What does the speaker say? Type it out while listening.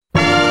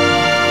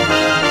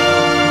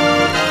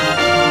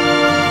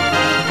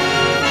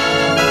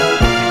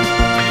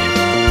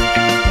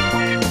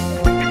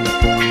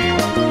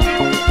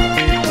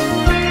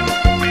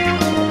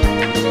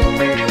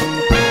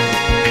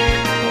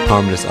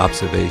Harmless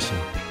observation.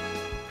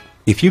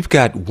 If you've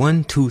got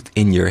one tooth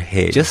in your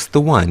head, just the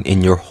one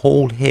in your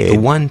whole head, the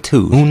one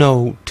tooth,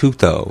 uno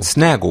tutho,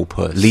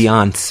 snagglepuss,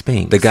 Leon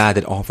Spink, the guy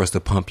that offers to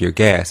pump your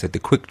gas at the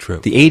Quick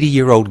Trip, the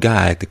 80-year-old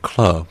guy at the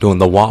club doing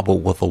the wobble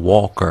with a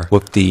walker,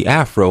 with the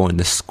afro and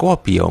the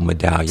Scorpio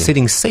medallion,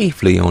 sitting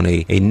safely on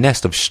a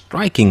nest of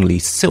strikingly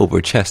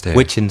silver chest hair,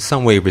 which in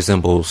some way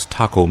resembles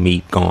taco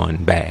meat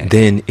gone bad,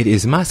 then it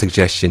is my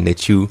suggestion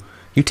that you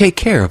take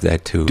care of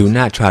that too. Do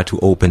not try to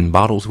open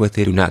bottles with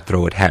it. Do not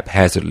throw it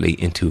haphazardly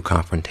into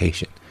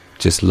confrontation.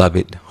 Just love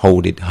it,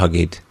 hold it, hug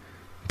it,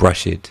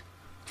 brush it,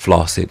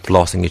 floss it.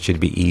 Flossing it should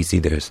be easy.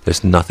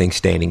 There's nothing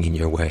standing in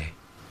your way.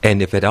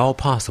 And if at all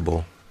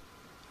possible,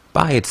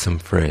 buy it some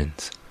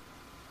friends.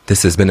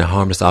 This has been a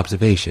Harmless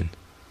Observation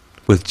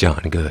with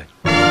John Good.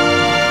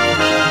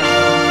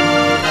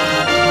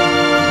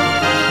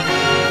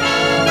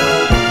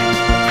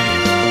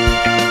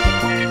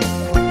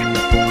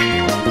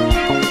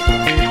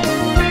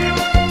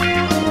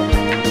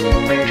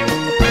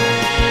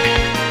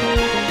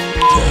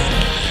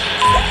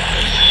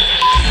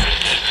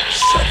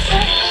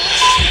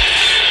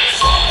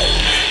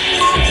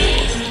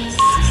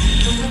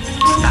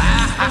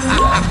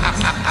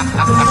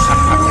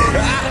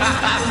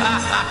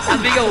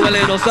 We go a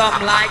little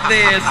something like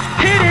this.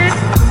 Hit it!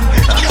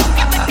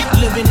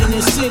 Living in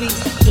the city.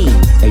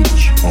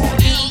 E-H-R.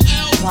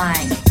 Why?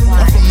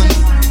 I'm from the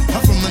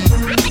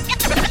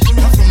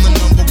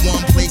number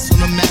one place on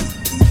the map.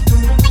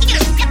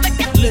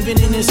 Living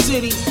in the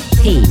city.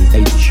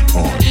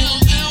 E-H-R.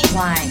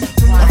 Why?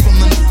 I'm from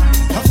the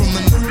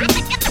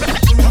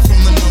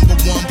number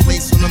one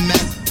place on the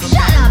map.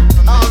 Shut up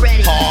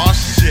already. Aw,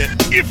 shit.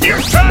 If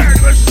you're tired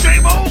of the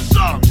same old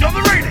songs on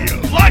the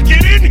radio, lock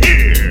it in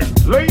here.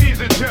 Ladies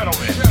and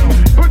gentlemen,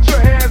 put your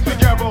hands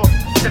together.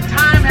 The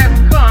time has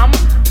come.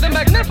 The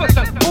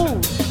magnificent.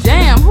 Ooh,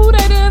 damn, who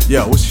that is?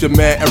 Yo, it's your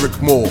man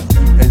Eryk Moore,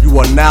 and you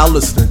are now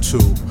listening to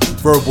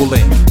Verbal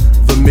Ink,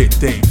 the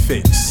Midday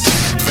Fixx.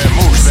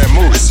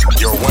 Vamoose,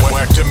 you're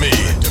whack to me.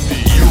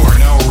 You are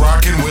now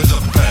rocking with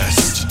the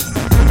best.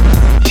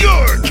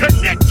 You're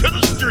connect to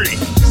the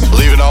streets.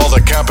 Leaving all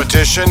the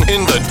competition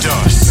in the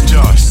dust.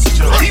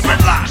 Keep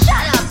it locked.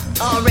 Shut up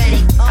already.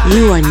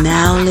 You are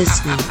now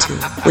listening to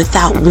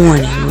Without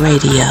Warning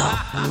Radio.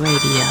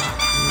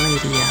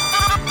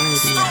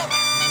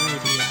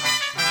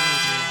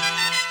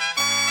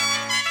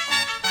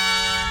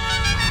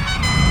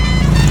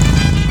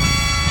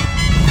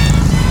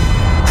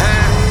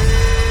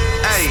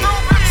 Hey,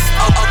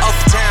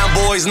 uptown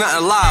boys,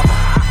 nothing live.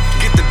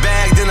 Get the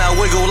bag, then I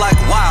wiggle like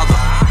Wilder.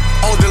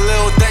 All the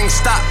little things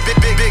stop,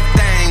 big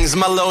things.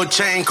 My little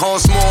chain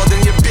costs more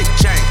than your big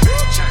chain.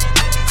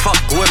 Fuck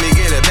with me,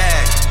 get it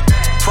bag.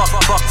 Fuck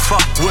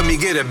with me,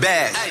 get it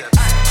bag.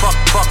 Fuck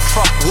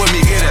with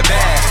me, get it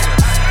bag.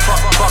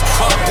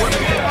 Fuck with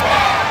me.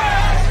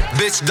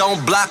 Bitch,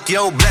 don't block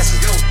your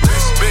blessings.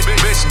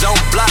 Bitch,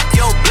 don't block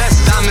your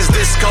blessings. Diamonds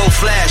disco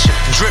flashing,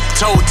 drip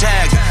toe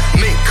tagging,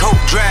 mink coat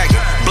dragging,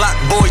 block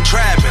boy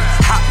trapping,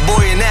 hot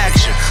boy in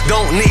action.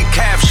 Don't need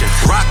caption.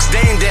 Rocks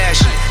dame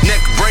dashing, neck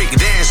break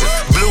dancing,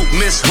 blue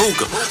miss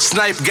hookah,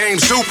 snipe game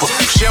super.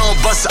 She don't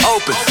bust it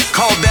open,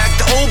 call back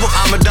the Uber.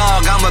 I'm a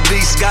dog, I'm a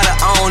beast, gotta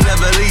own,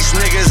 never lease.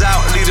 Niggas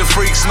out, lead the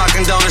freaks,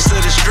 smocking donuts to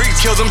the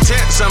streets. Kill them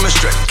tents, I'm a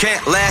straight.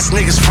 Can't last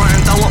niggas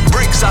frontin', throwin'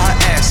 bricks on her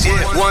ass. Yeah,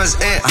 ones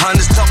and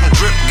hundreds, talking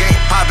drip game,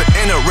 poppin'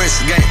 in a wrist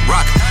game,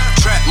 rockin'.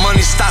 Trap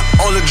money, stop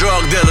all the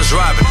drug dealers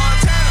robbing.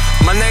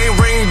 My name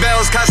ring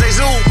bells, cause they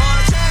zoo.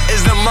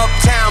 Is them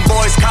uptown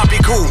boys copy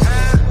cool?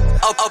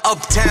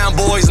 Uptown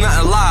boys,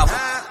 nothing live.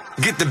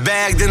 Get the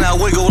bag, then I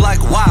wiggle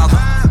like Wilder.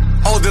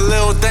 All the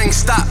little things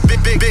stop, big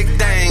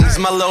things.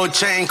 My little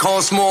chain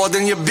costs more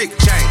than your big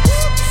chain.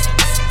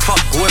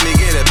 Fuck with me,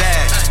 get it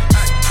bag.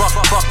 Fuck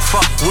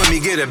with me,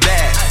 get it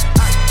bag.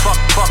 Fuck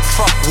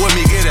with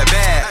me, get it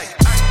bag.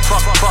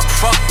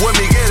 Fuck with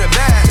me, get it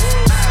bag.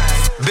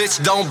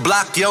 Bitch, don't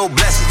block your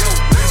blessings.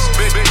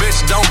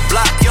 Bitch, don't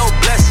block your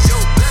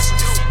blessings.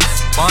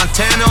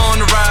 Montana on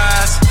the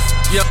rise.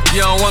 You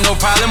don't want no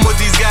problem with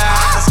these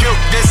guys. Skip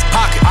this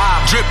pocket,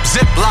 drip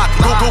zip lock,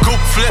 goop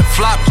flip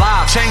flop,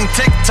 chain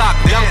tick tock.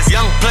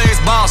 Young players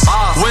boss,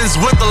 wins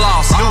with the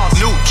loss.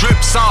 New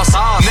drip sauce,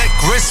 neck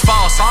wrist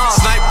false.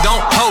 Snipe don't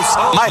post,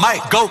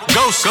 might go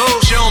ghost.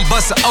 She don't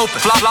bust it open,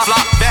 flop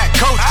back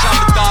coach. I'm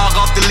a dog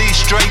off the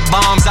leash, straight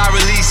bombs. I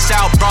release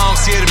South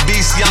Bronx, here the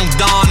beast, young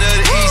Dawn of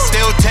the East.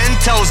 Still 10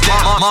 toes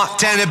down,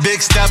 Montana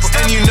big stepper,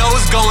 and you know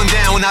it's going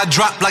down when I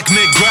drop like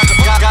Mick Greco.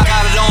 Got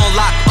it on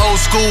lock, old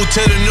school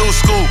to the new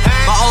school.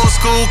 My old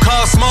school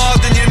costs more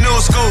than your new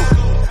school.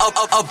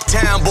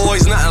 Uptown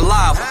boys, nothing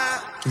live.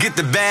 Get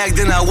the bag,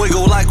 then I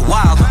wiggle like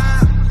Wilder.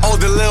 All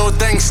the little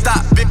things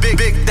stop, big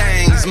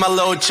things. My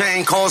little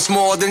chain costs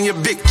more than your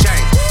big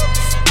chain.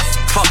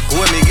 Fuck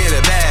with me, get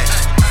it bag.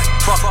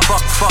 Fuck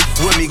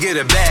with me, get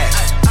it bag.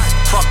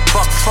 Fuck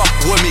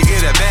with me,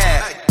 get it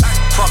bag.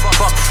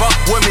 Fuck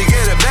with me,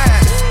 get it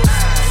bag.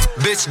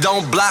 Bitch,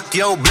 don't block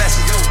your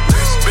blessings.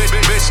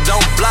 Bitch,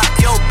 don't block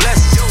your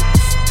blessings.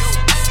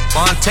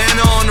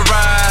 Montana on the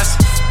rise.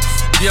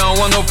 You don't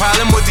want no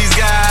problem with these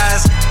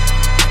guys.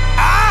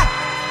 Ah!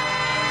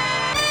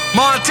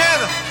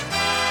 Montana.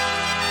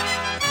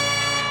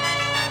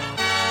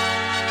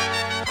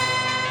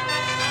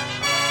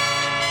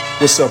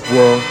 What's up,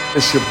 world?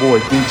 It's your boy,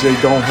 DJ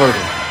Don't Hurt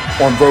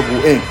Him, on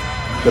Verbal Inc.,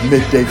 the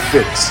Midday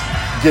Fixx.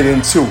 Get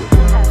into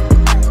it.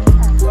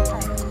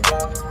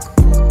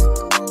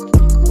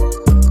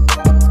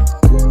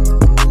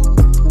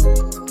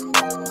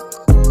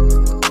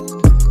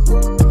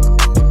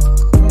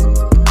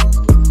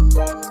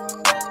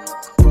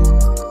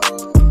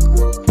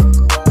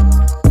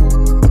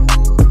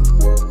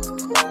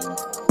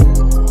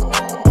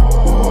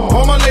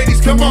 All my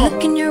ladies, come on.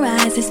 Look in your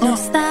eyes, there's no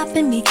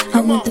stopping me.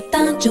 I want the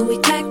thonjo, we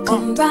crack,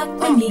 come rock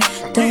with me.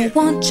 Don't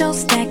want your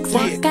stacks,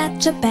 I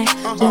got your back.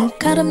 Don't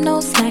cut them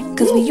no slack,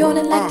 cause we on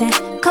it like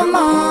that. Come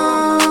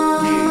on,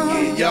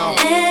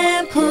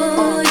 and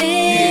put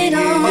it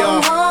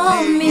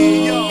on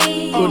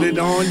me. Put it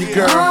on you,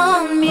 girl.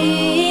 On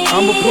me.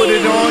 I'ma put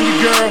it on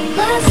you, girl.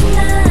 What's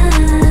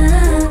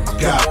love?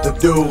 Got to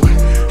do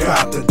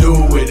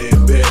with it,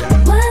 baby.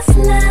 What's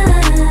love?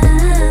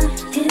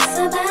 It's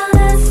about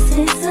us,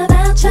 it's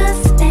about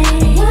trust,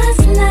 babe.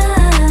 What's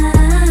love?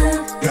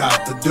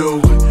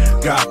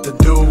 Got to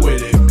do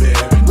with it, baby.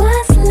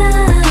 What's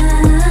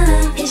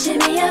love? It should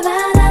be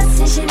about us,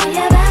 it should be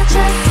about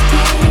trust,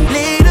 babe.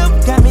 Lead up,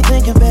 got me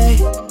thinking, babe.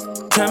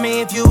 Tell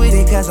me if you with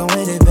it, cause I'm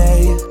with it,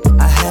 babe.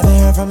 I haven't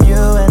heard from you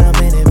and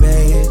I'm in it,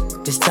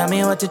 babe. Just tell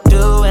me what to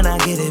do and I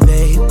get it,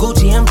 babe.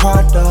 Gucci and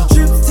Prada.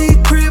 Trip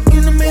to crib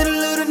in the middle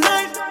of the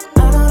night.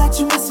 I know that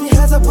you miss me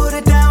cause I put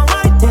it down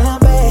right down,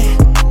 babe.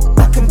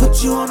 I can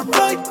put you on a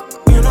flight.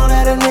 You know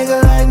that a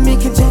nigga like me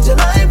can change your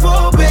life,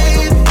 oh,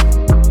 babe.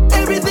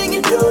 Everything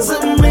you do is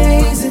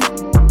amazing.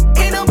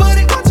 Ain't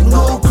nobody got to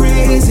go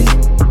crazy.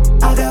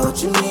 I got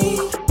what you need.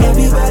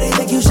 Everybody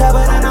think you shy,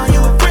 but I know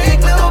you a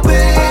freak, little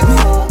baby.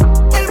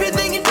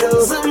 Everything you do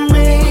is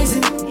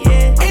amazing.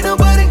 Ain't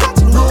nobody got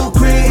to go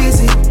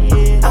crazy.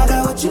 I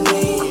got what you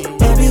need.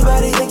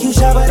 Everybody think you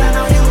shy, but I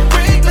know you a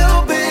freak,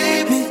 little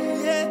baby.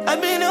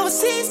 I've been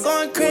overseas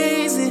going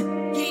crazy.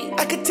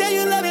 I could tell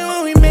you love it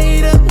when we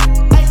made up.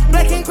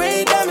 Black and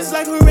gray diamonds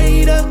like we're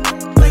raid up.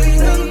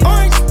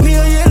 Orange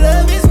peel, your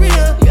love is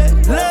real.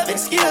 Love and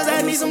skills,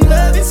 I need some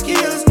love and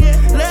skills.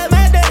 Love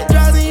my dirty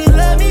draws and you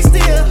love me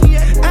still.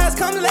 Eyes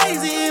come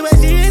lazy, but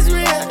she is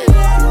real.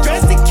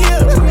 Dressed to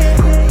kill.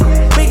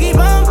 Biggie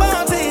bomb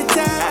bomb till you're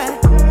tired.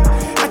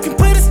 I can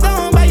put a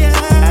stone by your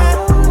eye.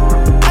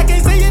 I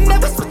can't say you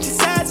never switch your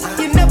sides.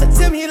 You never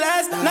tell me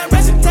lies. Not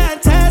rushing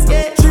ties,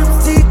 yeah. Trip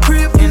to the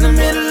crib in the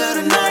middle of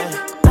the night.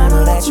 I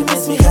know that you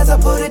miss me cause I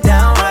put it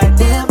down right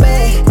damn,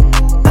 babe.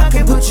 I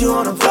can put you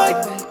on a flight.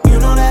 You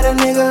know that a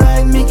nigga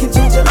like me can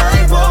change your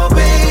life, oh,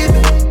 baby.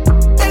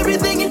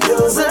 Everything you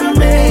do is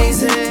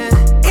amazing.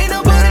 Ain't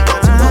nobody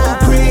got to go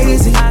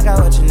crazy. I got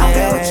what you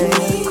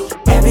need.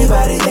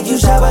 Everybody think you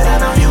shy, but I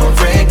know you a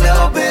freak,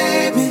 little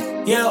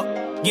baby. Yo,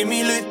 give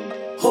me lit.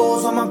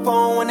 Hoes on my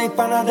phone when they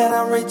find out that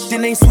I'm rich.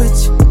 Then they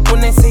switch when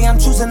they say I'm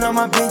choosing on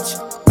my bitch.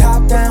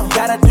 Top down,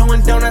 got her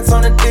doing donuts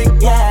on the dick,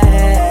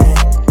 yeah.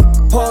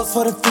 Pause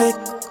for the flick.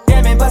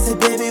 Damn it, bust it,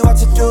 baby,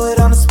 watch her do it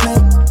on the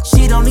split.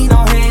 She don't need no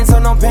hands or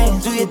no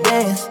pants. Do your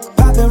dance,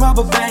 poppin'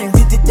 rubber bands,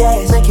 hit the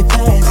dash, make it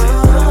fast.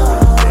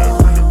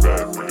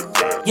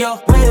 Yo,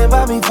 waiting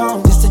by me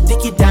phone just to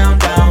dick it down,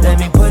 down. Let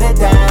me put it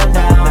down,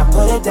 down. Now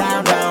put it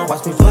down, down.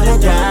 Watch me put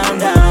it down,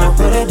 down. Now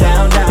put it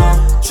down, down.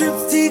 Trip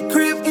to the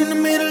crib in the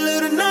middle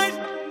of the night.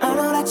 I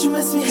know that you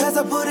miss me cause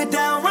I put it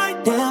down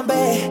right down,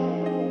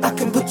 babe. I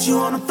can put you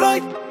on a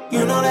flight.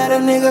 You know that a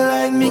nigga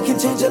like me can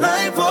change your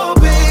life, oh,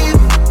 babe.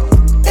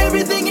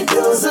 Everything you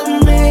do is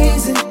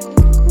amazing.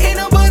 Ain't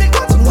nobody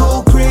got to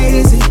go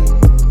crazy.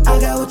 I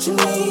got what you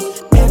need.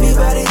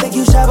 Everybody think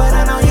you shy, but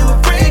I know you a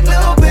freak,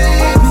 little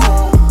baby.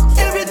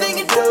 Everything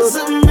you do is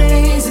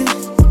amazing.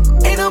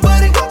 Ain't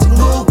nobody got to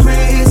go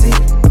crazy.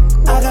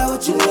 I got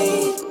what you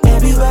need.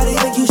 Everybody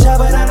think you shy,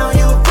 but I know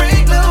you a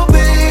freak, little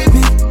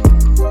baby.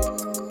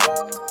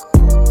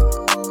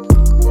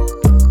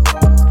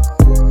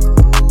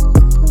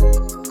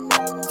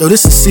 Yo,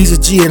 this is Caesar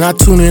G, and I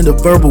tune in to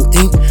Verbal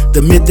Inc.,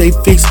 the Midday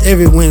Fixx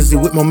every Wednesday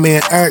with my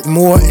man Eryk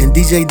Moore and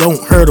DJ Don't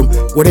Hurt Him,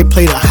 where they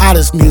play the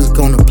hottest music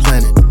on the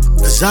planet.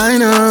 Cause I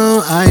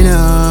know.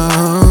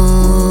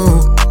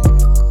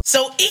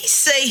 So he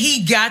say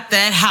he got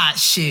that hot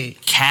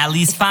shit.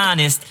 Cali's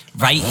finest,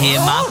 right here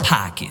in my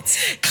pockets.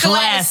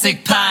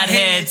 Classic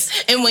potheads.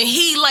 And when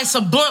he lights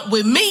a blunt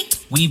with me,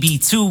 we be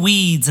two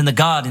weeds in the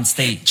Garden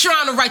State.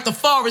 Trying to write the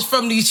forest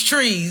from these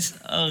trees.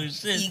 Oh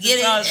shit. You get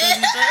it?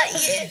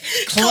 Yeah.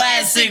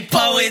 Classic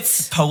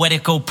poets.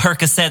 Poetical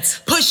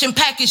Percocets. Pushing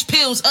packaged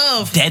pills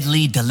of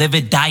deadly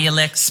delivered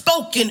dialects.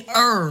 Spoken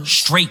herbs.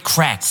 Straight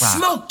crack rock.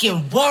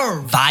 Smoking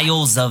words.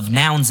 Vials of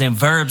nouns and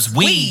verbs.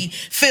 We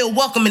feel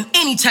welcome in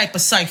any type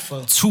of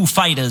cipher. Two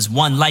fighters,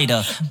 one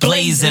lighter.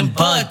 Blazing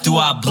bud through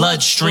our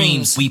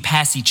bloodstreams. We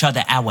pass each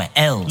other our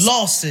L's.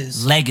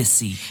 Losses.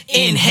 Legacy.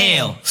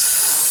 Inhale.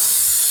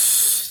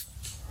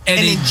 and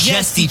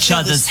ingest each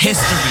other's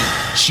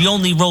history. She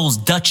only rolls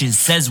Dutches,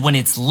 says when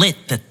it's lit,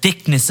 the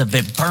thickness of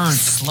it burns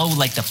slow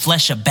like the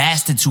flesh of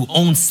bastards who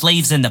owned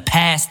slaves in the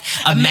past.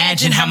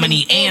 Imagine how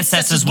many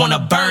ancestors want to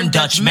burn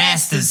Dutch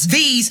masters.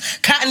 These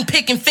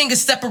cotton-picking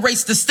fingers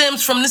separates the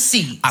stems from the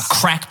seeds. I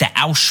crack the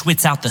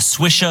Auschwitz out the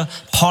swisher,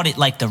 part it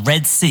like the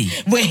Red Sea.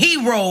 When he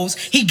rolls,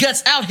 he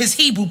guts out his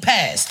Hebrew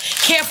past.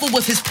 Careful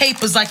with his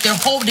papers like they're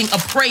holding a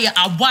prayer.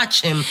 I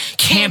watch him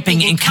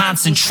camping in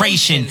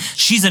concentration.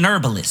 She's an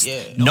herbalist.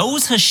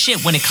 Knows her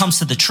shit when it comes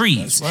to the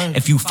trees. Right.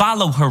 If you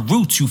follow her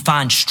roots, you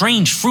find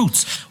strange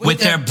fruits with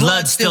their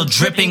blood still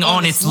dripping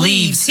on its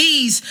leaves.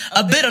 He's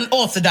a bit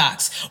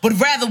unorthodox. Would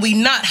rather we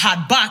not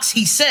hot box,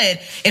 he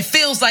said. It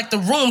feels like the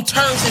room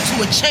turns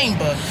into a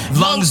chamber.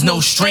 Lungs no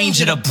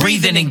stranger to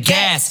breathing in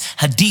gas.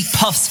 Her deep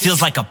puffs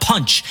feels like a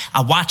punch.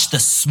 I watch the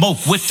smoke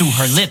whip through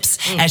her lips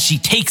as she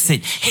takes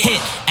it,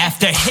 hit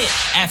after hit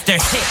after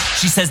hit.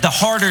 She says the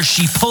harder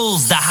she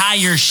pulls, the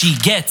higher she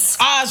gets.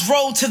 Eyes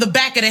roll to the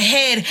back of the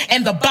head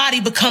and the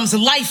body becomes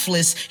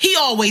lifeless. He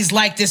always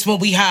like this when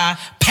we high.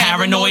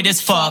 Paranoid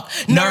as fuck,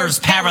 nerves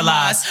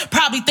paralyzed.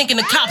 Probably thinking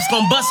the cops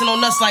gon' bustin'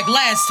 on us like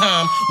last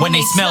time. When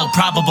they smelled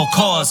probable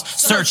cause,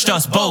 searched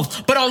us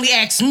both, but only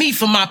asked me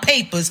for my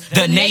papers.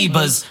 The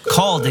neighbors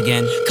called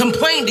again,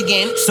 complained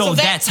again. So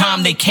that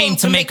time they came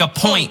to make a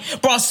point.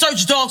 Brought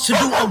search dogs to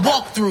do a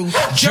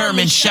walkthrough.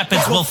 German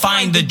shepherds will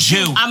find the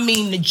Jew. I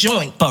mean the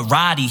joint. But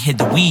Roddy hid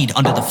the weed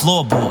under the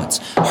floorboards.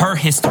 Her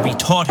history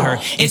taught her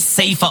it's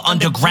safer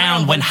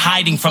underground when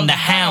hiding from the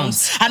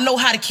hounds. I know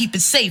how to keep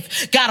it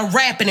safe. Gotta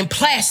wrap it in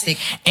plastic.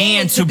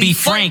 And to be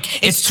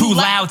frank, it's too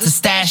loud to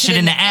stash it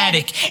in the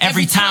attic.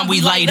 Every time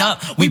we light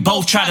up, we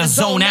both try to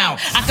zone out.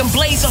 I can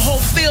blaze a whole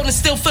field and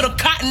still feel the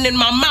cotton in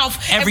my mouth.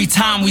 Every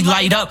time we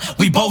light up,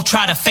 we both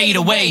try to fade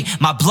away.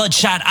 My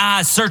bloodshot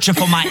eyes searching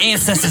for my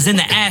ancestors in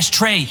the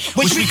ashtray.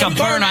 Wish we could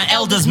burn our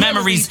elders'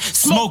 memories,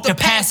 smoke the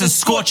past and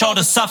scorch all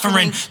the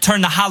suffering,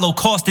 turn the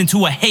Holocaust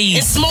into a haze,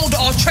 and smolder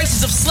all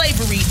traces of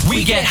slavery.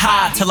 We get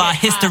high till our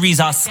histories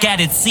are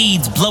scattered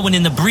seeds, blowing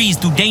in the breeze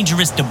through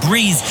dangerous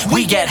debris.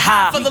 We get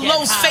high for the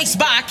lows faced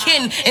by a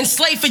kin,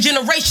 enslaved for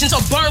generations or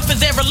burned for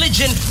their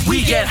religion.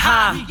 We get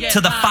high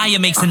till the fire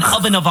makes an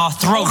oven of our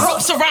throats.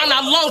 Ropes around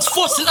our lungs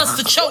forcing us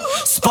to choke.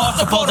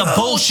 Spark up all the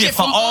bullshit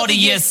from all the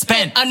years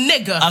spent. A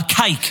nigga, a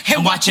kike,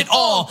 and watch it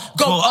all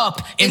go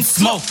up in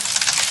smoke.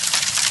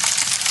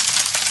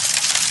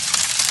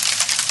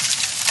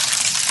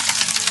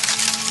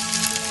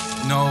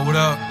 No, what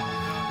up?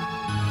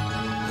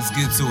 Let's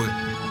get to it.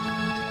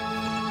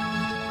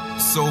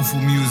 Soulful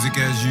music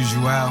as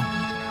usual.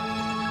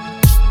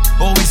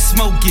 Always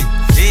smoking,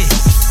 yeah.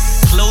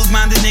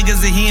 Close-minded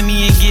niggas that hear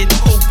me and get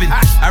open.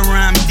 I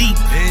rhyme deep,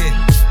 yeah.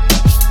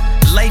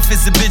 Life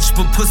is a bitch,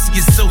 but pussy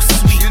is so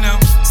sweet. You know.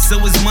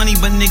 So is money,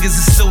 but niggas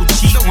is so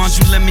cheap. Why don't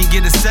you let me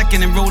get a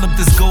second and roll up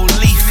this gold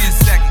leaf? Give me a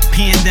second.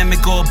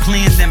 Pandemic or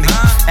plandemic.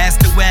 Ask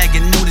the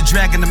wagon, know the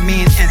dragon, the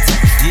man enter.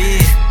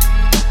 Yeah.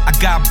 I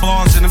got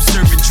bars and I'm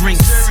serving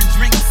drinks.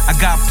 I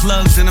got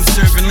plugs and I'm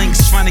serving links.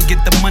 Trying to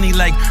get the money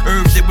like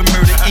Herb did with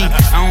Murder Inc.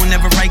 I don't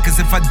ever write cause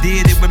if I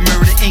did it with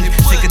Murder Inc.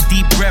 Take a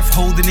deep breath,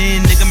 hold it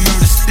in, nigga,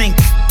 murder stink.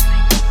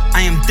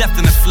 I am death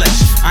in the flesh,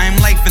 I am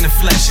life in the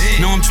flesh.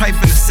 No, I'm trife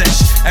in the sesh.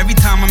 Every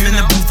time I'm in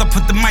the booth, I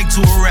put the mic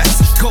to a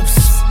rest.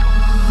 Ghosts.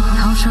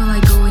 How shall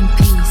I go in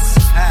peace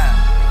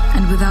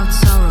and without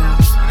sorrow?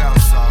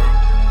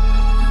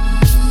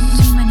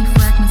 Too many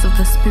fragments of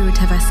the spirit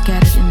have I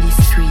scattered in these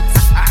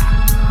streets.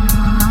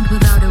 Not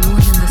without a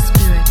wound in the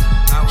spirit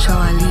shall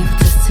I leave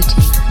this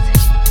city.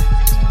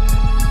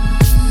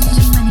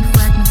 Too many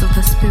fragments of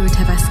the spirit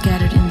have I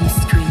scattered in these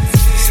streets.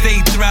 Stay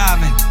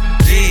thriving,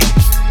 yeah.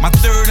 My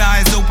third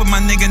eye is open,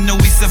 my nigga know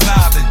we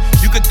surviving.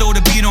 You could throw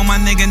the beat on my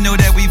nigga, know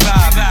that we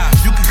vibing.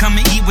 You could come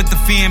and eat with the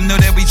fam, know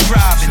that we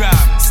thriving.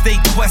 Stay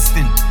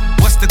questing,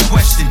 what's the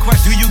question?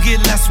 Do you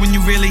get less when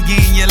you really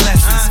gain your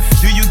lessons?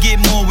 Do you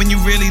get more when you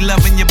really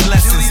loving your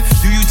blessings?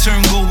 Do you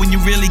turn gold when you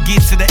really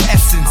get to the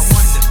essence?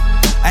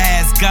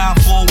 I asked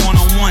God for a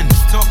one-on-one.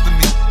 Talk to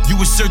me. You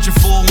were searching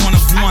for a one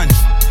of one.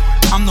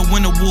 I'm the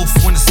winter wolf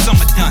when the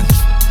summer done.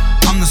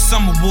 I'm the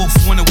summer wolf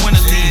when the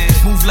winter leaves.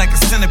 Move like a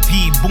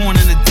centipede, born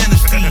in the den of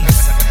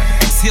thieves.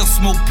 Exhale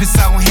smoke, piss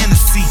out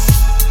Hennessy.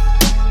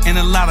 And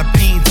a lot of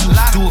pain too.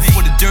 Do it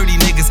for the dirty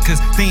niggas cause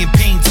they in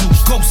pain too.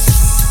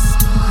 Ghosts.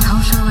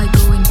 How shall I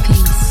go in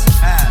peace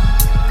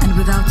and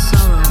without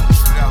sorrow?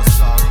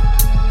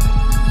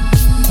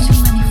 Too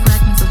many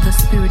fragments of the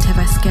spirit have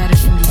I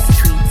scattered in these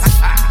streets.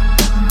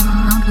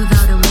 Not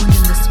without a wound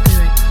in the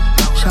spirit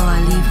shall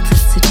I leave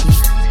this city.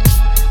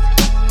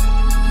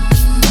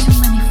 Too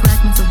many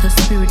fragments of the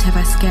spirit have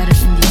I scattered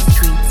in these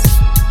streets.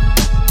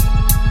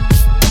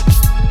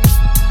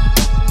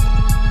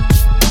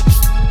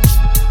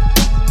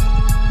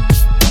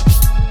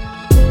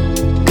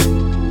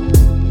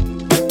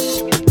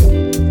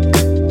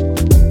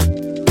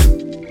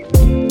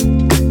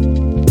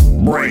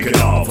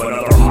 Breaking off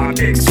another hot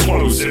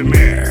explosive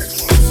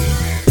mix.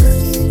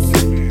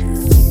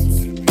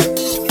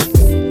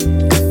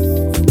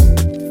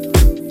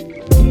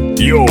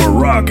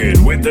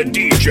 rocking with the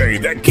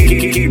DJ that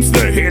keeps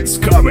the hits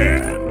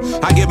coming.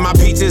 I get my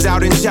peaches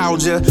out in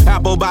Georgia,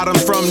 apple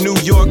bottoms from New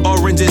York,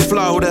 oranges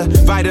Florida.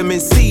 Vitamin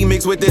C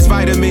mixed with this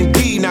vitamin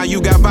D. Now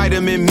you got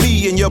vitamin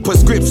me and your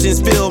prescriptions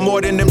fill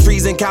more than them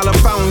trees in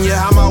California.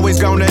 I'm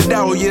always gonna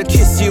know you,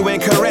 kiss you and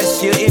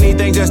caress you,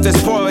 anything just to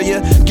spoil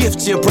you,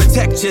 gift you,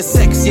 protect you,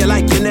 sex you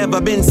like you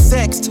never been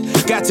sexed.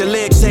 Got your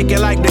legs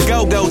shaking like the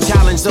Go-Go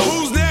Challenge. So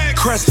who's next?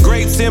 Crushed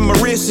grapes and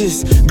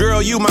Mauritius.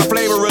 Girl, you my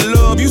flavor of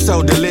love, you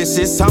so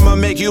delicious. I'ma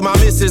make you my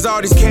missus.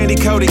 All these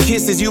candy-coated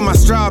kisses, you my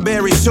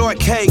strawberry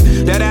shortcake.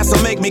 That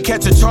ass'll make me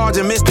catch a charge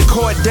and miss the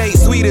court date.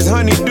 Sweet as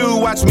honeydew,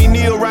 watch me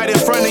kneel right in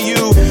front of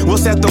you. We'll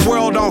set the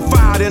world on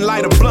fire, then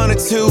light a blunt or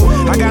two.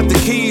 I got the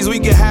keys, we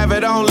can have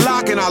it on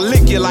lock, and I'll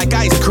lick you like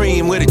ice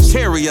cream with a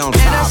cherry on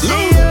top. And I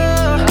see you,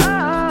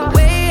 the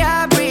way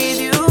I breathe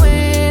you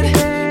in,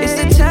 it's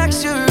the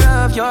texture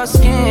of your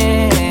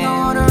skin. I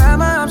wanna wrap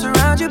my arms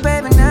around you,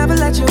 baby, never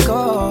let you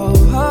go.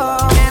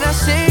 And I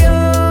see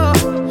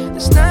you,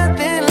 there's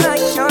nothing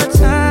like your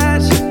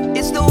touch.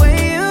 It's the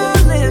way you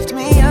lift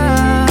me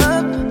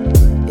up,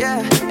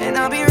 yeah. And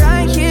I'll be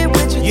right here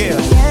with you.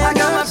 Yeah. I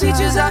got my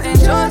peaches out in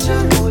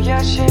Georgia. Oh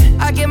yeah, shit.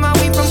 I get my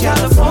weed from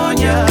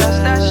California. That's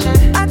that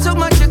shit. I took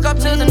my chick up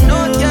to the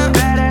north, yeah.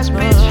 Badass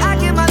bitch. I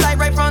get my light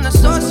right from the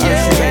source,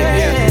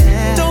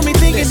 yeah. Don't be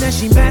thinking that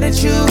she mad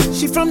at you.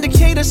 She from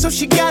Decatur, so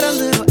she got a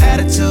little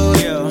attitude.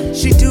 Yeah.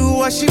 She do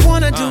what she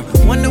wanna do.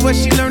 Wonder what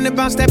she learned to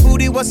bounce that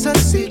booty. What's her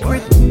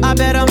secret? I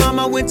bet her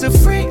mama went to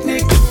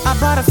Freaknik. I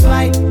bought a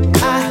flight.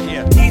 I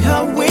need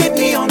her with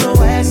me on the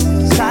west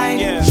side.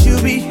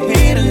 She'll be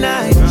here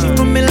tonight. She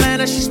from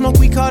Atlanta. She smoke.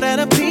 We call that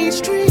a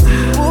peach tree.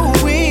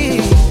 Ooh-wee.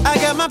 I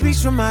got my peach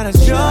from out of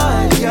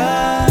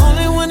Georgia.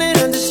 Only one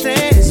that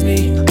understands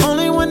me.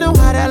 Only one know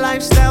how that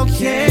lifestyle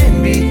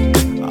can be.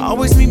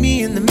 Always meet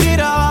me in the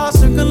middle.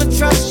 Circle of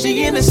trust,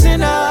 she in the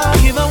center.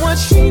 Give her what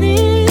she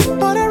needs.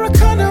 Bought her a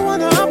condo on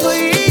the Upper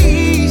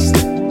East.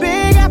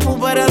 Big apple,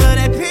 but I love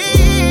that peach.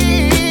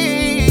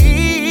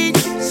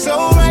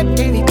 So right,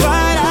 baby,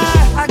 bright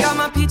eye. I got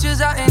my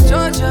peaches out in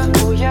Georgia.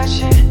 Oh yeah,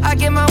 shit. I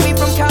get my weed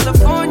from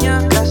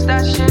California. That's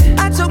that shit.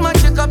 I took my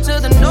chick up to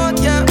the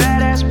north, yeah.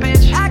 Badass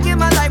bitch. I get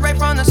my light right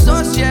from the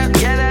source, yeah.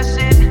 Yeah, that's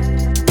it.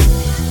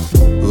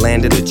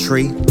 Land of the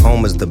tree,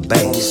 home is the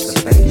base.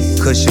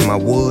 Cushion my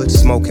wood,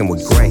 smoking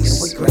with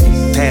grace.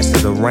 Pass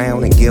it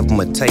around and give them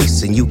a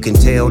taste, and you can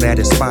tell that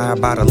it's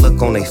fired by the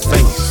look on their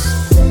face.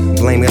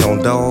 Blame it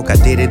on dog, I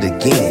did it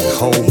again.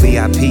 Whole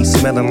VIP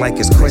smelling like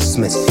it's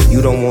Christmas.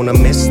 You don't wanna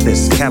miss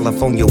this.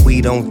 California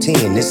weed on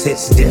 10, this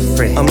hit's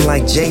different. I'm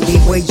like, JB,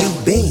 where you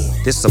been?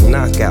 This some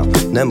knockout,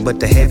 nothing but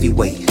the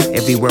heavyweight.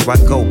 Everywhere I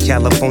go,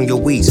 California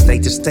weed,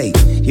 state to state.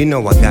 You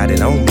know I got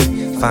it on me.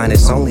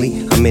 Finest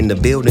only, I'm in the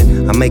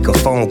building. I make a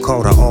phone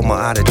call to all my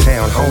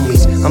out-of-town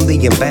homies. I'm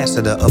the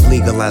ambassador of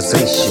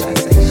legalization.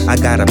 I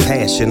got a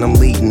passion, I'm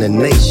leading the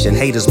nation.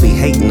 Haters be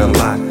hating a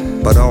lot,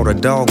 but all the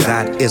dog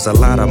got is a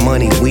lot of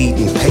money, weed,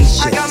 and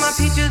patience. I got my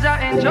peaches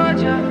out in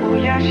Georgia. Oh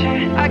yeah,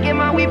 shit. I get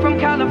my weed from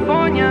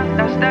California.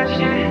 That's that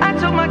shit. I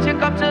took my chick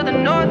up to the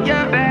north,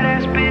 yeah.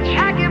 Badass bitch.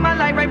 I get my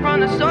light right from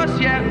the source,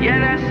 yeah. Yeah,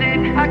 that's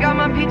it. I got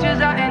my peaches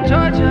out in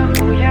Georgia.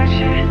 Oh yeah,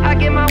 shit. I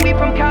get my weed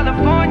from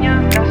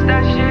California. That's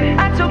that shit.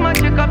 I took my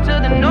chick up to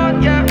the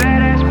north, yeah.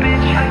 Badass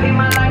bitch. I get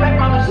my light right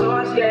from the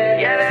source, yeah.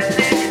 Yeah, that's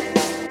it.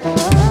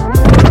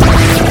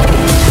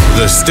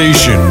 The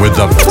station with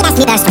the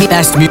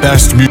best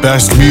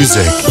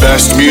music.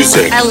 Best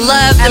music. I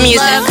love the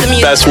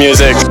music. Best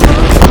music.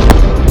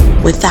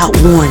 Without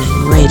Warning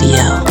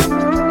Radio.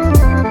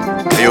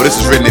 Hey, yo, this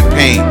is Written in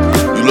Pain.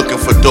 You looking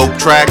for dope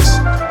tracks?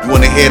 You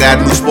want to hear that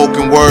new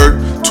spoken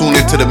word? Tune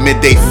into the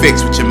Midday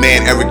Fixx with your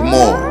man Eryk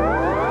Moore.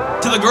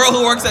 To the girl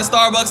who works at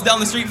Starbucks down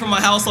the street from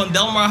my house on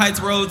Delmar Heights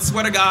Road,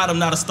 swear to God, I'm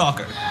not a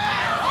stalker.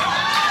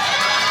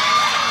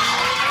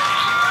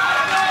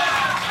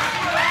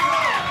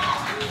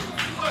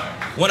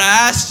 When I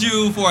asked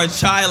you for a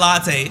chai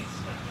latte,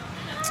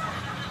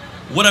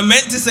 what I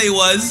meant to say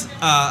was,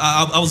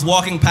 I was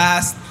walking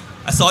past,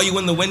 I saw you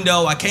in the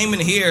window, I came in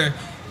here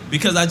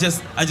because I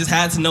just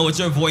had to know what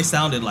your voice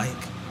sounded like.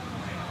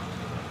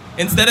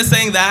 Instead of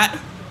saying that,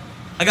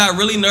 I got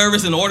really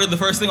nervous and ordered the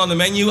first thing on the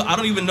menu. I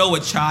don't even know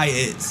what chai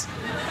is.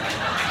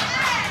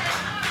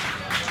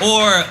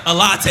 Or a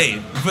latte,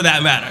 for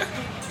that matter.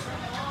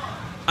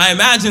 I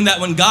imagine that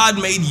when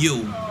God made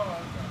you,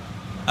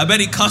 I bet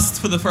he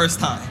cussed for the first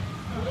time.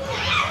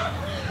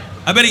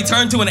 I bet he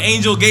turned to an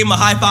angel, gave him a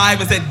high five,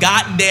 and said,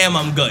 God damn,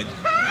 I'm good.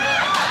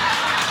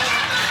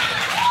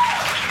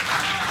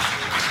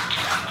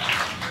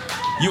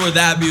 You were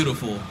that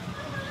beautiful.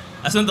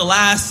 I spent the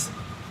last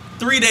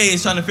 3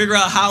 days trying to figure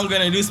out how I'm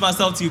gonna introduce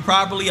myself to you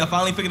properly. I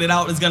finally figured it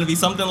out. It's gonna be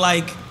something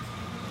like,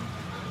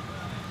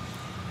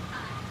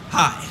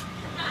 hi.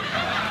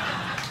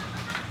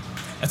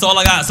 That's all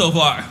I got so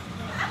far.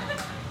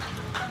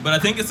 But I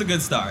think it's a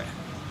good start.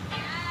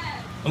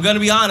 I'm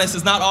gonna be honest,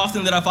 it's not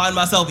often that I find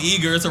myself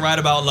eager to write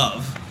about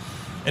love.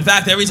 In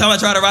fact, every time I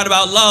try to write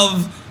about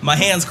love, my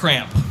hands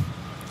cramp,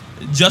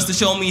 just to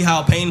show me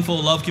how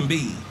painful love can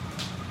be.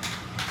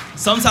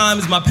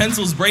 Sometimes my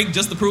pencils break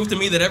just to prove to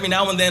me that every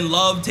now and then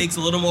love takes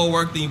a little more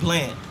work than you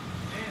planned.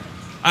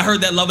 I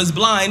heard that love is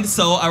blind,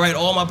 so I write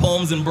all my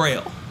poems in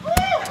Braille.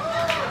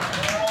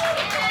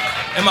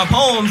 And my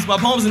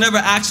poems are never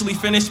actually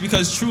finished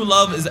because true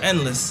love is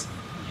endless.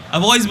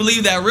 I've always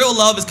believed that real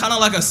love is kind of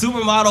like a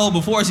supermodel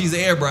before she's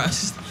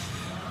airbrushed.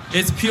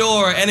 It's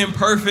pure and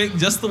imperfect,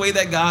 just the way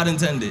that God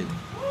intended.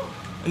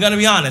 I'm gonna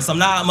be honest, I'm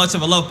not much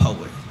of a love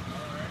poet.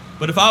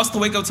 But if I was to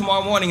wake up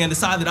tomorrow morning and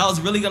decide that I was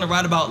really gonna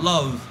write about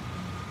love,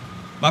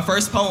 my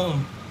first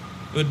poem,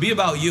 it would be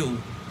about you.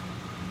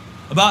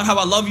 About how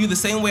I love you the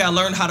same way I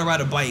learned how to ride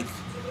a bike.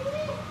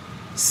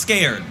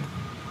 Scared,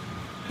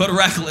 but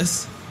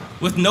reckless,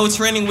 with no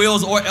training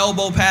wheels or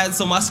elbow pads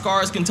so my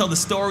scars can tell the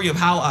story of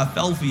how I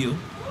fell for you.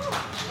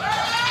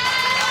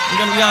 I'm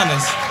gonna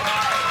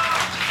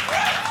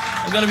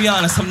be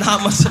honest, I'm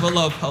not much of a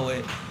love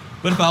poet.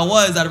 But if I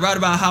was, I'd write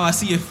about how I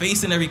see your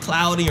face in every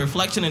cloud and your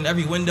reflection in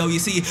every window. You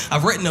see,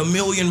 I've written a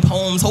million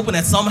poems, hoping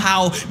that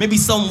somehow, maybe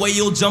some way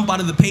you'll jump out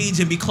of the page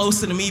and be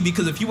closer to me,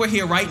 because if you were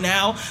here right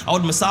now, I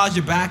would massage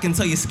your back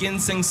until your skin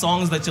sings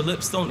songs that your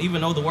lips don't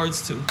even know the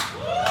words to.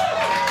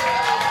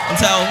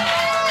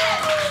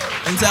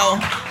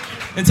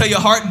 Until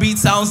your heartbeat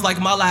sounds like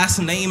my last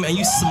name and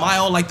you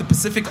smile like the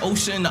Pacific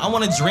Ocean. I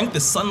want to drink the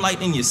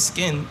sunlight in your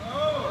skin.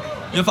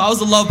 If I was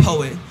a love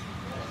poet,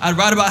 I'd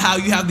write about how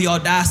you have the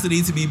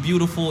audacity to be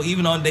beautiful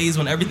even on days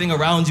when everything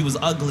around you is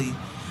ugly.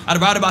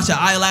 I'd write about your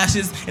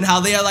eyelashes and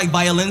how they are like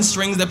violin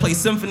strings that play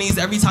symphonies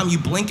every time you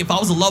blink. If I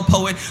was a love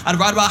poet, I'd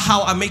write about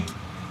how I'd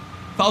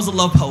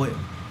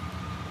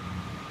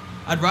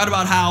write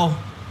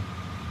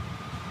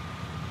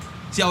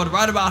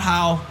about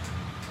how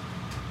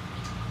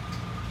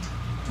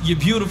you're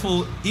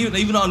beautiful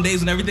even on days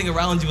when everything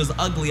around you is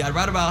ugly. I'd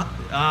write about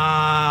your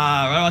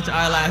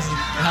eyelashes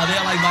and how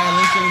they're like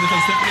violin strings that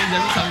play symphonies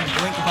every time you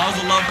blink. If I was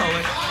a love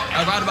poet,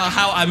 I'd write about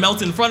how I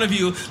melt in front of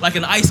you like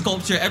an ice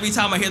sculpture every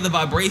time I hear the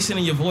vibration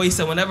in your voice,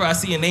 and whenever I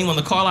see your name on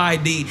the caller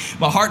ID,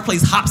 my heart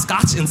plays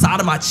hopscotch inside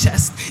of my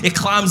chest. It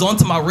climbs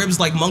onto my ribs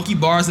like monkey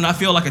bars and I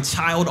feel like a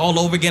child all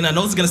over again. I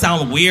know this is gonna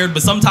sound weird,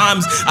 but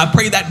sometimes I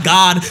pray that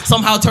God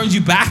somehow turns you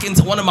back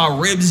into one of my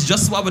ribs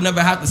just so I would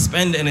never have to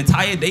spend an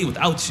entire day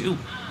without you.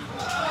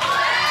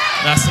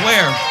 And I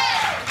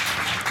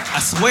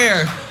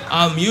swear,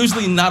 I'm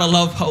usually not a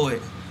love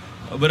poet.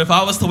 But if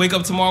I was to wake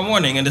up tomorrow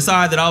morning and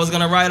decide that I was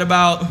gonna write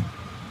about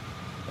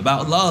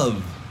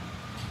love,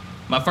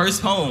 my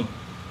first poem,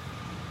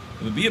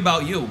 it would be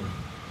about you.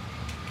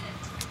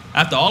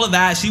 After all of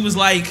that, she was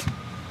like,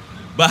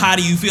 but how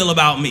do you feel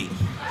about me?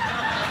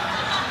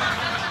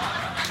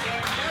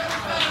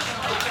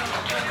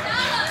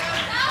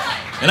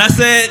 And I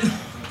said,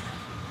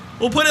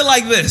 well, put it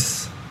like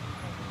this.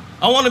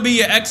 I want to be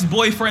your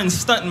ex-boyfriend's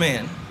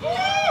stuntman.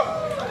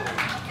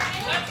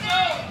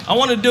 I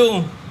want to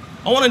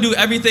do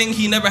everything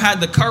he never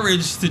had the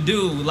courage to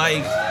do.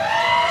 Like,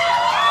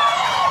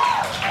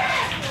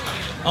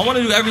 I want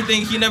to do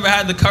everything he never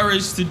had the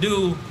courage to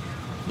do,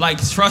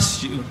 like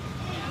trust you.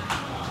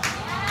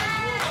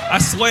 I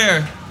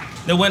swear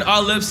that when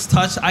our lips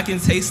touch, I can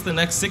taste the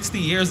next 60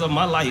 years of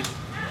my life.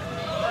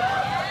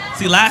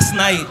 See, last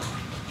night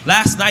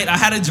I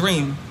had a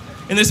dream.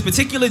 In this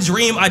particular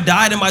dream, I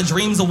died in my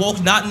dreams,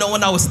 awoke not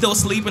knowing I was still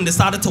asleep,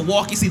 decided to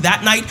walk. You see,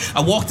 that night,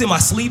 I walked in my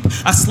sleep,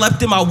 I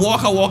slept in my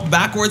walk, I walked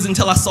backwards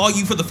until I saw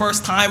you for the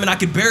first time, and I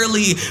could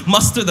barely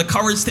muster the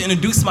courage to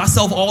introduce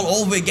myself all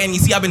over again.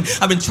 You see, I've been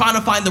trying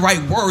to find the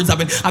right words, I've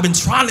been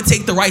trying to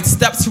take the right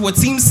steps for what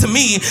seems to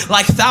me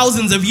like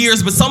thousands of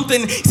years, but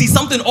something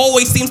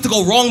always seems to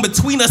go wrong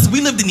between us.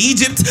 We lived in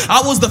Egypt,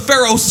 I was the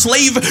Pharaoh's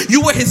slave, you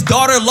were his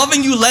daughter,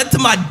 loving you led to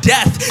my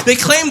death. They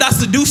claimed I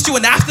seduced you,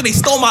 and after they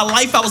stole my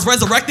life, I was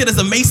resurrected as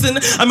a mason.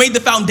 I made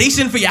the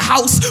foundation for your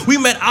house. We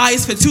met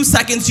eyes for 2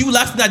 seconds. You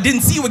left and I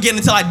didn't see you again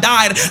until I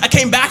died. I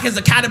came back as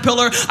a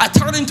caterpillar. I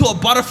turned into a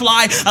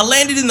butterfly. I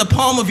landed in the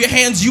palm of your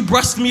hands. You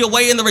brushed me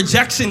away and the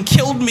rejection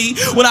killed me.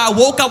 When I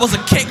awoke, I was a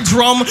kick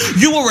drum.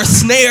 You were a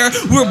snare.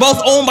 We were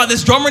both owned by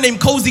this drummer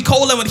named Cozy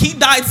Cole, and when he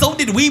died, so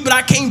did we, but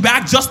I came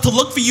back just to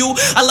look for you.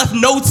 I left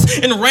notes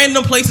in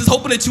random places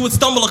hoping that you would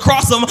stumble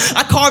across them.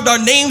 I carved our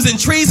names in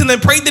trees and then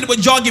prayed that it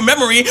would jog your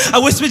memory. I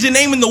whispered your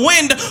name in the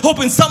wind,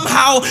 hoping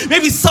somehow,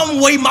 maybe some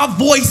way my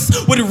voice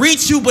would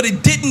reach you, but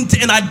it didn't,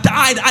 and I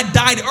died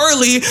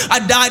early. I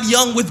died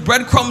young with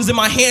breadcrumbs in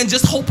my hand,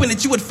 just hoping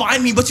that you would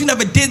find me, but you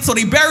never did, so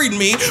they buried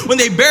me. When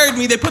they buried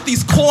me, they put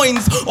these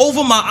coins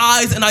over my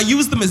eyes, and I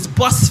used them as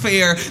bus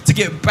fare to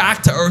get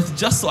back to earth,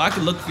 just so I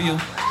could look for you.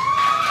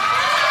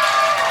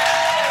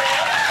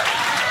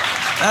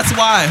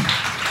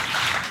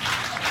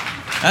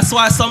 That's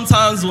why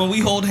sometimes when we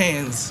hold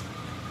hands,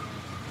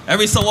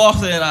 every so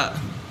often I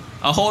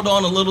hold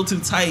on a little too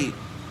tight.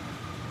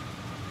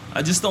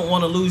 I just don't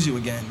want to lose you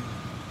again.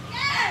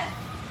 Yes!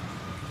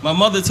 My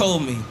mother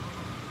told me,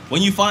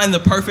 when you find the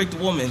perfect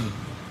woman,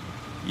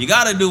 you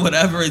gotta do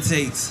whatever it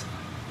takes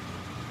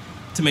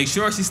to make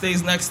sure she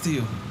stays next to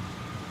you.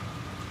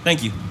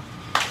 Thank you.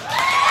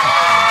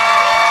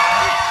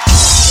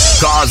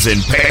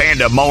 causing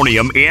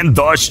pandemonium in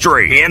the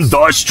street.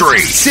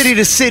 City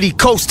to city,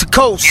 coast to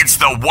coast. It's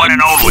the one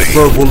and only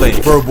Verbal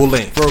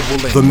Ink.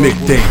 The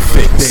Midday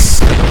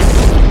Fixx.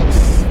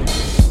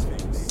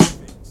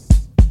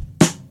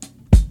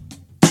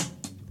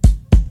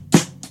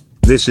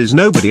 This is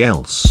nobody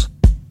else.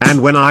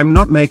 And when I'm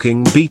not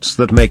making beats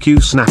that make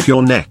you snap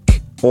your neck,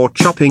 or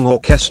chopping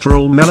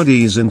orchestral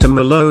melodies into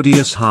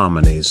melodious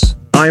harmonies,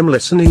 I'm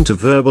listening to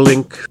Verbal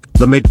Ink,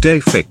 the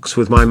Midday Fixx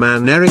with my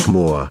man Eryk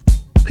Moore.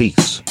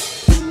 Peace.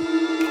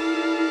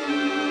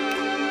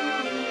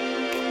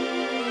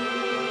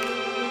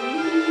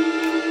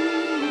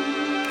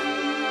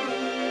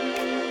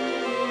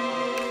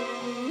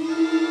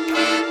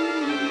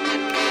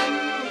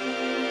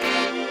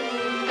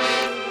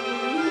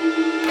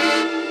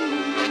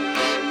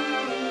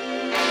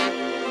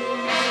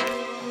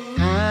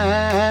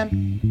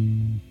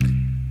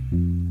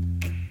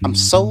 I'm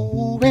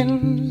so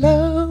in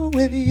love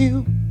with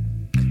you.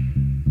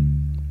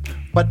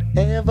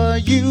 Whatever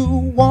you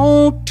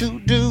want to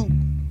do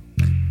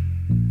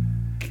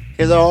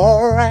is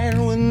alright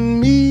with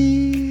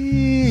me.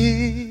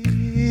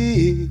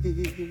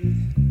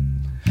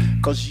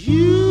 'Cause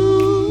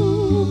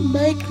you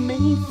make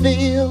me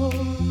feel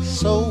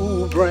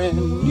so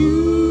brand new.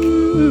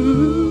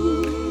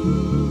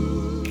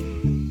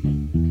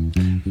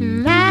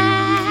 And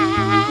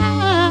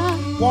I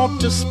want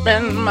to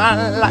spend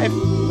my life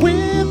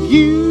with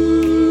you.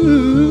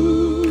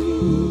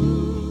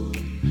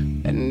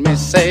 Let me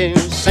say,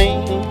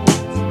 sing,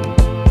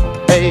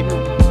 baby,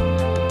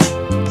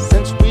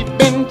 since we've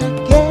been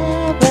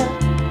together.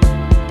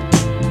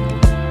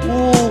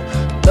 Ooh,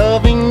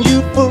 loving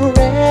you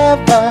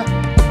forever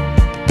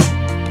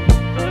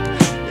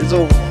is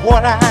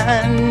what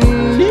I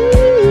need.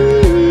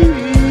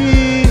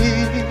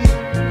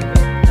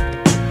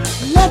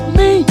 Let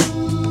me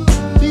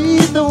be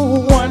the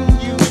one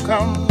you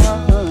come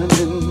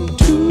running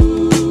to.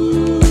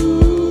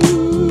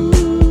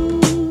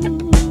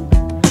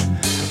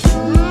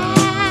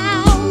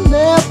 I'll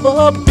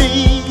never be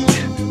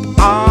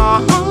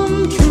untrue.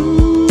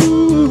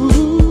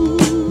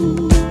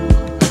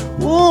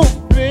 Oh,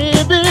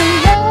 baby,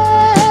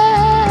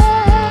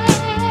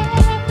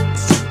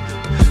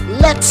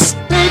 let's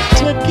stay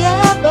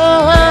together,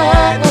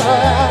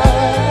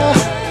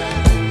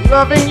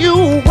 loving you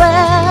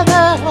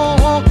whether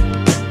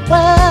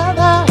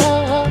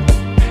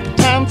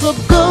times are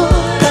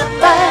good or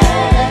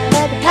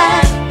bad,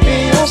 happy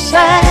or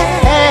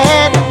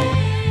sad.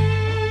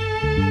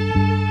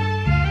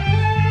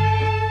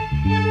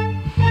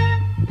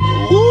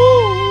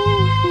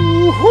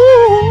 Ooh,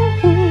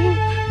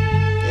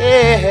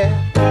 yeah.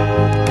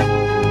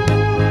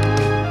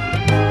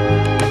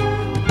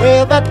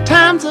 Whether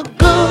times are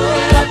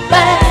good or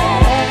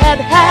bad,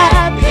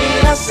 happy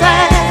or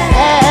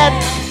sad.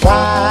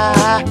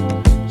 Why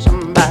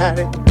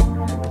somebody?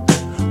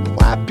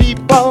 Why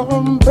people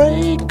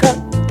break up?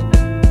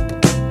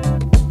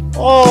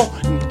 Oh,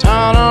 and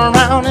turn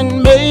around and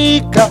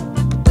make up.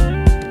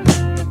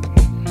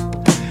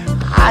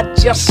 I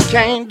just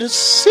came to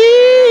see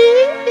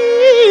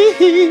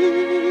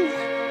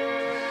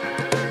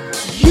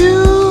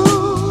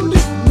you'd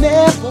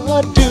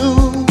never do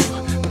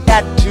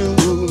that to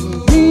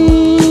me,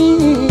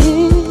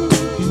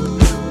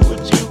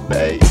 would you,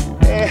 baby?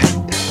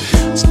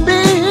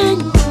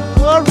 Spinning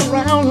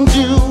around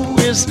you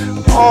is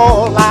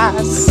all I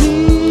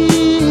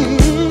see,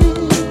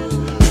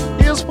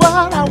 is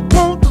what I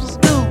want to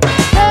do.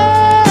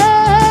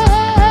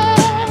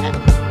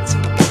 Yes,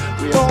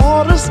 we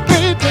ought to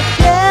stay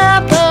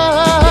together,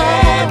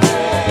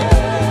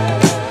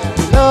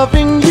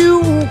 loving you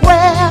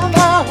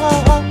whether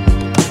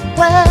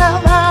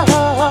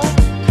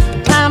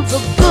times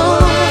are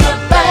good or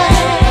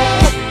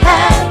bad,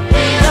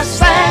 happy or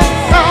sad.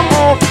 Come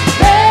on,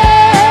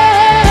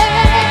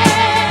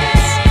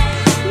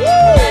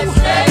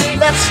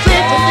 let's stay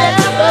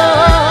together,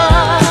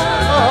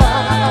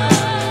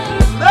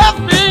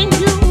 loving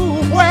you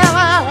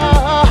whether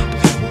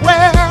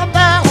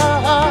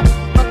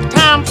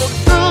times are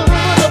good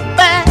or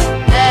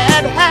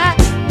bad,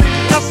 happy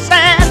or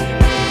sad.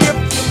 If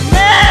you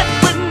met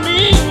with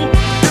me,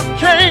 you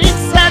can't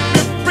set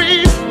me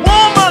free,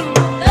 woman.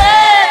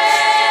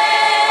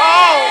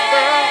 Oh,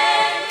 girl,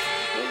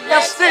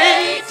 let's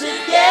stay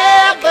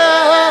together,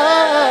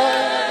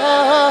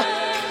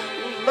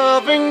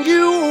 loving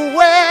you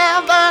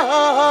whether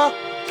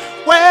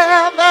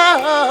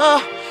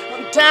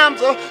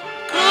times are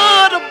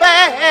good or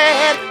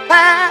bad,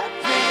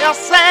 happy or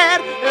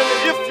sad. And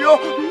if you're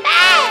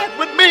mad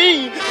with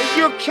me,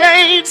 you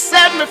can't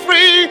set me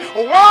free,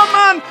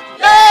 woman.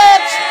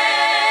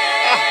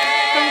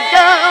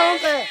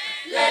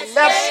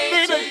 Let's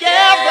stay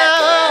together,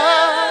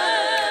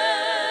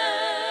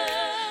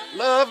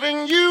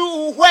 loving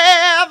you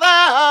whether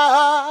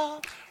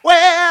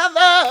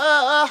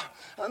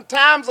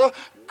times are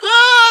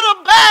good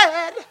or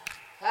bad,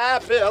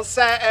 happy or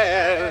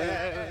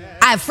sad.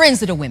 I have friends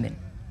that are women.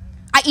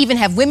 I even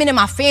have women in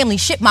my family.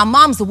 Shit, my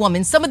mom's a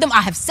woman. Some of them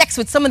I have sex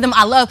with, some of them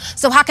I love.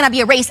 So how can I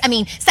be a race? I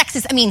mean,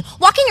 sexist. I mean,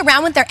 walking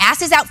around with their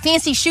asses out,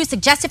 fancy shoes,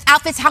 suggestive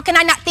outfits. How can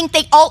I not think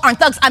they all aren't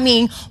thugs? I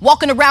mean,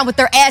 walking around with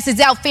their asses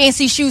out,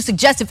 fancy shoes,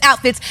 suggestive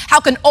outfits. How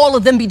can all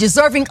of them be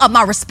deserving of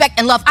my respect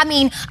and love? I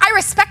mean, I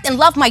respect and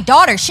love my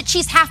daughter. Shit,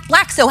 she's half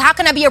black, so how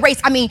can I be a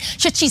race? I mean,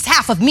 shit, she's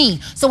half of me.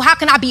 So how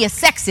can I be a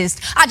sexist?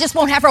 I just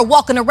won't have her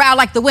walking around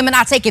like the women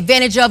I take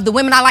advantage of, the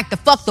women I like to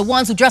fuck, the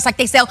ones who dress like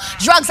they sell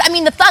drugs. I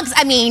mean, the thugs.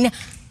 I mean,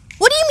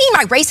 what do you mean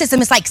my racism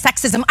is like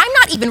sexism? I'm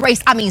not even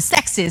racist, I mean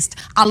sexist.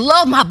 I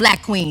love my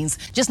black queens,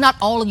 just not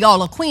all of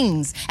y'all are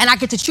queens. And I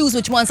get to choose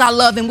which ones I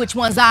love and which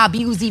ones I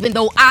abuse, even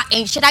though I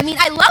ain't shit. I mean,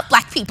 I love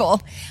black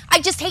people. I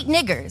just hate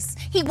niggers.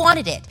 He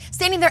wanted it.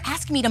 Standing there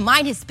asking me to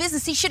mind his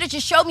business, he should have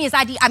just showed me his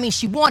ID. I mean,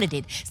 she wanted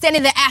it.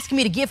 Standing there asking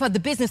me to give her the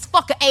business,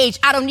 fuck her age,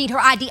 I don't need her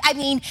ID. I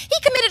mean, he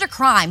committed a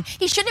crime.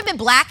 He shouldn't have been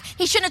black.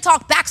 He shouldn't have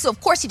talked back, so of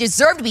course he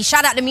deserved to be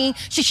shot out to me.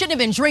 She shouldn't have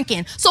been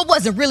drinking, so it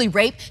wasn't really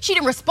rape. She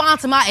didn't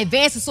respond to my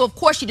advances, so of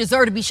course she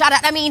deserved to be shot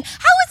at. I mean,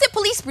 how is it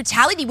police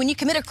brutality when you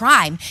commit a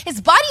crime? His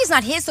body is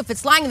not his, so if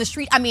it's lying in the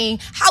street, I mean,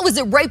 how is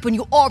it rape when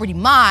you already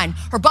mine?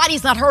 Her body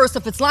is not hers, so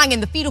if it's lying in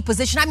the fetal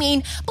position, I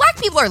mean, black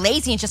people are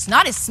lazy and just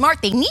not as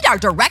smart. They need our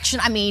direction.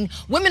 I mean,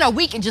 women are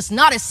weak and just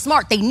not as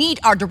smart. They need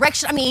our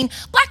direction. I mean,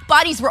 black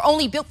bodies were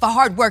only built for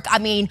hard work. I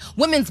mean,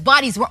 women's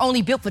bodies were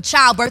only built for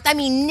childbirth. I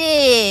mean,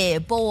 nah,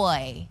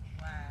 boy.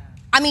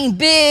 I mean,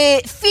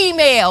 big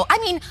female. I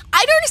mean,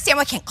 I don't understand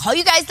why I can't call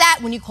you guys that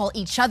when you call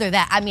each other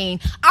that. I mean,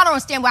 I don't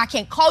understand why I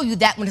can't call you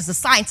that when it's a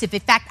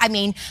scientific fact. I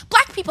mean,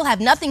 black people have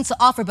nothing to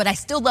offer, but I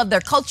still love their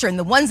culture and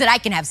the ones that I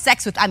can have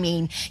sex with. I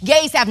mean,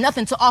 gays have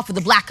nothing to offer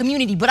the black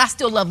community, but I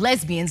still love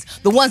lesbians,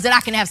 the ones that I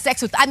can have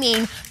sex with. I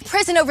mean,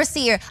 prison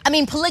overseer. I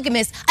mean,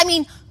 polygamous. I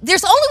mean,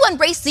 there's only one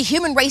race, the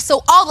human race,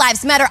 so all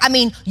lives matter. I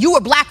mean, you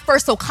were black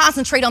first, so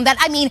concentrate on that.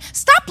 I mean,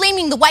 stop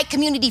blaming the white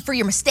community for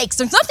your mistakes.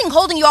 There's nothing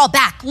holding you all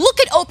back. Look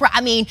at Oprah.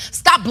 I mean,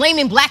 stop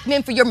blaming black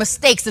men for your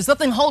mistakes. There's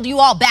nothing holding you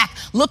all back.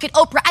 Look at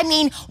Oprah. I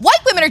mean, white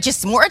women are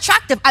just more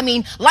attractive. I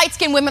mean,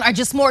 light-skinned women are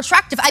just more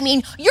attractive. I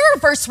mean, you're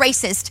reverse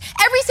racist.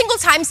 Every single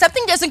time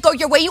something doesn't go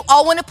your way, you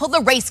all want to pull the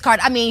race card.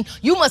 I mean,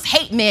 you must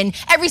hate men.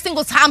 Every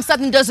single time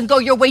something doesn't go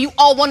your way, you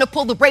all want to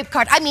pull the rape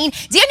card. I mean,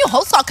 Daniel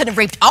Holsall could have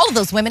raped all of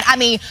those women. I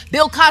mean,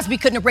 Bill Cosby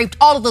couldn't have raped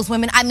all of those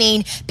women. I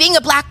mean, being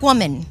a black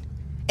woman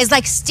is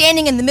like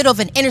standing in the middle of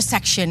an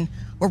intersection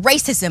where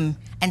racism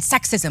and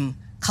sexism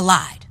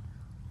collide.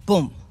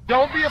 Boom.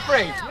 Don't be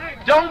afraid.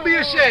 Don't be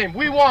ashamed.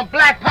 We want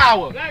black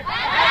power. We want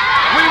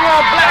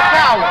black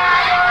power.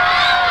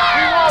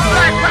 We want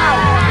black power.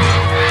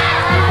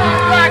 We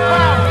want black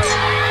power.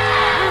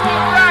 We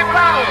want black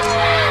power.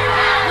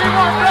 We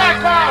want black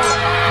power.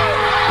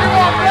 We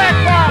want black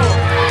power.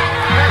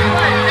 That's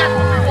right. That's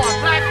what we want.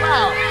 Black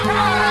power.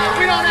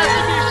 We don't have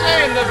to be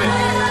ashamed of it.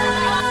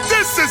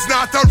 This is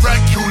not the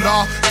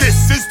regular.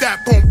 This is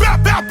that boom, blah,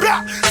 blah,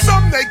 blah.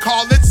 Some they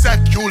call it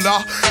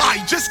secular.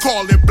 I just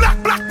call it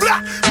black, black,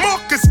 black.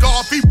 Marcus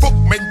Garvey,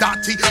 Bookman,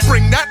 Dottie,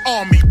 bring that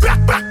army. Black,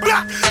 black,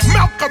 black.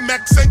 Malcolm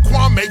X and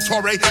Kwame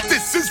Ture.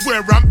 This is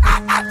where I'm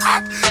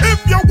at.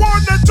 If you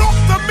wanna talk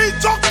to me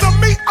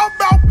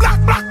about black,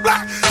 black,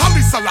 black.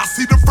 Haile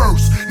Selassie the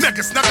first.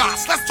 Negus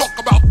Nagas, let's talk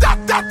about that.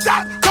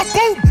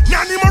 Kaboom,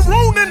 Yanni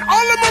Maroon and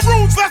all the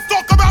Maroons. Let's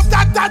talk about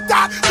that.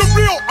 The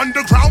real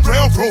Underground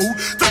Railroad.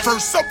 The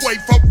first subway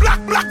for black,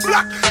 black,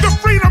 black. The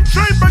freedom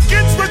train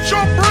begins with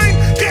your brain.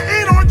 Get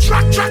in on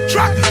track.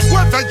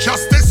 Whether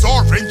justice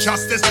or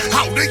injustice,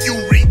 how do you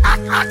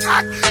react?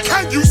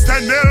 Can you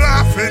stand there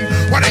laughing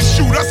while they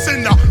shoot us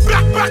in the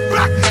black, black,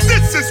 black?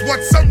 This is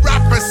what some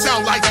rappers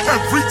sound like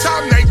every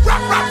time they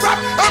rap.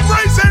 I'm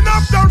raising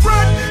up the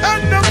red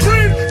and the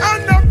green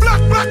and the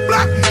black, black,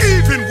 black.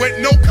 Even with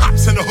no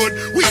cops in the hood,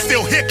 we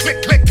still hear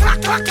click, click,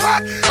 clack, clack,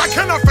 clack. I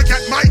cannot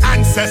forget my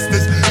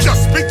ancestors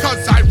just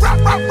because I rap.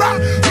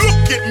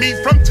 Look at me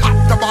from top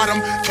to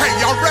bottom.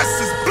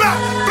 KRS is black,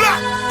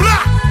 black,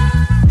 black.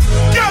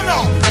 Get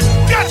up,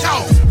 get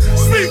out,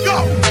 speak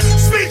up,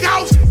 speak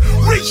out,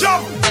 reach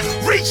out.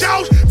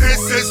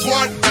 This is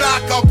what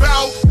black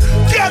about.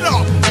 Get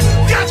up,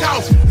 get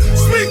out,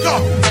 speak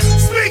up,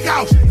 speak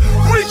out,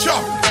 reach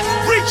out.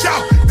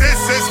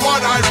 This is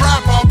what I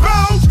rap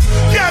about.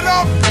 Get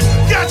up,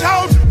 get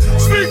out,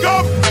 speak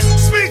up,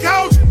 speak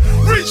out,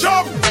 reach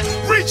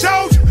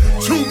out.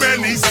 Too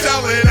many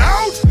selling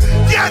out.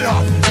 Get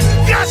up,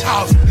 get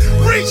out,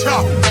 reach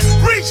out,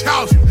 lift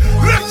out,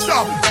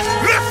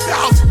 get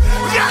out.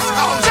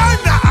 Time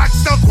to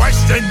ask the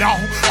question now,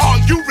 are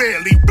you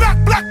really black,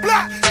 black,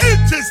 black?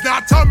 It is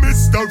not a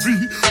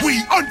mystery,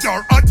 we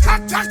under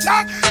attack.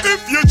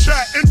 If you're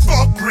chatting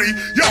fuckery,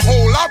 you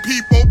whole our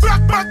people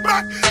black, black,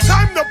 black.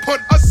 Time to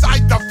put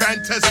aside the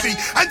fantasy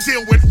and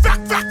deal with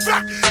fact.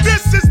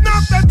 This is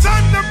not the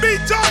time to be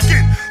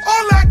talking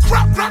all that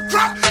crap.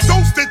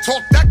 Those that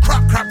talk that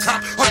crap,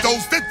 are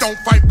those that don't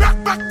fight back.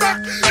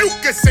 You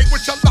can say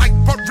what you like,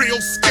 but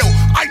real skill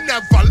I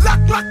never lack.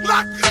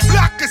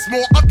 Black is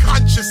more a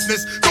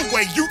consciousness, the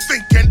way you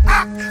think and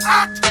act.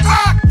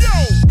 Yo,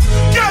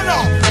 get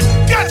up,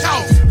 get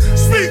out,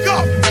 speak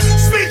up,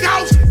 speak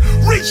out,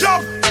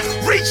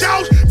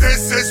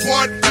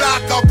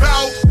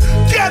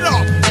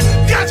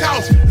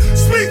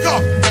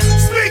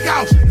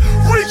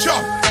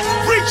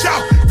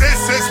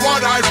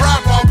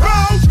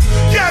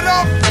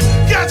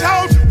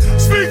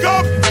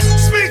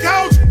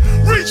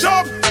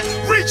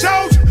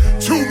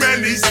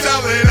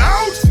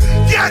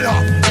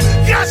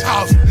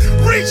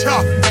 reach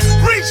up,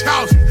 reach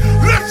out,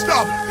 lift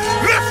up,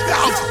 lift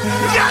out,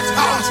 get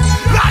out,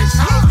 lights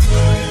out.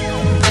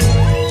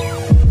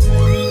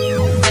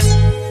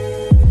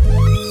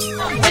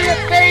 We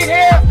have stayed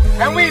here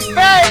and we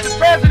begged the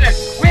president,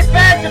 we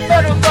begged the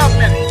federal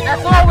government.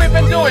 That's all we've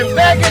been doing,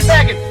 begging.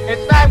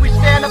 It's time we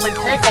stand up and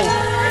take over.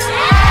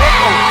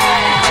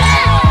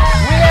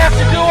 We have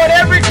to do what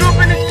every group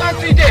in this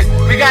country did.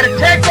 We got to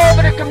take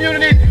over the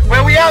communities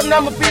where we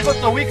outnumber people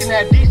so we can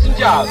have decent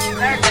jobs,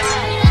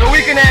 so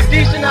we can have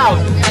decent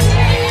houses,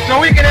 so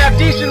we can have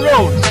decent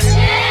roads,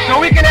 so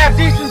we can have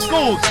decent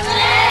schools,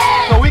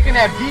 so we can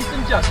have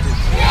decent justice.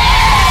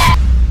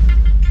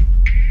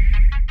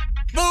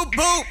 Boop,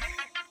 boop.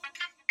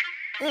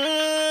 Ooh,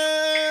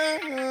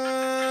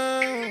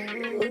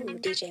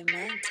 DJ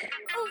Manta.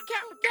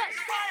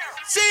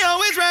 She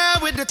always ride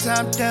with the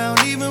top down,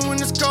 even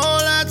when it's cold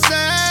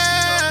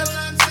outside.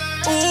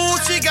 Ooh,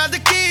 she got the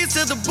keys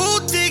to the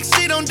boutique.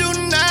 She don't do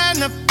 9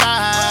 to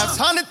 5s.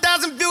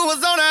 100,000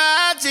 viewers on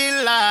her IG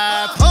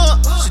live.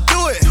 She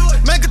do it,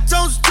 make a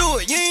toast to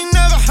it. You ain't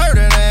never heard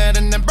of that.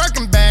 And then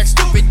Birkin bag,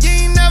 stupid. You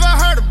ain't never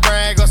heard her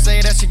brag or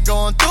say that she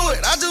going through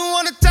it. I just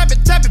wanna tap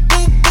it,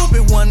 boop, boop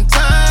it one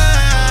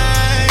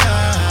time.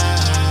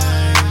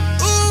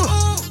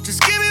 Ooh,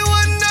 just give me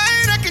one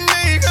night, I can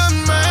make her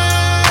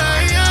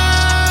mine.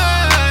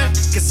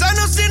 Cause I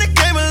know she done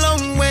came a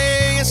long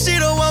way, and she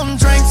don't want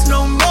drinks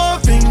no more.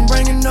 Ain't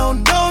bringing no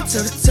dough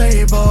to the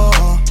table.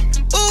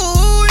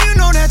 Ooh, you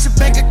know that your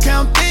bank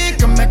account big.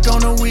 Come back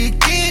on the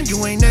weekend,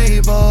 you ain't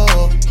able.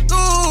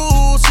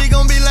 Ooh, she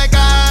gon' be like,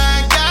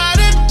 I got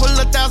it. Pull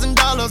 $1,000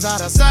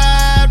 out of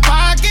side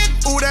pocket.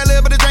 Ooh, that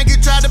little bit of drink you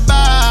tried to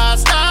buy,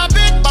 stop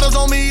it. Bottles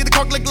on me, the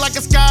cork look like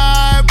a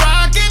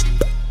skyrocket.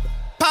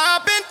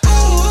 Poppin',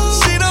 ooh,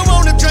 she don't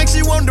want the drink,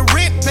 she want the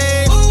rent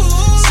paid.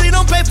 She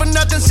don't pay for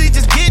nothing, she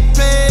just get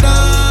paid.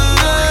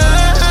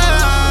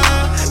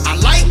 I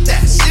like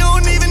that, she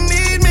don't even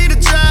need me to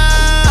try.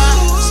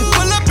 She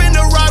pull up in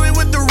the Rari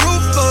with the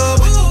roof up.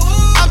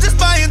 I'm just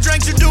buying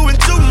drinks, you're doing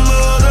too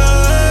much.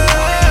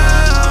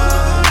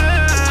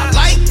 I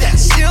like that,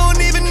 she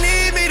don't even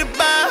need me to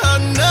buy her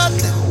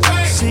nothing.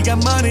 She got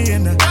money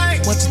in her,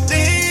 what you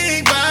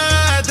think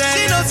about that?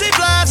 She knows she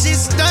fly,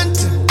 she's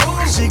stuntin'.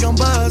 She gon'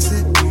 buzz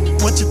it.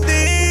 What you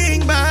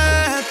think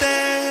about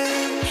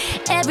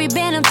that? Every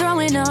band I'm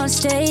throwing on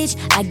stage,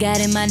 I got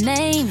in my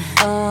name,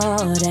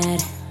 all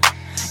that.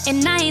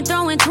 And I ain't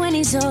throwing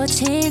 20s or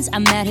 10s,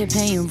 I'm out here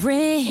paying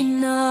rent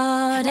and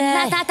all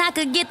that. And I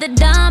could get the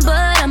dime,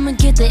 but I'ma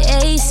get the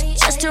ace,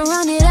 just to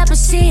run it up and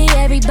see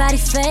everybody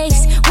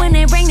face. When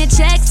they bring the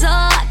checks, oh,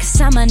 I can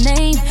sign my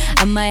name,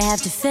 I might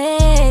have to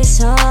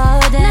face all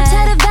that. Now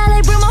tell the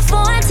valet, bring my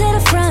phone to the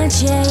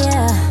front,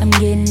 yeah. I'm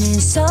getting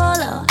in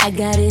solo, I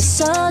got it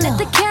solo. Let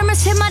the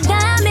cameras hit my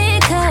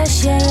diamond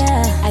cush,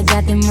 yeah. I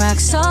got them rock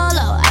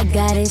solo, I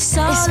got it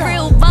solo. It's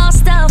real ball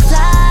stuff,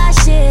 fly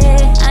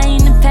shit. I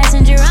ain't the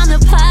passenger, I'm the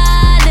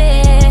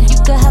pilot. You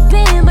could hop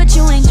in, but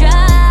you ain't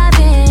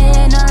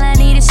driving. All I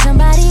need is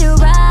somebody to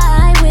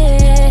ride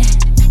with,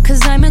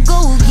 cause I'm a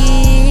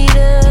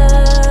go-getter.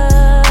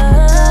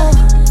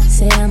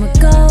 Say I'm a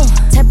go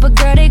type of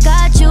girl, they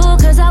got you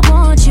cause I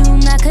want you,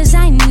 not cause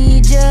I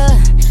need ya.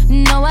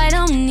 No, I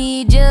don't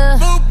need ya.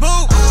 Boop,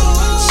 boop.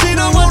 She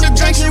don't want the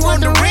drink, she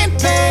want the rent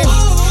paid.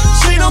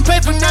 She don't pay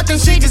for nothing,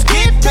 she just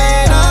get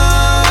paid. I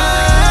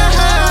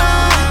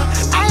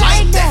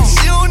like that,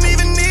 she don't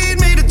even need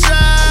me to try.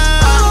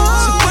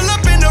 She pull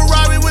up in the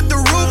Rari with the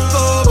roof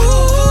up.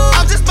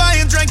 I'm just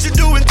buying drinks, you're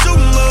doing too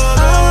much.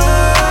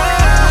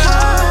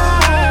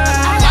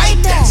 I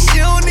like that, she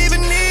don't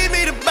even need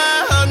me to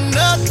buy her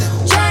nothing.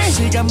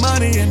 She got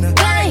money in her,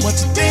 what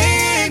you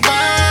think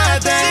about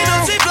that? She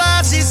know she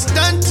fly, she's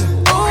stuntin'.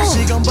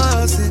 She gon'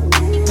 buzz it,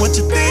 what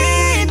you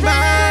think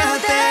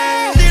about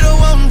that? She don't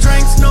want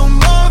drinks no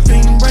more,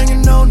 ain't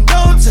bringing no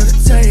dough to the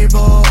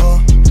table.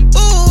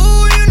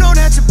 Ooh, you know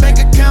that your bank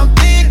account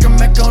big, come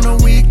back on the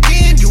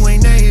weekend, you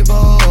ain't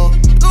able.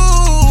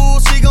 Ooh,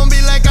 she gon'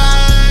 be like,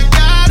 I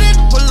got it,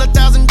 pull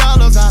 $1,000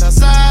 out of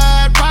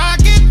side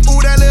pocket.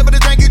 Ooh, that little bit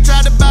of drink you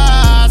tried to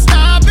buy,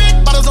 stop it.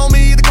 Bottles on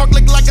me, the cork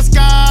look like a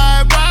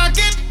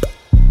skyrocket.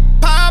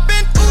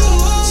 Poppin',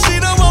 she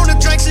don't want the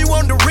drink, she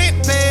want the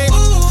rent paid.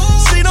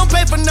 She don't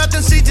pay for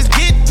nothing, she just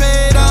get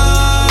paid. I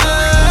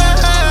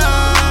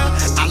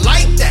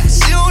like that,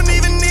 she don't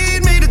even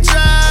need me to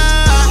try.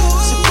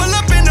 She pull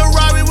up in the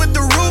Rari with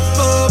the roof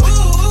up.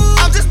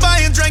 I'm just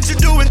buying drinks, you're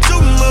doing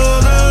too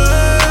much.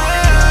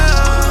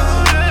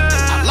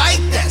 I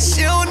like that,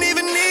 she don't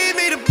even need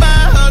me to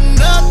buy her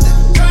nothing.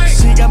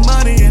 She got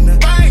money in her,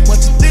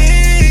 what you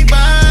think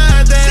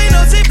about that? She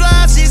know she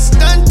fly, she's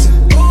stuntin'.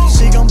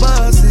 She gon'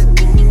 buzz it,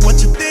 what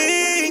you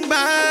think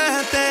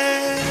about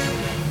that?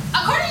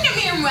 According to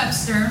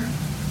Merriam-Webster,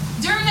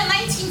 during the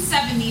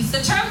 1970s,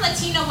 the term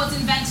Latina was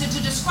invented to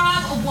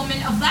describe a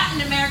woman of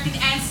Latin American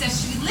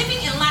ancestry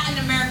living in Latin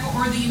America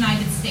or the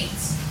United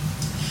States.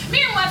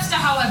 Merriam-Webster,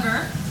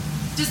 however,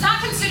 does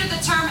not consider the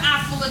term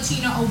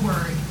Afro-Latina a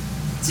word.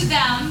 To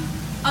them,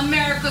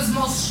 America's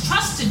most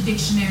trusted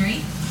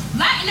dictionary,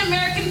 Latin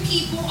American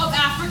people of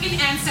African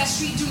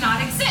ancestry do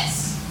not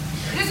exist.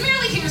 It is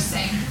merely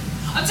hearsay.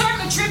 A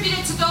term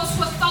attributed to those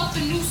who have felt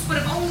the noose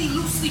but have only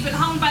loosely been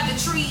hung by the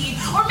tree.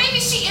 Or maybe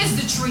she is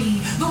the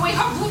tree. The way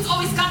her roots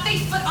always got their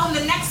foot on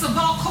the necks of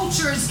all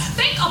cultures.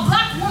 Thank a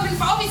black woman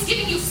for always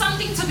giving you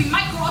something to be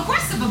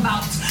microaggressive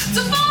about.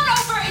 To fawn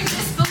over in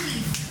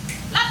disbelief.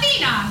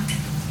 Latina,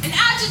 an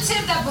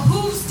adjective that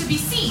behooves to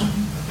be seen.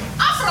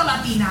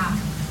 Afro-Latina,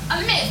 a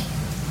myth,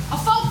 a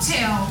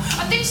folktale,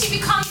 a thing she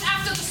becomes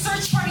after the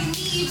search party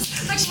leaves,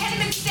 like she hadn't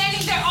been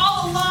standing there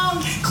all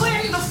along,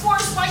 clearing the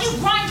forest while you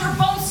grind her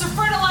bones to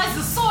fertilize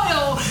the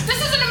soil.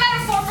 This isn't a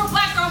metaphor for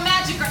black girl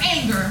magic or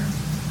anger.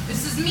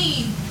 This is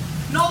me,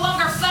 no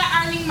longer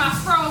flat-ironing my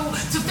fro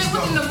to fit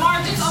within the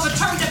margins of a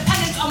term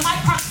dependent on my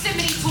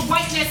proximity to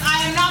whiteness.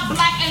 I am not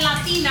black and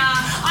Latina,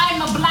 I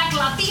am a black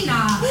Latina.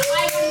 I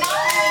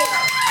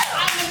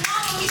am an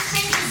anomaly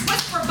strangers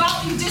whisper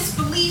about in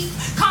disbelief,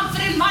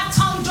 confident my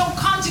tongue don't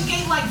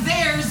conjugate like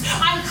theirs.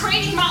 I'm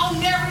creating my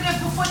own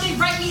narrative before they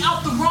write me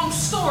out the wrong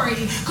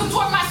story.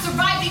 Contort my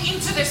surviving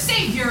into their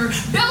savior.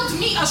 Build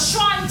me a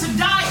shrine to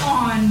die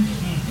on.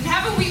 And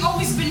haven't we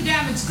always been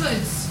damaged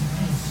goods?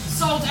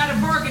 Sold at a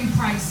bargain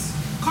price.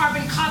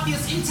 Carbon copy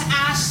us into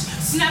ash,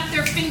 snap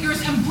their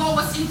fingers and blow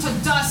us into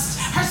dust.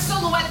 Her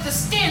silhouette the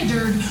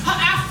standard, her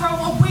afro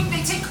a wig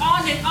they take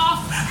on and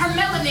off. Her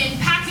melanin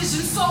packaged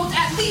and sold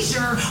at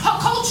leisure. Her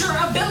culture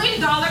a $1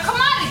 billion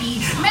commodity.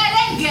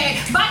 Merengue,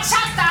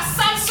 bachata,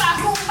 salsa,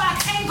 rumba,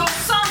 tango,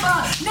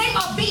 samba. Name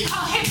a beat,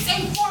 her hips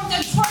ain't formed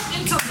and twerked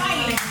into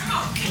baile,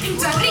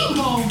 into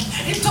ritmo,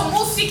 into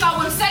música.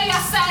 When Celia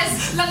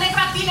says La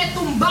Negra tiene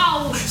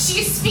tumbao,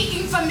 she is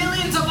speaking for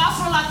millions of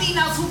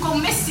Afro-Latinas who go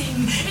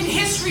missing in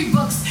history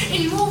books,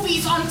 in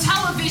movies, on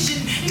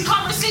television, in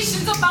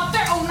conversations about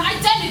their own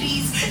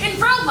identities. In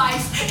real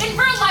life,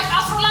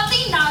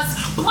 Afro-Latinas,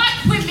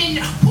 black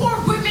women, poor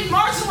women,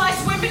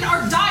 marginalized women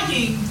are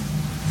dying,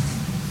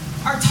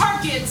 are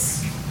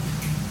targets.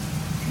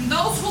 And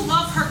those who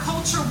love her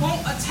culture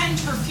won't attend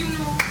her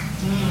funeral,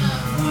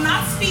 will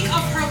not speak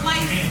of her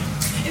life,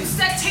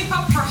 instead tape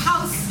up her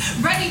house,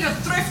 ready to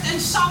thrift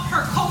and shop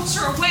her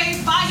culture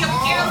away, buy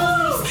up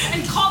heirlooms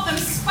and call them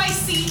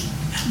spicy,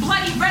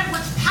 bloody red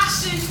with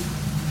passion.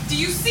 Do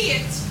you see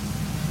it?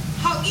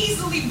 How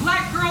easily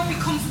black girl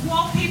becomes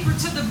wallpaper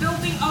to the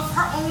building of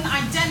her own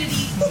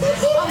identity.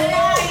 A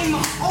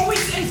mime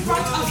always in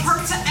front of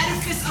her to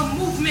edifice a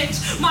movement.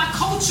 My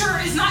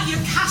culture is not your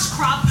cash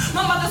crop.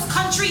 My mother's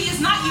country is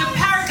not your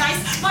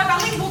paradise. My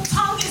bilingual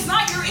tongue is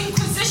not your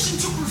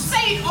inquisition to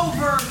crusade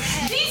over.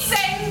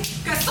 Dicen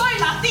que soy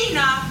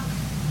Latina.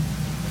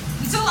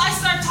 Until I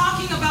start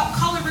talking about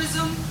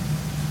colorism,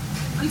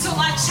 until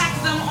I check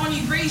them on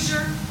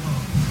erasure,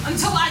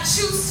 until I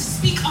choose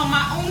to speak on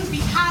my own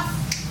behalf,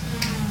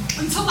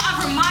 until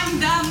I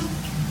remind them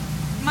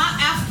my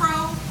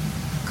afro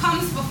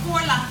comes before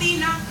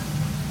Latina.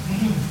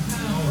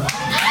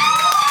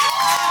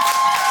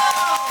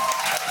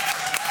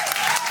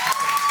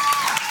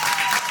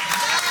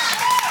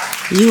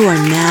 You are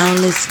now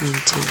listening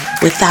to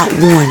Without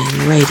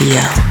Warning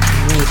Radio.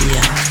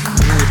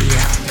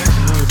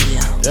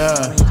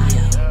 Yeah.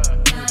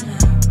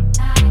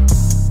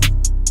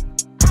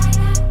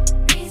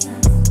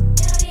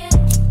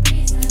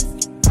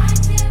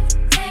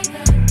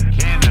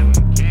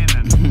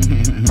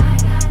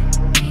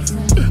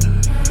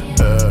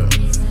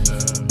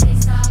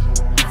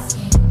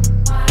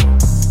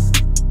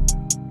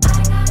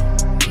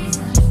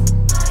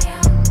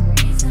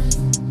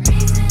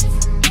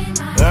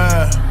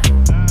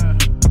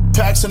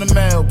 In the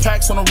mail,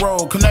 packs on the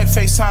road. Connect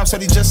FaceTime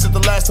said he just did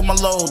the last of my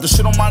load. The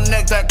shit on my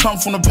neck that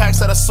come from the packs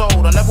that I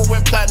sold. I never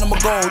went platinum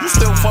or gold. You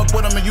still fuck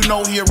with him and you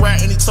know he a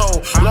rat and he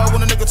told. Love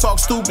when a nigga talk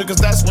stupid,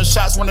 cause that's when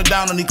shots running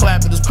down and he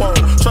clap at his pole.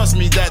 Trust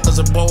me, that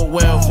doesn't bode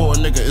well for a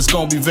nigga. It's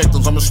gonna be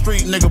victims. I'm a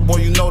street nigga,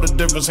 boy, you know the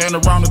difference. Hand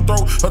around the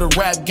throat of the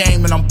rap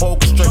game and I'm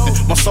bold constricted.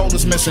 My soul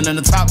is missing. In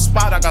the top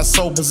spot, I got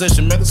soul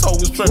position. Man, this hoe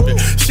is tripping.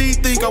 She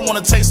think I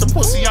wanna taste the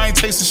pussy. I ain't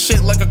tasting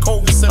shit like a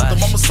COVID symptom.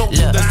 I'm a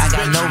soldier. Look, I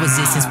got no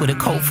resistance with a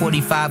Colt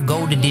 45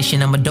 gold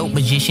edition. I'm a dope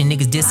magician.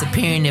 Niggas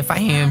disappearing if I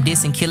hear him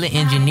dissing. Killer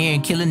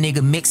engineering, killer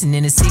nigga mixing.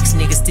 In the 6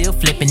 niggas still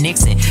flipping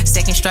Nixon.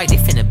 Second strike, they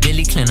finna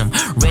Billy Clinton.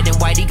 Red and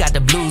white, he got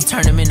the blues,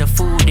 turn them into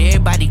food.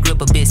 Everybody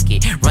grip a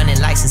biscuit. Running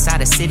lights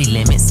inside of city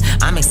limits.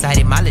 I'm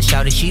excited, my little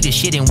shouted, she the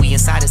shit, and we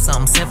inside of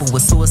something simple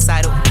with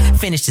suicidal.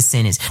 Finish the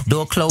sentence.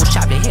 Door closed,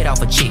 chop the head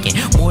off a chicken.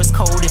 Morse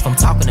code if I'm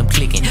talking, I'm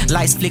clicking.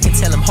 Lights flicking,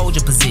 tell them hold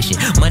your position.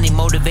 Money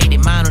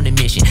motivated, mind on the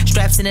mission.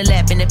 Straps in the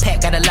lap, in the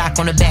pack, got a lock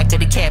on the back of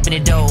the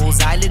cabinet doors.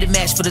 I lit a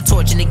match for the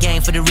torch in the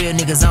game, for the real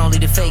niggas only,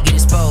 the fake get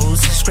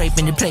exposed.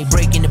 Scraping the plate,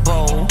 breaking the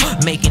bowl,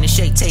 making the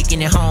shake,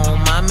 taking it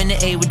home. I'm in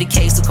the A with the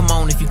K, so come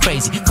on if you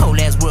crazy. Cold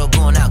ass world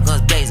going out,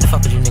 guns blazing.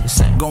 Fuck what you niggas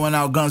saying. Going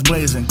out, guns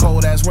blazing.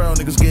 Cold ass world,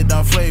 niggas get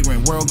done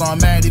flagrant. World gone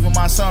mad, even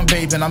my son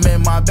bathing. I'm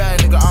in my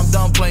bag, nigga, I'm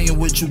done playing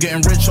with you.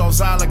 Getting rich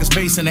offside like it's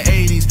based in the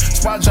 80s.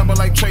 Spot jumping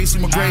like Tracy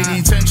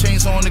McGrady. 10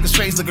 chains on, niggas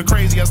face looking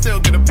crazy. I still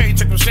get a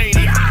paycheck from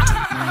Shady.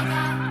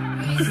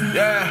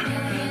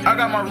 Yeah, I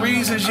got my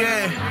reasons,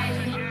 yeah.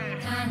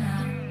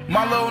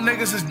 My little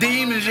niggas is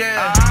demons,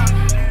 yeah.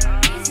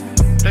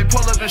 They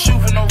pull up and shoot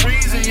for no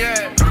reason,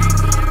 yeah.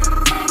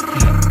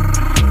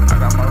 I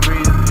got my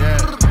reasons, yeah.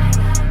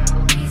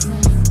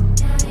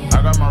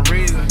 I got my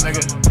reasons,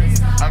 nigga.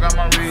 I got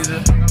my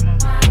reasons.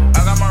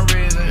 I got my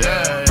reasons,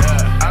 yeah,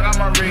 yeah. I got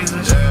my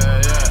reasons,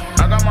 yeah, yeah.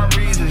 I got my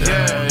reasons,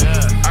 yeah,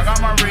 yeah. I got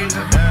my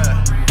reasons,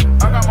 yeah.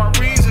 I got my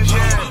reasons,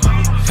 yeah.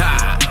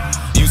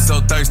 Ha! You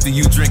so thirsty,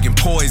 you drinking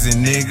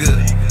poison,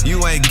 nigga.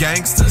 You ain't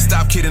gangster,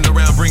 stop kidding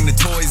around, bring the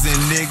toys in,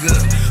 nigga.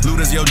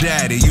 Luda's your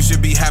daddy, you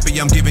should be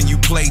happy I'm giving you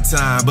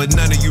playtime. But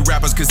none of you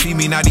rappers could see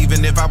me, not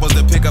even if I was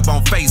to pick up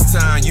on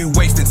FaceTime. You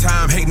wasting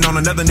time hating on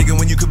another nigga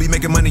when you could be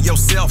making money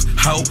yourself,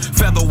 ho.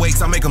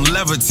 Featherweights, I make them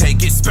levitate,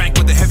 get spanked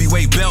with the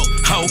heavyweight belt,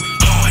 ho.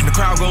 Oh, and the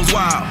crowd goes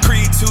wild.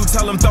 Creed 2,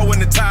 tell them throw in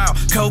the towel.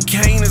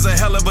 Cocaine is a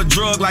hell of a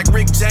drug, like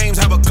Rick James,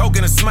 have a coke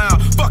and a smile.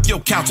 Fuck your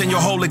couch and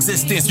your whole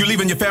existence. You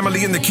leaving your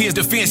family and the kids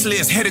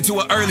defenseless, headed to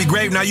an early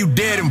grave, now you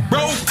dead and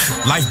broke.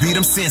 Life beat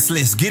them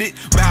senseless, get it?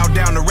 Bow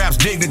down to rap's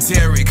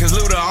dignitary, cause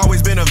Luda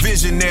always been a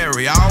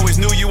visionary. I always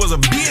knew you was a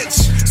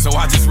bitch, so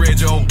I just read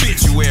your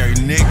obituary,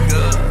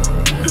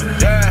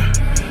 nigga. Yeah,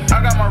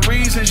 I got my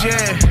reasons,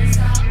 yeah.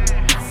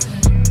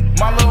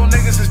 My little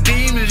niggas is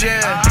demons,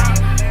 yeah.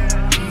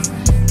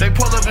 They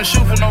pull up and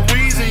shoot for no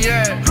reason,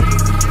 yeah.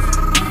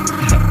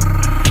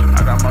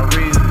 I got my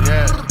reasons,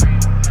 yeah.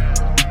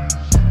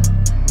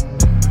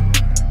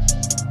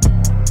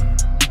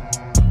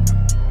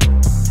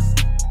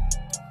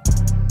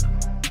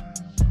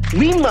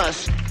 We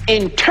must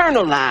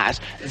internalize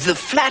the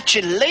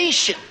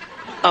flatulation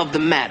of the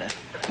matter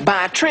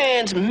by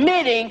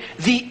transmitting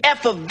the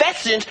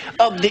effervescence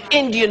of the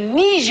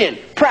Indonesian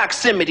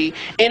proximity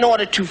in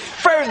order to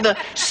further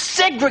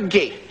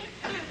segregate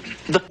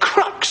the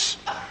crux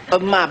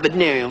of my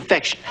venereal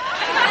infection.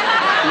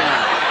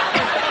 Now,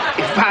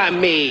 if I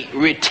may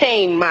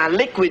retain my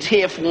liquids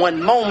here for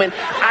one moment,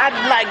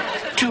 I'd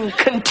like to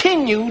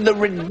continue the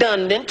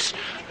redundance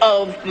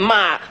of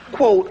my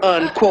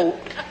quote-unquote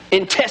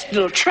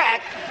intestinal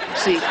tract.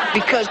 See,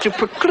 because to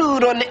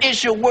preclude on the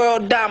issue of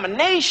world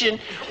domination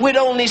would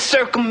only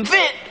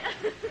circumvent,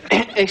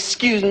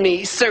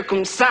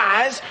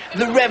 circumcise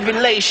the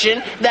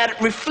revelation that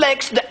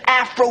reflects the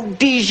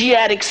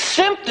aphrodisiac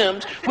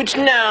symptoms which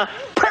now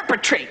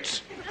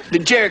perpetrates the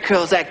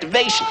Jericho's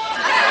activation.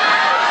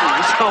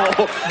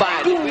 So,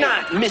 do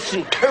not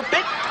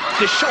misinterpret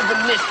the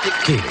chauvinistic...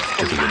 Give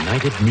to the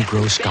United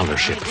Negro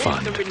Scholarship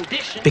Fund,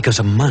 because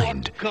a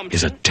mind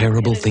is a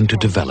terrible thing to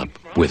develop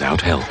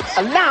without help.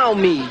 Allow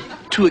me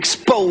to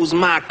expose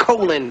my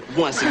colon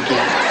once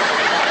again.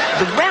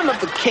 The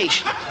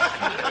ramification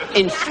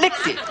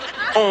inflicted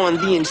on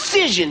the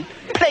incision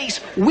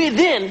placed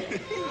within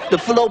the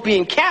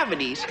fallopian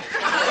cavities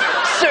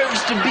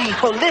serves to be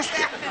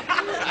holistic,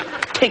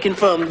 taken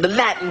from the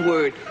Latin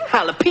word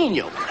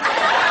jalapeno.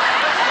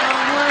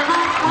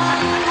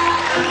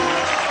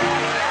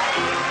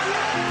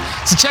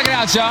 So check it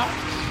out, y'all.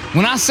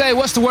 When I say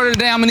what's the word of the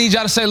day, I'm gonna need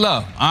y'all to say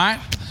love, all right?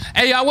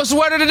 Hey, y'all, what's the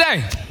word of the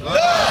day?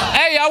 Love.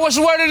 Hey, y'all, what's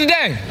the word of the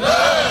day?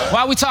 Love.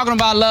 While we talking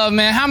about love,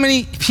 man, how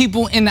many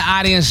people in the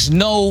audience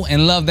know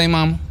and love their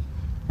mama?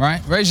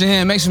 Right? Raise your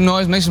hand, make some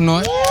noise, make some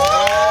noise. All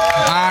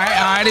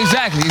right,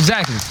 exactly.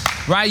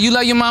 Right? You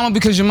love your mama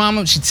because your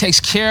mama, she takes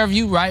care of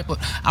you, right? But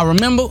I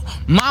remember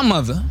my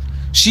mother,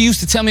 she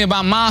used to tell me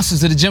about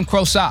monsters of the Jim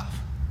Crow South.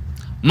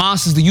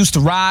 Monsters that used to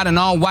ride in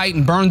all white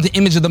and burn the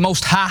image of the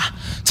Most High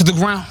to the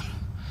ground.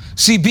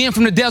 See, being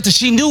from the Delta,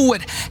 she knew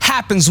what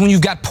happens when you've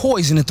got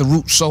poison at the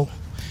root. So,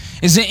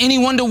 is there any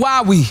wonder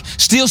why we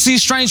still see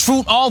strange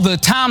fruit all the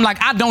time?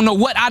 Like, I don't know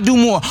what I do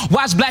more.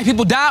 Watch black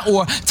people die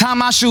or tie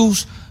my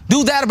shoes?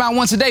 Do that about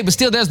once a day, but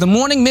still there's the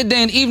morning,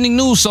 midday, and evening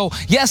news. So,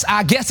 yes,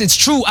 I guess it's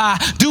true. I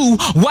do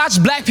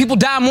watch black people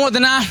die more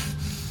than I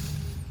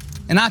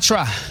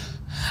try.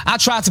 I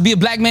try to be a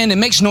black man that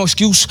makes no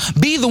excuse.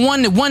 Be the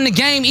one that won the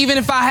game, even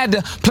if I had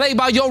to play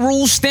by your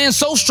rules. Stand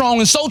so strong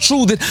and so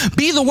true that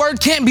be the word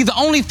can't be the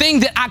only thing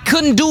that I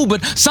couldn't do.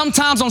 But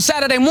sometimes on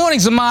Saturday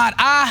mornings, Ahmad,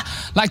 I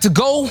like to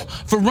go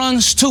for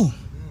runs too.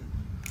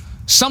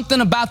 Something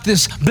about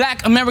this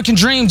black American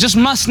dream just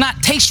must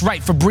not taste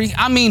right for Bree.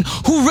 I mean,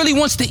 who really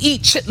wants to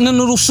eat chitlin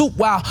noodle soup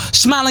while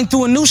smiling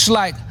through a noose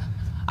like...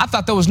 I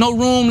thought there was no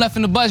room left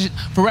in the budget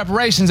for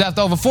reparations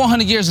after over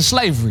 400 years of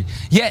slavery.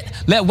 Yet,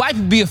 let white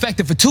people be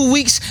affected for 2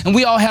 weeks, and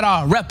we all had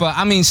our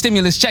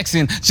stimulus checks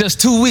in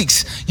just 2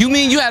 weeks. You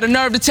mean you had a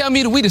nerve to tell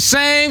me that we the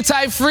same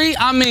type free?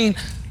 I mean,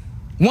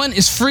 one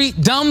is free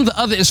dumb, the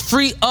other is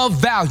free of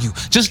value.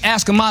 Just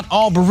ask Ahmaud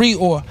Arbery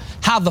or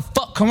how the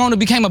fuck Corona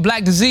became a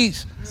black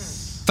disease.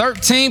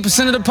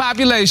 13% of the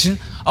population,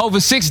 over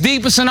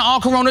 60% of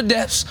all Corona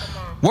deaths.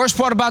 Worst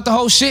part about the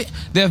whole shit,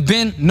 there have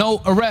been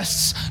no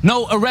arrests.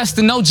 No arrest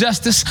and no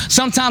justice.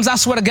 Sometimes I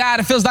swear to God,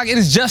 it feels like it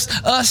is just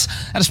us.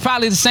 That is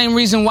probably the same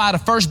reason why the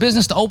first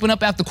business to open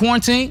up after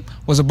quarantine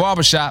was a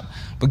barbershop.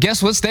 But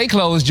guess what? Stay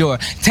closed, your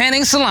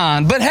tanning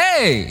salon. But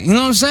hey, you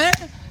know what I'm saying?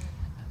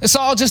 It's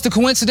all just a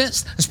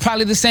coincidence. It's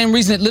probably the same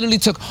reason it literally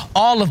took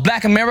all of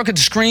Black America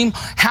to scream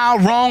how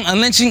wrong a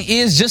lynching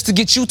is just to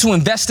get you to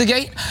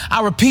investigate.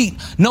 I repeat,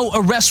 no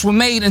arrests were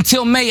made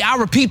until May. I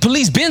repeat,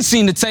 police been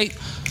seen the tape.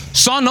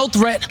 Saw no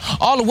threat.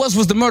 All it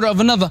was the murder of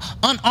another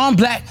unarmed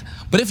Black.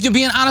 But if you're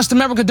being honest,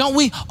 America, don't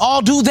we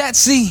all do that?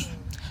 See,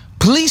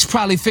 police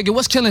probably figure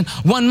what's killing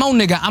one more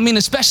nigga. I mean,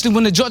 especially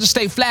when the Georgia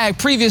state flag,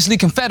 previously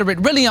Confederate,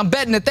 really I'm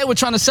betting that they were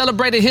trying to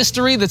celebrate a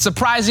history that's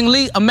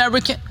surprisingly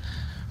American.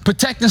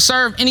 Protect and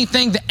serve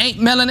anything that ain't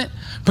melanin.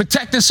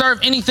 Protect and serve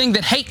anything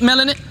that hate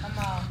melanin.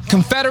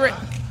 Confederate,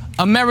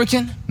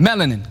 American,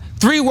 melanin.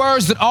 3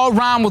 words that all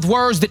rhyme with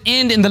words that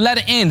end in the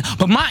letter N.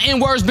 But my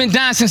N-word's been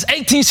dying since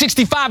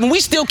 1865 and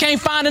we still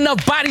can't find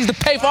enough bodies to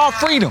pay for our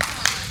freedom.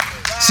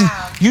 See,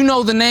 you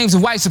know the names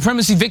of white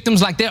supremacy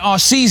victims like there are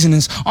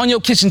seasonings on your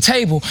kitchen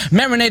table,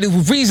 marinated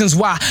with reasons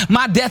why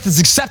my death is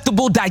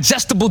acceptable,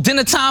 digestible,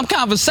 dinner time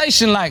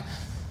conversation like,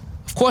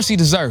 of course he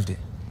deserved it.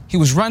 He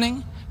was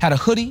running, had a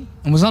hoodie,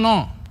 and was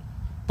unarmed.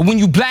 But when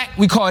you Black,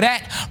 we call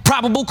that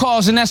probable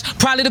cause, and that's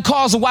probably the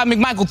cause of why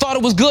McMichael thought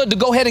it was good to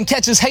go ahead and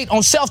catch his hate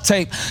on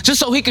self-tape, just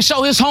so he could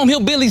show his home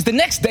hillbillies the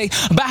next day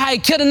about how he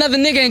killed another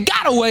nigga and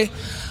got away.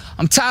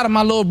 I'm tired of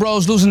my little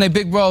bros losing their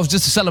big bros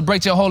just to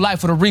celebrate your whole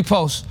life with a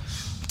repost.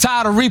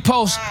 Tired of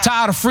reposts,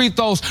 tired of free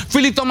throws.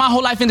 Freely throw my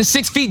whole life into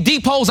 6 feet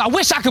deep holes. I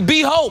wish I could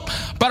be hope,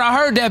 but I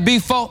heard that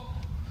before.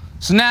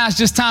 So now it's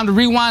just time to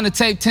rewind the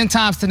tape 10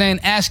 times today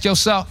and ask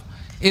yourself,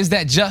 is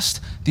that just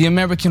the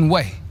American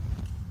way?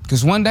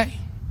 Because one day,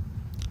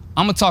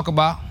 I'm gonna talk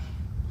about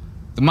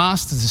the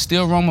monsters that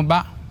still roam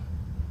about,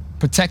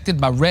 protected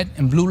by red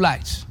and blue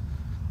lights.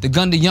 That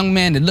gunned a young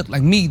man that looked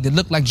like me, that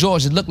looked like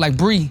George, that looked like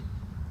Bree,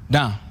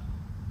 down.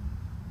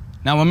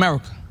 Now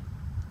America,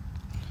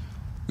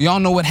 we all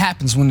know what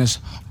happens when there's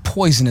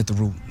poison at the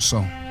root,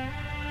 so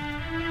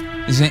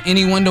is there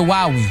any wonder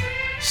why we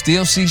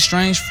still see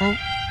strange fruit?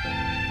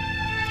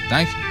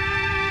 Thank you.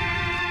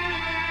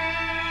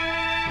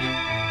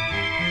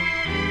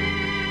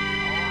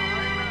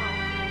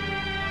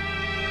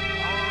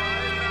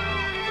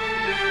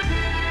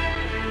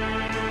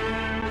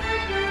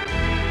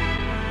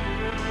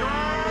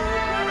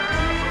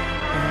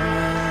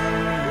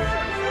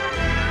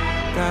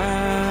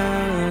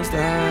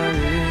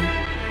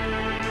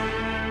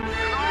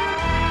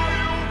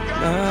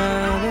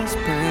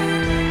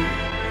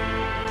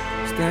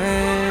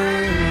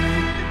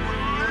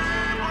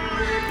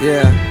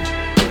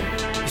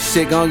 Yeah,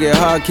 shit gon' get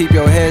hard, keep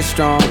your head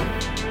strong.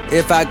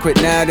 If I quit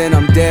now, then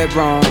I'm dead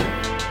wrong.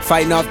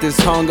 Fighting off this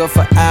hunger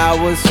for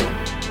hours.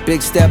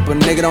 Big step, a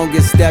nigga don't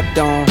get stepped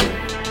on.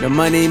 The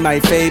money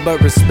might fade,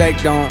 but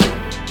respect don't.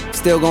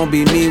 Still gon'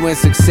 be me when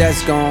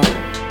success gone.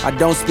 I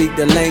don't speak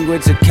the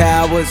language of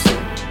cowards.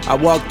 I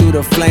walk through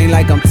the flame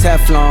like I'm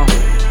Teflon.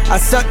 I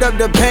sucked up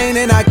the pain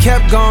and I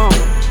kept going.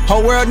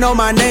 Whole world know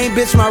my name,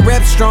 bitch, my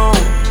rep strong.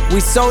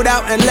 We sold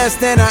out in less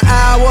than an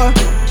hour.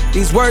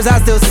 These words I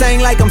still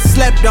sang like I'm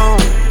slept on.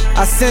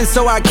 I sin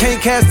so I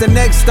can't cast the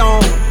next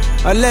stone,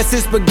 unless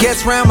it's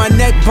baguettes round my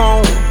neck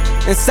bone.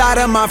 Inside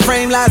of my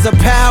frame lies a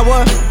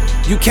power.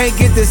 You can't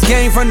get this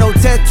game from no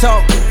TED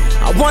Talk.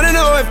 I wanna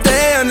know if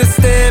they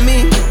understand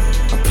me.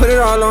 I put it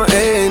all on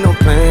A, ain't no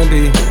plan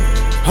B.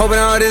 Hoping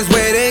all this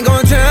weight ain't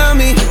gon' drown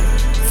me.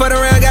 Fuck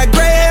around, got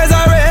gray hairs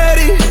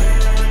already.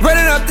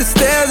 Running up the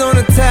stairs on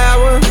the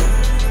tower.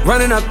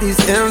 Running up these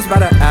M's by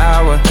the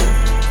hour.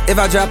 If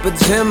I drop a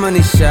gem on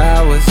these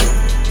showers,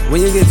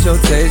 when you get your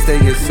taste, they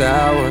get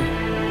sour.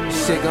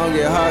 Shit gon'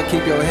 get hard,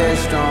 keep your head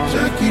strong.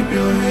 Just keep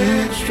your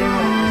head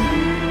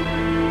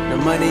strong. The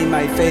money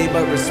might fade,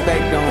 but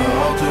respect don't.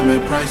 The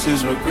ultimate price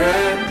is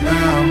regret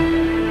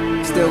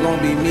now. Still gon'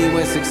 be me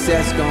when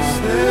success gone.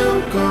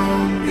 Still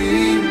gon'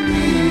 be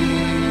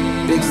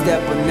me. Big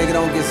step, a nigga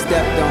don't get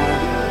stepped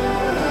on.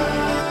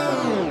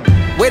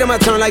 Wait on my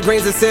turn like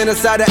grains of sand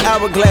inside the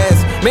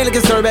hourglass. Mainly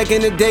concerned back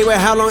in the day with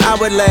how long I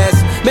would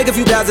last. Make a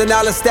few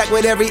 $1,000 stack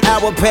with every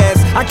hour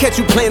pass. I catch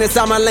you playing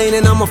inside my lane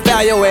and I'ma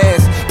foul your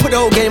ass. Put the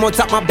whole game on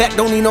top my back,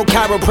 don't need no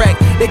chiroprac.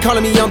 They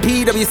calling me Young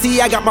PWC,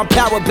 I got my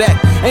power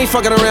back. Ain't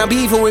fucking around,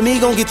 beefing with me,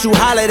 gon' get you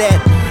hollered at.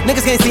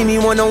 Niggas can't see me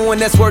one-on-one,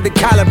 that's word to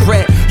collar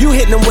brat. You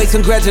hitting them weights,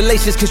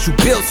 congratulations, cause you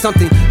built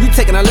something. You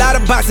taking a lot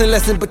of boxing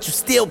lessons, but you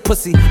still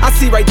pussy. I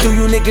see right through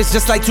you niggas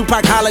just like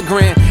Tupac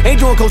hologram. Ain't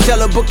doing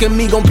Coachella, booking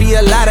me, gon' be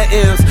a lot of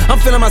M's. I'm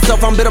feeling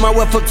myself, I'm bitter my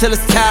wealth up till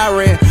it's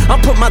tiring.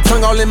 I'm putting my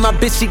tongue all in my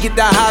bitch, she get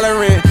that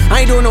hollering. I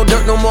ain't doing no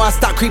dirt no more, I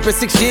stopped creeping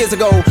 6 years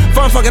ago.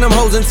 Fun fucking them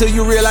hoes until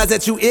you realize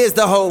that you is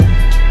the hoe.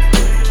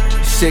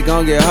 Shit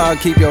gon' get hard,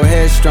 keep your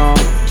head strong.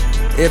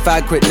 If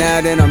I quit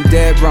now, then I'm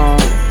dead wrong.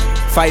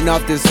 Fighting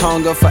off this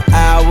hunger for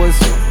hours.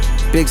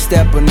 Big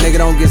step, a nigga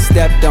don't get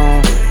stepped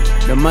on.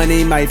 The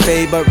money might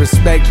fade, but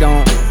respect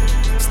don't.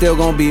 Still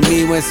gon' be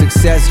me when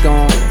success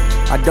gone.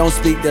 I don't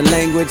speak the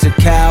language of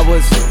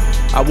cowards.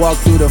 I walk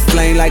through the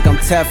flame like I'm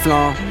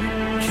Teflon.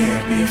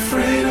 Can't be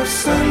afraid of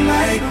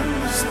sunlight.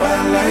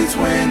 Spotlights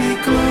when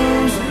it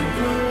glows.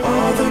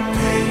 All the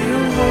pain you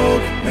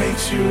hold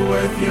makes you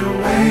worth your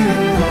weight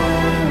in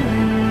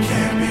gold.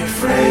 Can't be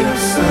afraid of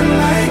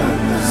sunlight.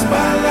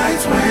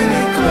 Spotlights when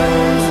it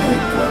glows.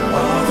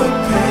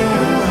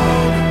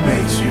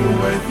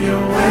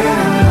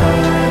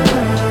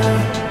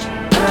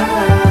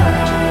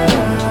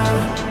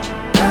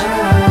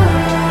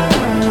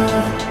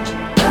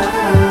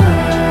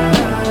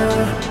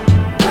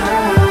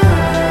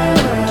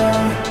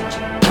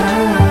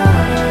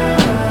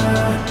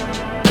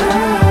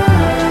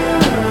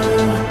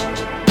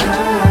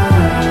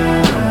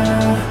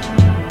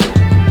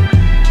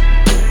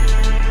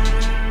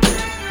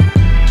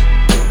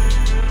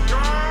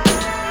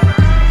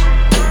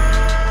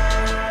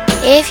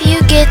 If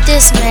you get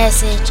this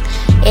message,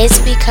 it's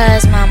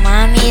because my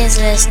mommy is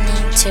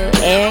listening to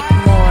Eryk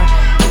Moore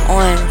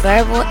on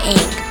Verbal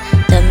Ink,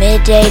 the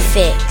Midday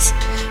Fixx.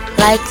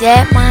 Like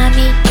that,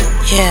 mommy?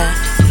 Yeah,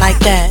 like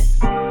that.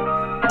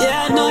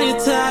 Yeah, I know you're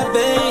tired,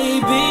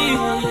 baby.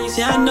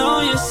 See, I know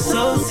you're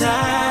so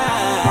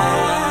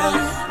tired.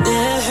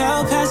 Yeah,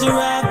 help has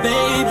arrived,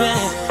 baby.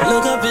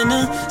 Look up in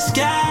the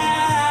sky.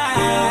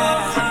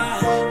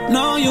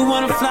 Know you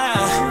wanna fly.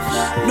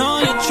 Know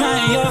you're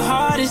trying your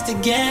hardest to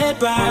get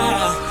by.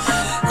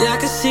 Yeah, I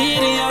can see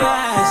it in your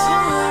eyes.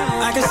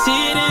 I can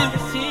see it in.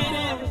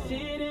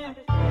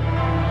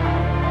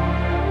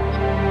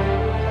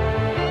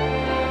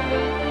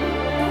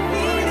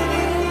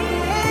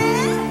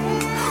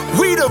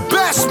 We the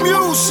best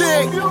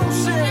music.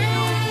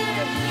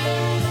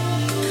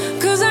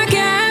 Cause I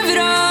can have it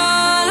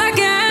all. I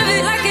can have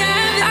it. I can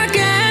have it. I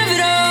can have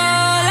it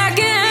all. I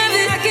can have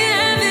it. I can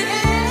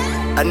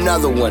have it.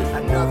 Another one.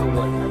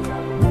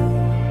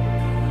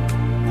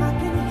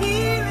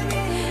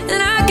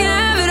 And I can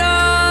have it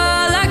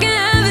all. I can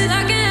have it.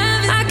 I can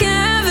have it. I can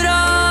have it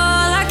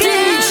all. I can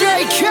DJ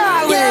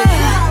Khaled.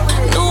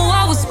 Yeah. Knew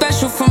I was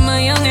special from a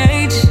young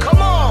age.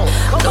 Come on.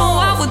 Knew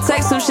I would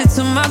take some shit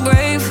to my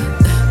grave.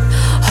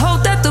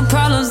 Hope that the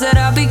problems that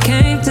I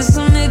became to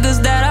some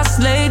niggas that I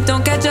slayed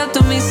don't catch up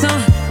to me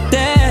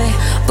someday.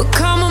 But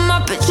come on,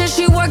 my bitch and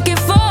she working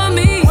for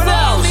me. One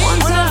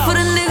time for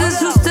the niggas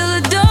who still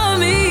adore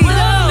me.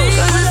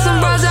 Cause there's some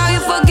bros out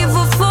here fucking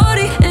for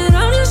 40. And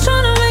I'm just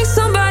trying to make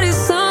somebody's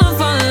son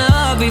fall in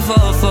love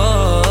before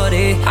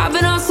 40. I've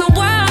been on some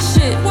wild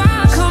shit.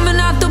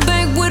 Coming out the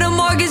bank with a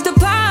mortgage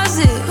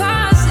deposit.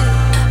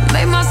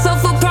 Made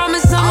myself a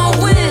promise I'ma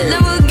win.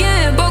 Never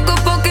again, broke up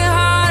fucking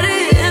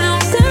hearted. And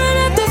I'm staring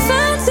at the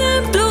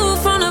fountain blue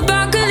from the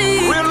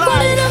balcony.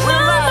 Putting up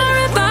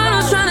my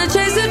bottles, trying to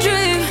chase a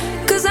dream.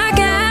 Cause I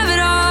can have it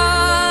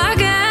all. I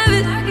can have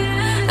it.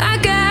 I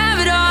can have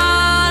it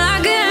all. I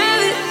can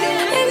have it.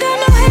 Ain't got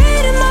no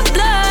hate in my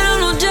blood or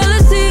no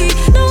jealousy.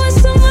 Knowing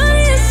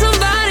somebody is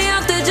somebody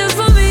out there just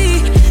for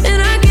me.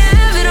 And I can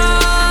have it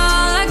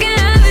all. I can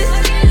have it.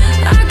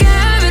 I can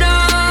have it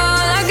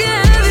all. I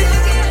can have it.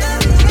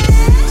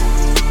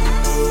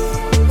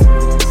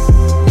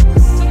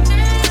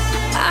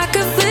 I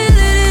can feel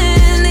it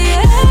in the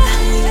air.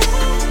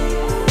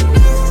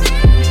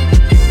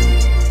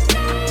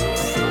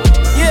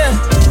 Yeah,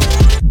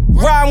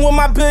 riding with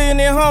my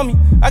billionaire homie.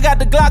 I got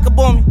the Glock up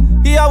on me.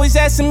 He always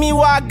asking me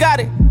why I got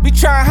it. Be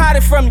trying to hide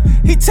it from me.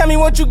 He tell me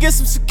once you get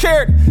some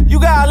security, you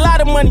got a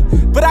lot of money.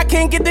 But I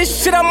can't get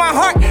this shit on my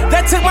heart.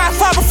 That took my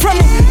father from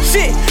me.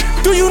 Shit,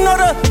 do you know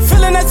the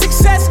feeling of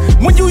success?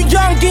 When you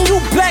young and you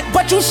black,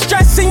 but you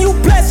stressed and you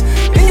blessed.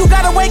 And you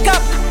gotta wake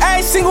up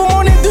every single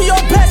morning, do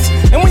your best.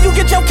 And when you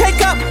get your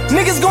cake up,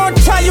 niggas gonna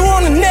try you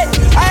on the net.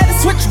 I had to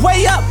switch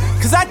way up,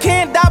 cause I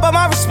can't die by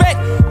my respect.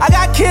 I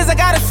got kids I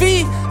gotta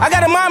feed. I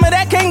got a mama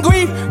that can't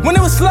grieve. When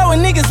it was slow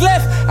and niggas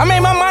left, I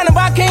made my mind up,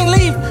 I can't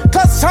leave.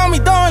 Cause told me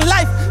throwing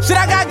life. Shit,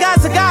 I got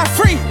guys that got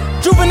free.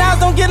 Juveniles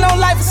don't get no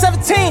life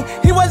at 17.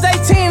 He was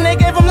 18, they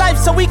gave him life.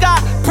 So we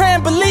got pray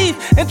and believe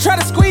and try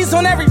to squeeze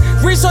on every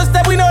resource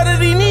that we know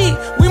that he need.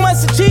 We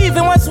must achieve,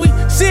 and once we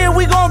see it,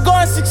 we gon' go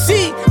and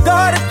succeed. The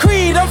heart of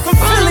Creed, I'm from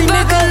Philly,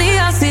 nigga. Balcony,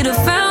 I see the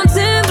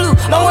fountain blue.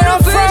 Know where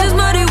I'm bridges,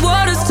 from. muddy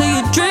waters till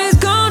your dreams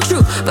come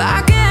true. But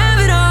I can have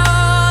it all.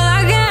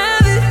 I can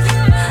have it.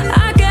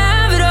 I can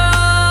have it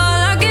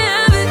all. I can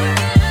have it.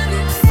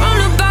 From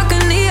the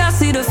balcony, I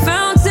see the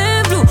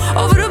fountain blue.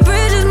 Over the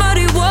bridges,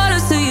 muddy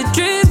waters till your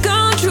dreams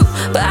come true.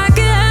 But I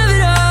can have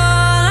it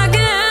all. I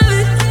can have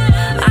it.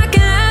 I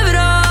can have it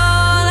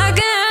all. I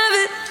can have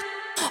it.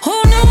 Who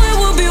knew it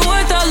would be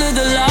worth all of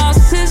the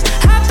losses?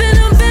 Hopping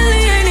a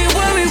Billy, ain't he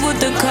worried what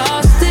the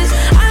cost is?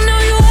 I know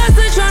you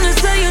hustling, trying to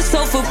sell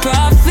yourself for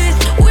profit.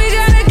 We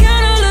gotta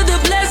count all of the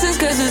blessings,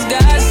 cause it's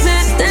God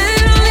sent.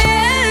 Standing on the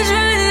edge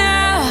right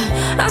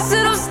now. I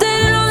said I'm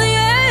standing on the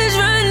edge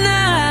right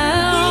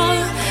now.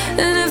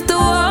 And if the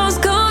walls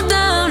come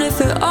down,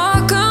 if it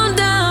all come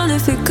down,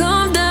 if it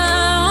come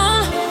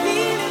down.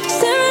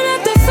 Staring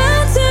at the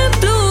fountain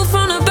blue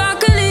from the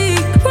balcony.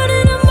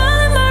 Running a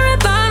mile in my red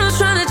bottoms,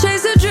 trying to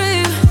chase a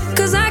dream.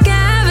 Cause I can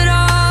have it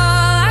all.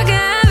 I can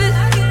have it.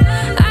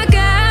 I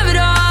can have it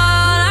all.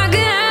 I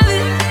can have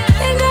it.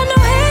 Ain't got no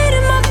hate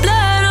in my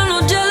blood or no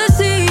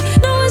jealousy.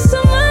 Knowing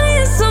somebody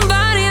is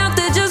somebody out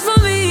there just for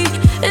me.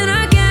 And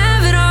I can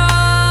have it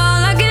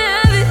all. I can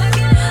have it.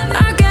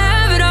 I can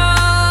have it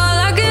all.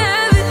 I can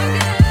have it.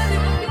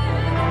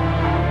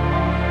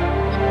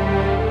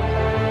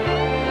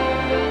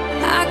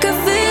 I can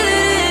feel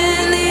it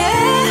in the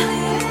air.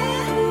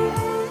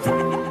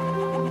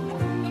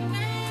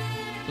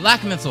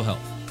 Black Mental Health,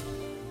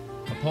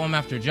 a poem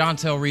after John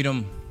Tell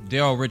Reedham,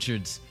 Daryl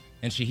Richards,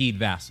 and Shaheed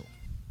Vassell.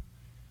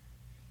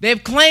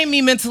 They've claimed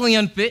me mentally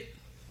unfit,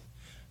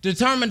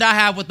 determined I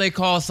have what they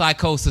call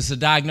psychosis, a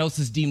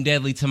diagnosis deemed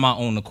deadly to my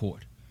own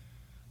accord.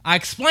 I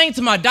explained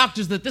to my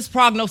doctors that this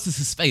prognosis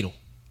is fatal,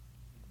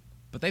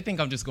 but they think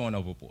I'm just going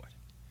overboard,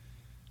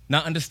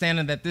 not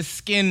understanding that this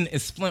skin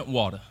is flint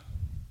water,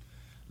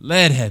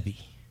 lead heavy,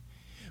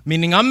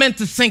 Meaning I'm meant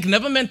to sink,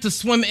 never meant to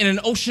swim in an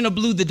ocean of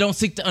blue that don't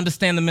seek to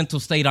understand the mental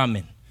state I'm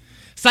in.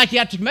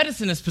 Psychiatric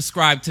medicine is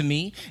prescribed to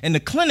me. In the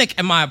clinic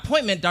at my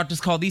appointment,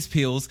 doctors call these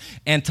pills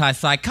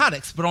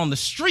antipsychotics. But on the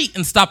street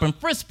and stop and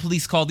frisk,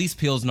 police call these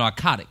pills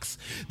narcotics.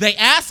 They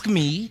ask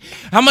me,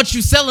 how much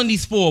you selling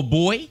these for,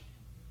 boy?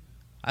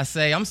 I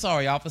say, I'm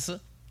sorry, officer.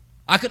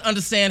 I could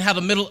understand how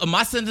the middle of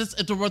my sentence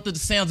interrupted the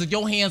sounds of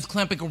your hands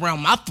clamping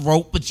around my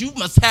throat, but you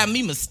must have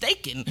me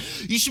mistaken.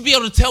 You should be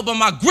able to tell by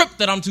my grip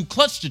that I'm too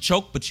clutched to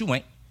choke, but you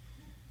ain't.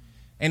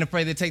 Ain't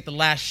afraid to take the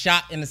last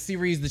shot in a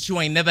series that you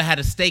ain't never had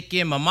a stake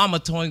in. My mama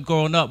told me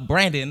growing up,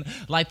 Brandon,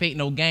 life ain't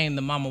no game.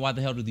 The mama, why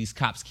the hell do these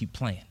cops keep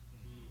playing?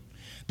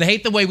 They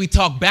hate the way we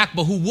talk back,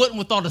 but who wouldn't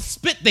with all the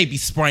spit they be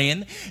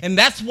spraying? And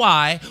that's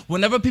why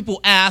whenever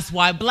people ask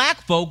why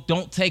black folk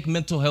don't take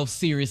mental health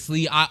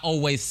seriously, I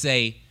always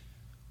say,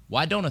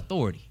 why don't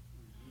authority?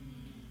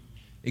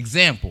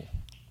 Example,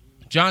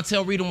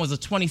 Jontel Reedham was a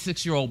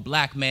 26-year-old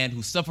black man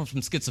who suffered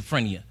from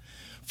schizophrenia.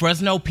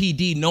 Fresno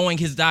PD, knowing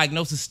his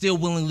diagnosis, still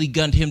willingly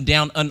gunned him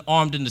down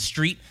unarmed in the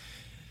street.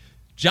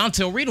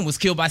 Jontel Reedham was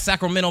killed by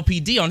Sacramento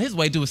PD on his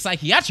way to a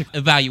psychiatric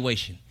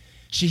evaluation.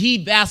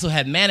 Shaheed Bassel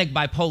had manic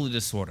bipolar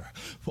disorder.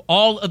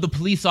 All of the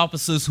police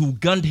officers who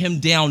gunned him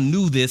down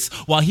knew this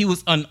while he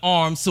was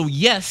unarmed. So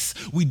yes,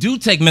 we do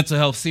take mental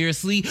health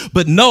seriously,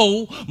 but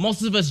no,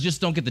 most of us just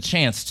don't get the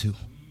chance to.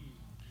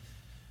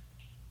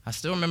 I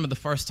still remember the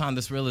first time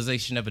this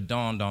realization ever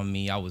dawned on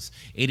me. I was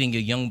aiding a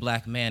young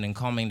black man and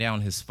calming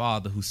down his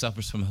father who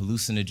suffers from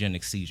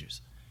hallucinogenic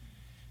seizures.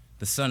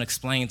 The son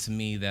explained to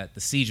me that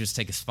the seizures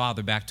take his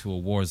father back to a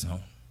war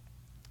zone.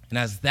 And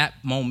as that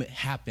moment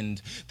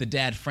happened, the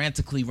dad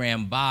frantically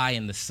ran by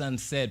and the son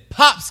said,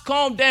 "Pops,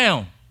 calm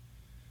down.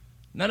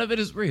 None of it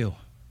is real."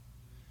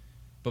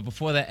 But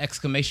before that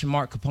exclamation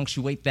mark could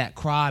punctuate that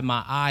cry,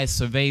 my eyes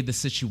surveyed the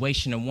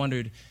situation and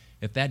wondered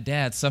if that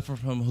dad suffered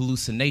from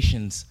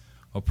hallucinations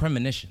or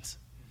premonitions.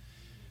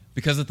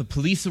 Because if the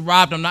police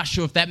arrived, I'm not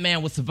sure if that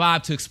man would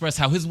survive to express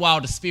how his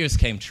wildest fears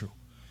came true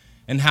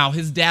and how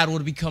his dad would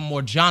have become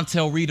more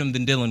Jontel Reedham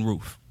than Dylan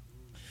Roof,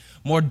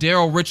 more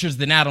Daryl Richards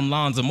than Adam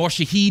Lanza, more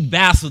Shaheed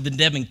Bassel than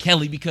Devin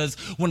Kelly, because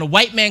when a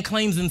white man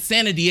claims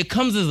insanity, it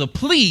comes as a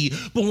plea,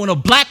 but when a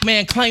black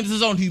man claims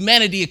his own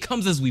humanity, it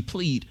comes as we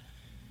plead.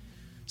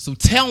 So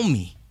tell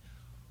me,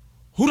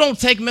 who don't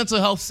take mental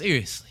health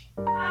seriously?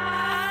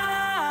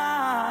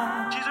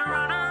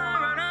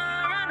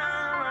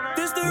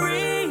 This the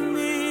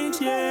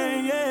remix,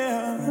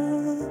 yeah.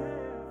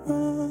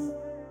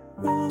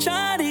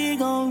 Shawty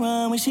gon'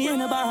 run when she in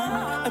the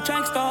bar. A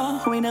track star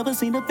who ain't never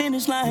seen the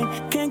finish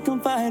line. Can't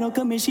confide or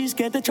commit, she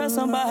scared to trust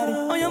somebody.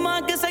 On your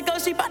mind, guess I go,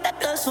 she bout to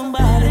touch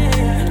somebody.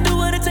 Do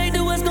what it take,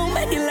 do what's gon'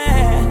 make it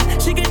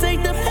last. She can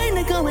take the pain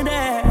that come with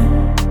that.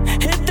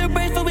 Hit the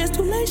brakes, but it's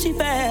too late, she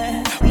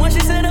fast. Once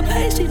she set a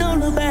pace, she don't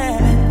look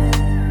back.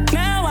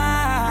 Now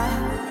I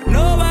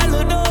know I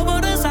looked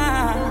over the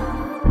sign.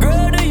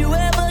 Girl, do you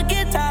ever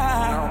get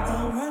tired?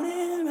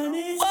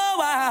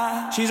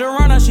 She's a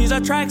runner, she's a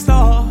track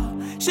star.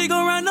 She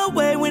gon' run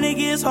away when it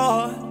gets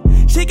hard.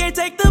 She can't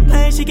take the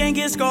pain, she can't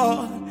get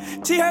scarred.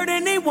 She hurt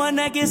anyone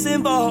that gets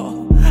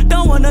involved.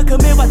 Don't wanna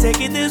commit, why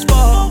take it this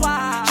far?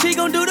 She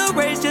gon' do the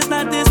race, just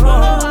not this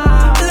far.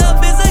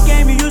 Love is a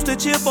game you used to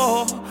cheer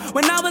for.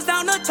 When I was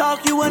down to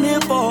talk, you weren't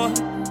here for.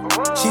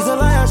 She's a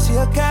liar, she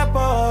a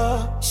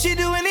capper. She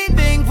do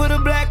anything for the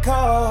black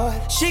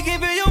card. She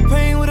give you your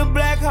pain with a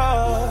black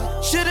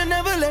heart. Should've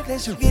never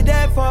let you get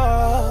that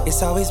far.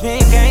 It's always been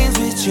games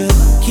with you,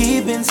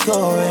 keeping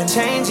score and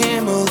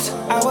changing moves.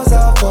 I was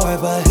all for it,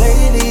 but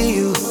lately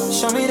you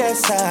show me that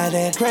side,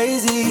 that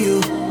crazy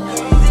you.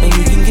 And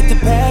you can get the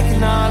pack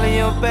and all of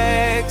your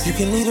bags. You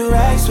can leave the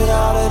racks with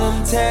all of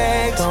them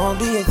tags. Don't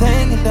be a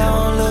thing and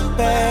don't look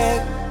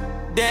back.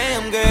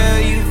 Damn girl,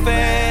 you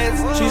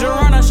fast. She's a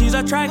runner, she's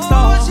a track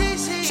star.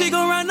 She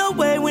gon' run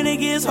away when it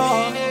gets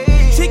hard.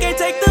 She can't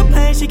take the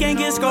pain, she can't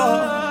get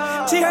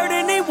scarred. She hurt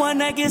anyone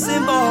that gets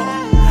involved.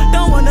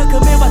 Don't wanna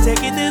commit, why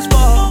take it this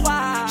far?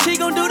 She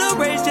gon' do the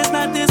race, just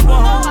not this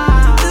one.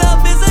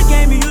 Love is a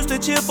game you used to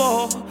cheer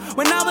for.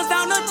 When I was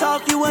down to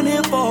talk, you weren't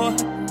here for.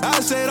 I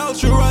say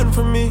don't you run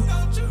from me.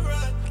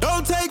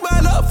 Don't take my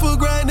love for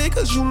granted,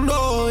 cause you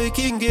know it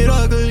can get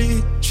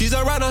ugly. She's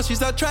a runner,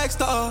 she's a track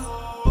star.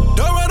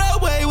 Don't run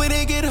away when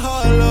it get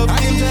hard, love. I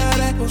can tell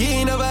that you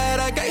ain't never had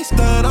a gangster.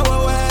 No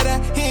one wear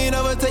that. He ain't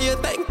never tell you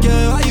thank you.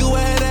 How you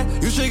wear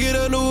that? You should get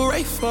a new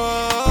Ray for.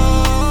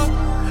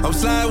 I'm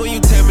sliding when you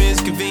tell me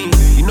it's convenient.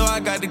 You know I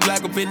got the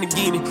Glock up in the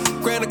guinea.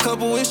 Grant a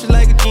couple wishes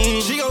like a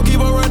king. She gon' keep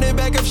on running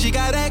back if she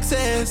got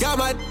access. Got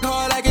my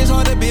hard like it's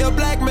hard to be a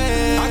black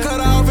man. I cut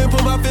her off and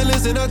put my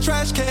feelings in a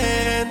trash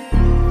can.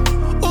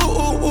 Ooh,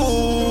 ooh,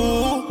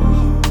 ooh.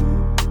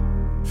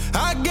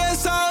 I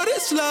guess all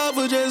this love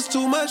was just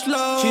too much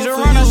love. She's a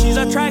runner, she's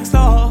a track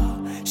star.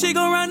 She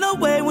gon' run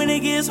away when it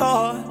gets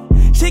hard.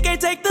 She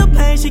can't take the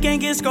pain, she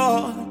can't get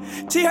scarred.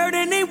 She hurt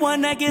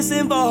anyone that gets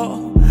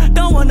involved.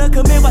 Don't wanna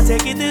commit, why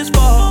take it this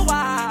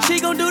far? She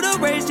gon' do the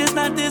race, just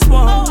not this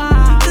one.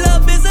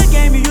 Love is a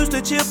game you used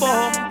to cheer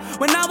for.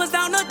 When I was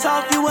down to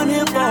talk, you weren't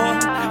here for.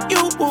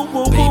 You, woo,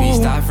 woo, woo.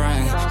 stop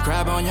frontin'.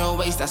 Grab on your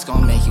waist, that's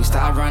gon' make you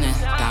stop running.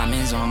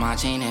 Diamonds on my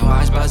chain and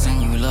watch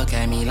buzzing. You look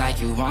at me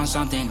like you want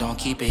something. Don't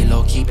keep it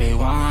low, keep it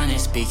wanted.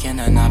 Speaking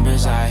of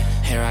numbers, I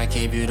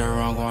gave you the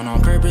wrong one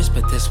on purpose,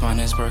 but this one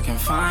is working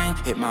fine.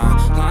 Hit my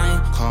line,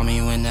 call me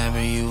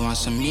whenever you want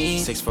some me.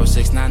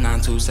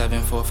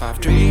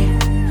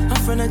 646-992-7453. I'm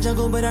from the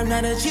jungle, but I'm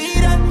not a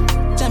cheater.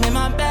 Jam in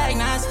my bag,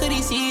 now it's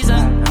hoodie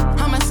season.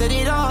 I'ma set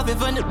it off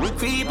if a nigga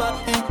creep up.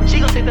 And she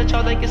gon' take the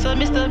charge like it's a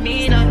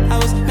misdemeanor. I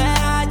was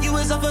mad, you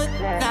was up for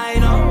night,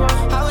 you know.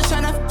 I was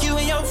tryna fuck you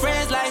and your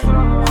friends, like,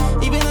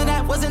 even though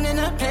that wasn't in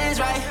the plans,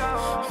 right?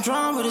 I'm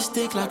drawn with a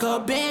stick like a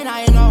band,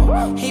 I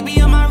know. He be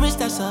on my wrist,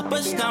 that's a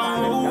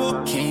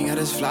stone. King of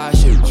this fly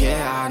shit,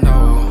 yeah, I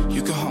know.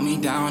 You can hold me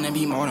down and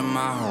be more than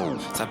my hoe.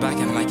 Stop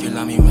acting like you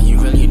love me when you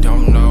really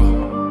don't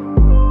know.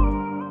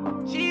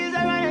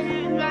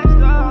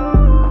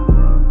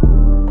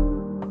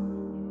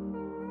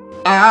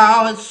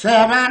 Oh, it's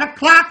 7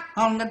 o'clock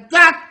on the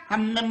dot.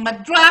 I'm in my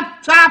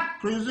drop top,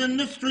 cruising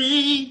the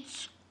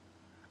streets.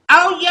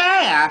 Oh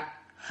yeah,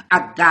 I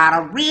got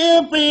a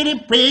real pretty,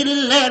 pretty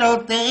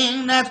little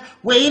thing that's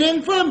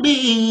waiting for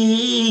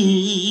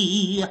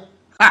me.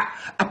 I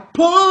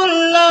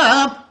pull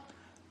up,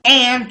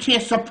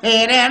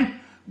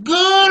 anticipating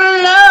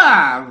good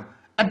love.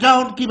 I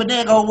don't keep a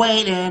nigga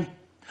waiting.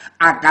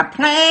 I got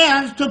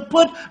plans to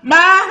put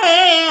my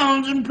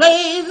hands in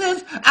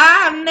places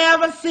I've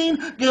never seen.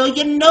 Girl,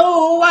 you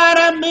know what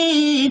I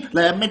mean.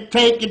 Let me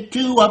take you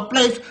to a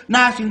place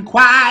nice and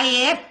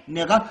quiet.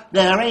 Nigga,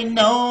 there ain't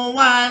no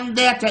one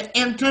there to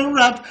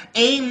interrupt.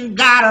 Ain't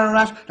gotta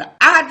rush.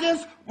 I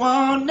just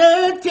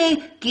wanna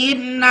take it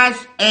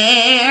nice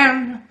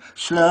and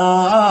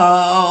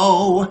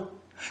slow.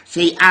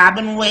 See, I've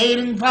been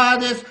waiting for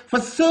this for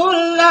so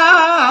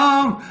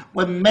long.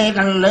 We're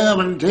making love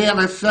until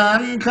the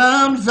sun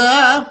comes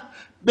up.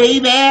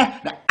 Baby,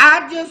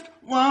 I just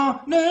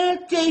wanna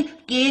take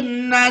it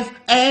nice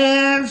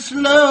and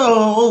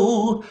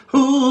slow.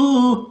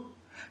 Ooh,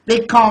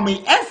 they call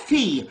me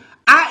STINKMEANER.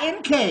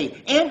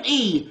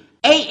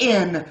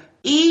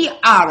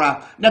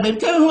 Now, baby,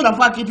 tell me who the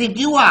fuck you think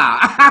you are.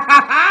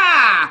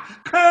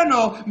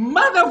 Colonel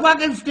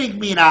motherfucking Stick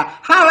Meter.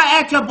 Holla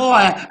at your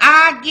boy.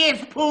 I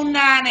get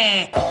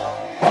Punani.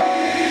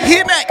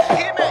 Hit me.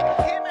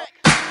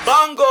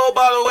 Bongo,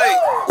 by the way.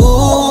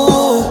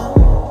 Ooh,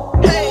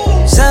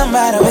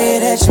 somebody way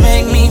that you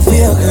make me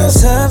feel, girl,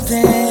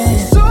 something.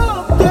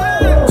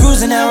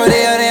 Cruising down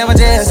Rodeo, my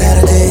just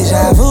had a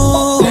deja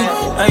vu.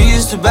 I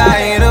used to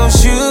buy those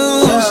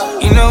shoes,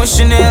 you know,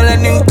 Chanel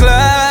and new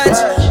clutch,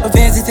 but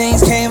fancy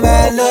things came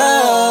by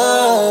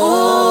love.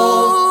 Ooh.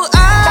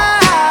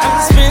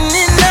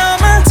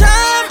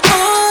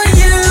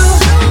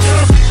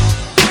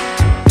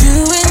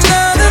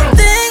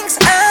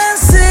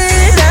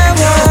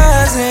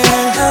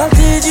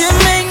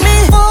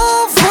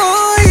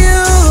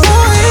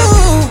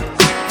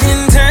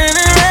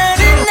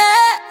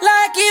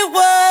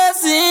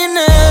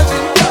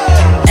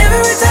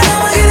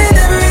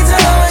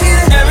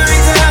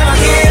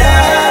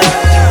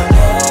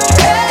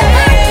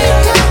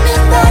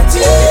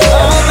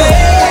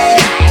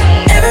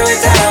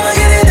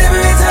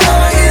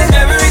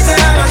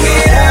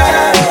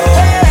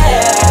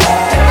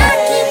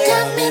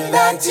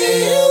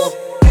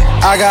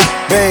 I got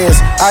bands,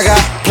 I got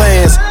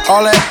plans,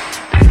 all that,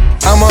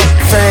 I'm a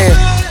fan.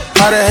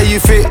 How the hell you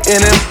fit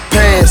in them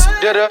pants?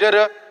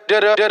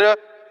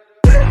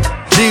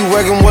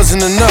 G-Wagon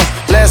wasn't enough,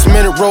 last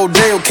minute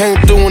Rodeo came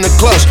through in the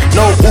clutch.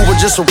 No Uber,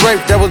 just a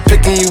rape that was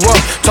picking you up.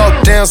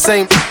 Talk down,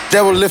 same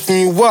that was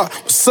lifting you up.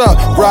 What's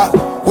up, rock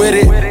with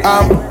it,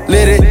 I'm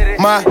lit it.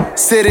 My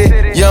city,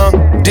 young,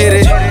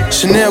 did it.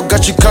 Chanel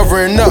got you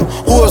covering up.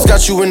 Who else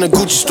got you in the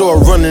Gucci store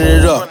running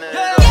it up?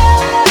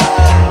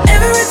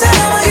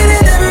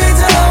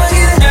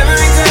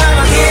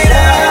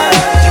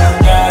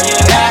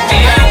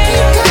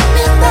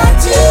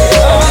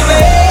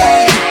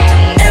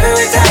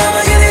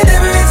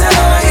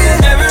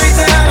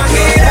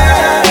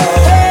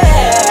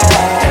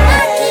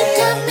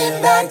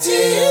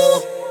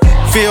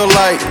 Feel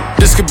like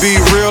this could be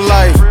real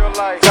life.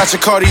 Got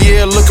your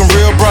Cartier looking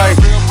real bright.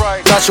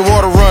 Got your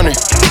water running,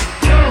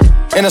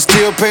 and I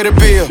still pay the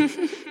bill,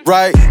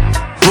 right?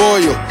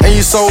 Royal, and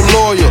you so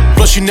loyal.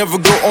 Plus you never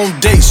go on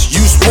dates,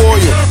 you spoil.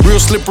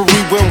 Real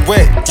slippery when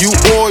wet, you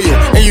oil.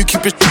 And you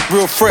keep it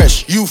real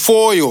fresh, you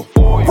foil.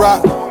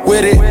 Rock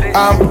with it,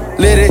 I'm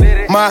lit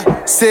it. My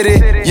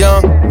city,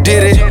 young,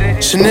 did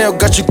it. Chanel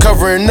got you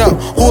covering up.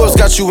 Who else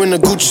got you in the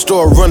Gucci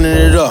store running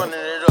it up?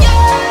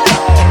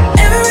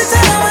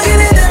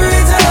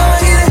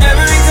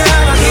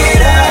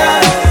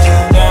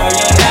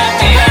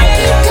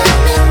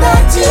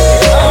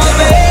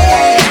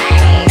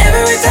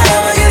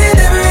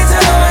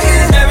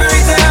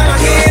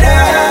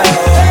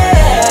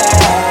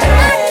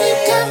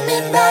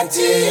 You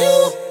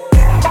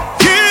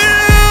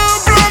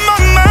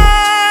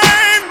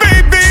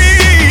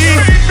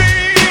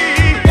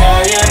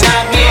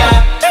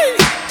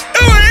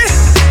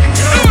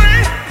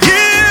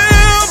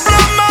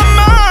blow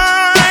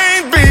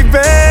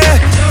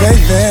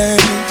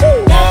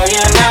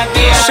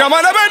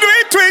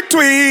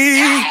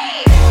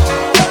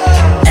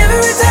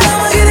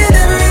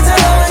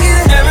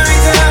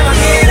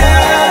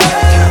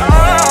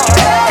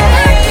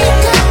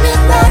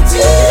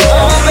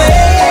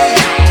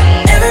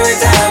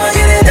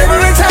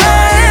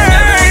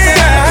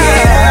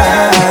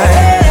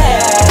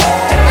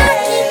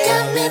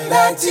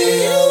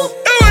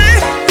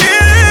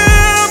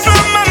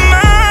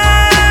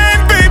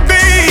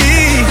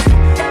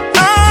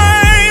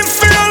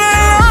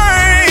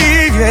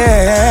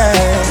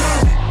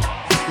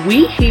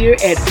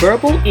at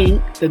Verbal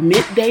Ink, the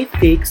Midday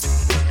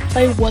Fixx.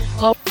 Play what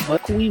the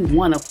fuck we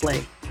wanna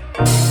play.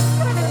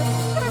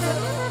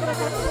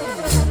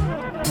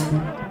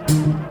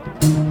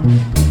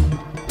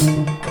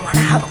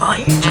 Have all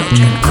your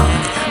children, all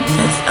of them,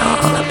 just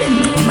all up in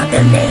me,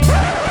 Mother Day.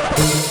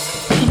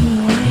 Good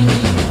morning.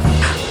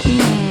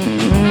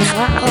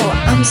 Oh,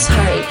 I'm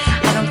sorry.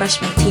 I don't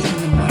brush my teeth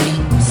in the morning.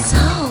 So,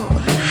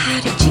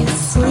 how did you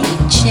sleep,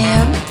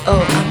 Jim?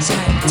 Oh, I'm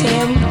sorry,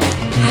 Tim.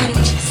 How did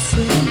you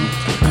sleep?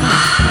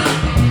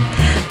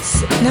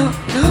 No.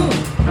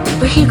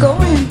 Where are you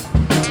going?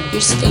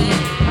 You're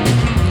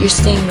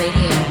staying right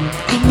here.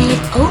 I made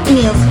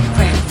oatmeal for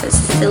breakfast,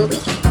 silly.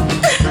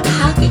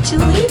 How could you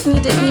leave me?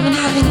 Didn't even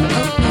have any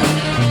oatmeal.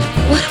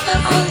 What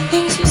about all the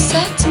things you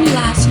said to me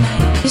last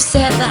night? You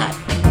said that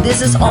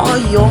this is all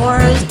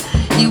yours.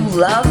 You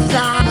love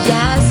that.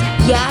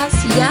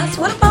 Yes.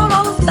 What about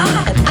all of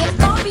that? I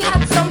thought we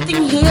had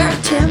something here,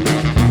 Tim.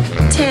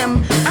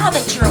 Now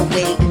that you're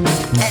awake and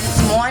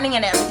it's morning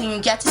and everything, you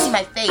get to see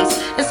my face.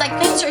 It's like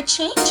things are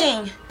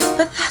changing.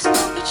 But that's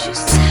not what you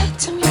said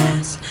to me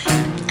last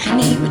night. I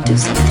knew you would do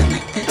something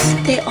like this.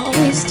 They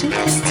always do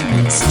this to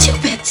me.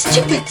 Stupid.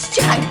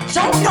 I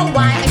don't know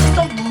why. I just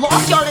don't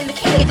lock y'all in the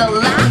cave. The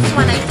last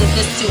one I did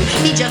this to,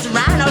 he just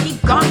ran out. He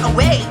got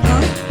away.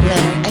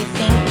 Leonard, I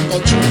think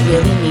that you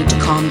really need to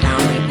calm down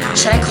right now.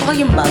 Should I call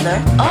your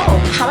mother? Oh,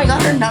 how I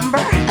got her number?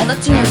 I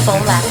looked in your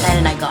phone last night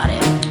and I got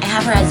it. I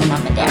have her as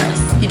Mama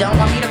Darius. You don't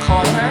want me to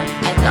call her?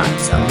 I thought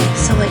so.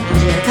 So what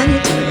you're gonna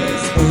do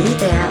is lay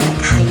there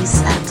like how you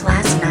slept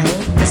last night.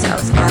 This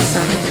was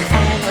awesome.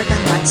 And we're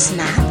gonna watch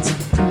Snapped,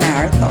 the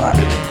marathon.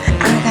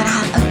 And we're gonna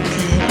have a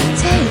good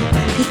day.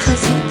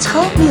 Because you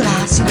told me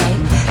last night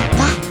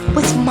that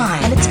was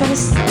mine. And it's gonna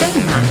stay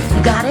mine.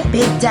 You got it?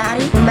 Big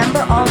Daddy?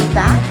 Remember all of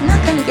that? I'm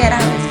not gonna get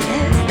out of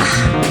this.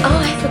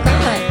 Oh, I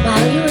forgot.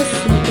 While you were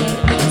sleeping,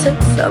 I took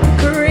some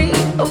great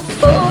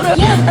photos.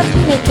 Yeah, of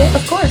you naked.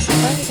 Of course.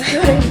 Why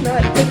would I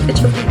not take a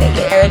picture of you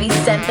naked? I already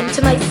sent them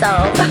to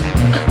myself.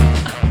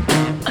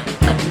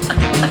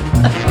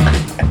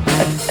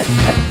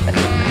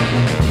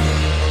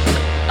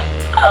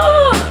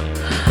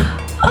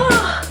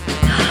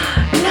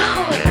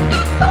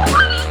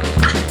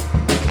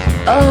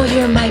 Oh,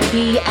 you're my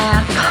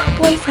BF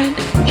boyfriend.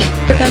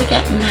 We're gonna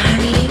get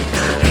married.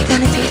 We're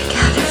gonna be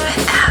together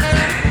forever.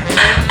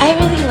 I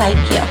really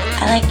like you.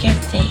 I like your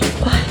face.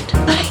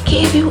 But I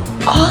gave you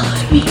all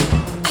of me.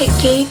 I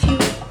gave you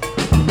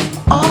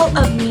all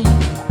of me.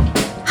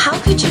 How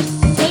could you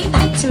say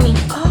that to me?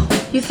 Oh,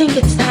 you think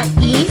it's that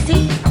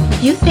easy?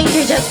 You think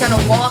you're just gonna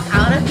walk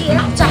out of here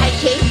after I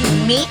gave you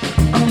me?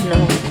 Oh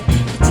no,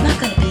 it's not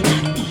gonna be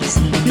that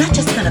easy. I'm not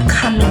just gonna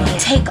come in here,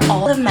 take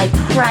all of my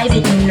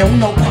private no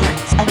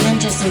parts, and then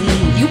just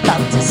leave. You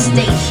about to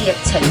stay here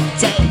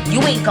today.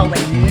 You ain't going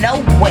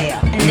nowhere.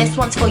 And this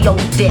one's for your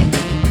dick.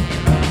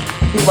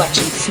 You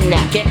watching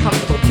Snap. Get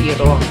comfortable,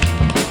 Theodore.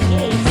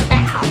 Yay, Snap.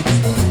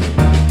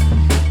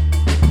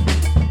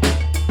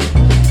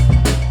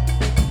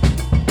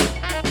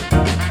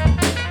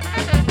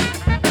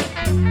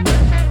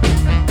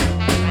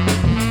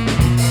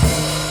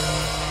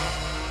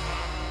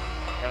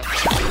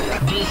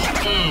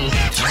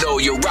 Yo,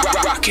 you're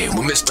rockin'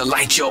 with Mr.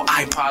 Light Your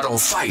iPod on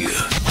Fire,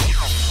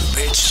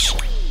 bitch.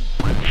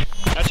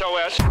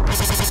 SOS.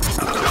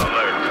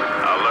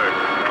 Alert.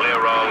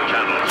 Clear all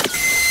channels.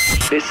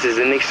 This is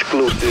an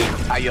exclusive.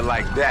 How you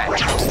like that?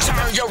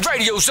 Turn your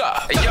radios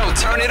up. Hey, yo,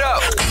 turn it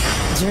up.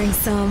 Drink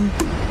some,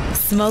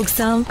 smoke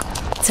some,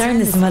 turn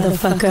this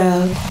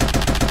motherfucker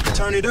up.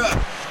 Turn it up.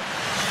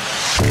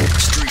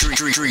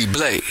 Street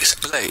blaze.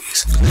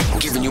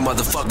 Giving you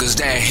motherfuckers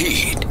that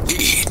heat.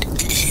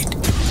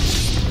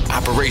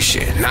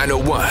 Operation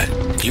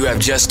 901. You have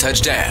just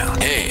touched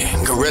down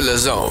in Gorilla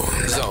Zone.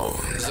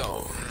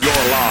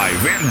 You're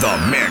live in the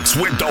mix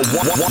with the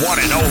one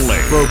and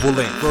only Verbal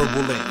Ink,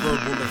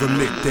 the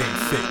Midday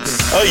Fixx.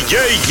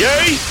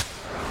 Yay!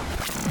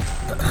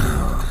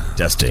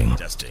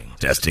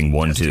 Testing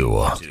 1 2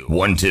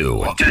 1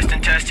 2.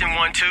 Testing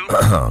 1 2.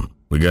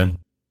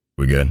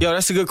 We good? Yo,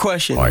 that's a good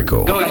question. All right,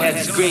 cool. Go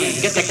ahead, scream.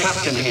 Get the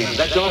captain here.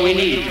 That's all we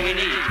need.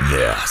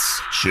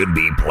 This should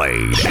be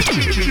played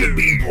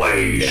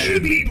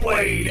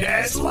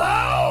as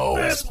loud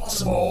as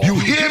possible. You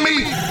hear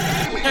me?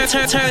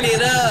 Turn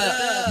it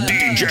up.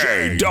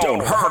 DJ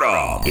Don't Hurt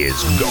 'Em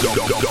is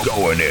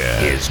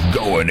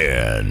going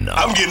in.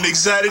 I'm getting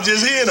excited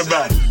just hearing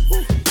about it.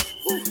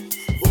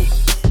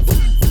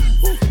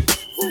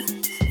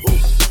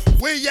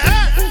 Where you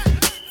at?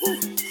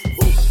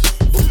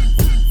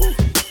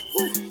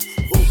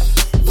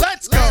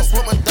 Let's go. Dance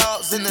with my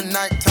dogs in the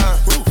nighttime.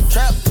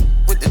 Trap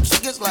with the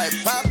chickens like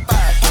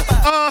Popeye.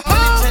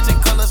 Changing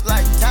colors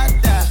like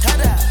tie-dye.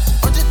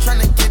 I'm just trying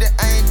to get it,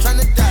 I ain't trying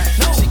to die.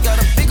 She got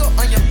a big ol'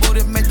 on your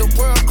booty, make the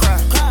world cry.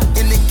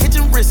 In the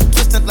kitchen, wrist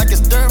twisted like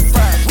it's stir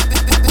fry.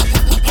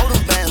 Hold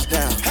them bands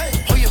down,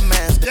 hold your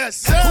mans down. Yes,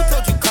 sir. Who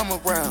told you come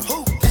around?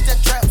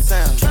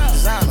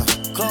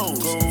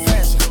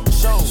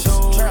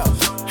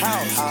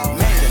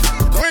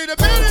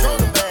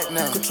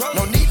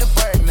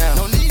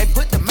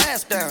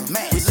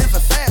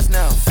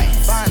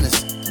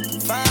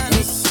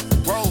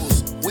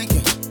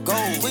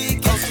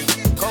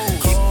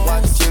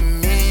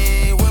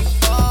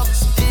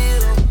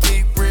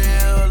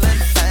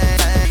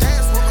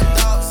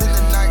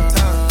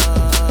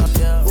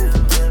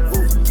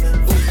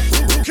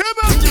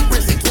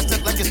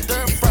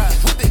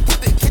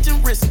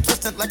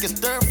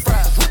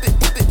 fry. Whip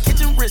it,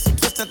 kitchen wrist,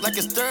 twist it like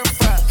it's stir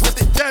fry. Whip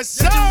it,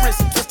 kitchen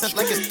wrist, twist it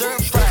like it's stir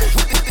fry.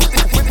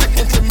 Whip it,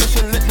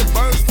 intermission, let the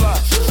birds fly.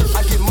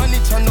 I get money,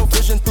 turn no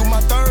vision through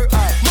my third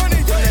eye.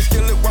 Money, down that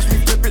skillet, watch me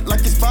flip it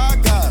like it's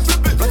Five Guys.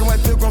 Black and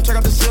white pilgrim, check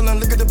out the ceiling,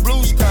 look at the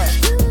blue sky.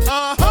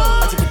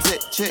 I keep a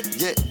check,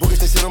 yeah. Boogers,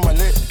 they sit on my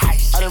lip.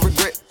 I didn't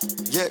regret,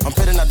 yeah. I'm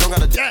petting, I don't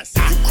gotta yes.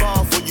 You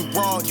crawl for you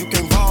brawl, you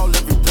can't ball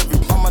every.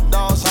 All my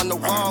dogs on the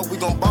wall, we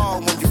gon'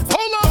 ball when you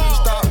hold on.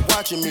 Stop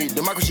watching me,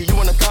 democracy, you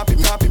wanna copy,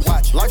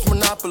 watch. Life's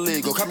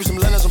Monopoly, go copy some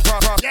letters and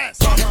prop. Yes.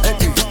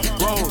 Empty,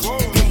 rose,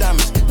 pink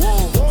diamonds,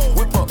 whoa.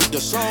 Whip up the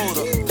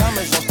soda,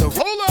 diamonds off the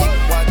hold on.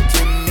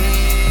 Watching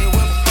me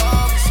with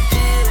Bob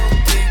still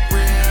keep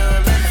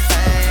real and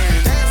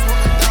fame. Dance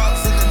with the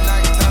dogs in the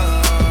nighttime.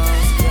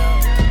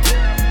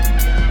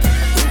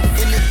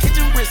 In the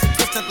kitchen wrist,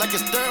 twisted like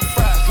it's stir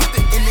fry. Whip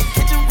it in the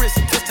kitchen wrist,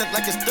 twisted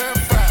like it's stir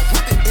fry.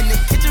 Whip it in the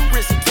kitchen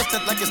wrist,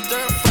 twisted like it's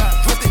stir fry.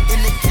 Whip it in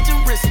the kitchen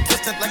wrist,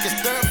 twisted like it's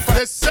stir fry.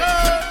 Yes, sir.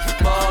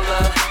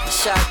 Baller,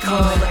 shot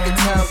call, I can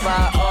tell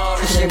by all.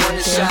 She want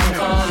a shot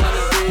call,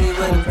 wanna be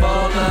with a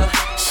baller.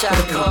 Shot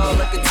call,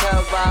 I can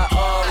tell by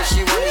all.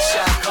 She want a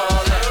shot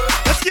call.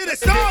 Let's get it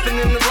started.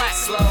 In the black,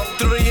 slow.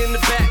 3 in the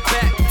back,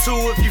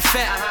 2 if you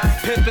fat.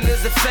 Pimpin'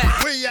 is a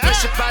fact.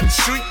 Fresh up out the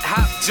street,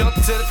 hop, jump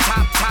to the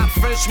top.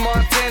 French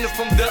Montana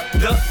from the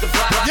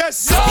block. Yes,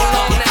 sir.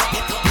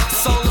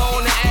 Solo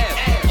on the air.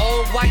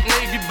 All white,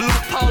 navy blue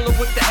polo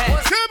with the hat.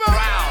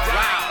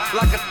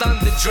 Like a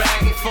thunder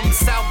dragon from the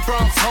South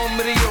Bronx, home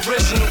of the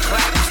original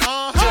claps.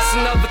 Just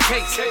another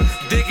case,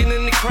 digging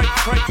in the crate.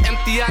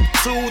 Empty out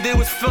the 2, they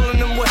was filling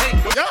them with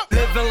hate.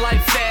 Living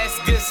life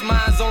fast, gets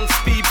minds on the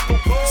speed.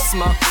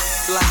 Smoke,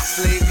 like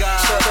sleep, God.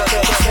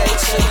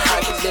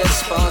 I could get a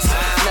sponsor.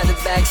 Met the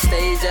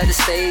backstage, at the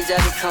stage, at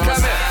the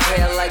concert.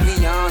 Hair like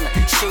Rihanna,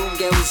 shoe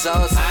game was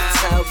awesome.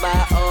 Tell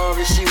by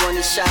Ori, she want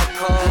a shot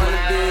call.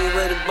 Wanna be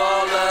with a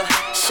baller.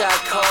 Shot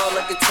call,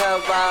 I can tell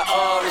by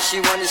Ori, she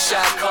want a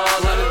shot call.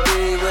 Wanna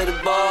be with a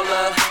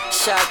baller.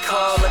 Shot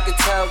call, I can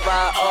tell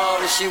by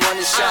Ori, she want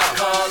a shot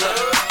caller.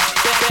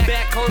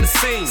 Back on the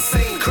scene,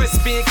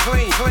 crispy and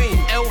clean,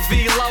 LV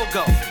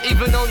logo,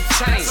 even on the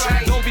chain.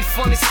 Don't be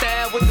funny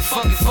style with the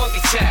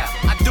funky child.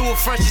 I do a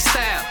Frenchy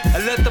style, I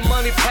let the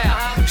money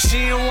pal.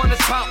 She don't wanna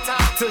talk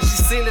till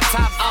she seen the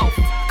top off.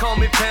 Call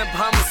me Pimp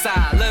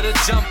Homicide, let her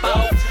jump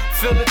out.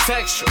 Feel the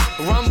texture,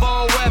 Rumble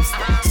on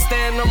Webster.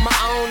 Stand on my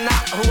own,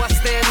 not who I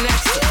stand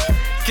next to.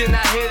 Can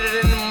I hit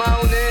it in the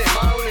morning?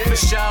 For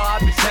sure, I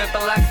be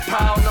pimping like a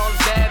pound on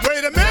that.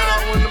 Wait a minute.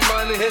 Now when the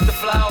money hit the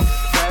floor,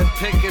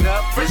 pick it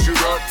up, fresh it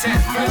up,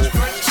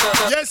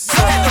 yes, sir.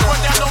 Had to run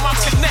down on my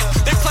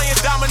connect. They playing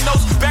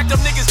dominoes, back them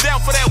niggas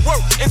down for that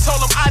work and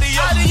told them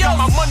adios. Got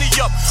my money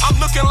up, I'm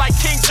looking like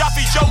King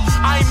Joffy Joe.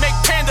 I ain't make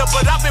panda,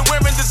 but I've been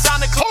wearing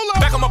designer clothes.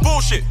 Back on my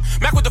bullshit,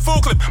 Mac with the full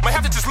clip. Might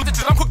have to just look at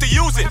this, I'm quick to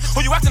use it.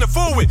 Who you acting a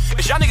fool with?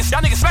 It's y'all niggas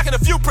smacking a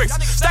few bricks,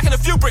 stacking a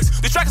few bricks.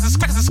 These trackers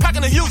is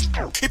packing a huge.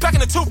 He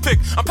packing a toothpick.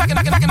 I'm packing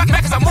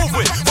as I move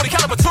with 40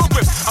 caliber 2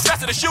 grips. I'm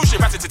faster than shoe shit.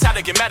 Ratchet to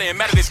tatted, get madder and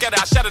madder. They scatter,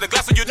 I shatter the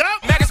glass on you.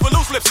 Maggots with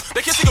loose lips.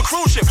 They kissing a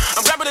cruise ship.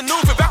 I'm grabbing the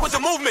news and back with the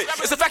movement.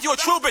 It's the fact you a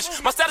true bitch.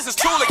 My status is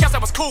true, like cats I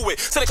was cool with.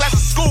 Send the classes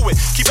to school with.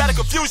 Keep out of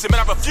confusion,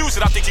 man, I refuse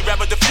it. I think you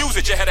rather diffuse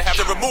it. You had to have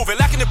to remove it.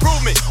 Lacking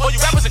improvement. All you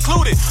rappers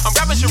included. I'm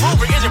rapping shit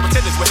rubric. Engine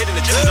pretenders. We're hitting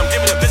the agendas. I'm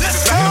giving them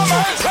business.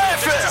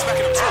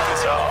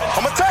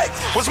 I'ma take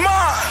what's mine.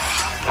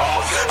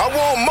 I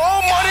want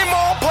more money,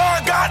 more power.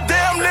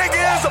 Goddamn nigga,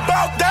 it's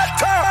about that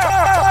time.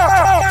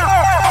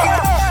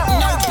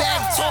 No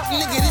bag talk,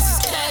 nigga, this is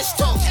cash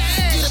talk.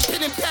 Get a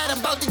pen and pad, I'm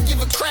about to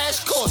give a crash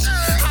course.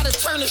 How to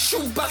turn a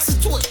shoebox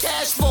into a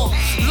cash vault.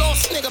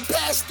 Lost nigga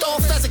passed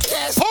off as a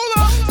cash. Hold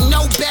up.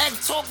 No bag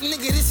talk,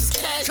 nigga, this is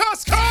cash. Get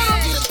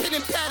a pen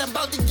and pad, I'm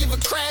about to give a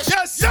crash.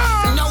 Yes, sir.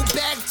 No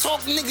bag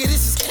talk, nigga,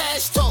 this is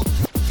cash talk.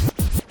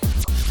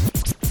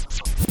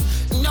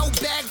 No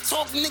bag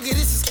talk, nigga,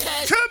 this is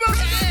cash.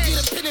 Get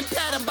a pen and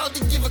pad, I'm about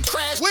to give a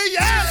crash.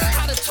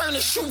 How to turn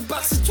a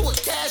shoebox into a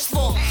cash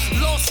vault.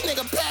 Lost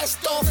nigga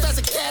passed off as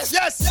a cash.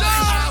 Yes, sir.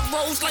 I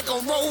rose like a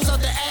rose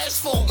out the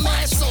asphalt.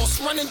 Mad sauce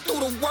running through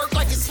the work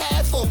like it's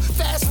half full.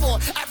 Fast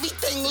forward,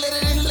 everything lit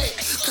and lit.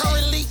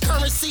 Currently,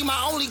 currency,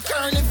 my only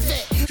current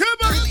event.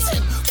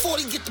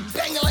 40 get the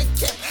banger like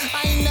Kip.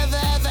 I ain't never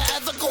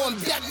ever going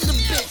back to the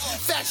bit.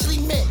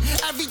 Factually meant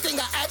everything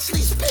I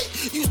actually spit.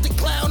 Used to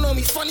clown on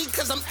me funny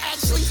cause I'm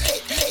actually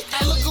it.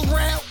 I look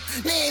around,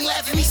 they ain't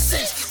laughing me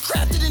since.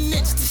 Crafted a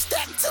niche to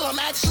stack till I'm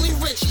actually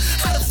rich.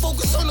 How to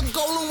focus on the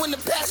goal and when the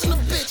pass on the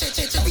bitch.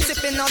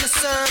 Sipping on the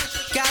syrup,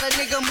 got a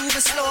nigga moving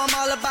slow. I'm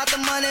all about the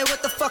money.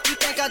 What the fuck you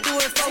think I do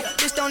it for?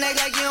 Bitch, don't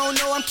act like you don't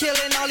know I'm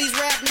killing all these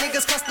rap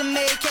niggas. Custom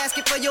made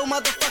casket for your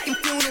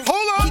motherfucking funeral.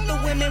 Hold on. Keep the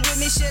women with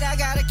me, shit. I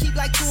gotta keep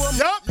like 2 of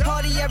them.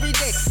 Party every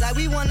day, like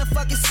we won a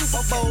fucking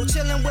Super Bowl.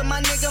 Chilling with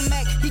my nigga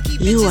Mac. He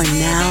keep you are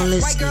now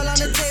listening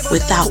to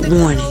Without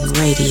Warning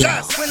Radio.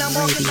 When I'm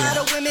walking by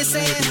the women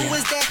saying, who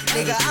is that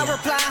nigga? I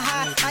reply,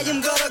 hi, I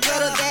am gutter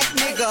that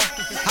nigga.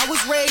 I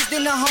was raised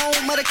in the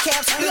home of the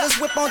cap splitters.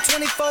 Whip on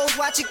 24s,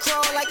 watch it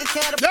crawl like a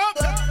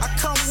caterpillar. I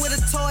come with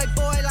a toy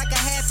boy like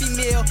I had Happy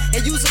Meal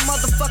and use a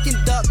motherfucking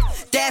duck.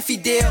 Daffy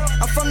deal.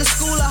 I'm from the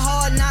school of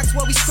hard knocks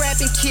where we scrap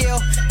and kill.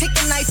 Pick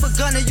a knife or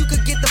gun and you could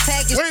get the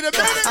package. Wait a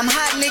minute. I'm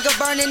hot nigga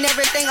burning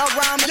everything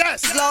around me.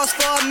 Yes. Lost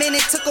for a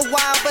minute, took a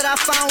while, but I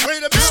found Wait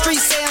a the minute.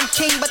 streets say I'm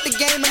king, but the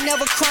game will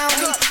never crown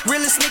me.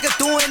 Realest nigga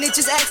doing it,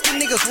 just ask the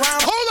niggas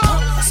round. Hold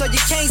on. So you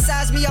can't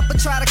size me up or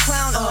try to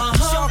clown.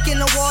 Shark in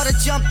the water,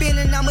 jump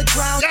in and I'ma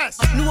drown. Yes.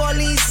 New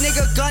Orleans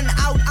nigga, gun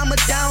out, I'ma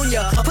down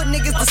ya. Put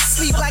niggas to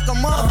sleep like a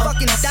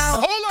motherfucking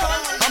down. Hold on.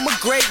 I'm a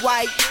great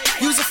white,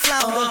 use a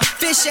flounder.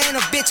 Fish ain't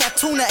a bitch, I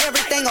tuna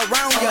everything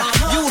around ya.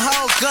 You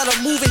hoe gutter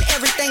moving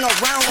everything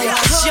around ya.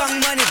 Young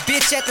money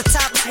bitch at the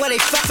top is where they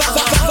fuck.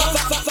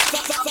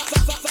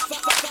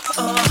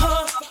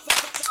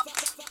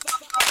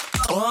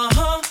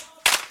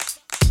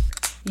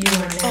 You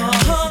are now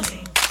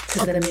listening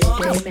to the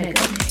Midday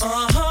Mix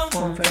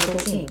on Verbal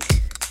Inc.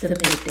 The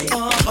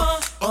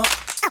Midday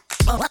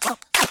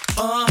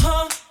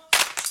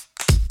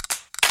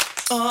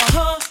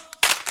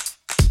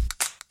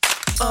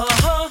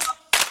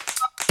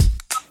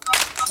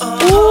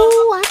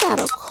Ooh, I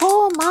gotta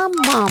call my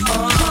mama.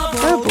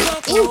 Verbal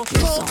Inc.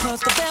 is on. Cause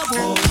the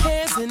devil,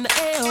 hands in the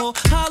air,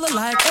 holler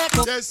like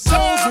echo. Yes,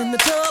 Toes in the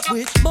tub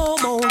with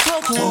Momo and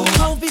Coco.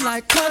 Don't be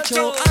like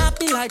Concho, I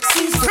be like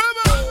Caesar.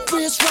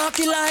 Wrist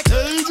rocky like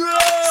Adrian.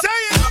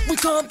 Say it. we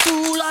come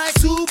through like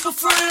super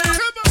friends.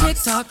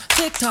 Tick-tock,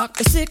 tick-tock,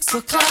 it's 6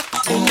 o'clock.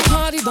 And the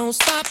party don't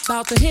stop,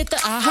 about to hit the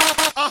IHOP.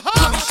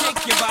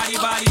 Shake your body,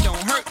 body,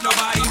 don't hurt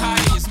nobody.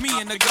 Hottie, it's me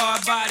and the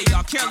guard body.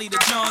 R. Kelly, the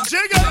John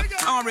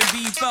Jigga.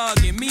 R&B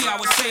thug, and me, I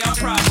would say I'm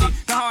probably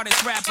the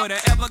hardest rapper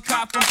to ever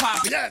cop from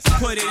Poppy. Yes.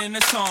 Put it in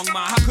a song,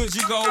 ma. How could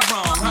you go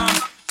wrong,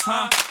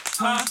 huh?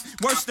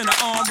 Worse than an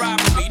armed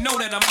robbery. Know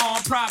that I'm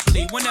on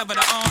properly. Whenever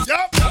the arms,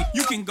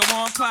 you can go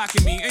on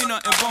clocking me. Ain't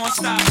nothing born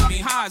stopping me.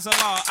 High as a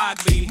law,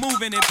 ugly.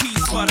 Moving in peace,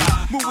 but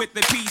I move with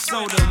the peace.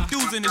 So them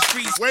dudes in the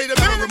streets, Wait a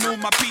never minute. remove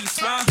my peace,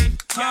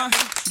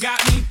 Got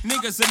me,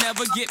 niggas will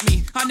never get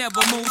me. I never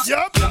move.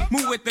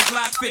 Move with the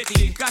Glock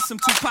 50. Got some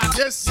Tupac.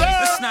 Yes, sir.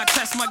 Let's not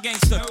test my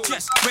gangster.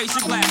 Just raise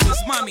your glasses,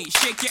 mommy.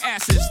 Shake your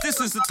asses.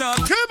 This is the thug.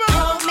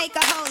 Don't make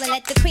a hole and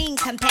let the cream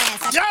come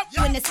past. I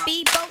you in the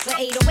speedboat with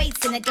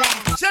 808s in the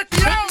glass. Check me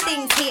out.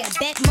 Things here,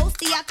 bet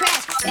most of y'all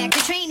crash. Back to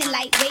training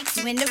lightweights,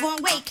 you in the wrong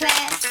weight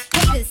class.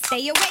 Haters,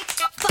 stay awake.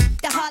 Fuck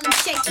the Harlem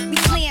Shake. We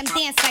slam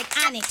dance like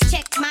Onyx.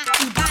 Check my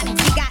ebonics.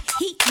 We got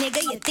heat,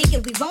 nigga. You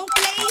thinking we won't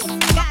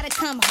blaze? Gotta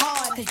come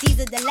hard, cause these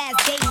are the last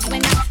days.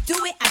 When I do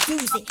it, I do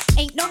it.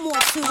 Ain't no more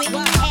to it.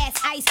 Ass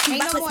ice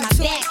cream, I put my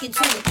back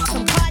into it.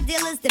 From car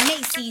dealers to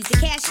Macy's, the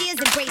cashiers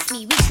embrace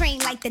me. We train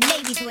like the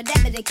Navy,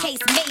 whatever the case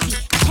may be.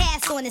 I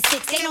pass on the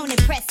 6, they don't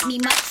impress me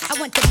much. I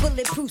want the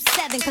bulletproof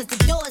 7, cause the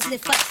doors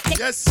lift up.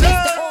 Yes, sir.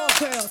 The all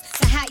girls,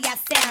 so how y'all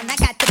sound? I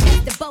got the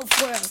best of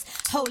both worlds,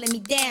 holding me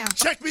down.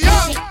 Check me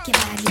out. Shake your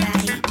body,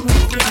 body,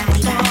 move your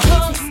body, body,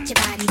 twist your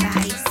body,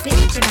 body,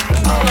 spit your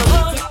body, body,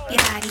 dip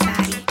your body,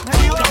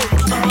 body, work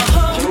your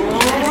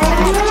body,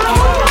 body.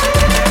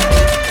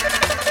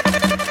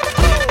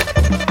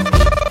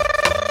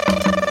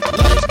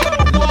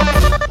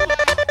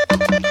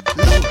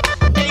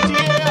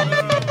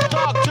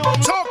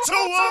 Talk to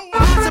him.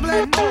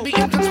 Possibly be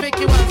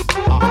inconspicuous.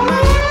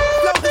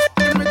 Flow is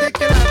f***ing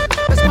ridiculous.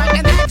 That's my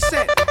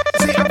accent.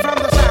 See, I'm from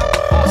the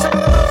south. Some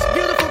of the most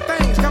beautiful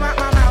things come out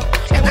my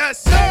mouth. And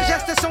Yes, sir.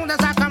 just as soon as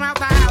I come out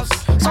the house.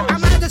 So I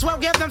might as well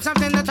give them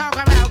something to talk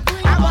about.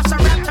 I was a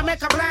rap to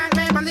make a blind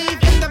man believe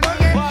in the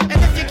boogie.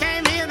 And if you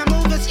came here, the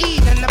move is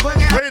even the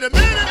boogie. Wait a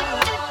minute.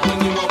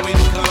 When you want me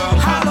to come,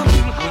 Holla.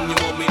 when you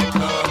want me to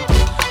come,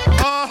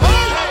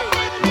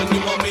 when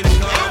you want me to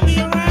come, I'll be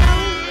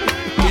around.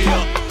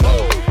 yeah.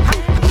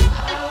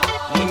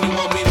 When you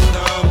want me to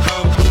come,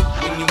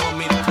 when you want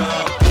me to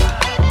come,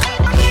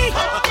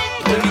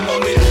 when you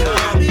want me to come.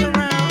 I'll be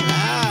around.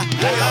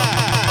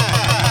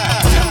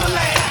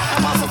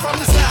 I'm also from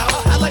the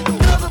south. I like them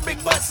girls with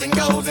big butts and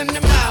goes in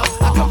the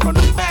mouth. I come from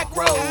the back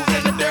roads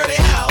in the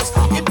dirty house.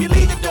 If you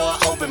leave the door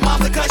open,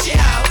 mama cuss you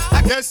out.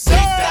 I Yes, sir.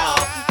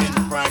 in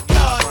the front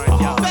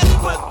yard.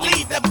 Best but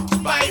leave that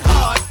bitch bite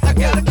hard. I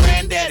got a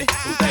granddaddy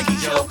who think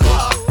he's your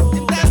car.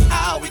 And that's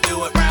how we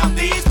do it round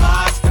these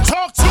parts.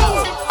 Talk to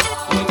him.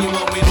 When you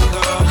want me to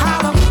come,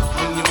 Holla.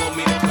 when you want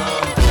me to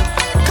come,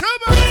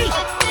 Come on.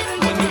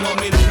 when you want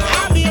me to come,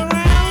 I'll be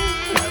around.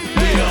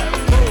 yeah.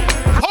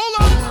 Hold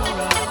on.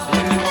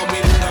 When you want me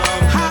to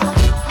come, Holla.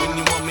 when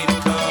you want me to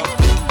come,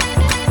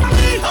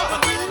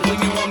 when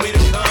you want me to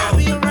come, I'll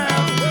be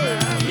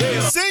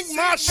around. Sing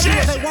my Shit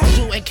shit. they won't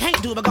do and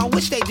can't do, but gon'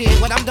 wish they did.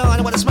 When I'm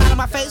done with a smile on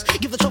my face,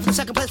 give the trophy to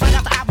second place right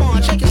after I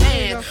won. Shake his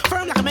hand,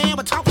 firm like a man,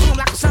 but talk to him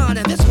like a son.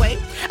 And this way,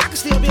 I can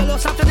still be a little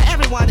something to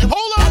everyone. And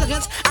Hold on.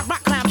 elegance, I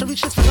rock climb to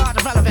reach this regard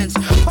of relevance.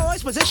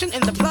 Poised position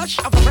in the blush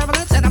of the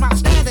prevalence, and I'm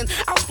outstanding,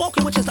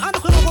 outspoken, which is the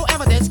unequivocal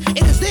evidence.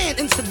 It is then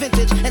instant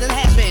vintage, and it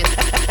has been.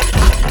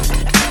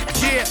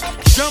 Yeah.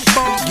 Jump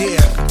on.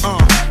 Yeah,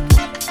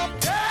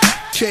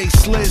 Chase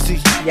Slizzy.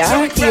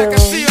 Y'all hear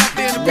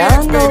him.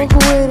 Y'all know who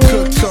it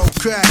is. Cook,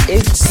 crack.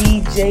 It's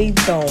DJ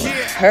Bone.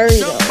 Heard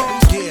of.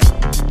 Yeah,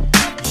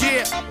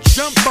 Yeah.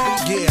 Jump on.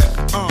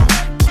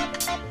 yeah,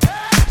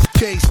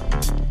 Chase.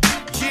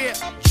 Yeah,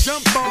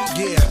 jump on.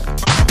 Yeah.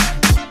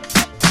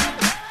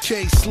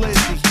 Chase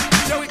Slizzy.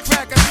 Joey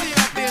Crack, I see you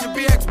out there in the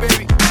BX,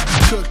 baby.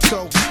 Cook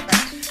Coke.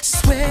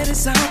 Sweat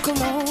is our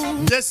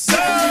cologne. Yes, sir.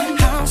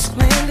 House,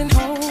 land, and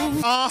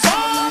home.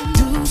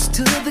 Dues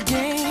to the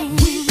game.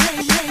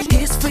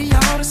 It's for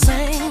y'all the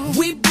same.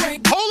 We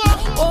break. Hold up.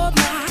 Oh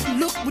my,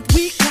 look what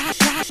we got.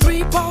 Got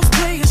 3 boss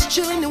players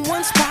chilling in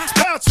one spot.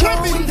 Joe,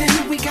 and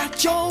then we got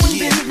Joe, and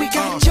then we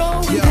got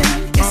Joe, and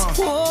then it's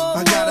whoa.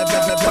 I got a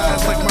better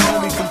vibes like my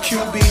homie from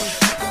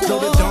QB. Know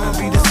the Dawn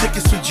be the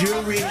sickest for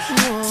jewelry.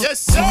 Yes,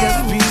 sir.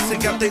 CSBs, they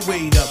got their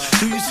weight up.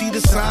 Do you see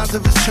the signs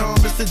of his charm,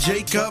 Mr.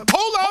 Jacob?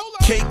 Hold up.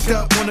 Caked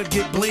up, wanna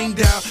get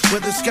blinged out.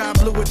 Whether sky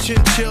blue or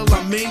chinchill,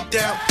 I'm minked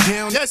out.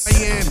 Down in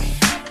Miami,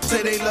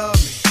 say they love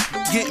me.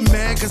 Getting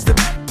mad cause the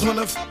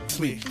wanna f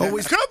me.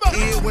 Always come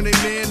ear when they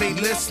man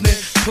ain't listening.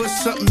 Put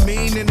something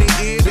mean in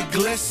their ear to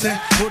glisten.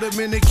 Put them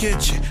in the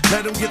kitchen,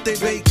 let them get their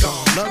bake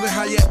on. Love it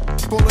how you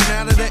pulling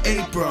out of the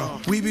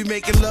apron. We be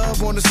making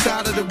love on the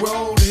side of the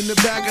road. In the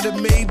back of the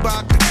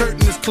Maybach, the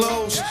curtain is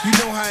closed. You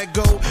know how it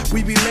go.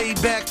 We be laid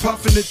back,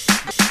 puffing the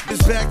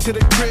it's back to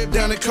the crib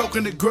down in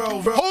Coconut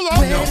Grove. Hold on.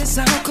 Where is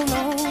our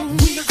cologne?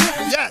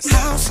 Yes.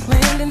 House,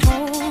 land, and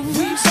home.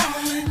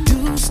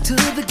 Dues to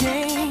the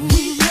game.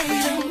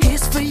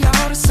 It's for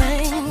y'all the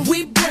same.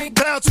 We break.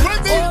 Bounce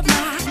with me. Oh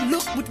my,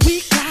 look what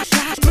we got.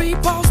 Got 3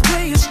 boss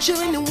players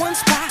chilling in one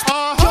spot.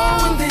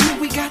 Joe, and then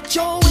we got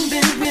Joe, and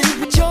then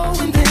we Joe,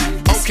 and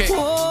then okay.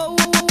 Whoa.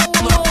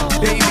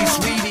 Baby,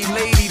 sweetie,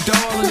 lady,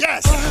 darling.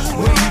 Yes.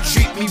 When you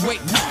treat me, wait.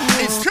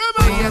 It's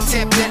coming. Yeah, I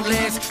tap that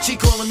last. She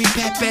calling me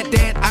Pat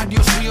Dad.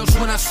 Adios Rios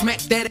when I smack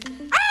that.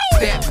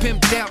 That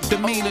pimped out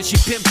demeanor, she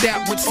pimped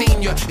out with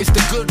senior. It's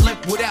the good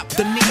limp without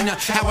the Nina.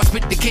 How I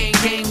spit the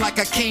game like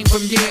I came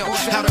from Yale.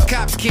 How the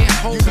cops can't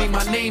hold me,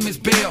 my name is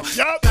Bill.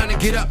 Trying to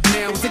get up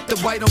now, is it the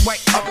white on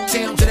white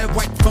uptown to that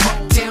white from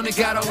uptown? They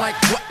got her like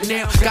what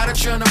now? Got her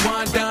trying to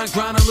wind down,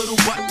 grind a little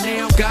what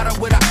now? Got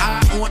her with an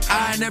eye on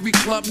eye in every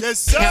club.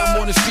 Yes, now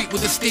I'm on the street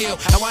with a steel.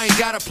 How I ain't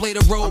gotta play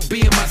the role,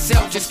 being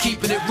myself, just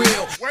keeping it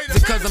real.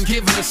 Because I'm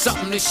giving her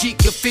something that she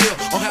can feel.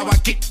 Or how I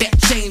get that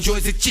change, or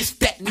is it just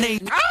that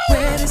name?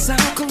 Where is our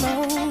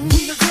cologne?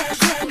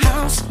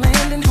 House,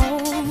 land, and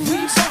home.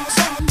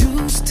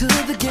 Dues to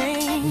the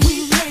game.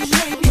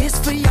 It's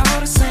for y'all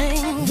the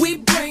same. We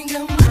bring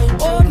them.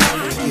 Oh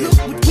my, look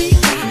what we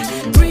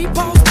got. 3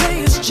 boss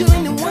players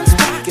chilling in one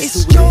spot.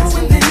 It's Joe,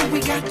 and then we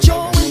got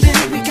Joe, and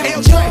then we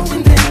got Joe,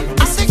 and then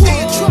I think they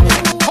in trouble.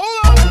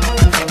 Hold on.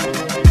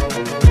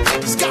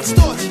 Scott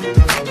Storch.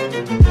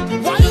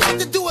 Why you have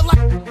to do it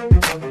like?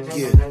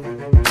 Yeah.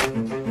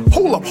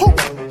 Hold up.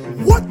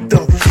 What the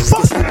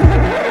fuck?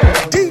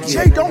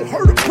 DJ don't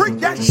hurt her, bring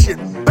that shit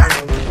back.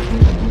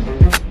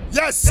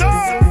 Yes,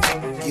 sir.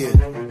 Yeah.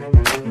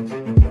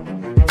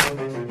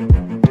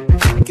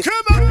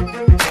 Come on.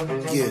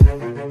 Yeah.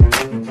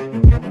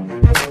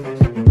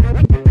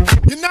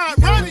 You're not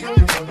ready.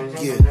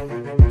 Yeah.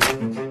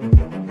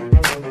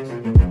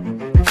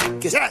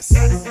 Yes.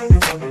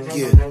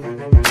 Yeah.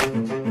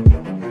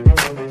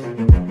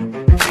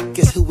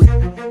 Guess who it?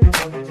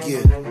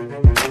 Yeah.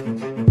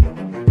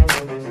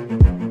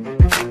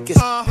 Guess.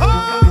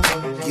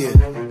 Yeah.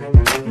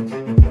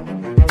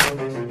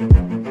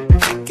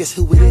 Guess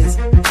who it is?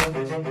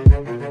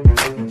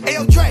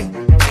 Ayo, Dre,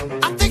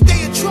 I think they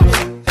in trouble.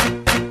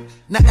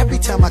 Now every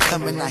time I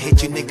come and I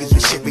hit you niggas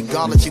with shit,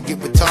 regardless you get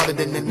retarded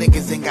and the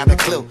niggas ain't got a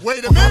clue.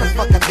 Wait a minute. How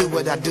the fuck I do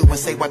what I do and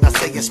say what I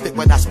say and spit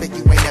what I spit?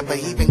 You ain't never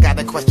even got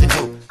a question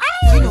who.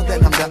 You know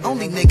that I'm the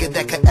only nigga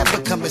that could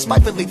ever come and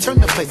spitefully turn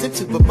the place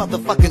into a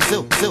motherfucking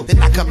zoo. Then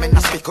I come and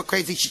I spit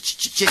crazy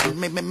shit and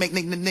make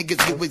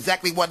niggas do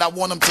exactly what I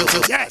want them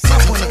to. Yes. My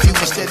point of view,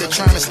 instead of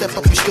trying to step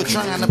up, you still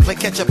trying to play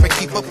catch up and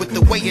keep up with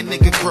the way a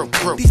nigga grow.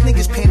 These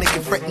niggas panic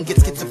and fret and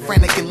get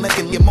schizophrenic and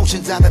letting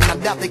emotions out, and I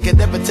doubt they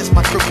could ever test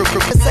my crew.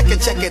 A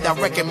second check it, I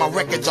reckon my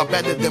records are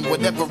better than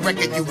whatever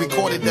record you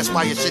recorded. That's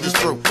why your shit is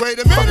true. Wait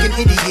a minute.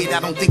 Fucking idiot, I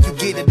don't think you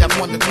get it. I'm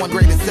one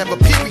greatest ever.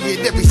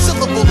 Period. Every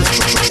syllable is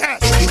true. Yes.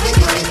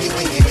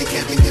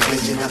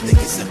 I think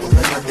it's simple and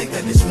I think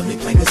that it's really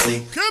plain to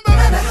see. No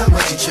matter how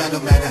much you try, no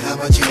matter how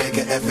much you make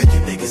an effort, you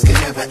niggas can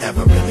never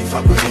ever really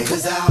fuck with me.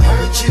 Cause I'll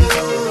hurt you,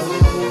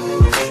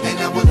 and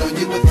I will learn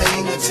you a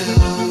thing or two.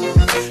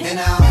 And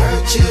I'll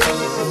hurt you,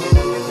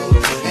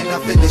 and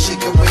I'll finish your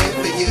career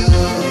for you.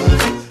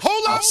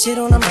 Hold up. Sit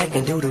on a mic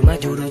and do my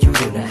doodle. You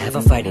do not have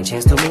a fighting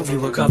chance to move. You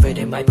were covered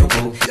in my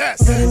poo-poo.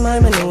 Yes. Putting my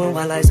manure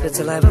while I spit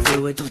saliva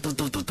fluid.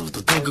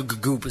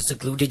 Goop is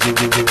secluded. You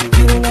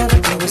don't have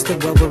a clue as to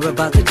what we're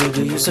about to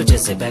do you? So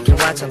just sit back and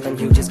watch something.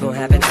 You just gon'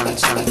 have it on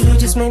shot. You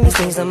just made me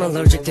sneeze. I'm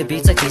allergic to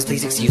beats like these.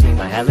 Please excuse me.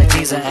 My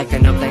allergies are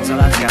acting up. Thanks a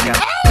lot.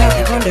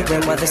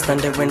 Wondering why there's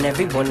thunder when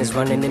everyone is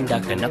running and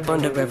ducking up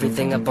under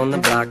everything up on the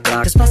block.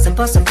 Just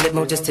bust and flip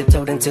mode. Just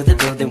tiptoed into the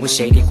building with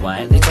shady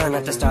quietly. Trying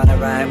not to start a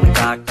riot with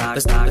Doc.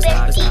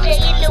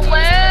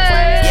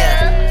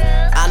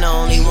 Yeah, I know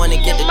only one to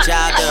get the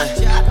job done.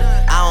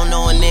 I don't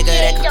know a nigga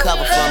that could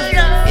cover for me.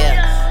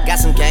 Yeah, got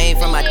some game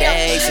from my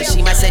day. So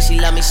she might say she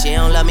love me, she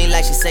don't love me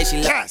like she say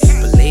she love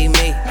me.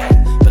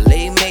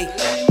 Believe me,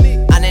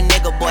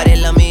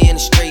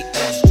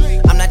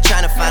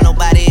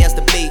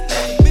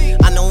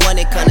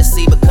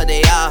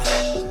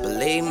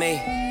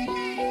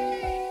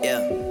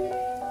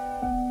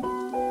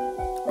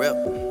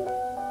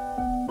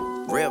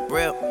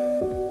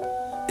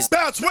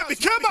 Bounce with me,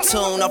 come on.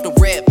 Tune off the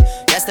rip,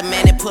 that's the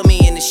man that put me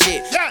in the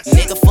shit. Yes.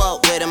 Nigga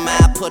fuck with him,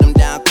 I put him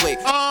down quick.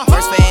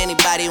 First for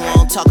anybody who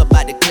won't talk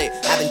about the clip.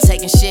 I've been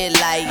taking shit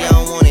like you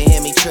don't wanna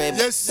hear me trip.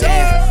 Yes, sir.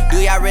 Yeah. Do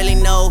y'all really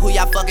know who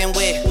y'all fucking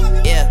with?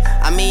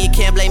 Yeah, I mean you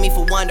can't blame me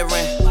for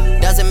wondering.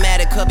 Doesn't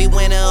matter, could be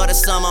winter or the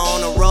summer.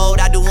 On the road,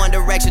 I do One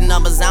Direction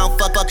numbers, I don't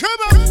fuck up.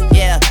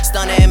 Yeah,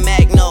 Stunner and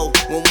Magno.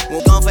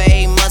 We're gone for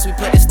 8 months, we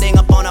put this thing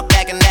up on our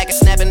back and neck and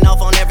snapping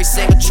off on every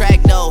single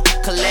track though.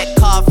 Collect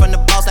card from the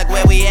boss like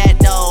where we at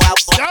though.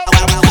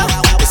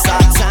 It's our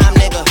time,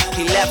 nigga.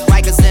 He left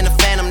Rikers in the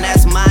Phantom,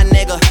 that's my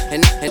nigga.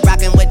 And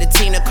rockin' with the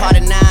team that caught a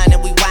 9.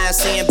 And we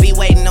YMC and be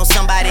waiting on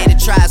somebody to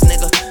try us,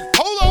 nigga.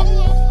 Hold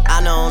on.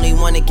 I'm the only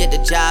one to get the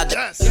job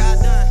done.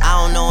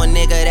 I don't know a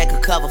nigga that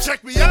could cover.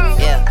 Check me out.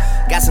 Yeah,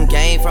 got some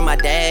game from my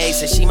day.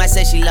 So she might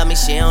say she love me,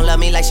 she don't love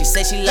me like she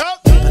said she love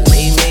me.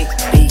 Believe me,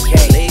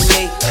 believe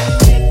me.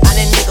 I'm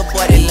that nigga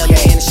boy that love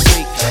me in the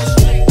street.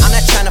 I'm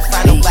not tryna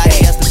find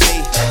nobody else to be.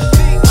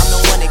 I'm the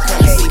one they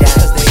come to see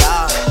because they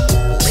are.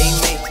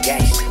 Believe me.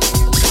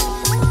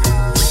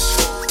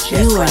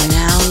 You are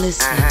now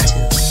listening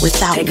to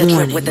Without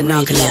Warning with the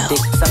Radio.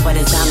 Suffer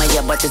this time of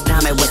year, but this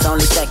time it was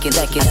only second.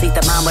 I see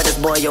the mom of this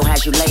boy, yo,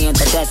 has you lay in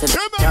the desert.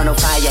 Eternal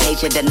fire,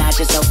 hate you, deny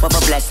yourself of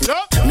a blessing.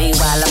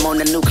 Meanwhile, I'm on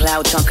the new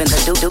cloud, chunking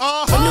the doo-doo.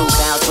 The new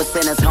vows for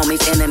sinners,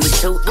 homies, enemies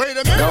too.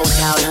 Gold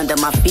towel under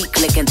my feet,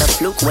 clicking the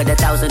fluke with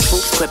 1,000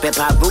 troops. Crippin'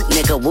 pop root,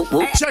 nigga, whoop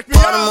whoop.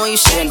 Bottom on you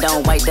shit,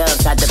 don't white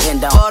doves, I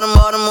depend on.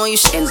 Bottom on you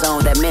shit. In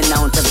zone that men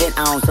known to vent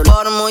on. So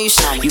bottom on you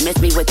shit. You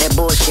miss me with that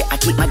bullshit, I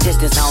keep my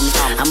distance on me.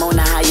 I'm on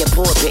the higher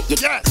pulpit, you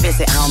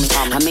visit, homie.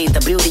 I mean,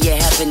 the beauty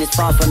of heaven is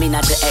far from me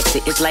not to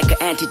exit. It's like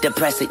an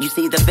antidepressant. You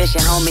see the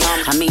vision, homie?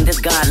 I mean, this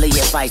godly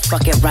advice.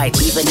 Fuck it right,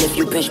 even if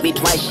you pinch me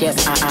twice, yes,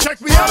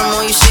 Check me out. Bottom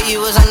on you shit, you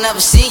was I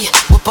never see you.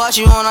 What part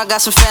you on? I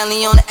got some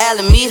family on the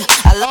Alameda.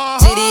 I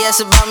love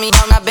CDS about me,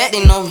 I bet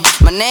they know me.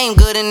 My name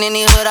good in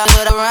any hood, I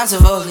hood around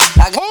Savoli.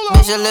 I got a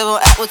bitch that live on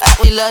app with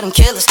we love them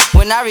killers.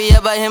 When I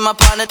re-up, I hit my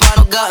partner,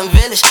 Garden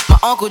Village. My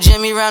uncle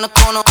Jimmy round the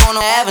corner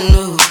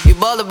Avenue. You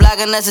ball the block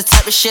and that's the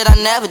type of shit I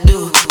never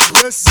do.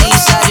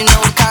 Eastside, you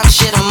know the kind of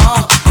shit I'm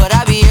on. But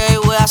I be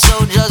everywhere, I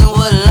sold drugs and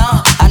wood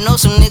alone. I know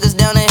some niggas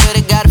down the hill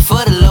that got it for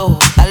the low.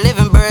 I live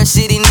in Bird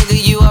City, nigga,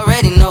 you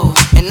already know.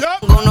 And I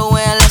don't go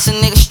nowhere unless a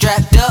nigga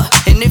strapped up.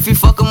 And if you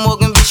fuck a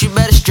Morgan, bitch, you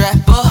better strap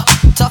up.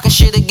 Talking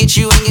shit to get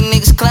you and get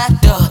niggas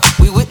clapped up.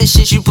 We with the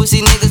shit, you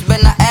pussy niggas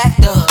better not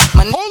act up.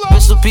 My nigga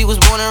Bristol P was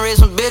born and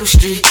raised on Biddle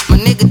Street. My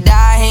nigga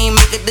died, he ain't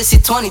make it this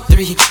year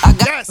 23. I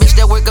got a bitch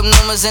that work up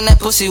numbers and that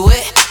pussy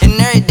wet. And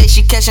every day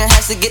she catchin'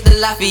 has to get the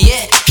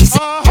Lafayette. She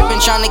said drippin'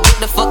 tryna get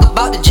the fuck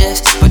about the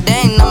jets. But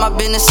they ain't none my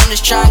business, I'm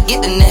just tryna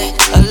get the net.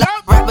 A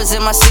lot of rappers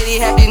in my city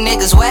have these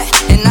niggas whack.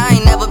 And I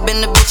ain't never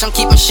been the bitch, I'm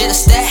keeping shit a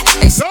stat.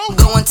 They say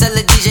go and tell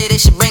the DJ they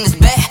should bring this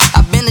back.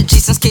 I've been a G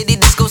since Kitty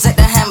Disco's at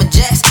the Hammer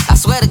Jacks. I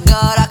swear to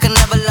God, I could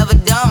never love a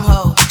dumb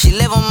hoe. She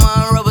live on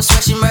Monroe, but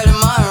swear she murdered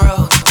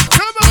Monroe.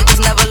 Niggas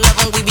never love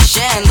when we be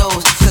sharing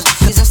those. Cause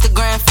these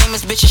Instagram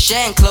famous bitches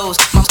sharing clothes.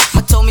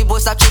 My told me, boy,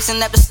 stop chasing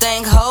that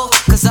stank hoe.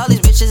 Cause all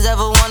these bitches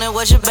ever wanted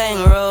was your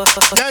bankroll.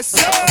 Yes,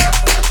 sir.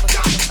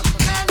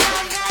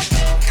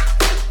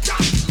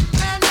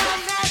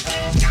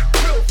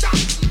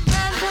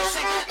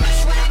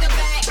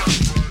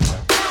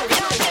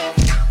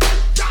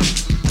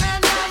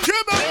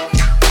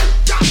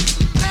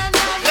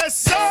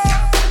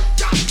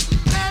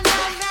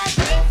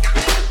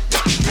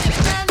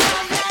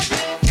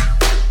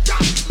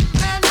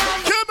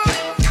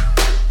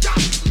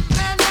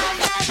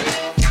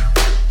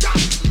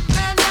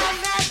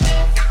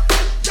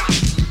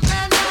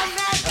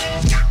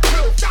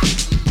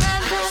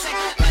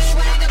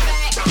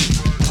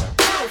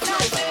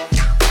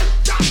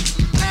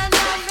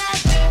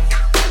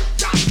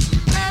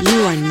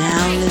 You are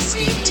now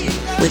listening to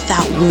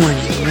Without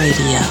Warning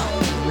Radio.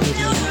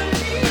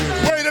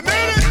 Wait a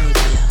minute.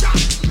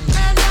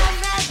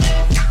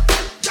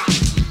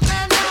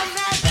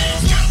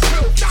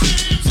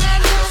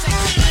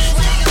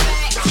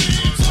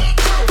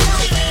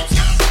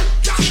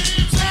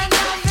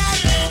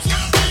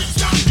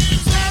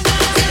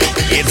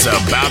 It's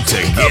about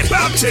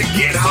to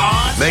get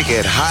hot. Make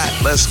it hot.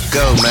 Let's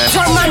go, man.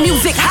 Turn my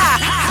music high.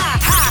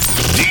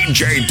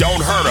 DJ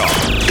Don't Hurt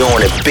 'em.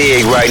 Doing it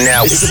big right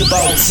now. It's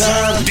about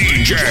time.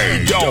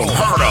 DJ Don't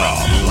Hurt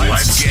 'em.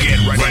 Let's get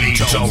ready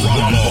to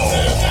rumble.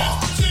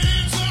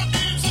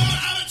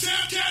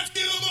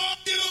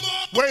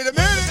 Wait a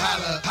minute.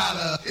 Holla,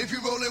 holla, if you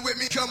rollin' with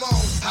me, come on.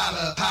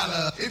 Holla,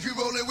 holla, if you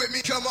rollin' with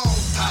me, come on.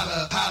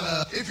 Holla,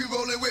 holla, if you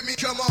rollin' with me,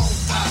 come on.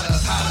 Holla,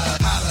 holla,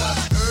 holla.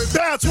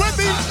 Dance with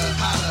me. Holla,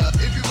 holla,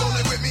 if you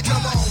rollin' with me,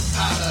 come on.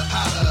 Holla,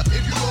 holla,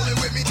 if you rollin'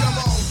 with me, come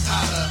on.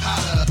 Holla,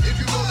 holla, if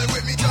you rollin'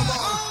 with me, come on.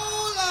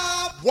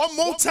 One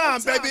more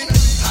time, baby.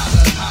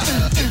 Holla,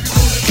 holla, if you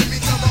rollin' with me,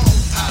 come on.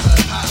 Holla,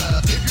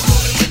 holla, if you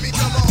rollin' with me,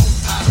 come on.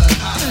 Holla,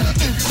 holla,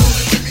 if you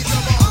rollin' with me,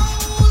 come on.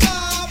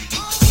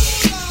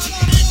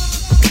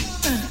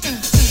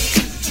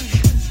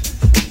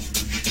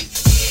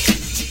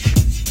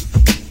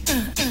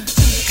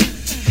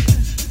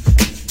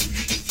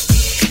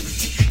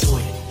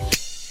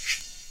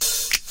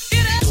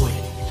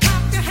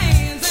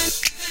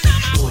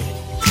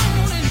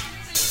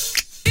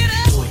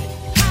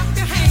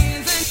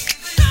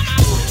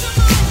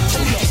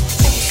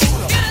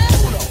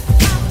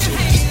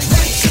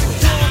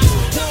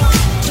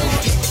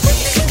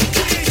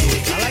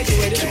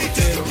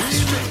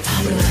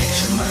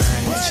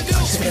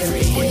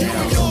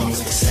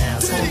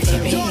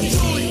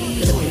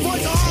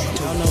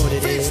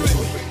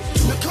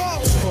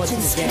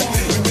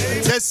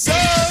 Yes, sir.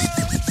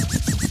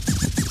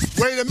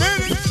 Wait a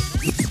minute.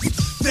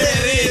 There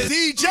it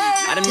is. DJ.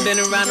 I done been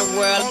around the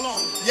world.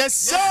 Yes,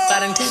 sir.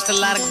 I done kissed a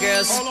lot of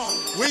girls.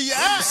 Where you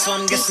at? So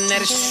I'm guessing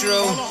that it's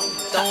true.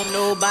 Don't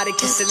nobody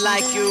kiss it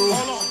like you.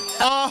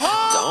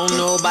 Don't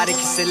nobody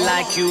kiss it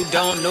like you.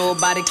 Don't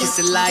nobody kiss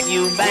it like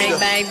you. Bang,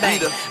 bang, bang.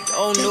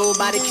 Don't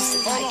nobody kiss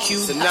it like you.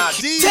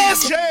 DJ,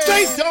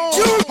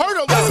 don't hurt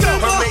him. Let's go.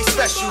 Her main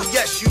special,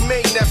 yes, you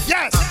main nephew.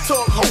 Yes.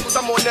 Talk hoes,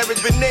 I'm on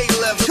Eryk Benet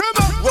level.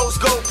 Rose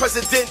gold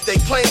presidente,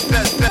 plain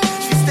best.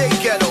 She stay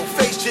ghetto,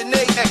 face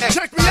Janae.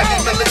 Check me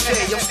out.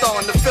 I'm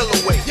starting to feel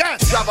away.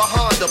 Yes. Drive a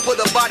Honda, put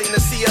a body in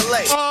the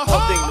CLA.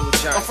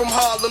 I'm from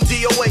Harlem,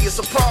 DOA. It's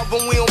a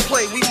problem, we don't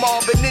play. We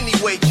mobbing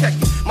anyway. Check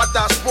it. My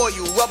thighs spoil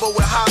you, rubber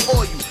with high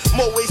oil.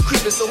 More ways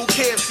creeping, so who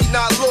cares? She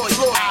not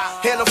loyal.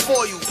 Hand her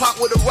for you, pop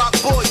with a rock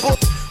boy.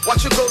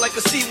 Watch her go like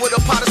a sea with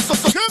a pot of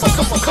sauce.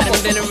 I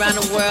done been around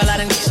the world,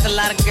 I done kissed a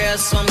lot of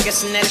girls, so I'm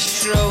guessing that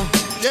it's true.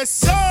 Yes,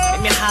 sir.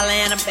 Give me a holler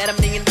and I bet $1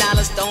 million.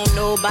 Don't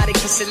nobody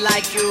kiss it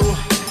like you.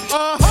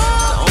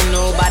 Don't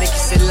nobody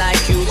kiss it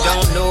like you.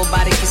 Don't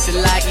nobody kiss it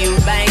like you.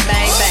 Bang,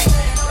 bang, bang.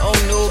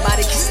 Don't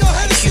nobody kiss it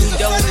like you.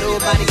 Don't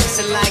nobody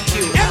kiss it like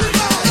you.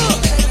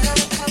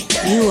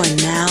 You are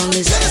now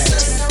listening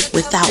to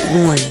Without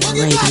Warning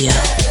Radio.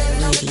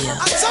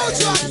 I told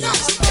you I'm not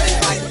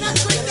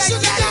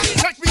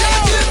Check me out.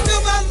 I can't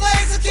feel my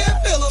legs, I can't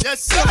feel them. Yes,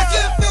 sir. I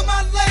can't feel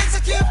my legs, I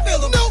can't feel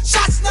them. No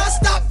shots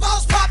non-stop,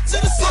 balls pop to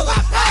the ceiling.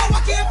 Oh,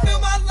 I can't feel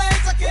my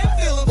legs, I can't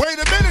feel them. Wait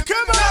a minute,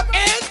 come on.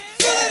 And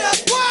fill it up,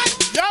 what?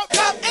 Yup.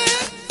 Up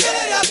and fill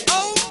it up,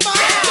 oh my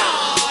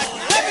God.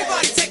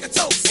 Everybody take a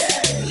toast.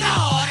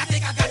 Lord, I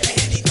think I got the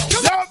Henny Ghost.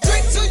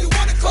 Drink till you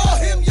wanna call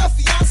him your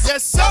fiance.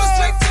 Yes, sir.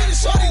 Drink till your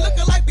shorty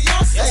looking like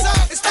Beyonce. Yes, sir.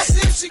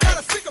 Especially if she got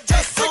a freak of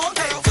just on.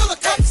 Fill her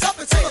cups up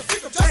until her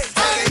freak of just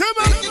on. Come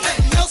on.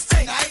 Nothing else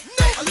tonight.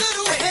 A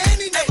little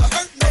Henny never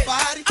hurt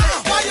nobody.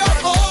 Why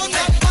y'all on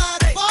that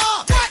body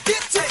bar?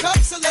 Get 2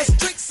 cups and let's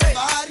drink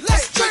somebody.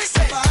 Let's drink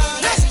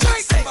somebody. Let's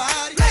drink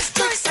somebody. Let's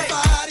drink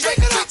somebody.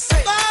 Drink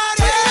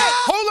somebody.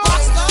 Hold on.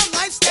 Rockstar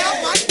lifestyle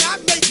might not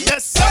make it.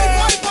 Yes, sir.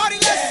 Party,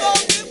 let's all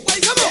get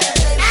wasted. Come on.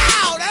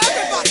 Now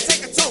everybody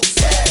take a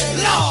toast.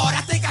 Lord,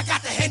 I think I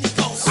got the Henny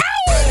Ghost.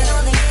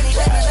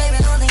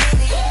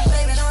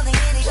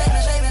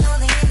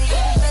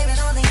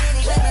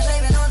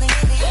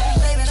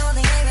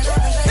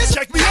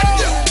 Check me out.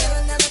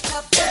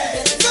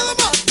 Fill 'em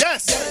up.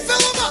 Yes.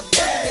 Fill 'em up.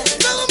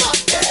 Fill 'em up.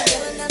 Fill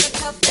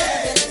 'em up.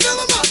 Fill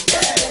 'em up.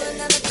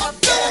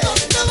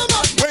 Fill 'em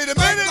up. Wait a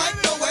minute. Like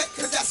no way,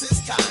 'cause that's his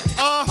kind.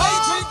 Play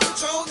drink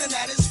control, and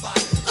that is fine.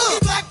 He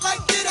black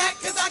like did that,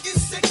 'cause I get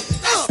sick.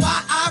 That's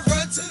why I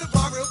run to the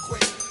bar real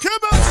quick.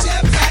 Come on.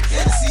 Jam pack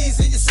Hennessy's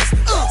in your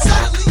system.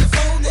 Suddenly your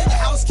phone and your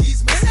house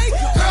keys missing.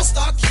 Girls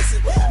start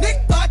kissing.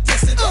 Nick start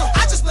dissing.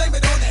 I just blame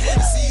it on the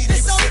Hennessy.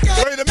 They was sipping.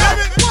 Wait a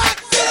minute. What?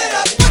 Fill it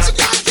up. What you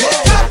got? Fill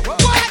it up.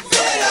 What?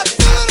 Fill it up.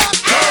 Fill it up.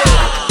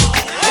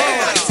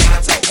 Everybody take a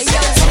toast.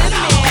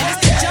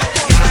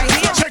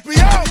 Check me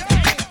out.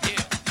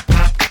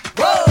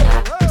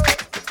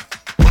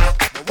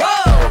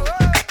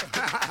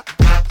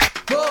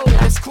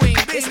 It's Queen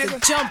B, it's the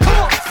jump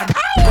off.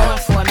 I'm going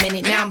for a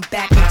minute, now I'm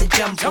back with the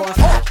jump off.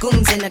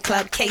 Goons in the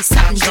club, case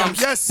something jumps.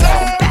 Yes,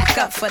 sir. Back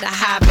up for the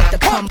high, but the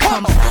pump.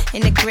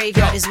 In the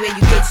graveyard is where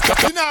you get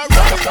stuck. You're not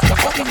ready.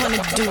 What we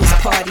wanna do is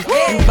party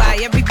and buy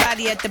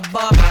everybody at the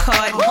bar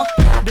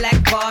Bacardi. Black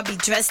Barbie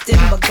dressed in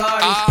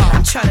Bulgari.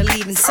 I'm tryna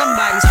leave in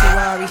somebody's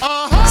Ferrari.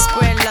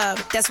 Spread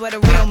love, that's what a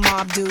real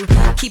mob do.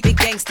 Keep it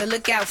gangster,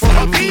 look out for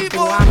the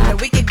people. I'm the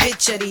wicked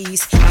bitch of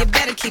these. You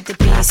better keep the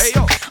peace,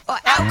 or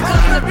out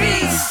come the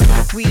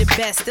beast. We the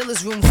best, still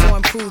is room for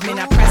improvement.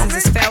 Our presence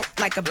is felt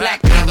like a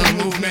black people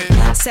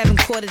movement. 7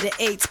 quarter to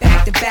 8,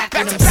 back to back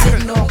with them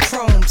sitting on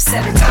chrome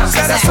 7 times.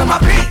 That's on my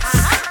beats.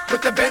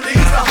 With the Bentleys,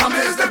 the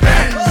Hummers, the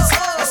Benz.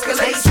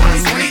 Escalade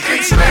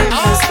 23-inch rims.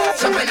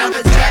 Jumping out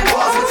the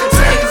Jaguars with some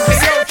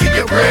Timbs. Keep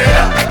your bread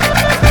up.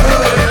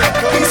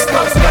 Hood. East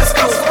Coast, West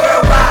Coast,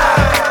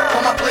 worldwide.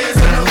 All my players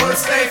in the hood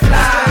stay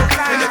fly.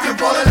 And if you're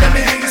ballin', let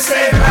me hear you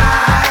say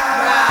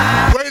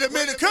ride. Wait a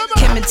minute, come on.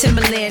 Kim and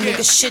Timberland,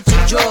 nigga, shit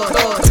your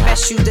jaw.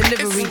 Special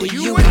delivery to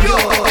you and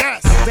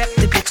yours. I rep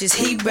the bitches,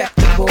 he rep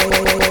the boy.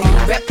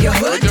 You rep your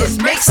hood,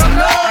 just make some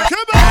noise.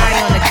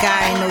 Eye on the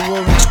guy in the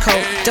orange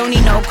coat. Don't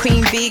he know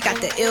Queen B got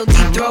the ill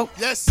deep throat?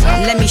 Yes, sir.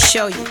 Let me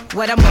show you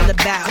what I'm all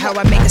about. How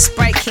I make a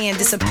Sprite can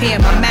disappear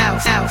in my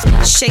mouth.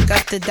 Shake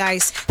up the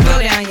dice, throw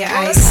down your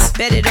ice.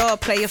 Bet it all,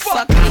 play a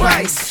fucking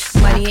price.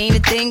 Money ain't a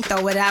thing,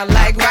 throw it out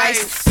like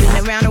rice.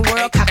 Been around the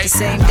world, cop the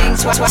same thing.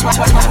 Rub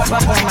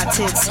on my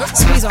tits,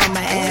 squeeze on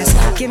my ass.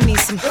 Give me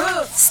some,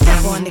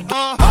 step on the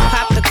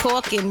pop the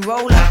cork and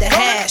roll up the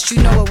hash.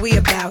 You know what we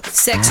about,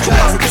 sex,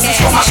 drugs, and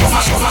cash.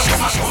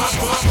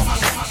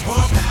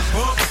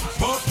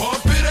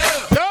 Pump it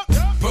up.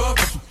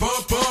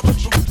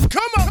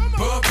 Come on.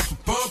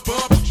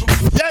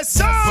 Yes,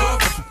 sir.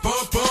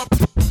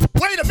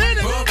 Wait a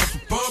minute.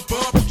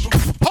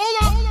 Hold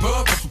on.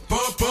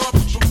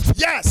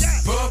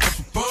 Yes.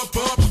 Pump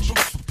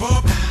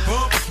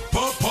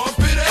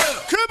it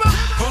up. Come on.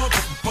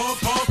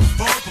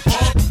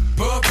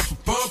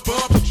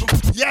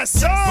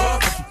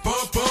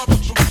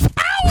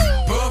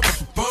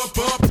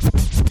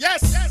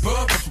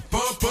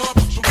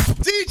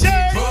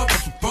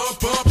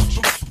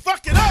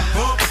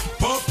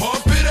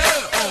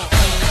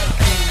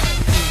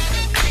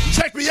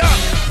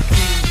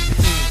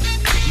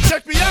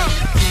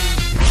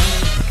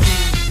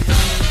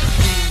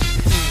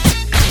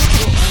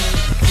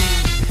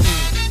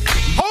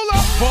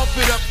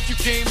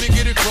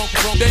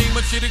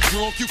 it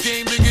drunk, you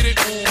came to get it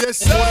on. Yes,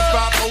 sir.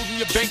 45 O's in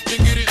your bank to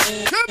get it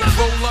on.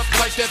 Roll up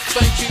like that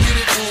thing can get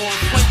it on.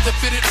 Plank to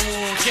fit it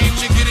on, came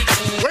to get it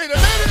on. Wait a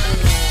minute.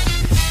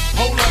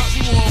 Hold up,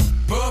 you on.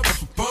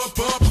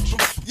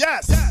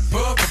 Yes.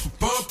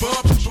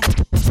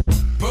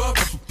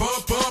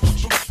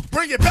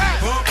 Bring it back.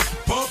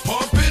 Pump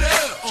it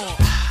up.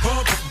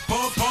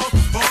 Pump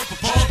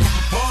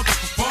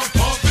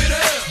it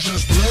up.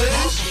 Just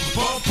blaze.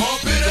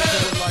 Pump it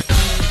up.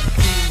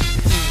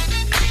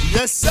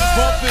 Yes, sir.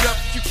 Pump it up.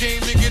 You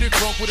came to get it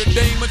drunk with a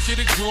dame, but shit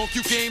is drunk.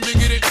 You came to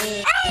get it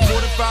on.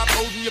 45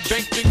 O's in your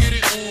bank to get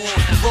it on.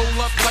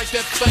 Roll up like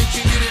that thing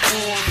can get it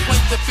on.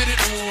 Plank to fit it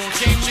on.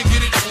 Came to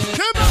get it on.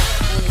 Come on.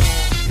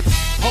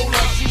 Hold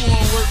up, you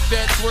wanna work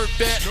that, twerk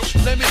that.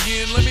 Let me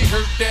in, let me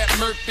hurt that,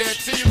 murk that.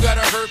 Till you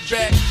gotta hurt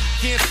back.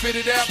 Can't spit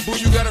it out, boo,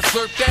 you gotta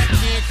slurp that.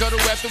 Can't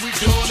cuddle after we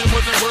done, it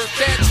wasn't worth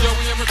that.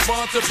 Joey, I'm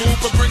responsible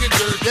for bringing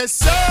dirt. Yes,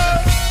 sir.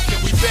 Can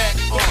we back?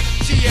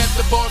 She at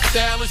the bar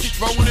style and she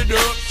throwing it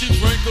up. She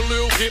drank a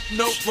little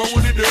hypno,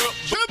 throwing it up.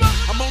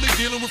 I'm only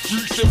dealing with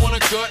freaks that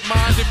wanna cut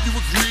mine. If you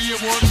agree,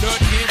 and one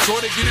nut can't go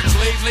to get it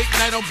played late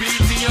night on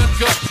BT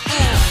Uncut.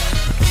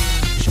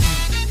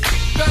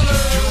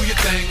 Do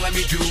your thing, let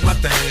me do my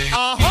thing.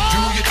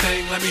 Do your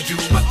thing, let me do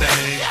my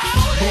thing.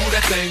 Move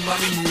that thing,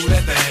 mommy, move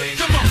that thing.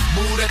 Come on,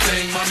 move that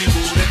thing, mommy,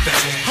 move that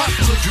thing.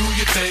 So do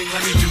your thing,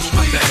 let me do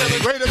my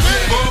thing. Wait a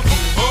minute.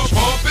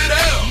 Pump it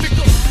out.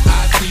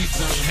 I see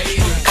some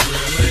haters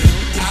drilling.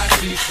 I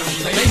see some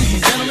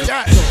ladies drilling.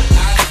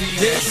 I see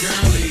that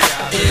girlie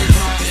out there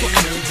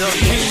crying. The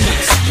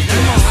remix.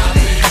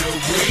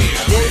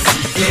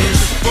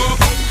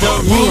 The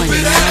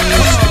remix.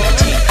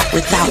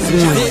 Without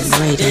warning,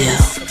 radio.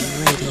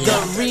 The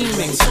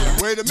remix.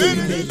 Wait a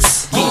minute.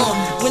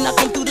 When I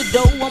come through the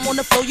door, I'm on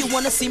the floor, you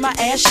wanna see my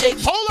ass shake.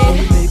 Hold on.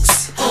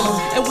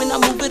 And when I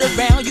move it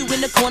around, you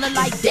in the corner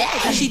like that.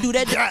 How she do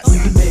that? Yes.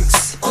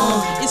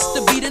 It's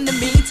the beat in the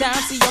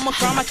meantime. See, I'm a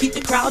crime, I keep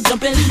the crowd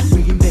jumping.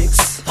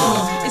 It's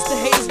the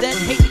haters that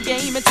hate the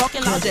game and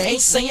talking loud, they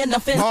ain't saying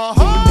nothing.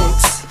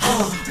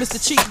 Mr.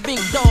 Chief, Big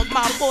Dog,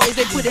 my boys,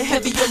 they put it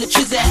heavy on the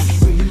trizzy.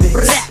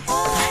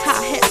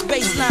 Hi-hat,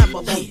 bassline,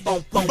 but that.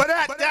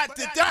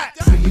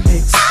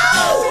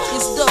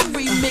 It's the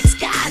remix,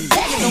 god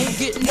damn, it don't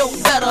get no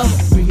better.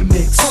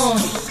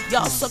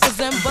 Y'all suckers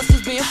and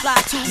busters being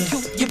fly too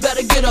cute, you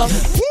better get up.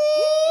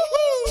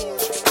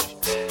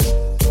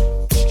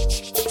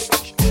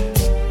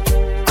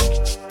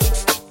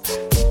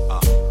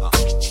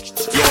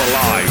 You're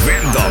live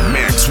in the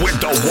mix with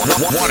the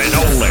one and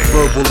only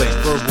Verbal Link,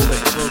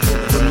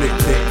 the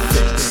Midday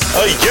Fixx.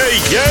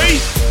 Yay.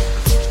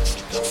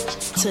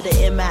 To the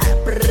MI,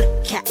 brr,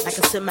 cat like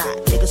a semi.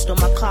 Nigga stole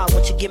my car,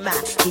 won't you get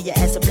mine? Give your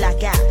ass a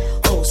black eye.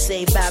 Oh,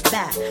 say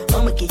bye-bye.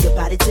 I'ma give your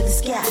body to the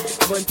sky.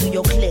 Run through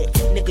your clip.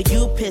 Nigga,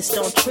 you pissed,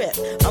 don't trip.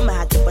 I'ma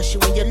have to bust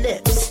you in your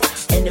lips.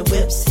 And the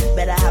whips,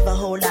 better have a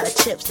whole lot of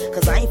chips.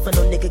 Cause I ain't for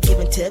no nigga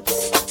giving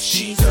tips.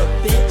 She's a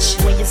bitch.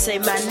 When you say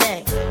my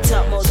name,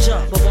 talk more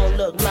junk, but won't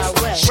look my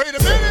way. Wait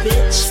a minute.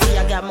 Bitch, see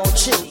I got more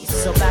cheese.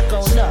 So back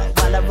on up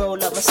while I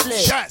roll up my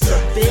sleeve. Yes. So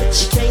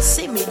bitch, you can't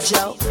see me,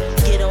 Joe.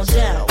 Get on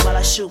down while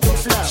I shoot my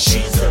flow.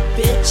 She's a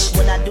bitch.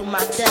 When I do my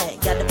thing,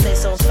 got the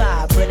place on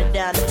fire, burn it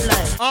down the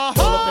flame.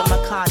 Roll up in my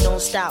car,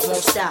 don't stop,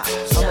 won't stop.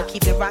 I'ma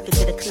keep it rocking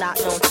till the clock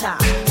don't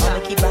top. I'ma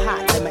keep it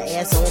hot, let my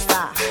ass on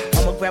fire.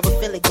 I'ma grab a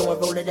Philly, go and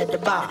roll it at the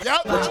bar.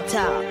 Yep. What you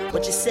talk,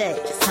 what you say,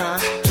 huh?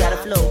 Gotta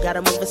flow,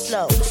 gotta move it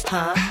slow,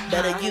 huh?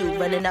 Better you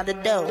running out the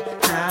door,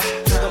 huh?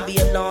 You gon' be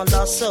a long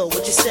lost soul,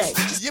 what you say?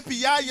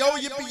 Yippee-yi-yo,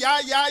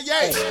 yippee-yi-yi-yay.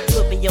 Hey,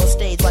 put me on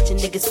stage, watching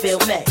niggas feel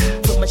me.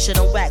 Put my shit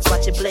on wax,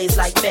 watch it blaze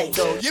like me.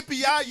 Go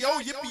Yippee-yi-yo,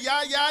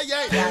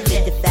 yippee-yi-yi-yay.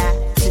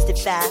 55,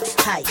 65,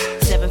 height,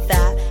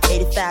 75,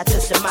 85,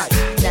 touch the mic,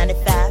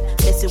 95,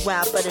 miss it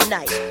wild for the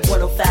night,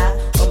 105,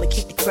 I'ma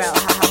keep the crowd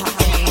high, high,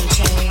 high.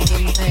 Chain,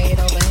 getting paid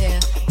over here.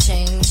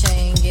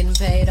 Chain, getting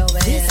paid over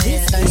here.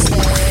 Thursday,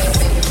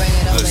 baby, bring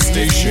it over The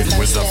station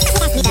with the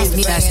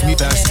best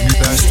music.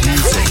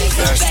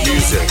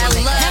 I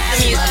love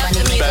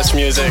the music. Best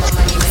music.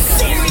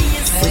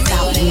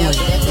 Without warning,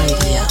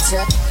 radio.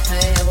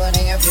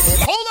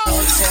 Hold on.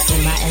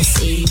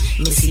 M-I-S-E,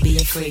 Missy be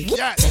a freak.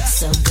 Yes. That's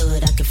so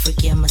good, I can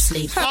freak you in my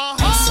sleep.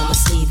 Ice on my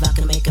sleeve, I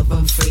can make a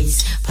room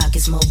freeze.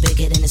 Pockets more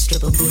bigger than a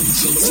strip of booty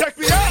cheeks. Check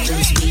me out.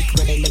 Lose weak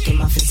when they look at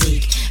my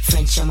physique.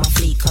 French on my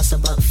feet, cost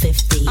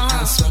 $1.50. I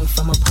don't swing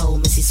from a pole,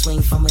 Missy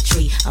swing from a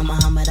tree. I'm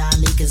Muhammad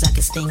Ali, cause I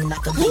can sting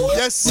like a bee.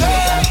 Yes, sir.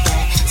 About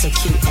that, so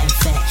cute and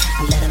fat.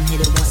 I let him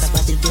hit it once, I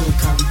about to do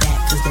come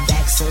back. Cause the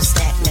back's so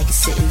stacked, like it's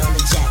sitting on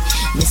the jack.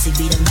 Missy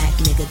be the Mac,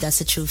 nigga,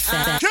 that's a true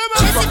fact.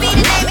 Missy be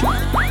the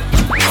name.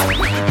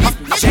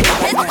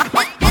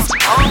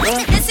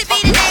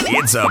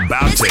 It's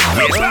about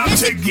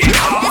to get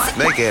hot.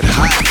 Make it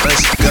hot.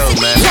 Let's go,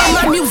 man. Turn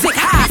my music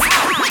high.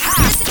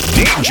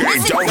 DJ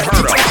Don't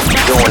Hurt 'Em.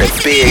 Doing it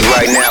big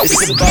right now.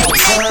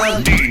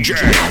 DJ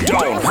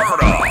Don't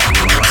Hurt 'Em.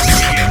 Let's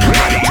get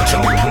ready to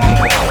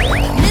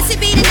roll. Missy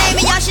be the name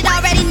and y'all should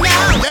already know.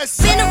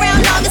 Been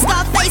around long and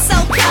Scarface so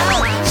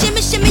cold.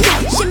 Shimmy, shimmy,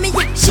 yeah, shimmy,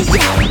 yeah, she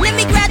yeah. Let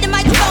me grab the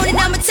microphone and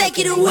I'ma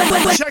take it away.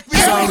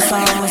 Slow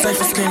songs, they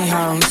for skinny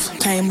hoes.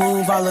 Can't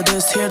move all of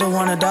this here to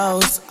one of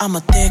those. I'm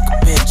a thick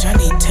bitch, I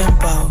need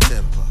tempo.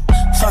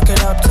 Fuck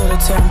it up to the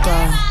tempo.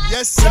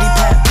 Yes, sir. Pity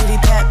pat, pity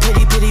pat,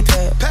 pity pity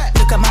pat.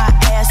 Look at my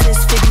ass,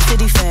 it's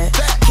fitty fat.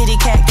 Kitty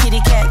cat, kitty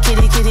cat,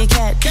 kitty kitty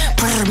cat.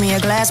 Pour me a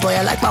glass, boy,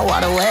 I like my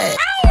water wet.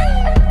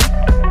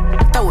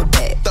 Throw it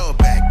back,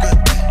 good.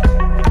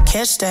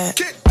 Catch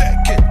that.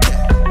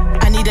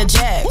 I need a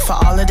jack for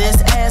all of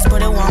this ass,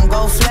 but it won't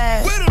go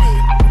flat.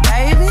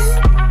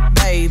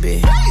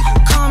 Baby,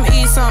 come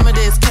eat some of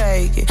this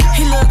cake.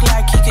 He look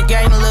like he could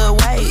gain a little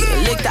weight.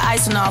 Lick the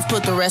icing off,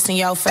 put the rest in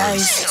your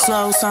face.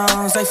 Slow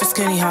songs, they for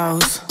skinny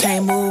hoes.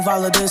 Can't move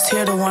all of this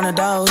here to one of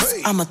those.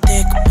 I'm a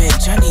thick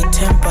bitch, I need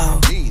tempo.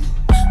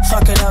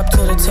 Fuck it up to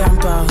the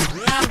tempo.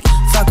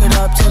 Fuck it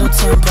up to the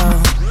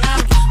tempo.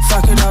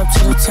 Fuck it up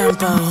to the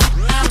tempo.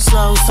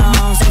 Slow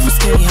songs, they for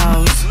skinny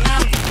hoes.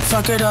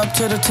 Fuck it up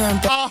to the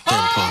tempo.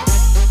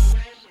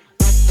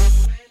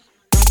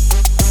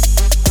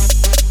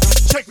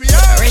 Check me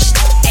out. Rich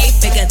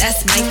 8-figure,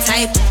 that's my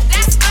type.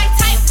 That's my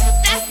type.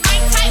 That's my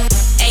type.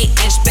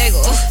 8-inch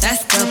bagel,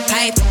 that's the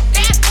pipe.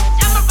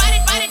 I'ma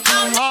ride it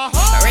all night.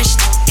 Rich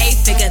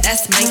 8-figure,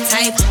 that's my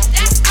type.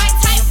 That's my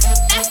type.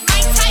 That's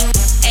my type.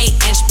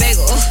 8-inch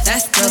bagel,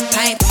 that's the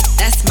pipe.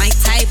 That's my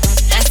type.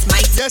 That's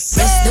my type. Yes,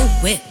 sir. Wrist new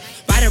whip,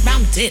 right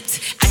around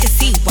dipped. I can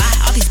see why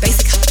all these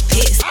basic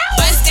pissed.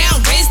 Bust down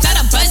wrist, not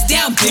a bust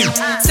down bitch.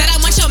 Said I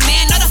want your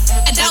man, not a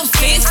don't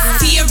fit.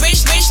 See a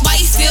rich, why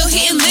he still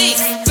hitting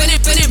licks?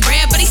 Spinning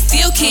bread, but he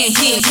still can't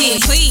hit.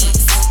 Please,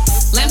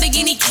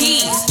 Lamborghini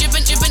keys,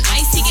 drippin'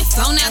 ice, he get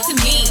flown out to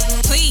me.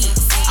 Please,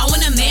 I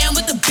want a man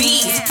with the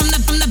bees. From the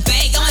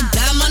bag, going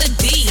dumb on the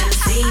D.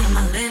 See on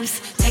my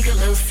lips, take a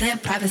little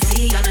sip.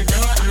 Privacy on the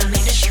door, I'ma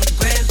make the shoe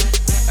grip.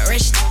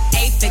 Rich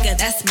 8-figure,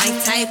 that's my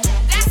type.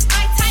 That's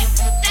my type.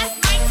 That's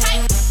my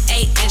type.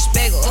 8-inch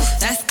bagel,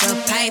 that's the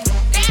pipe.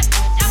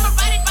 I'ma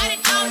ride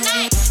it all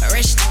night.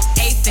 Rich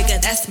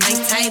 8-figure, that's my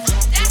type.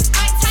 That's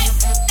my type.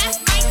 That's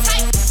my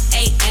type.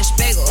 8-inch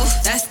bagel,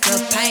 that's the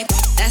pipe.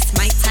 That's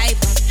my type.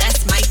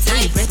 That's my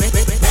type.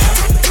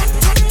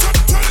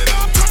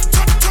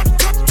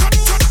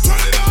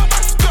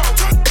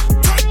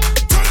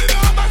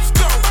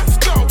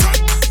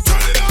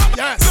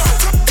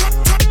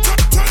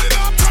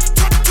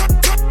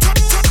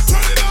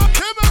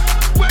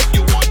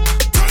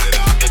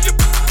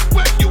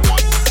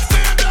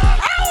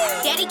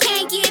 Daddy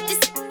can't get this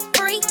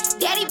free.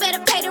 Daddy better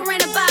pay the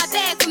rent or buy a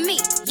bag for me.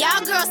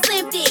 Y'all girls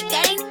slim thick,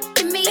 that ain't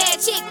to me. Bad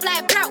chick,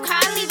 flat broke,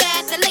 hardly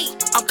bad to leave.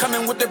 I'm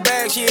coming with the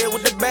bags, yeah,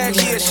 with the bags,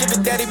 yeah. Should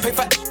the daddy pay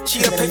for,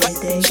 cheer, pay for,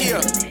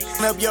 cheer.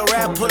 Up your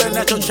rap, pulling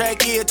out your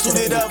track, yeah. Toot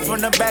it up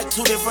from the back,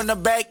 toot it from the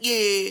back,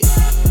 yeah.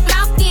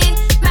 Mouth in,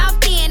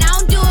 I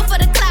don't do it for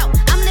the clout.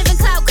 I'm living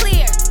clout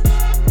clear.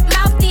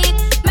 Mouth in,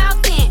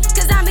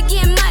 cause I'm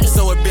getting money.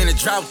 So it been a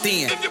drought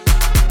then.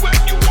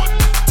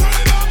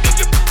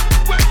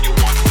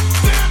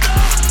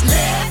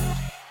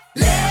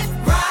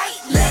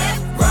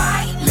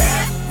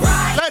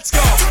 Let's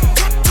go.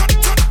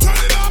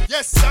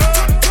 Yes, sir.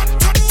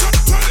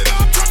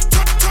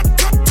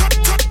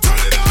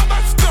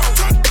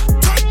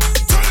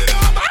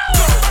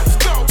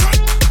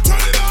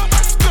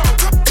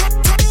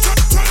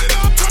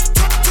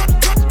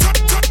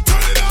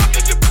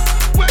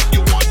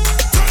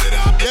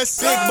 Yes,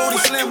 big booty,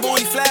 slim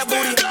booty, flat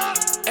booty.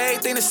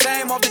 Everything the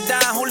same off the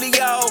Don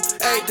Julio.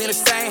 Everything the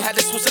same, had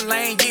to switch a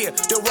lane, yeah.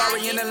 The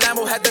Rari and the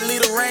Lambo had to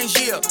lead a range,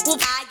 yeah.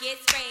 I get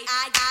sprayed,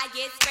 I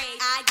get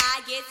sprayed, I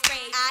get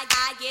sprayed,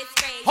 I get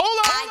sprayed. Hold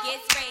on. I get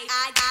sprayed,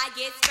 I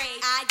get sprayed,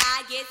 I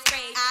get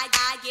sprayed,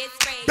 I get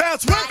sprayed.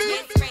 Bounce with me. I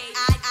get sprayed,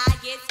 I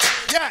get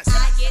sprayed. Yes.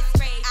 I get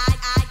sprayed,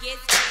 I get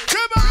sprayed.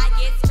 Come on. I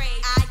get sprayed,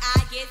 I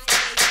get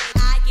sprayed.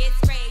 I get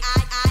sprayed,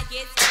 I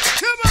get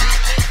sprayed. Come on.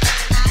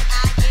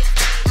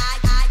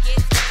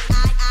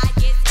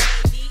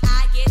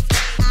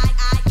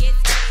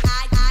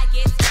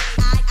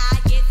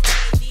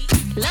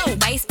 Low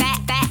waist, fat,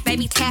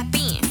 baby, tap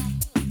in.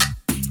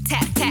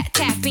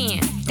 Tap in.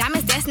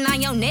 Diamonds dancing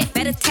on your neck,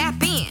 better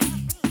tap in.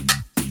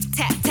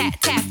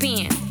 Tap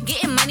in.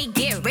 Getting money,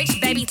 get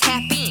rich, baby,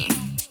 tap in.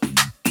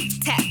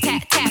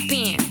 Tap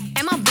in.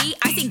 MOB,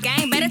 icy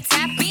gang, better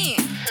tap in.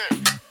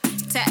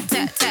 Tap.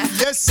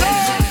 Yes, sir.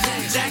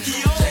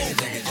 Jackie O.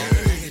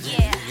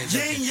 Yeah.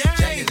 Yin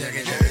Yang.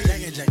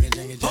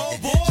 Oh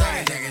boy.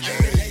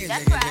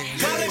 That's right.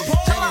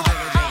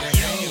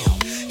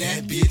 That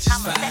bitch is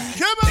fine.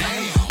 Come on.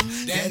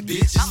 Damn, that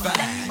bitch is fine.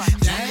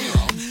 Damn,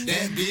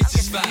 that bitch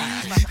is fine.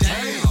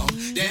 Damn,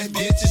 that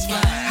bitch is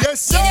fine. Yes,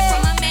 sir. Get it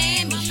from a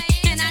mammy,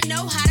 and I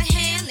know how to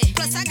handle it.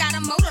 Plus, I got a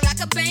motor like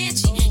a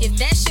banshee. If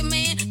that's your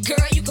man,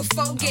 girl, you can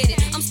forget it.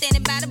 I'm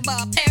standing by the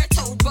bar,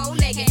 pair-toed,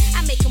 bow-legged.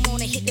 I make him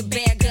wanna hit the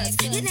bare guts.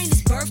 It ain't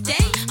his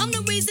birthday. I'm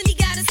the reason he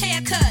got his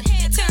hair cut.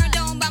 Turned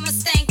on by my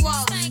stank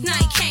wall. Now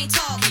he can't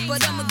talk,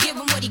 but I'ma give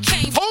him what he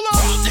came for. Hold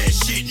on. Drop that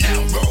shit now,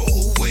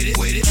 roll with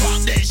it.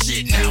 Drop that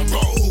shit now,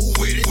 roll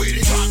with it.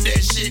 Drop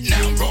that shit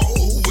now,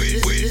 roll with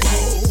it.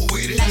 Roll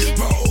with it.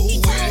 Roll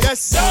with it. Yes,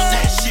 sir. Drop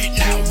that shit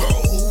now,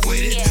 roll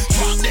with it.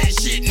 Drop that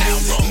shit now.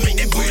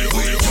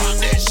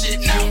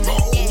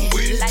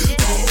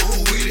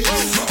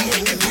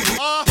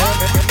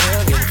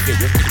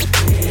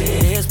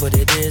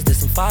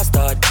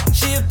 star starred.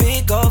 She a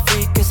big old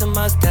freak, it's a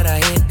must that I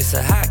hit. It's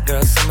a hot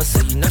girl summer,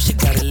 so you know she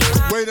got it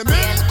lit. Wait a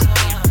minute.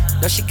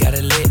 Know she got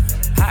it lit.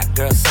 Hot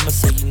girl summer,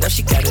 so you know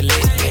she got it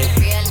lit. Yeah.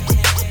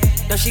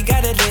 Know she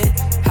got it lit.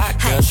 Hot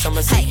girl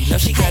summer, so you know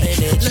she got it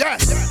lit.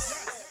 Yes.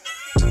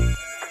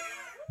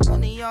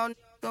 One of y'all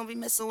gonna be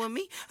messing with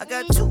me. I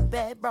got 2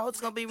 bad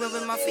bros gonna be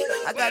rubbing my feet.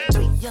 I got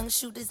 3 young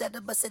shooters at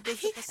the bus at the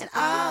heat. And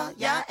all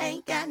y'all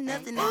ain't got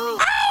nothing in me.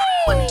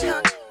 One of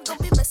y'all gonna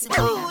be messing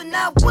with me.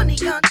 Now one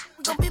of y'all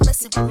gonna be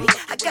messing with me.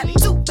 I got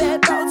 2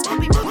 bad bros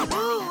gonna be rubbing my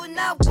feet.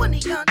 Now one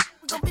of y'all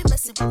gonna be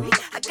messing with me.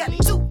 I got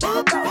 2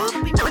 bad bros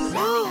gonna be rubbing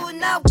my feet.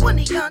 Now one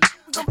of y'all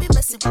gonna be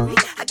messing with me.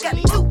 I got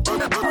 2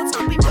 bad bros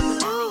gonna be rubbing my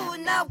feet.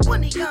 Now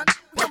one of y'all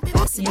gonna be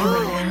messing with me.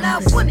 Now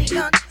one of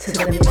y'all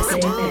gonna be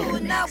messing with me.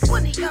 Now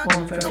one of y'all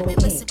gonna be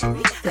messing with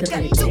me. I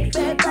got 2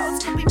 bad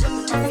bros gonna be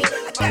rubbing my feet.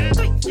 I got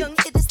 3 young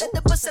hitters that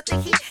the bus at the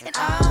heat. And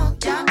all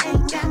y'all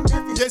ain't got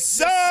nothing. Yes,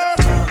 sir.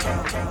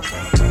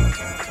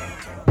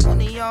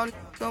 One of y'all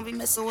gonna be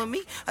messing with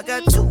me. I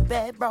got 2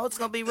 bad bros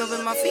gonna be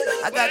rubbing my feet.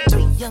 I got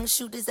 3 young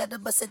shooters at the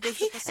bus at the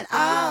heat. And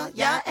all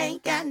y'all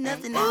ain't got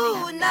nothing in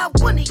me. Now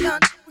one of y'all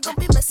gonna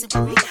be messing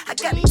with me. I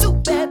got 2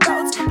 bad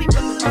bros gonna be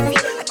rubbing my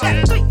feet. I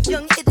got 3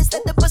 young hitters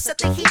at the bus at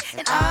the heat.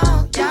 And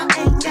all y'all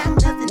ain't got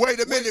nothing. Wait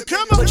a minute,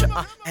 come on. Put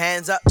your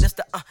hands up, just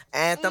the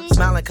anthem.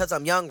 Smiling cause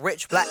I'm young,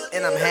 rich, black,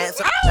 and I'm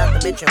handsome. Not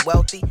to mention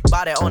wealthy,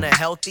 body on a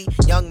healthy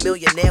young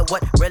millionaire.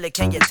 What really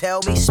can you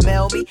tell me?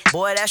 Smell me?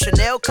 Boy, that's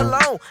Chanel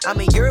cologne. I'm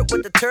in Europe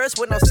with the tourists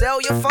with no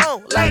cellular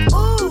phone. Like,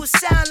 ooh,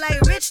 sound like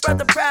rich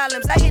brother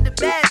problems. I hit the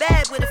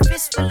bad with a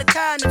fist full of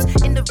condoms.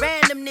 In the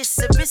randomness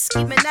of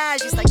risky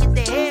menages. Like, get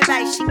the head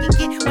right, she can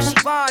get what she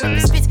want.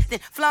 If it spits, then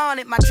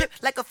flaunt it. My drip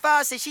like a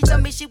faucet. She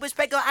told me she was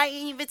pregnant, I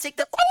ain't even take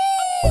the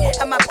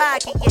out my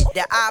pocket yet.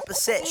 The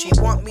opposite, she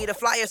want me to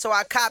fly her, so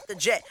I cop the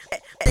jet.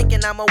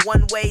 Thinking I'm a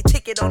one-way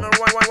ticket on the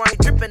run.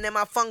 Dripping in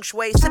my feng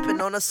shui,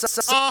 sipping on a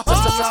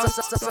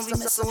gonna be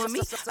messing with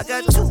me. I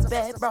got 2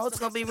 bad bros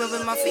gonna be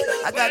rubbing my feet.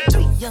 I got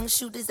 3 young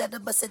shooters at the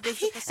bus at the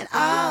heat. And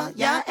all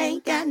y'all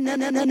ain't got none.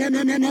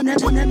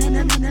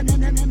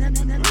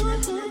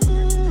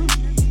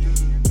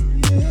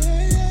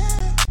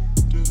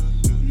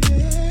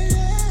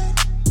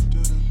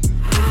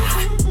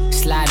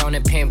 Slide on the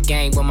pimp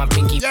gang with my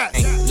pinky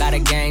ring. Lot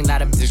of gang,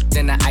 lot of bitch,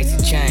 then the icy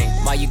chain.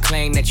 While you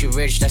claim that you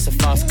rich, that's a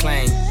false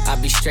claim. I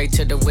be straight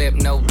to the whip,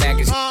 no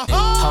baggage.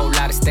 Whole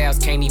lot of styles,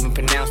 can't even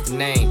pronounce the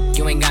name.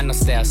 You ain't got no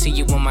style, see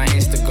you on my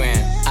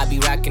Instagram. I be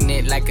rocking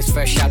it like it's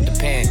fresh out the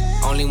pan.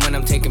 Only when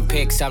I'm taking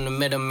pics, I'm the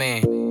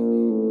middleman.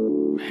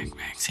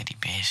 Rag city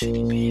bitch,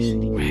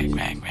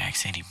 rag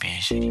city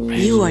bitch.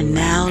 You are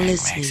now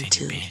listening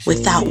to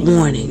Without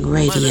Warning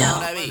Radio.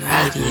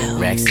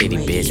 Rack city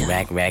bitch,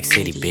 rack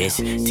city bitch.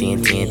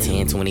 10,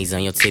 20s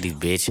on your titties,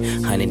 bitch.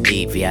 100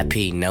 deep,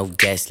 VIP, no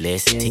guest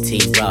list.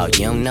 TT Raw,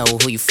 you don't know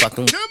who you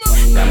fucking with.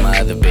 Got my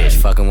other bitch,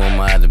 fucking with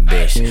my other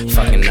bitch.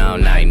 Fucking all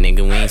night,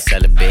 nigga, we ain't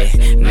sell a bit.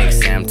 Nigga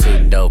say I'm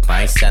too dope,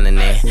 I ain't selling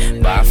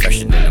it. Bar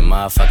fresher than a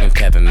motherfucking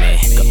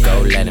peppermint.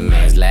 Go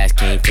Letterman's last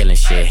king killing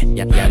shit.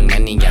 Young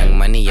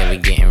money, yeah, we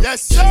getting rich.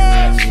 Yes, sir.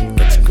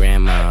 Got your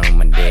grandma on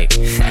my dick.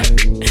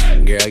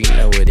 Girl, you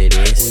know what it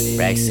is.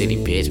 Rack city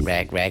bitch,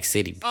 rack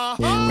city.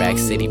 Rack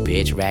city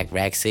bitch,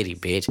 rack city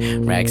bitch.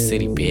 Rack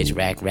city bitch,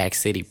 rack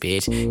city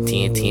bitch.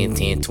 10,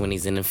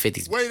 20s and the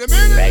 50s. Wait a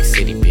minute. Rack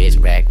city bitch,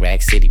 rack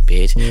city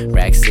bitch.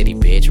 Rack city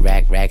bitch,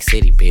 rack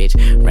city bitch.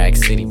 Rack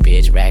city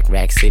bitch,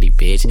 rack city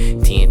bitch.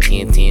 10,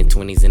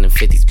 20s and the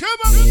 50s. Come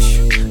on.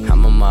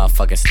 I'm a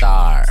motherfucking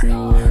star.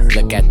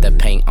 Look at the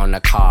paint on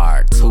the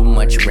car. Too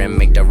much rim,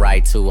 make the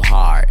ride too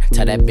hard.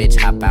 Tell that bitch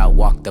hop out,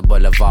 walk the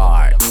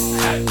boulevard.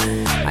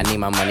 I need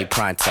my money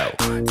pronto.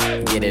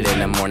 Get it in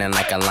the morning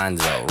like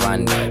Alonzo.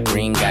 Rondo,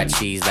 green got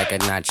cheese like a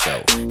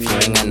nacho. If you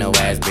ain't got no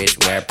ass, bitch,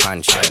 wear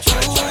poncho.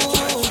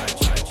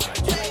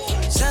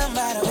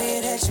 Somebody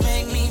with that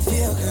make me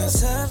feel good,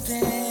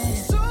 something.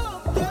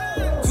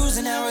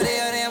 Cruising out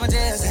Rodeo, damn, I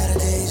just had a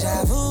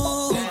deja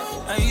vu.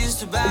 I used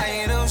to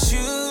buy those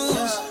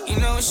shoes, you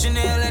know,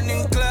 Chanel and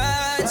new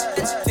clutch.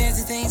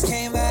 Fancy things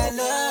came by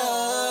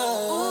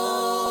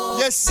love.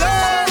 Yes,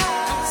 sir.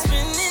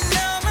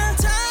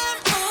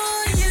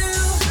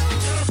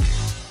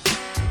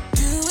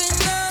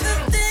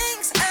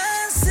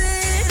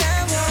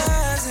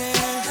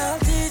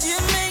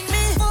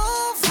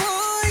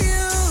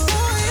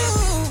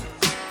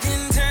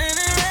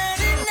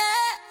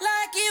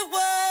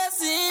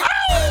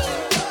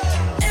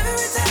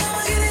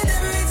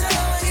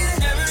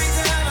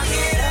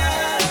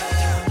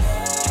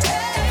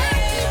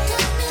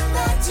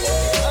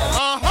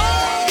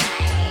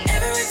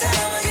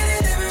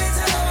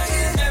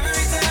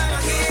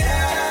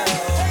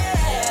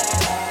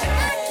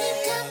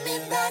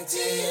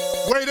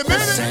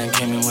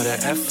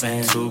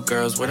 FN. 2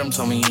 girls with him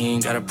told me he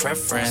ain't got a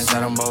preference.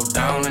 Had them both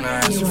down and I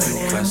asked a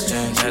few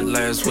questions. Met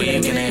last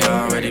week and they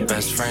already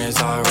best friends.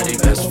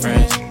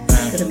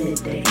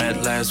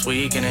 Met last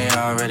week and they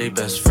already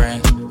best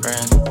friends.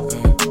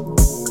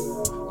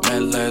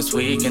 Met last last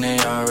week and they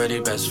already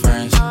best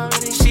friends.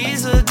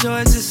 She's a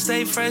joy, just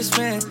stay fresh,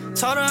 man.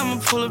 Told her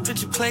I'ma pull up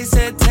at your place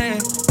at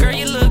 10. Girl,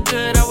 you look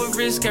good, I would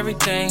risk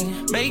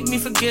everything. Make me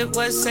forget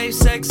what safe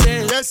sex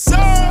is. Yes, sir.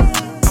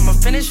 I'ma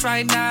finish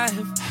right now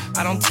if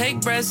I don't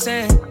take breaths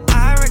in.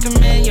 I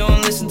recommend you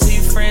don't listen to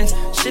your friends.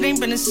 Shit ain't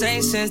been the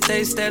same since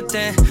they stepped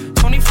in.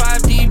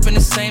 25 deep in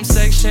the same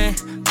section.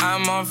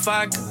 I'm on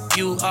fire,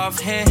 you off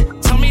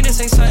hand. Tell me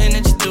this ain't something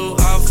that you do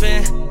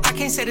often. I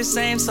can't say the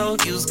same, so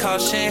use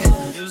caution.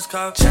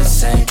 Just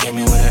saying, came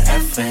in with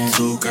an FN.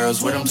 Two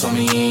girls with him told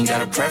me he ain't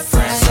got a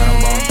preference. Let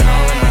him walk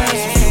down and I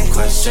asked a few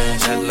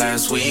questions. Met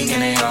last week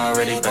and they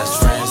already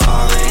best friends.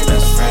 Already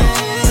best friends.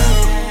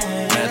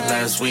 Met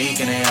last week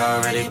and they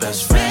already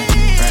best friends.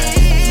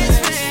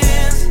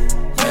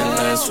 Met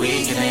last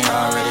week and they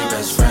already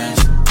best friends.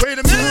 Wait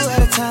a minute. Two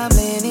at a time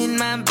laying in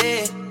my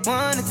bed.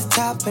 One at the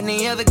top and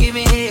the other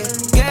giving head.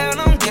 Girl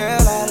on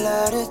girl, I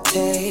love the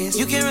taste.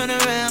 You can run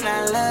around,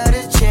 I love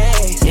the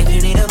chase. If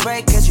you need a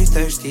break cause you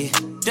thirsty,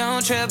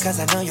 don't trip cause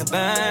I know you're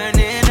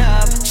burning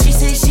up. She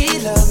say she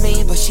love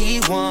me but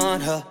she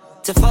want her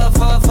to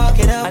fuck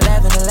it up.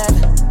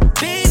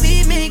 11-11.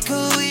 Baby make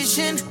a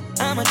wishing,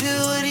 I'ma do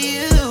what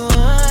you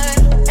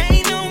want.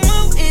 Ain't no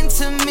more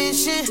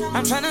intermission,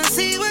 I'm tryna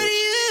see what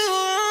you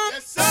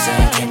want.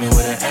 Saying came in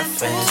with an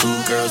FN.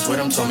 Two girls with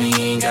him told me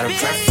he ain't got a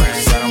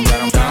preference. Let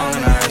him down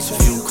and I asked a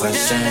few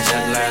questions.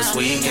 Met last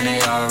week and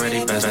they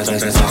already best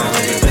friends.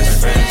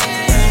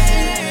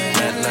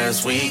 Met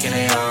last week and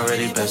they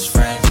already best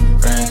friends.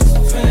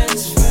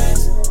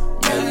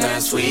 Met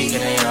last week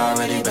and they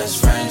already best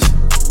friends.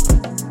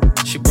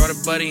 She brought a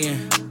buddy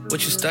in.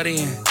 What you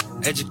studying?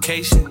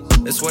 Education.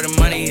 That's where the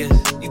money is.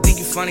 You think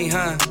you funny,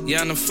 huh?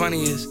 Yeah, I know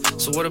funny is.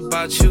 So what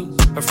about you?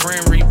 Her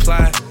friend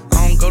replied,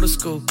 I don't go to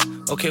school.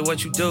 Okay,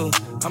 what you do?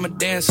 I'm a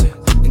dancer.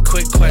 And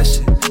quick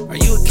question, are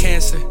you a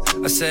Cancer?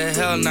 I said,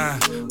 hell nah.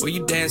 Where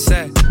you dance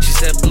at? She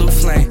said, Blue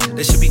Flame.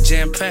 That should be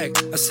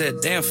jam-packed. I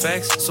said, damn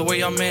facts. So where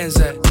y'all mans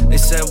at? They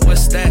said,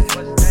 what's that?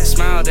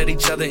 Smiled at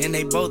each other and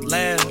they both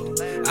laughed.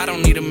 I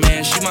don't need a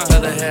man, she my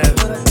other half.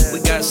 We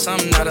got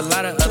something not a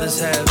lot of others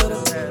have.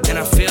 And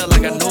I feel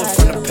like I know it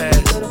from the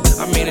past.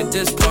 I mean, at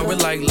this point, we're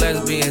like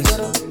lesbians.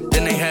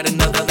 Then they had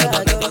another.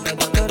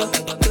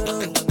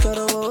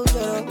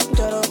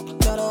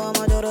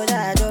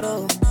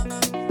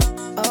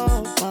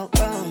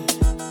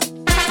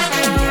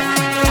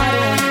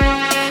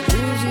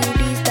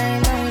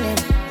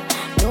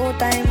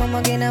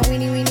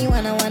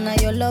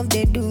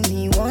 They do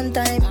me one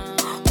time.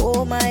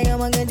 Oh my, I'm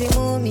gonna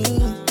move me.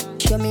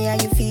 Show me how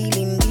you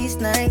feeling this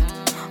night.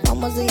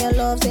 I'ma say your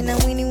love, say now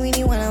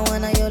winnie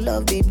wanna your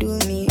love. They do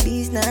me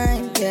this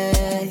night,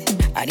 yeah.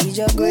 I need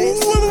your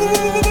grace.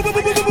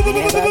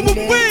 Whenever you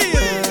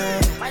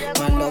there, my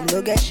love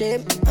no get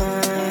shame.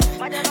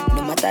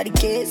 No matter the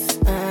case,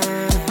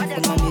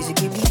 my music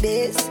give me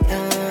bass.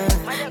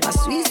 My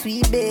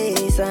sweet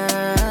bass. So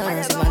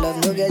my love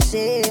no get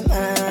shame.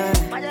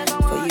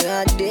 For you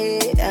I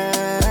did.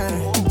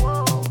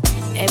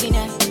 Every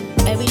night,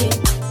 every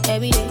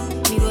day,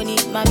 me gon'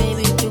 need my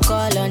baby to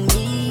call on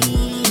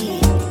me,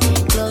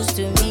 close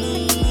to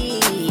me.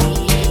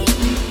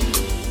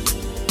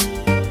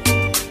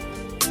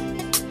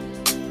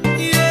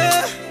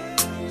 Yeah.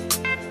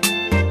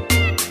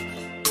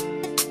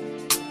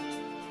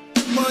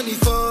 Money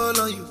fall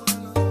on you,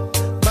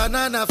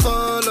 banana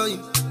fall on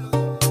you,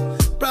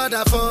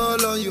 Prada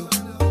fall on you,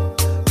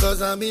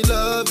 cause I'm in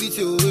love with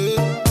you.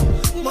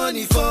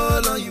 Money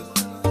fall on you,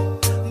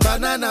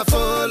 banana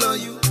fall on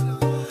you,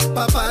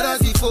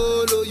 paparazzi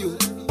follow you,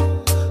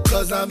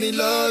 cause I'm in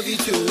love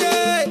with you.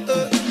 Yeah,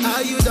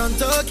 are you done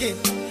talking?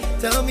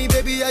 Tell me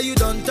baby, are you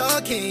done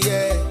talking?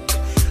 Yeah.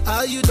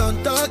 Are you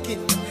done talking?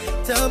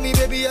 Tell me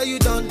baby, are you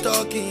done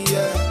talking?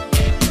 Yeah.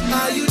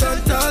 Are you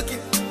done talking?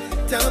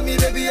 Tell me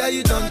baby, are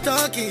you done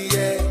talking?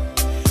 Yeah.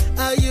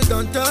 Are you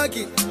done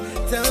talking?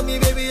 Tell me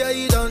baby, are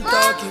you done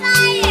talking?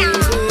 Yeah.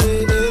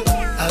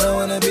 I don't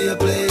wanna be a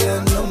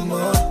player no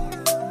more.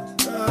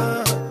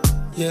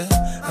 Yeah,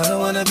 I don't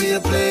wanna be a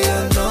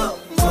player no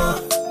more.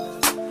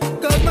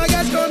 Cause my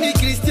guys call me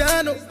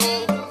Cristiano,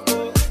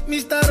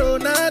 Mr.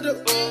 Ronaldo,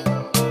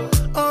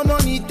 I'm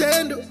on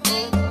Nintendo.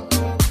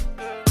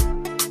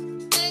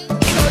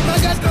 Cause my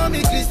guys call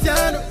me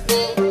Cristiano,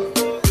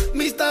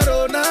 Mr.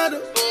 Ronaldo,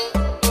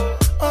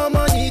 I'm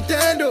on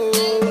Nintendo.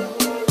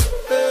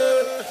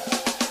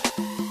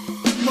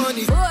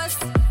 Money.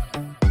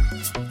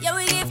 Yeah,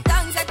 we give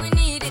thanks like we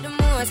need it the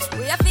most.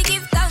 We have to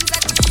give thanks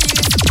like we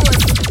really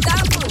supposed to.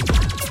 Thankful.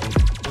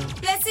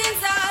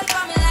 Blessings all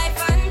for my life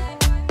and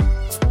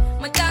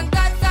my thank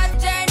God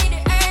journey, the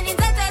earnings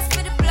are just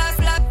for the plus.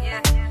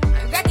 Yeah.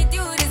 And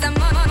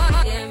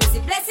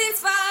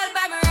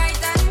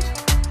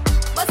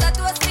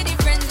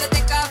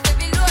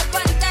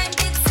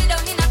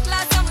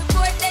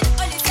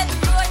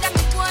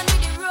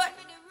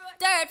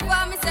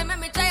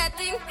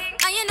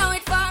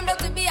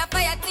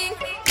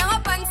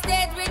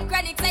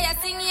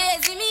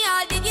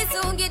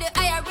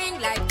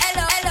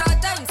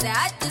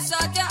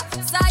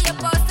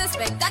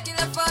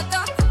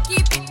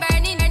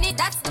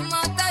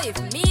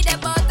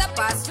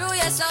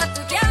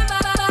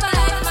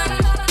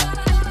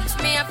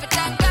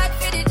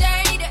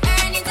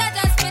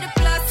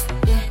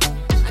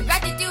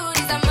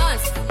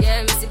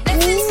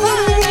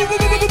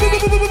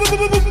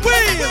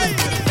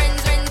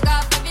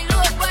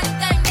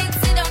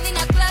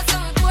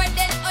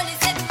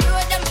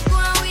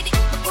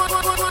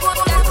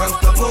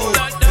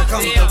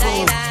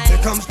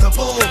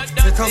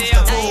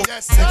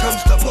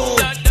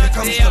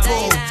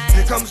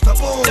comes the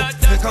boom.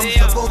 Here comes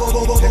the boom, boom,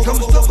 boom, boom. Here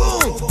comes the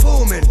boom.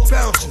 Booming,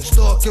 bouncing,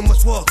 stalking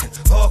what's walking,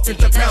 hawking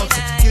to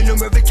pouncing. Get him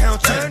every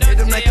counting, hit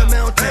him like a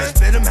mountain.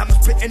 Spit him, have him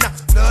spitting out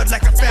blood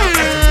like a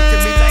fountain. Look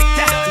at me like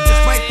that, you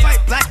just might fight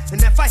black. And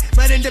that fight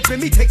might end up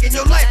in me taking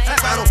your life. I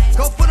don't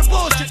go for the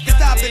bullshit, cause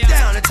I've been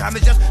down. And time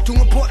is just too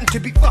important to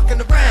be fucking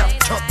around.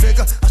 Chump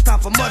nigga, I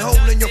stop a mud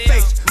hole in your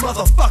face.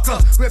 Motherfucker,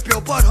 rip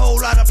your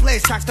butthole out of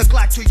place. Cock the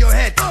Glock to your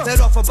head,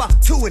 let off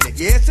about 2 in it.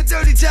 Yeah, it's a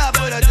dirty job,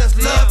 but I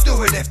just love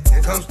doing it.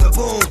 Here comes the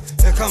boom,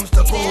 here comes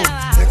the boom,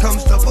 here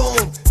comes the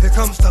boom, here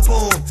comes the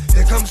boom,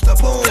 here comes the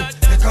boom,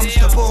 here comes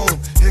the boom,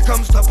 here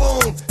comes the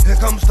boom, here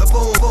comes the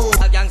boom, boom.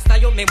 A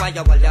gangsta you me why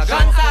you hold your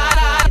guns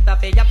hard. It a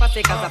pay ya for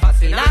sick as a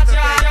fascination.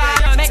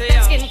 Make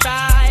them skin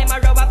cry, my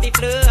rub up the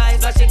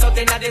flies. Flash it out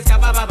in the sky,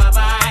 bye bye bye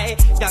bye.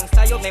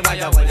 Gangsta you me why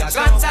you hold your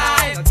guns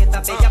hard. It a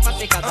pay ya for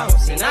sick as a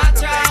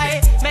fascination.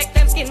 Make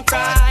them skin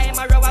cry,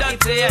 my rub up the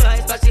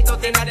flies. Flash it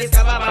out in the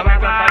sky, bye bye bye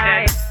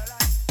bye.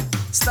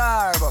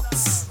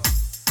 Starbucks,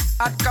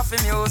 hot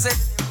coffee music.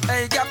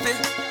 Hey Gappy,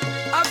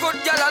 a good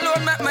girl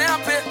alone make me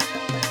happy.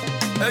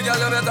 Hey girl,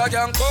 you better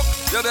can cook,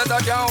 you better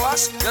can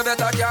wash, you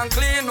better can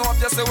clean up.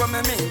 You see what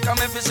me mean?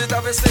 Come me fish it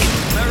off a stick,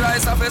 me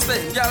rice off a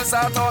stick. Girl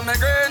sort out me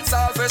grains,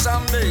 all fish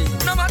and beef.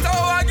 No matter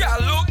how a girl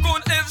look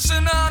good if she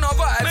nah no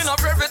vibes. Me no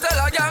prefer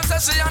tell a girl say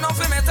she a no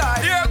fi me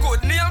type. Hair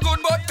good, nail good,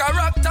 but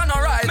character no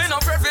right. Me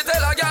no prefer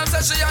tell a girl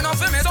say she a no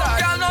fi me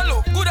type. Some girl no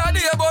look good a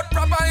day, but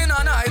proper in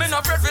a night. Me no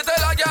prefer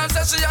tell a girl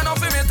say she a no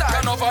fi me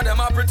type. None of them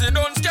a pretty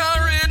dunce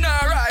can't read nor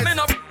write. Me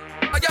no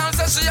a girl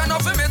say she a no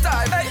fi me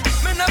type. Hey,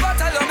 me never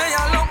tell you me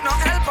a look no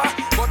helper,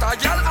 but a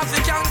girl if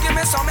you can give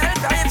me some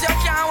help. If you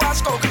can't wash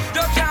cook,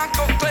 you can't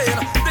cook clean.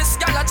 This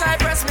girl a try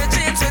press me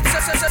jeans with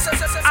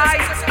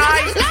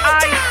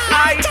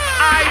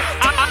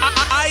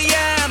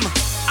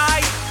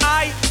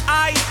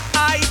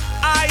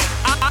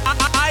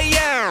I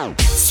am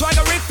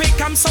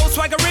swaggerific, I'm so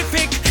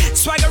swaggerific.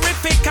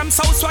 Swaggerific, I'm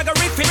so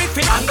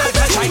swaggerific. I'm like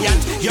a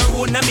giant, you're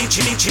one of me,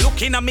 chili,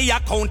 looking at me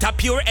account a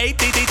pure 8.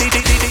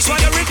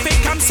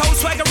 Swaggerific, I'm so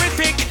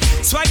swaggerific.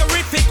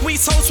 Swaggerific, we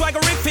so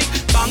swaggerific.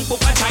 Bang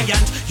book a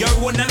giant, you're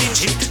one of me,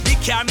 the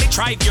car me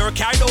drive, your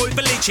car old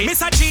village.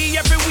 Miss a G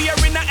everywhere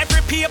in a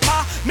every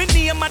paper. Me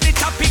name at the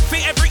topic for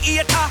every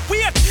eater.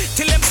 Wait,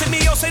 till them see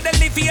me outside the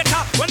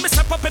elevator. When me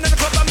step up in the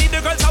club, I meet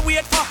the girls I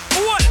wait for.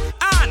 Hold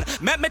on,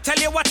 let me tell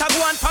you what I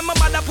want. From my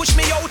mother push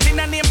me out in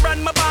a name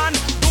brand my band.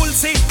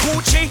 Dulce,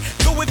 Gucci,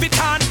 Louis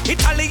Vuitton,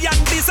 Italian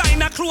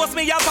designer clothes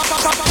me up.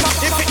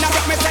 If it not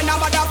rock me, then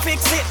nobody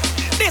fix it.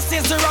 This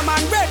is the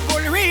Roman Red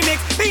Bull remix.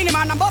 Beanie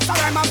Man and Busta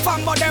Rhyme and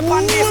fun, but them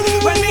on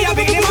this. When me a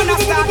Beanie Man a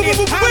start this,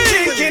 I'm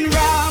drinking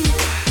rum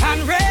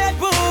and Red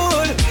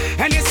Bull,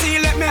 and you see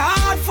let me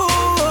heart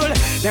full.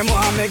 Them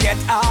want me get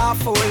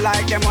awful,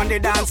 like them on the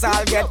dance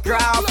I'll get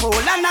grappled.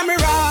 And I'm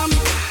rum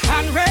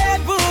and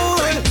Red Bull,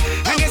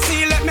 and you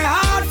see let me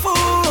heart full.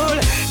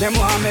 Them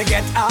want me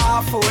get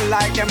awful,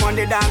 like them on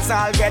the dance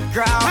I'll get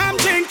grappled. I'm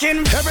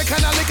drinking every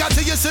kind of liquor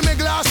till you see me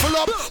glass full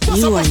up.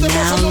 You are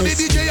now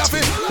listening to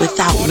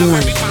Without Warning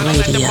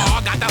Radio.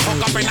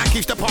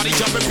 Keep the party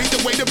jumping, beat the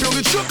way the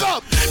building shook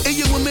up. And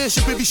you and man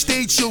should be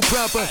stage show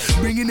proper.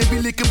 Bringing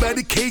every liquor by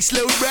the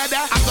caseload, brother.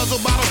 I guzzle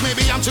bottles,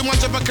 maybe I'm too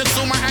much of a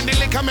consumer, and the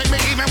liquor make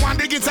me even want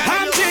to get tired.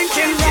 I'm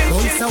drinking.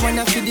 So when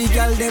I see the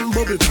girl them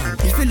bubble pan,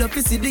 if you love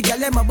to see the girl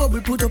them a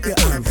bubble, put up your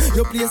hand.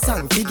 You play a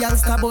song, the girl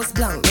star bus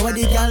blank. Now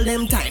the girl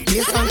them time,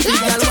 play a song, the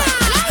girl white.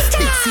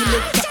 Big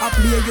selector a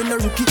play, you no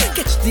rookie.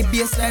 Catch the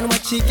bassline,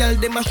 watch the girl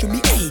them a should be.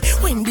 Hey,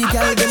 when the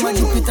girl them a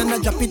dip it and a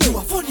drop it, you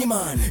a funny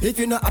man. If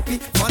you not happy,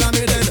 follow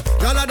me then.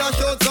 Y'all a dash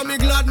out, so me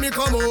glad me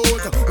come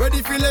out.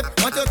 Ready for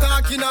left, what you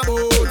talking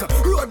about?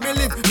 Road me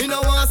live, me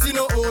no want see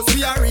no house.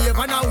 We a rave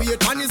and a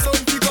wait, and the sun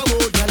to come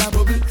out. Gala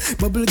bubble,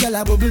 bubble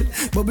gala bubble,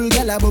 bubble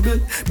gala bubble,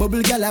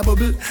 bubble gala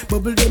bubble,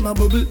 bubble dem a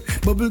bubble,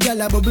 bubble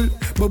gala bubble,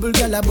 bubble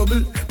gala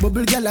bubble,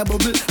 bubble gala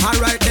bubble.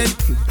 Alright then,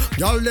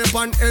 y'all left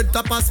on head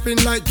top a spin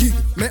like G.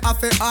 Me have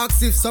to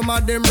ask if some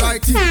of them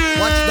right.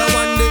 Watch the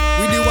one day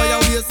with the wire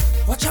waist.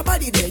 Watch your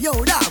body there, yo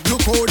dog.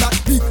 Look how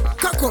that big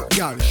cock up,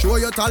 girl. Show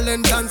your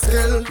talent and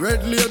skill.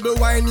 Red label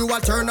wine, you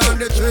a turn on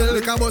the trail.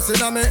 Lick a bus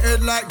in my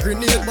head like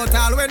grenade. But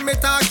all when me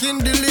talking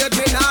delayed,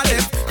 me not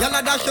left. Y'all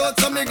a dash out,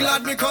 so me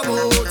glad me come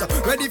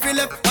out. Ready for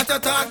left, what you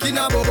talking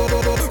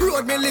about?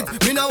 Road me live,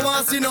 me no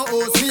want see no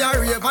house. Me a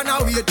rave and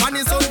a wait, and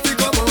the sun to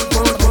come out.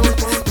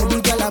 Bubble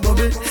gala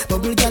bubble,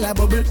 bubble gala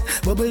bubble,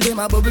 bubble dem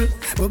a bubble,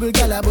 bubble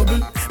gala bubble,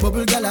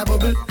 bubble gala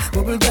bubble,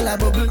 bubble gala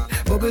bubble,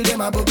 bubble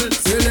dem a bubble.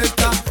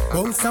 Selector,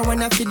 bounce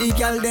when I feel the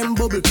girl them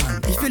bubble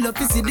pan. If you love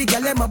to see the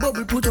girl them a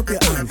bubble, put up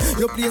your hand.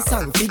 You play a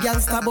song, the girl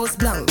star bus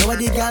blank. Now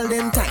the girl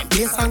them time,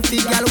 play a song, the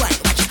girl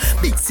white.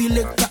 Big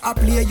selector a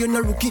play, you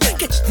no rookie.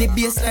 Catch the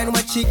bassline,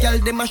 watch the girl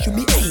them a should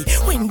be. Hey,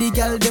 when the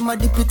girl them a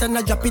dip it and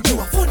a drop it, you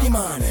a funny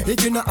man.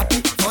 If you not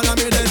happy, follow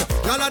me then.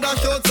 Y'all a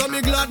dash out, so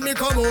me glad me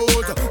come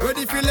out.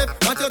 Ready for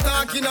left, what you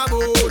talking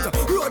about?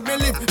 Road me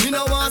live, me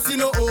no want see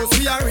no house.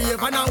 We a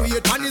rave and a wait,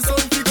 and the sun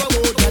to come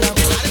out.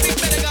 All the big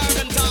belly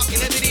garden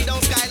talking, every day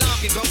don't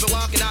skylarking, come for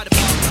walking out the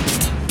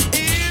park.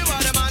 Hear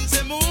what the man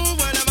say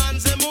move, when the man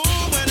say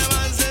move, when the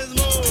man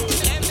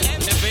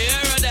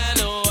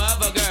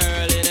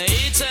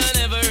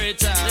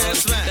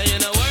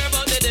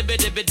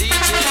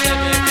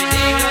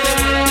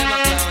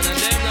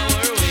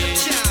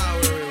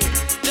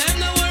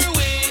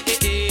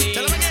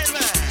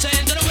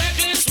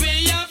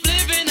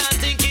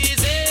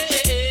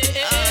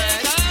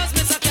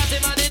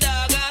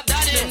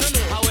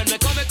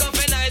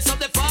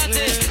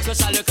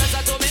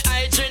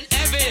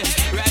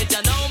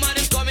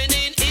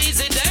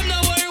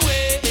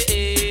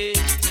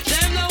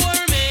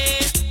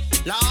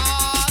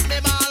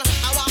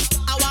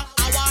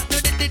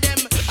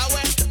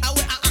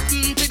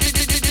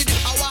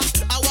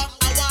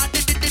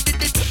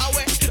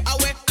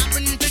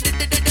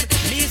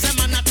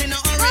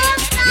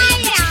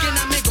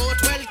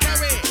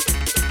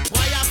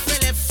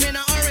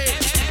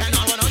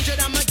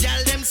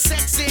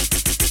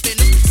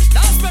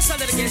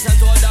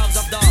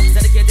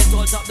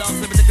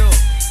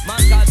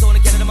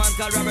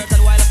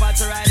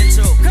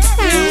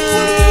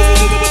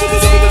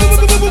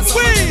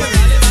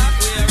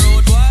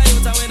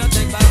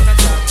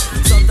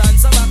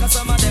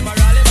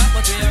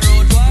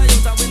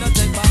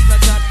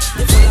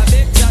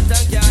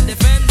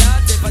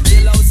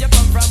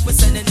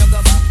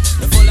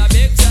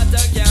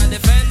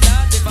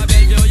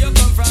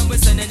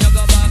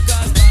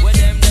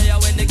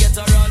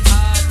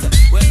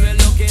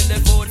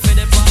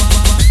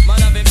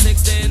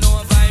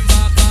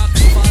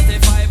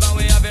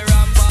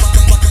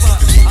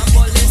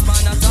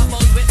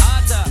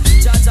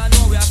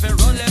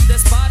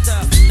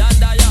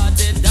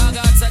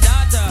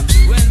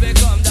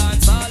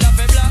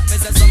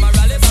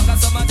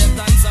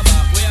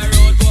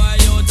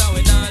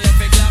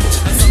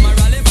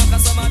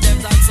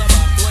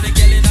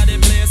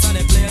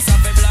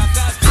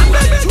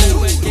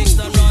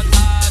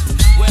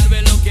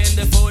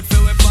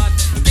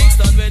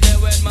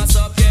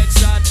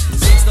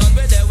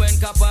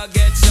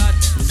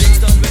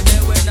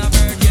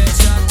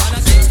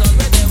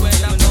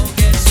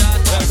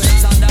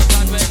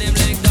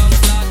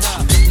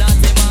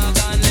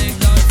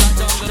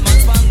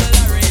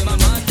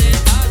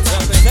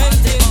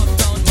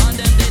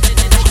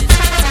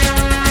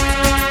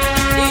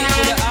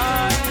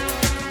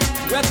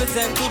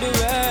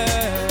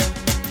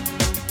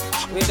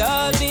with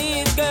all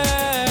these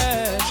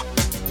girls.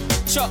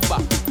 Shot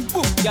back,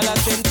 boom, y'all a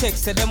send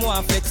text, say them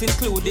want flex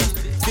including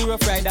Zero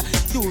Friday,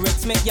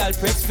 Durex, make y'all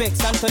press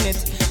vex.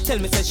 Antoinette, tell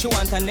me say she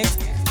want her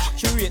next.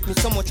 She rate me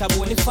so much I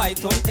only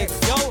fight on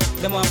text. Yo,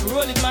 them want to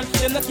roll it man,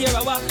 them not care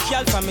about.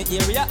 Y'all from my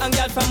area and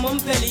y'all from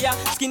Montpellier.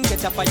 Skin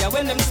catch a fire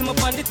when them see me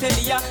on the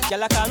telly.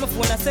 Y'all a call my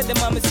phone and say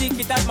them want me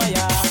secret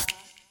admire.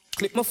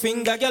 Click my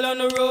finger, girl on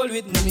the roll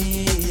with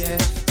me, yeah.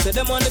 Say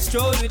them on the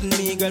stroll with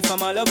me, girl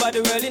from all over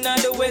the world in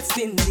the West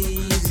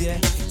Indies, yeah.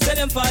 Say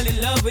them fall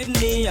in love with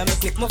me, I me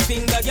click my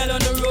finger, girl on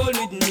the roll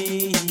with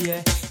me,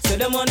 yeah. Say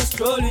them on the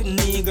stroll with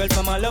me, girl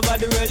from all over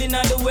the world in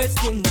the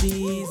West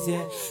Indies,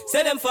 yeah.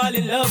 Say them fall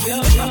in love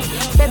with me.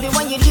 Baby,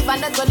 when you leave, I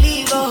not go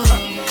leave, oh.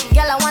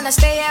 Girl, I wanna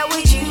stay here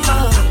with you,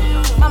 oh.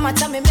 Mama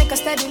tell me make a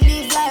steady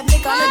live life,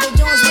 make a little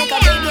Jones, make a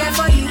day there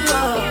for you,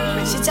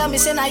 oh. She tell me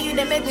say now you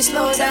they make me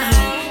slow down.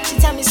 She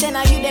tell me say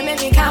now you they make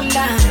me calm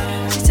down.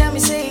 She tell me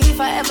say if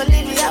I ever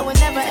leave you, I will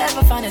never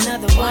ever find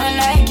another one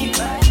like you.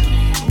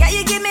 Girl,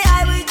 you give me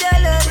high with your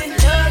loving.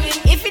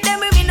 If you done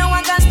with me, no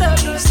one can stop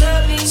you.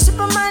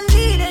 Superman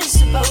leader,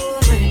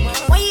 superwoman.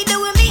 When you do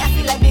with me, I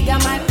feel like bigger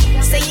man.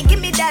 Say you give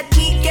me that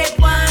wicked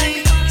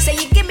wine. Say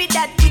you give me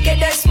that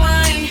wickedest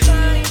wine.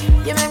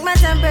 You make my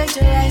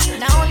temperature rise.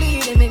 Not only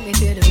you, they make me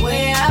feel the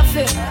way I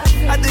feel.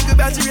 I think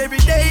about you every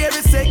day,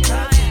 every second.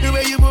 The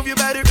way you move your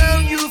body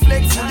around, you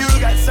flex. You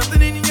got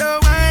something in your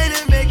mind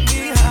that make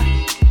me high.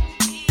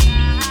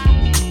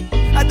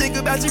 I think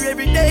about you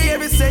every day,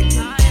 every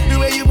second. The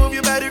way you move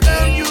your body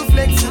around, you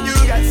flex. You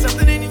got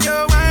something in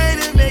your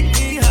mind that make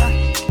me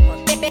high.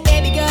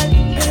 Baby girl.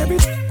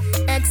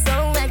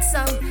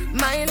 XOXO,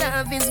 my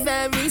love is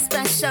very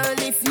special.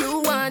 If you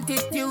want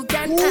it, you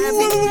can have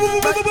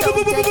it. But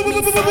don't take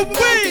me for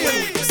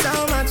granted.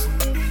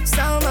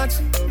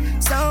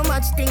 So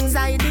much things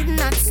I did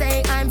not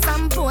say. I'm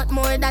from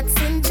Portmore, that's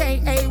in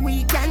JA.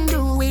 We can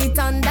do it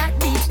on that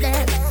beach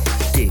there.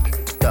 Tick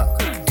tock,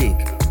 tick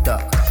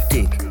tock,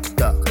 tick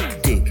tock,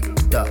 tick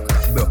tock.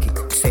 Broke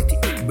it, set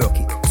it, broke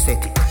it,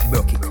 set it,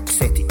 broke it,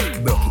 set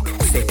it, broke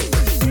it, set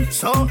it.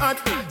 So hot,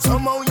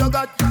 somehow you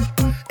got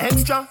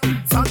extra,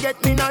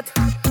 forget me not.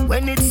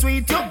 When it's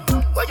sweet, you,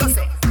 what you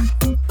say?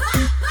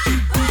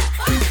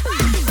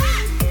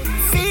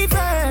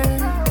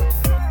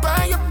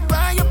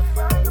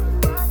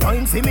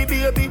 Wine for me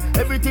baby,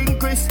 everything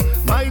crisp.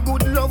 My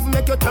good love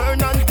make you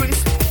turn and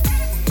crisp.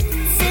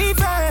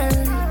 Fever,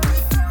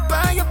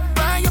 buy up.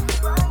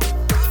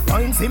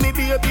 Wine for me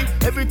baby,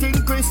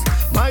 everything crisp.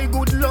 My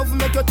good love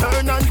make you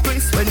turn and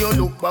crisp. When you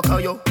look back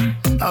at you,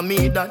 I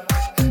made that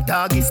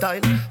doggy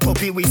style,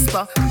 puppy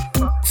whisper.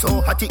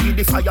 So hot it in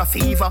the fire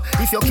fever.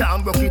 If you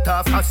can't broke it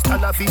off, hasta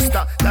la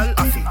vista. Lal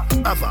afi,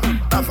 ava,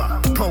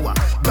 power,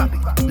 grab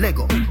it,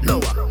 Lego,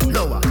 lower,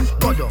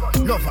 godo,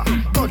 lover,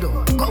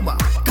 godo, cover,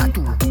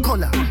 tattoo,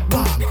 color,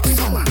 warm,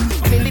 summer.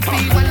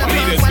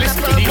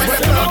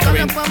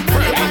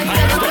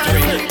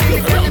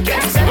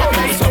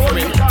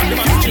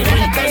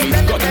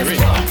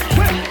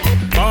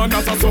 Born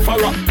as a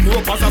sufferer, grow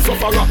up as a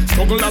sufferer,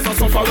 struggle as a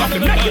sufferer,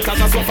 make it as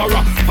a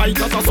sufferer,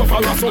 fight as a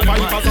sufferer,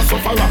 survive as a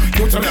sufferer.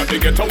 You tell me they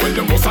get away,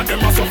 the most of them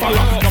a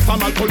sufferer. After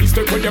my police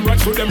take with them right,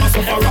 so them a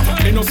sufferer.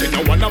 They no say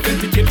no one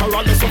authenticate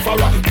for the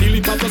sufferer. Feel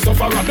it as a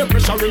sufferer, the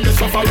pressure in the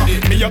sufferer.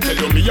 Me a tell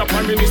you, me a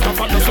prime minister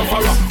for the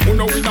sufferer. Who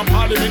know in a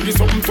parliament give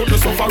something to the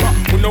sufferer.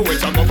 Who know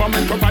which a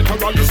government provide for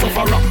all the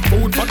sufferer.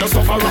 Food for the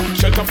sufferer,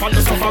 shelter for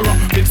the sufferer.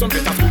 Build some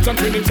better schools and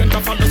training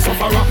center for the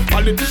sufferer.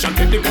 Politician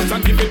take the guns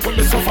and give it to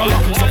the sufferer.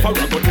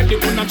 Sufferer go take the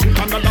gun and shoot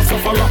another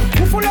sufferer.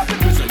 Who full of the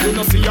prison, you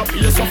know see a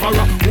be a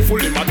sufferer. Who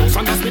full in my dose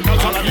and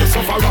hospitals and be a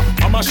sufferer.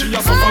 Mama she a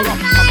sufferer,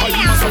 Papa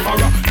you a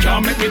sufferer.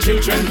 Can't make me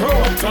children grow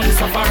up to the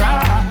sufferer.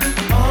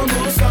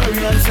 Almost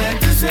sorry, I'm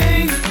sad to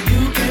say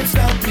you can't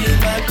stop me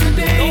not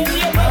today.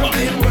 I've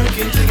been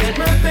working to get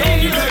my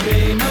pay, my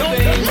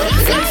pay.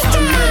 So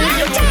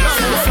sorry,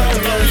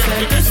 I'm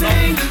sad to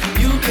say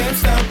you can't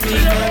stop me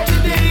not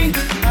today.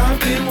 I've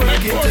been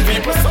working to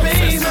get my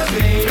pay, my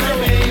pay.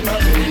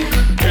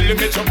 Tell the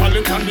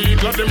metropolitan the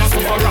eagle, them a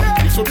sufferer.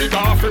 We so big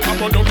Africa,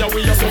 but down there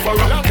we a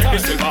sufferer. Take the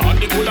silver and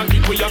the gold and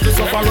keep we as the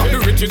sufferer. The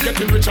rich is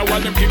getting richer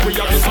while them keep we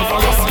as the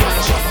sufferer.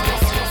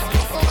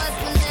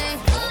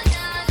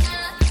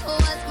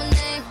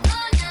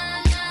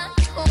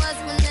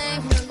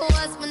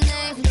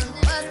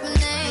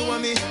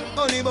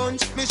 Honey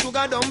bunch, me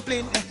sugar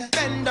dumpling.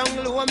 Bend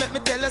down low, make me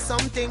tell you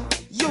something.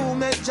 You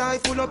make joy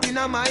full up in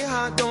my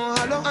heart. Don't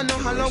hollow, I know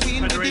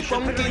Halloween with the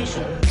pumpkin.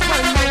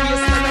 Find your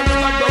waist, girl, a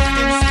rubber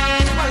ducking.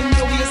 Find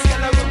your waist,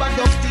 girl, a rubber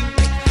ducking.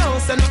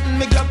 Don't say nothing,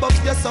 me grab up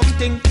you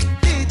something.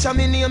 Teacher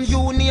me name,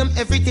 you name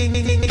everything.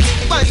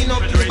 Wind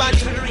up your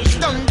body,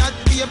 done that,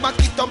 be back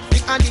it up the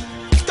addy.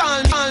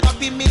 Call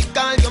papi, me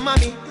call your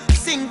mommy.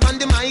 Sing on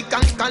the mic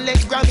and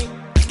collect Grammy.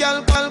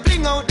 Girl,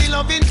 bring out the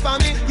loving for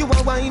me. You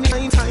are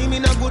whining time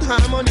in a good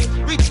harmony.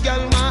 Rich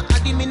girl, ma,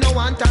 addy me no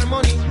want her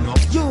money. No.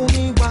 You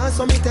me want,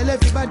 so me tell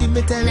everybody,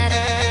 me tell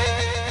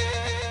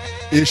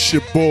It's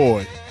your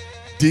boy,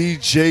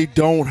 DJ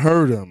Don't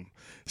Hurt Him,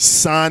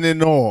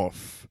 signing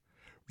off.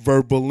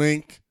 Verbal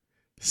Link,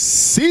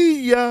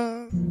 See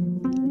ya.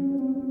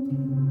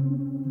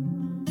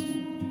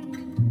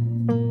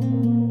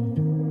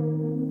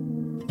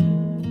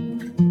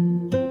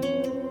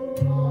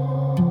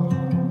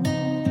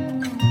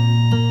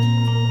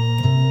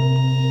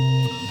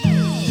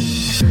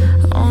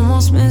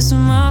 Almost missing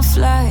my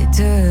flight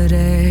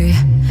today.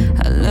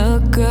 I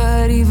look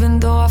good even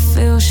though I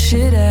feel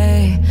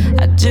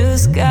shitty. I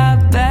just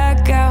got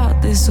back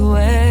out this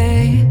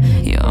way.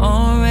 You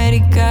already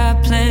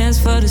got plans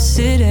for the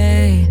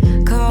city.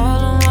 Call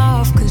them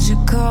off, cause you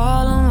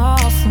call them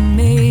off for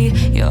me.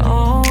 You're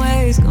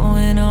always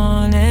going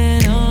on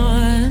and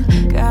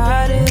on.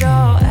 Got it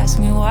all, ask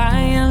me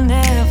why I'll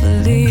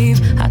never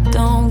leave. I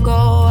don't go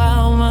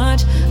out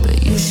much,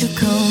 but you should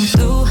come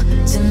through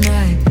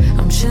tonight.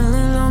 I'm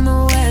chillin' on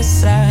the west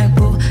side,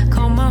 boo.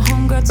 Call my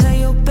homegirl, tell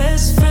your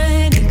best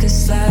friend he could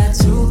slide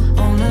too.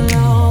 On the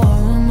low,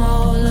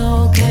 remote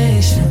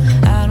location.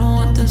 I don't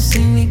want them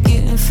see me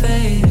getting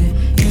faded.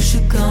 You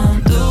should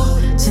come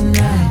through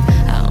tonight.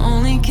 I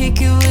only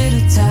kick it with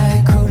a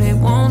tight crew. They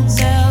won't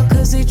tell,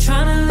 cause they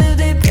tryna live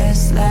their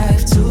best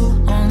life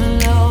too. On the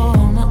low,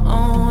 on my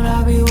own,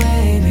 I'll be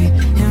waiting.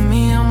 Hit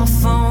me on my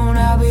phone,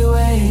 I'll be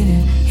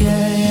waiting.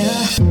 Yeah,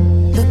 yeah.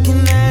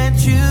 Looking at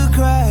you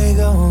cry,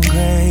 going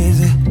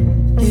crazy.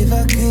 If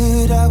I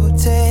could, I would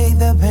take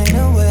the pain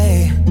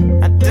away.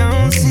 I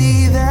don't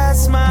see that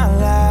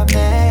smile I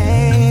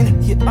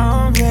made. You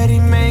already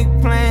make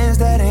plans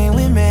that ain't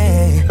with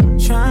me.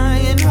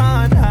 Trying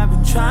hard, I've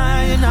been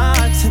trying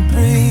hard to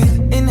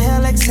breathe.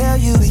 Inhale, exhale,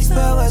 you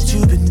expel what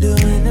you've been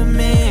doing to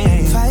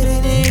me.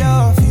 Fighting it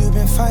off, you've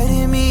been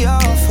fighting me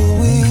off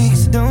for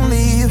weeks. Don't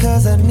leave,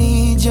 cause I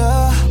need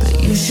ya.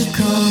 But you should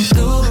come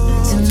through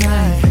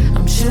tonight.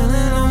 I'm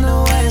chillin' on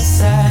the west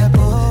side,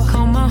 boy.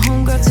 Call my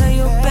homegirl, tell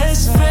your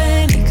best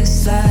friend he could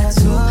slide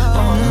too.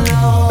 On the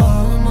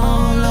low,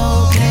 remote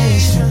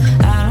location.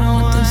 I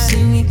don't want them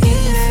see me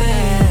getting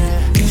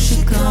fed. You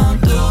should come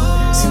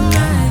through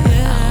tonight.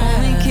 I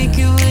only kick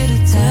you with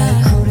a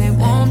tag crew. They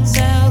won't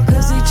tell,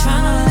 cause they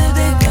tryna live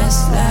their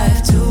best life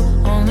too.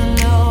 On the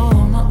low,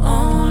 on my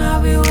own,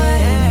 I'll be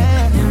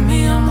waiting. Hit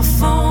me on my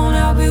phone,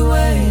 I'll be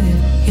waiting.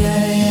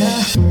 Yeah,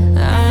 yeah.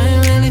 I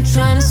ain't really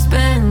tryna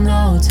spend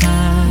no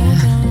time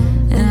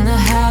in the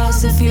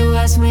house. If you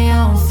ask me,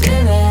 I don't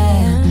feel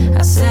it.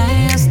 I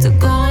say yes to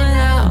going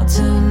out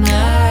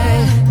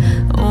tonight.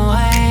 Oh,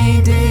 I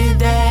ain't did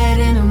that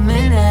in a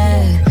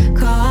minute.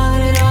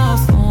 Call it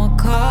off, won't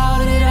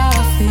call it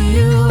off for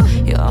you.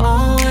 You're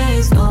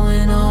always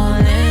going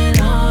on and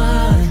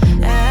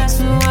on. Ask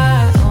me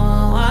why,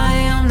 oh,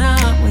 why I'm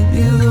not with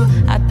you.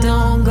 I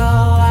don't go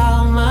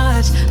out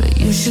much, but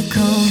you should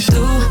come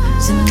through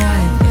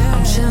tonight.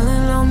 I'm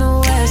chillin' on the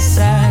west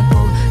side,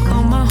 boo.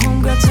 Call my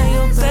homegirl, tell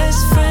your best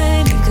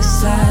friend he could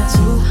slide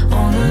too.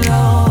 On the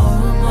low,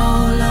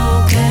 remote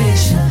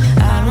location.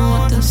 I don't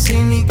want them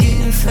see me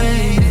getting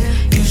faded.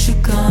 You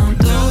should come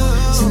through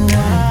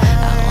tonight.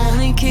 I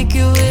only kick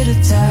you with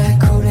a tight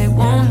crew. They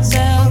won't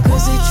tell,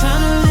 cause they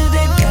tryna live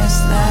their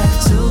best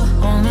life too.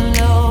 On the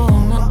low,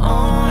 on my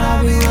own,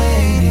 I'll be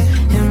waiting.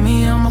 Hit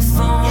me on my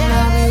phone,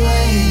 I'll be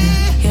waiting.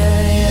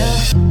 Yeah, yeah,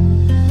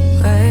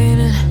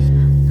 waiting.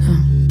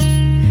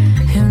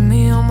 Hit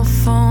me on my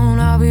phone,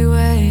 I'll be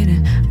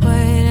waiting,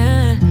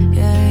 waiting.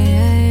 Yeah,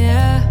 yeah,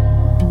 yeah.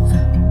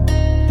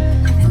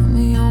 Hit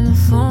me on my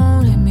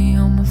phone, hit me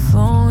on my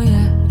phone,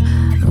 yeah.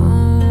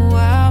 Oh,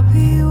 I'll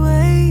be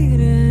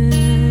waiting,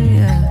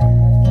 yeah.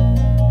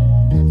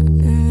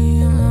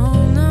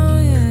 Oh, no,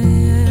 yeah,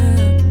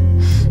 yeah.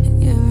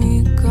 Give me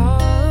a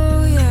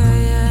call, yeah,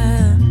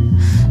 yeah.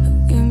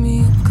 Give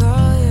me a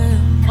call,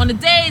 yeah. On the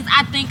days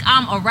I think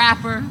I'm a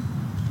rapper,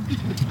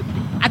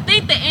 I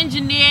think the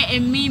engineer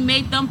in me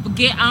made them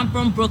forget I'm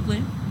from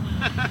Brooklyn.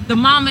 The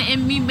mama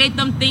in me made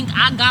them think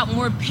I got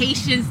more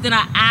patience than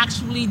I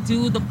actually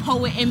do. The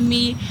poet in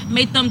me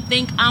made them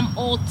think I'm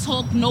all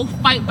talk, no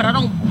fight, but I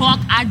don't bark,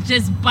 I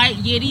just bite.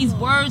 Yeah, these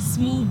words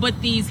smooth,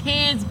 but these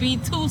hands be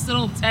too, so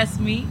don't test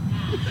me.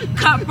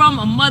 Cut from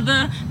a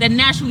mother that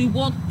naturally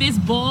walked this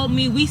ball,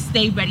 me, we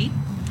stay ready.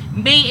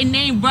 Maiden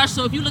name Rush,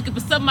 so if you looking for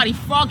somebody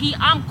froggy,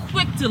 I'm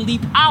quick to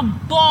leap, I'm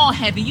ball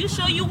heavy. You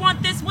sure you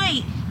want this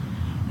weight?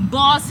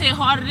 Balls hit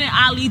harder than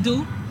Ali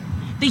do.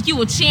 Think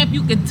you a champ,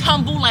 you can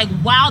tumble like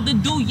Wilder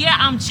do. Yeah,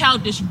 I'm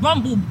childish,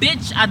 rumble,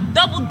 bitch, I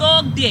double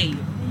dog dare you.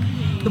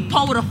 The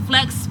poet of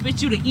flex,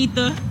 spit you the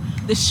ether.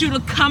 The shooter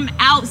come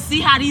out,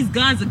 see how these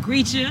guns will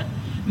greet you.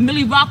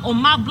 Millie rock on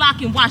my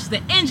block and watch the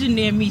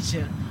engineer meet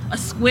you. A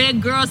square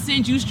girl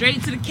sends you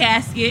straight to the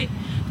casket.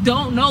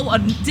 Didn't know a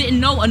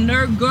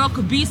nerd girl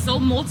could be so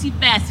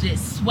multifaceted.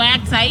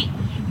 Swag tight,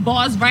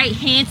 bars right,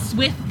 hands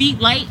swift, feet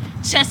light.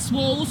 Chest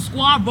swole,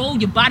 squad roll,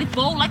 your body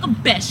fold like a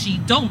bed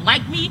sheet. Don't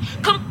like me?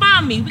 Come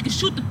find me. We can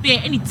shoot the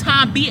fair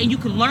anytime be, and you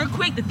can learn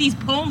quick that these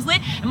poems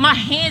lit and my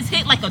hands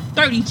hit like a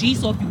 30 G.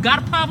 So if you got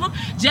a problem,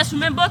 just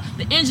remember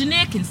the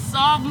engineer can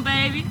solve them,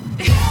 baby.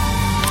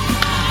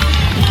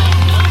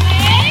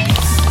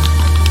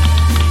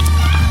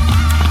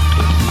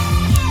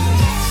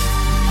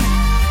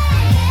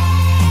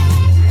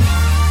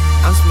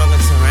 I'm smoking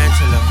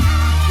tarantula.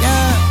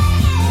 Yeah.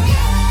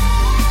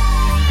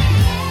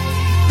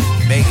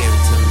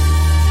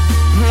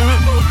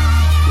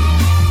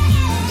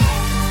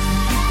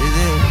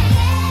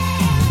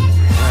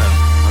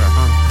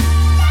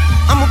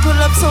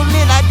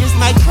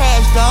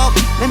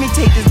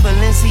 take this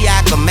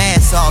Balenciaga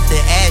mask off,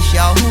 then ask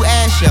y'all, who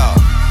asked y'all?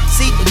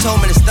 Sequel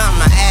told me to stomp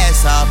my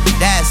ass off,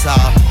 that's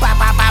all. Bop,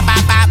 bop, bop,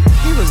 bop, bop.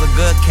 He was a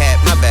good cat,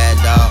 my bad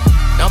dog.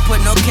 Don't put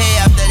no K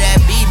after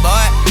that B,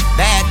 boy.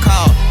 Bad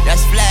call,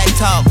 that's flag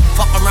talk.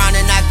 Fuck around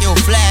and knock your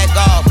flag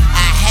off.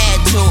 I had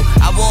to,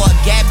 I wore a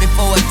gap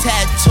before a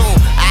tattoo.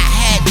 I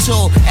had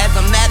to, as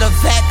a matter of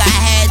fact, I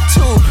had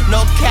to.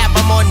 No cap,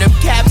 I'm on them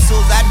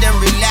capsules. I done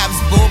relapse,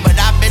 boo, but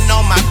I've been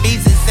on my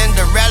beats and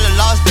Cinderella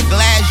lost the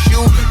glass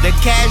shoe. The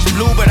cash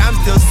blue, but I'm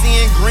still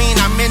seeing green.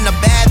 I'm in the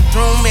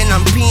bathroom and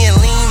I'm peeing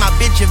lean. My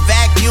bitch a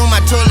vacuum, I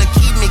told her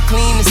keep me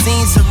clean, the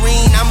scene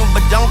serene. I'm a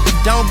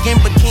badonk in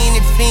bikini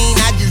fiend.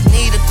 I just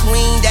need a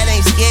queen that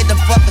ain't scared to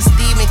fuck a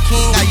Stephen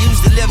King. I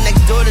used to live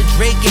next door to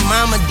Drake and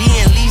Mama D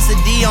and Lisa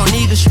D on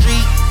Eagle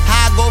Street.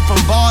 How I go from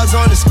bars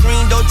on the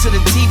screen door to the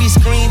TV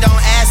screen,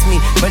 don't ask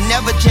me. But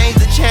never change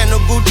the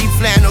channel, Gucci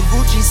flannel,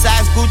 Gucci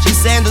socks, Gucci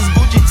sandals,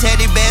 Gucci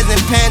teddy bears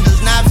and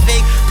pandas. Not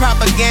fake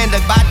propaganda,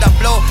 bout to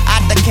blow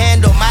out the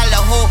candle. My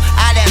little hoe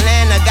out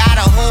Atlanta, got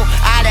a hoe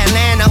out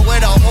Atlanta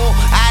with a hoe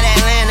out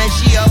Atlanta.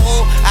 She a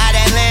hoe out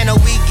Atlanta,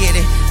 we get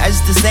it.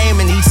 That's the same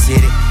in each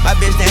city. My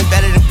bitch ain't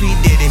better than P.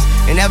 Diddy's.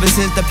 And ever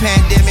since the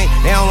pandemic,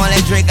 they don't want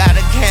that Drake out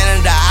of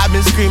Canada. I've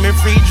been screaming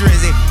free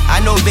Drizzy. I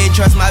know they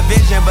trust my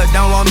vision, but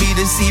don't want me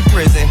to see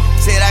prison.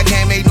 Said I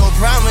can't make no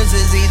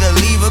promises, either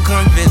leave or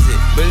come visit.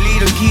 But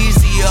leave the keys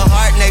to your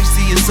heart next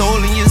to your soul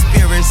and your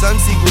spirit. Some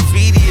see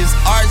graffiti as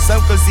art,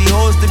 some could see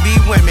hoes to be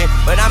women.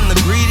 But I'm the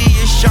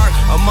greediest shark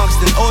amongst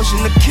an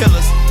ocean of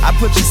killers. I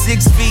put you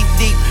 6 feet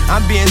deep,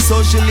 I'm being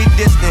socially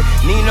distant.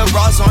 Nina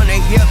Ross on the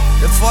hip,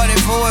 the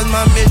 44 is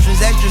my mistress.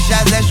 Extra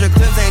shots, extra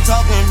clips, ain't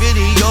talking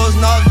videos,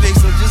 no Vic,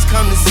 so just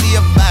come to see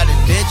about it,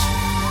 bitch.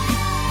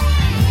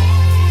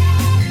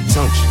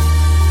 Don't you?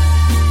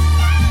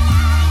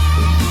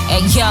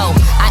 Hey yo,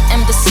 I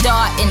am the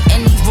star in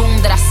any room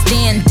that I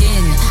stand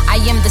in. I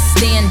am the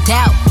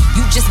standout,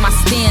 you just my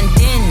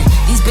stand-in.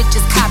 These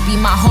bitches copy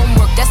my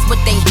homework, that's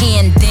what they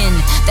hand in.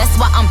 That's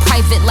why I'm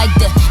private like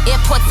the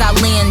airports I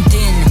land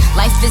in.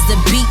 Life is a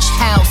beach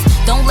house,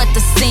 don't let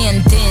the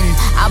sand in.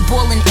 I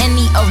ball in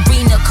any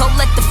arena, go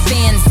let the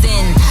fans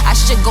in. I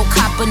should go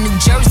cop a New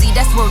Jersey,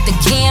 that's where the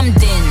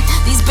Camden.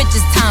 These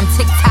bitches time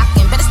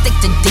tick-tocking, better stick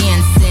to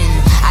dancing.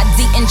 I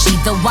D&G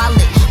the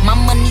wallet, my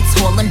money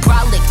tall and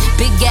brolic.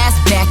 Big ass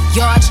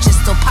backyards,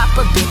 just so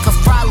Papa Big could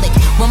frolic.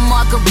 With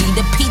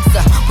margarita pizza,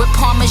 with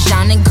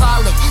Parmesan and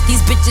garlic. These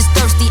bitches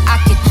thirsty,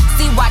 I can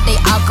see why they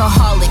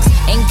alcoholics.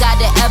 Ain't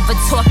gotta ever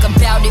talk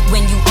about it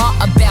when you are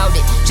about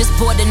it. Just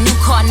bought a new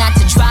car, not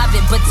to drive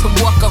it, but to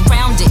walk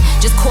around it.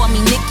 Just call me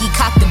Nikki,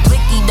 cock the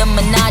blicky, the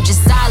Minaj is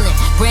silent.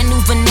 Brand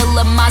new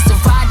vanilla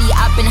Maserati,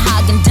 I've been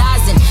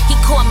Haagen-Dazsin'. He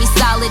called me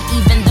solid,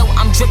 even though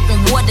I'm dripping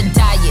water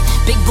diet.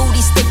 Big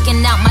booty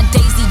sticking out, my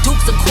Daisy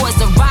Dukes will cause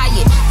a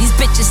riot. These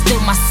bitches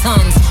still my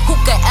sons, who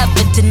could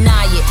ever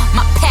deny it?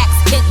 My packs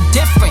hit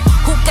different,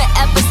 who could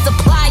ever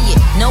supply it?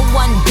 No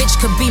one bitch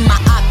could be my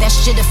op, that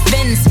shit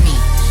offends me.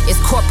 It's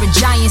corporate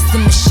giants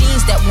and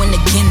machines that went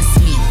against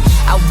me.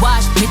 I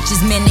watched bitches,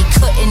 man, they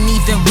couldn't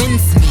even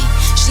rinse me.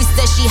 She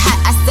said she hot,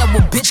 I said,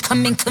 well, bitch,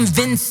 come and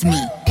convince me.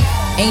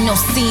 Ain't no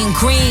seeing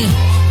green,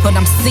 but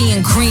I'm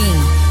seeing green.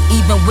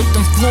 Even with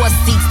them floor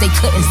seats, they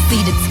couldn't see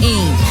the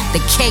team.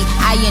 The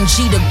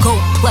K-I-N-G, the GOAT,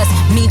 plus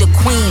me, the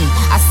queen.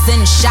 I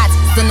send shots,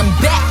 send them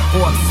back,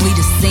 or flee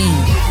the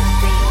scene.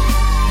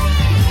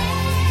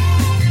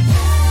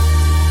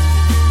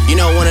 You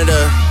know, one of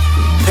the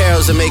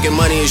perils of making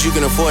money is you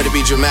can afford to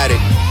be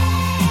dramatic.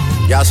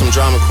 Y'all some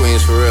drama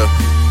queens for real.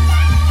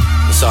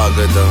 It's all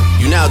good though.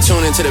 You now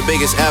tune into the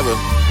biggest ever.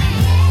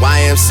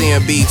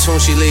 YMCMB,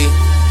 Tunchi Lee,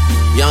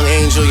 Young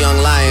Angel, Young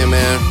Lion,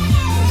 man.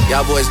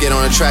 Y'all boys get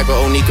on the track with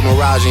Onika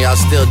Mirage and y'all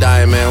still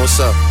dying, man. What's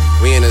up?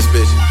 We in this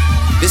bitch.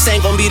 This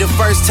ain't gonna be the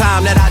first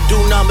time that I do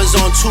numbers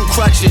on 2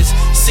 crutches.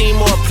 Seen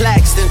more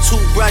plaques than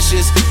 2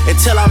 brushes.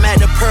 Until I'm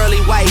at the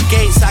pearly white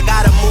gates, I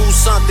gotta move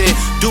something,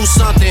 do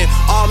something.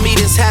 All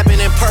meetings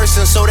happen in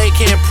person, so they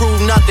can't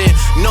prove nothing.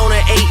 Known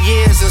her 8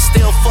 years and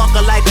still fuck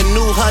her like a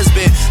new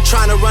husband.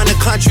 Trying to run the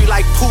country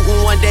like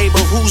Putin one day,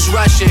 but who's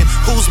rushing?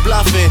 Who's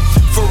bluffing?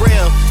 For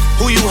real,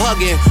 who you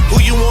hugging?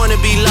 Who you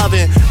wanna be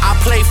loving? I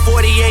play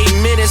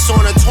 48 minutes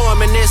on a torn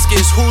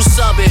meniscus. Who's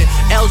subbing?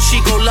 El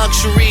Chico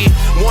Luxury.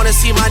 Wanna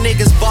see my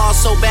niggas ball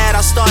so bad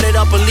I started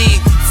up a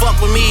league.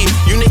 Fuck with me,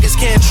 you niggas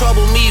can't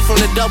trouble me from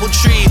the double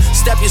tree.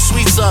 Step your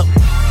sweets up.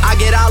 I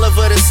get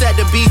Oliver to set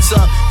the beats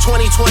up.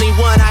 2021,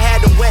 I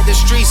had to wet the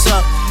streets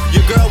up.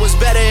 Your girl was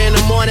better in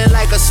the morning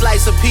like a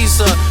slice of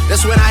pizza.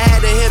 That's when I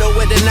had to hit her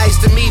with the nice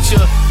to meet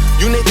ya.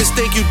 You niggas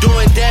think you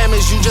doing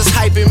damage, you just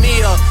hyping me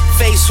up.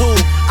 Face who?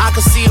 I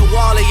can see a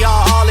wall of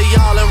y'all, all of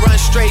y'all, and run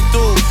straight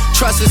through.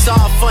 Trust it's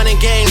all fun and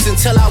games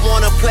until I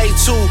wanna play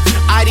too.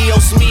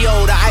 Adios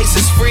mio, the ice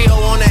is frio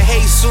on the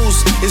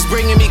Jesus. It's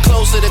bringing me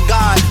closer to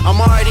God. I'm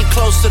already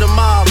close to the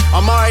mob.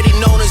 I'm already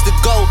known as the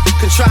GOAT.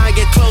 Can try and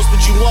get close,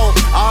 but you won't.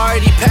 I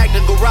already packed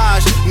the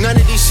garage. None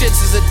of these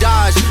shits is a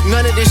Dodge.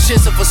 None of this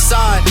shit's a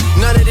facade.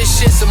 None of this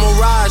shit's a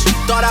mirage.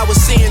 Thought I was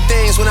seeing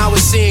things when I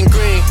was seeing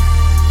green.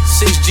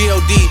 6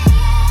 GOD,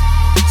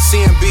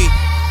 CMB,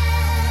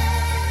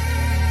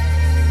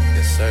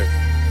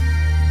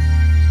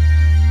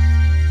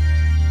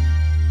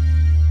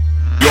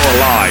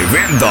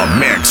 In the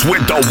mix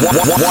with the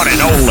one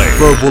and only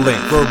Verbal Ink,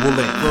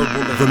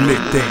 the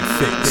Midday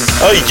Fixx.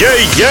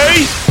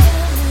 Yay!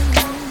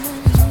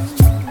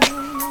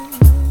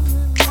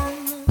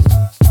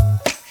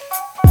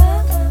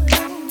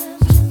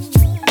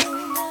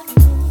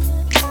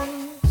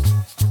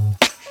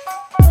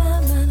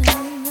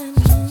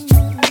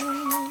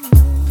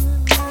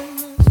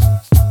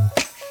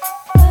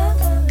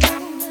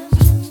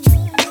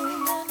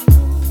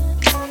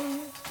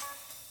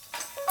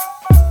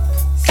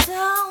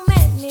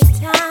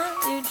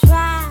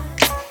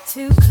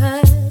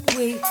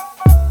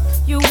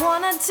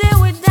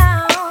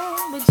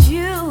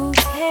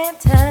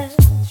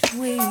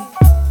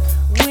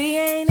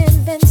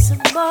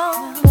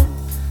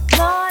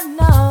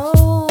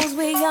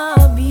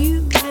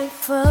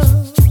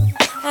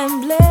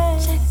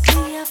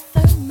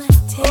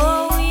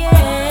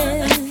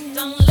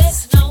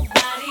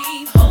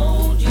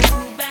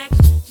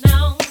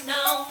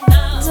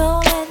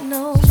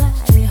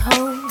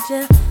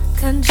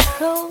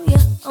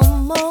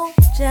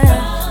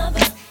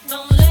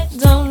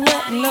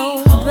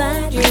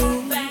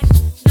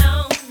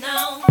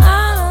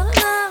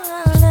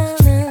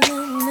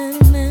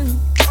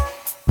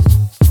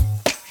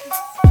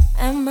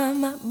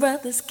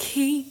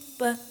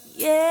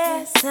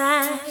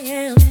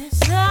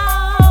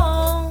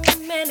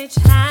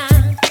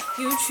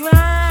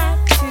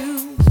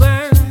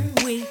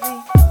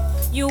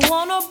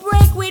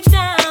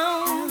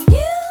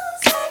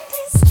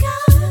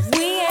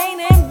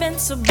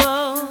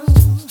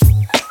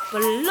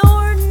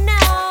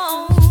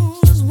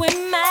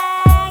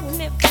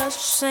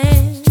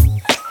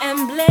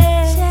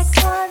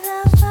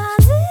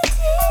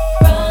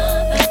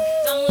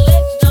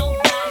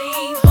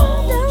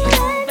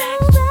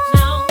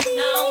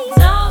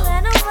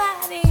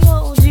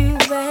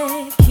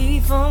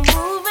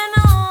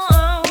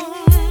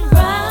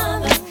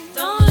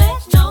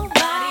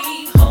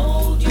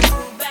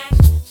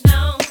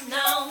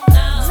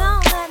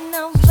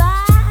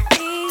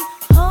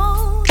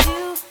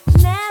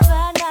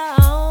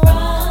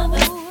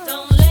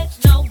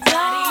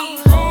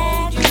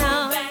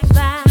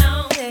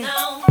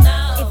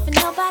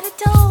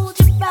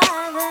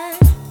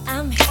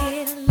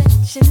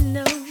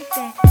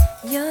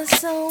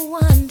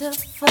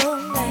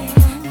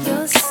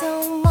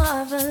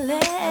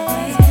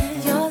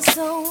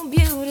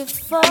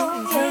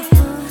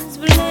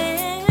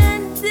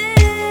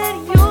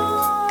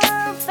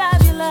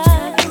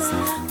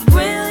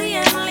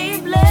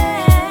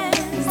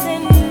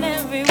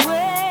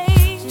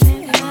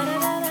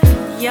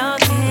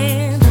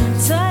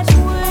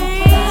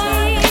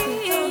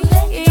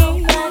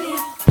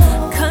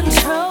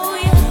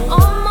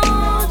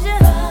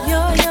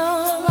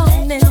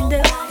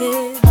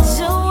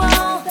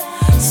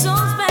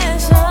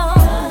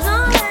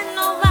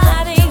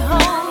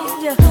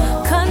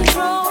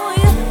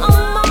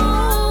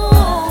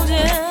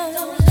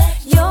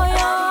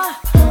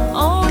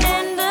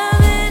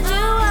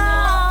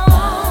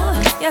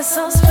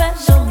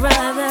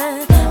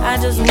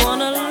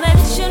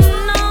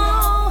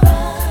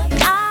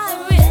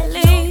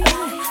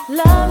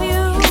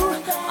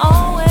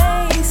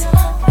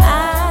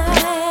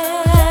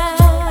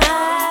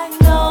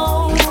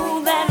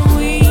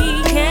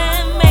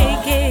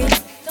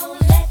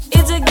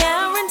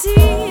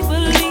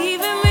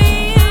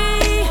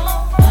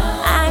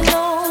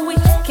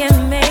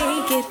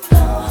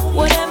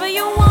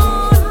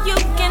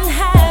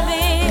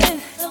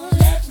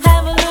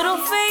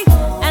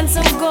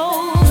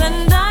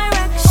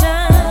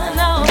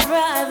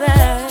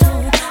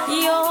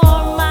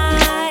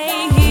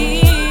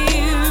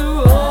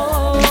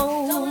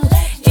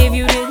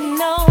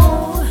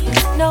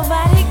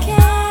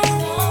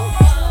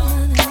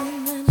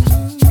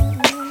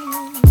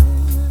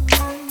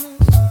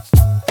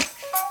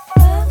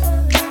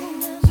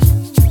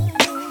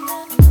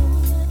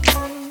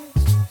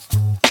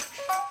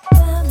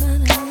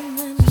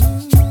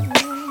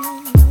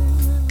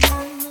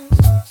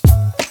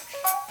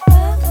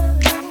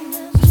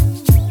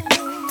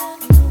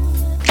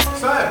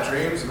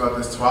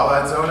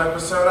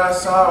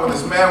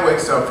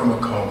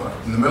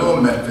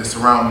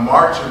 Around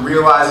March and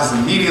realizes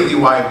immediately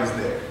why he was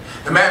there.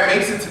 The man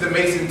makes it to the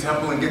Mason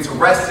Temple and gets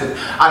arrested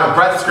out of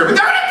breath screaming,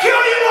 "They're gonna kill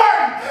you,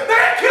 Martin! They're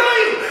gonna kill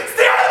you!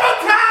 Stay out of the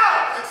motel!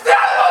 Stay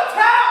out of the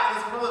motel!"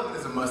 His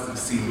relatives must have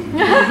seen.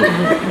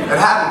 It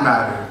hadn't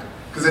mattered,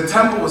 because the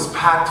temple was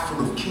packed full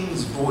of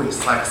King's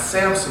voice like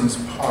Samson's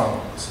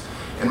palms.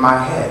 In my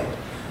head,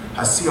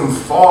 I see him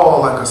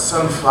fall like a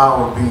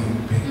sunflower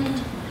being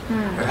baked.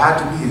 It had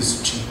to be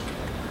his cheek.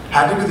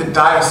 Had to be the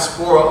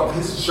diaspora of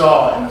his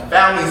jaw and the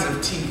families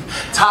of teeth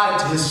tied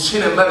to his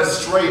chin and led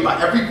astray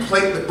by every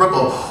platelet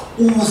ripple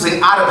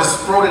oozing out of his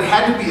throat. It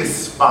had to be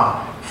his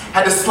spine.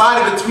 Had to slide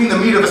in between the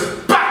meat of his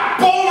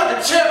backbone like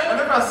a chip.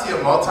 Whenever I see a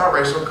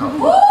multiracial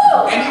couple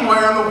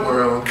anywhere in the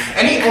world,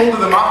 any older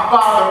than my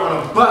father on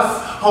a bus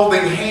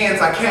holding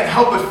hands, I can't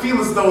help but feel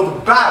as though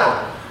the battle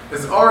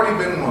has already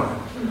been won.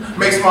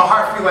 Makes my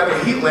heart feel like a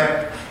heat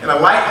lamp in a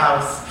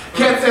lighthouse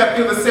Can't say I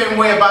feel the same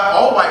way about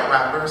all white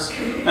rappers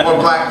or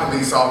black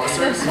police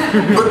officers,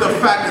 but the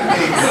fact that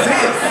they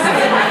exist.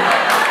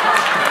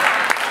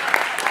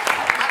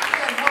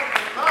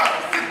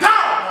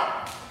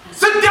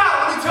 Sit down,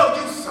 let me tell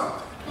you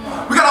something.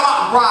 We got a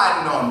lot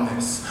riding on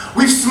this.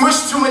 We've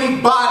smushed too many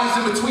bodies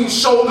in between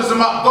shoulders in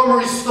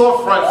Montgomery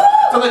storefronts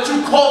to let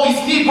you call these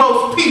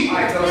Negroes people.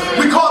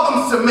 We call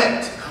them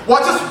cement.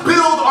 Watch us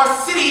build our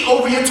city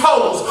over your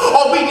toes.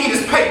 All we need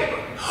is paper.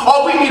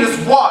 All we need is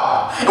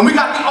water. And we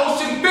got the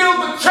ocean filled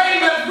with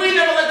chain letters we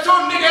never let your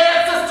nigga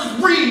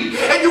ancestors read.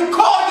 And you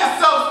call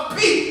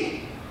yourselves people.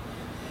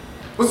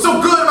 What's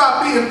so good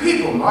about being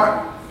people,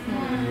 Mark?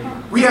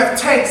 We have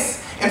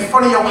tanks in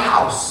front of your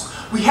house.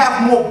 We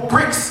have more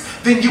bricks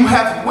than you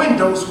have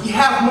windows. We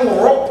have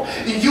more rope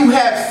than you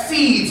have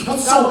seeds.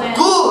 What's so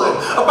good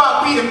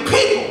about being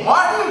people,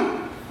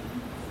 Martin?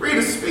 Read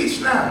a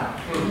speech now.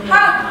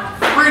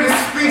 Read a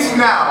speech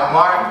now,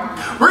 Martin.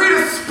 Read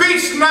a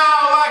speech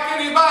now like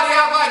anybody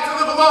I'd like to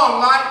live a long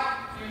life.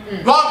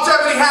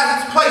 Longevity has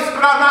its place,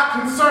 but I'm not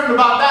concerned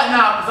about that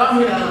now because I'm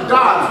here to do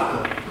God's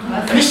will.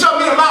 And he showed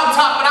me the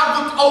mountaintop, and I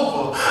looked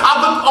over. I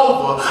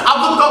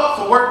looked up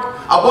for work.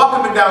 I walk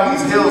up and down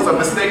these hills I'm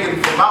mistaken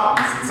for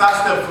mountains since I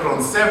stepped foot on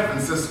San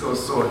Francisco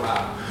soil.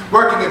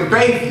 Working in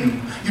Bayview,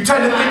 you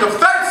tend to think of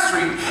 3rd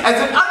Street as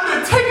an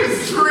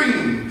undertaker's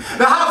dream.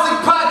 The housing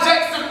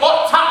projects and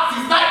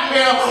autopsies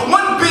nightmare.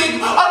 One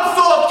big,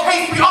 unsolved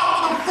case, we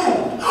offer them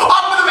food,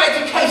 offer them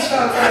education,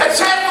 a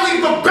chance to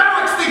leave the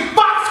barracks they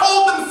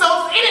foxhole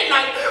themselves in at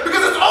night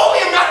because it's only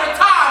a matter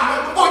of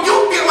time before you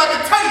feel like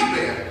a teddy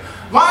bear.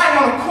 Lying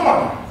on a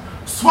corner,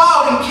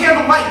 swallowed in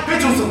candlelight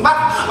vigils and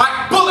left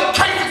like bullet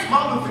cases.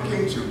 Martin Luther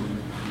King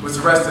Jr. was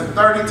arrested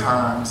 30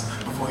 times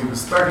before he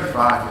was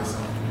 35 years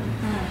old.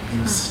 He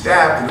was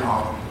stabbed in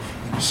Harlem,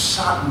 he was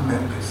shot in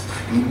Memphis,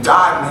 and he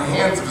died in the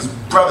hands of his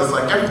brothers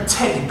like every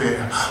teddy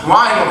bear,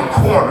 lying on a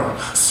corner,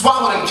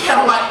 swallowed in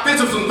candlelight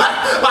vigils and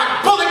left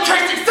like bullet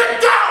casings.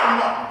 Sit down,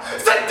 Martin!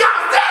 Sit down!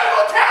 Stand in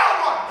hotel,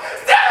 Martin!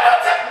 Stand in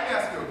hotel! Let me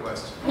ask you a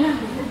question.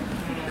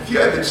 If you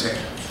had the chance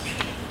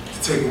to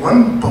take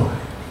one bullet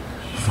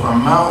for a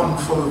mountain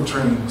full of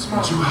dreams,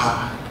 would you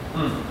hide?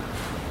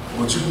 Or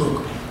would you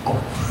look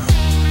over?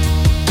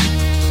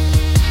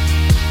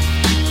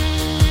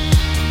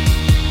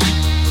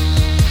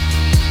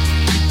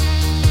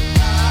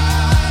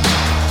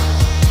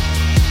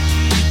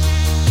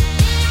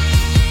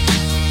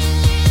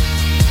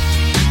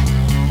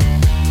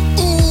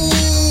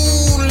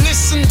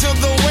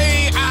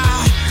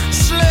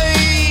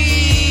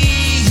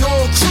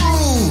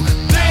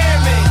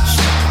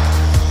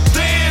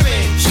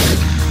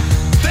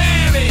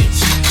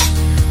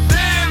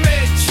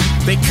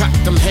 They cock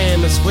them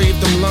hammers, wave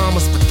them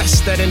llamas, but that's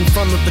that in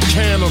front of the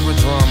camera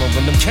drama.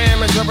 When them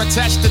cameras are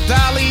attached to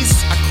dollies,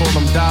 I call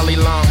them dolly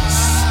llamas.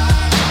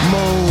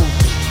 Move,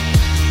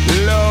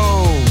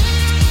 load,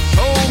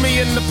 hold me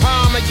in the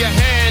palm of your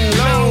hand,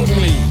 load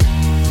me.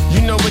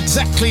 You know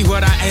exactly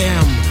what I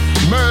am.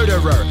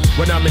 Murderer,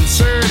 when I'm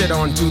inserted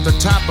onto the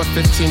top of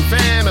 15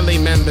 family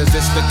members.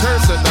 It's the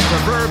curse of the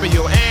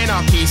proverbial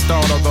anarchy,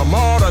 start of the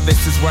martyr.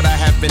 This is what I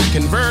have been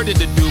converted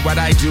to do. What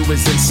I do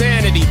is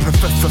insanity,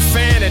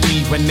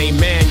 profanity. When they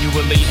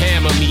manually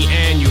hammer me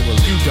annually.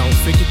 You don't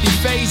figuratively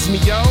phase me,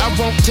 yo. I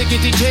won't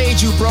tickety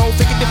cage you, bro.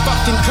 Figuratively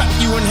fucking cut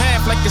you in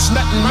half like it's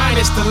nothing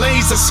minus the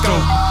laser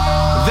scope.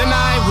 Then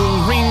I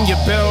will ring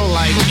your bell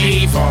like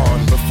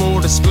Avon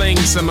before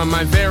displaying some of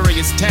my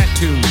various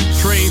tattoos.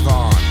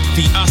 Trayvon,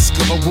 the Oscar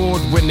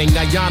award-winning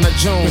Diana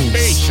Jones.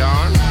 Hey,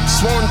 Sean.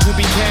 Sworn to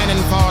be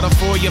cannon fodder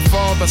for your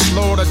father.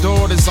 Slaughter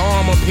daughters,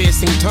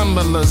 armor-piercing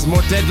tumblers,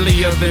 more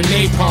deadlier than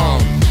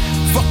napalm.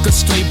 Fuck a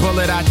stray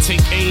bullet, I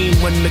take aim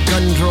when the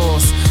gun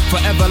draws. For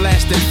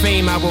everlasting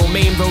fame, I will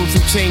maim those who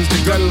change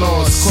the gun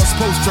laws. Cause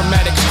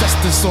post-traumatic stress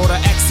disorder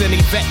acts any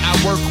vet I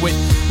work with.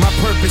 My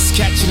purpose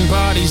catching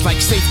bodies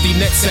like safety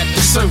nets at the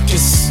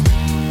circus.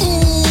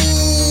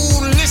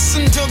 Ooh,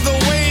 listen to the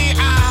way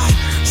I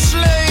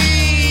slay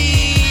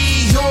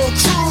your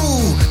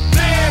crew.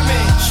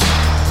 Damage,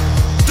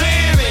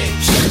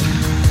 damage,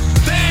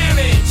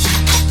 damage,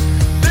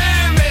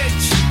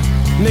 damage.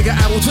 Nigga,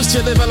 I will twist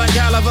your liver like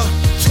Oliver.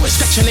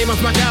 Got your name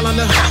off my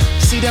calendar.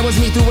 See, that was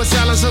me through a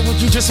silencer.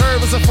 What you just heard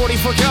was a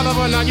 44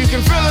 caliber. Now you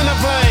can fill in the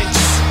blanks.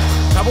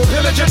 I will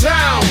pillage your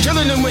town,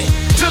 killing them with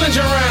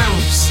Dillinger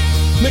rounds.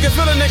 Nigga,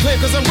 feeling that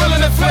clip, cause I'm willing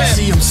to flip.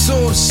 See, I'm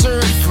so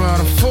certified,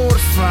 I'm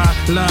fortified.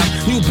 Like,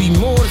 you'll be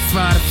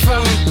mortified if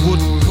I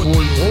would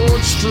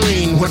on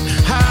stream. What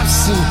I've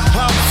seen,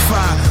 how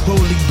fire,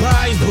 holy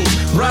Bibles,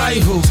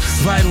 rivals,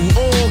 vital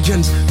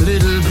organs,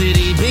 little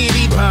bitty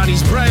baby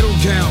bodies, bridal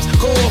gowns,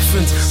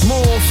 orphans,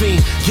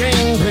 morphine,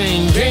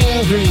 gangbang,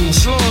 gangrene,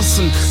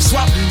 slawson,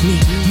 swap,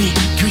 meet,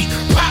 greet,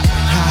 pop.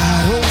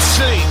 I don't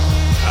sleep,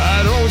 I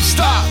don't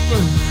stop,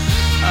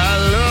 I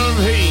love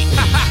hate.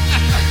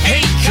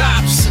 Hate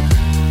cops,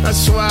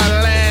 that's why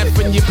I laugh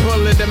when you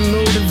pull it. I'm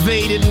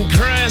motivated and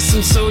crass.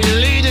 I'm so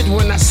elated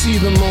when I see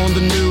them on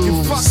the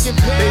news.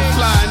 They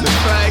fly in the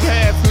flag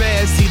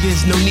half-mast. See,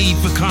 there's no need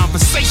for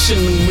conversation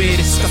when we're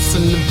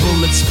discussing the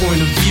bullet's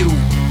point of view.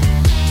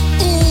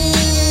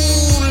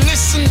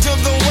 listen to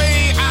the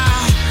way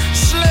I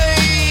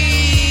slay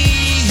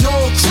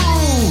your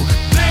crew.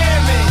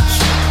 Damage,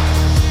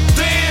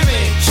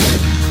 damage,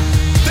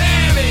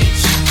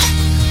 damage,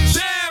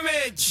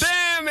 damage,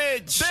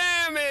 damage,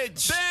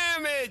 damage,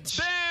 damage,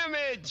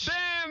 damage,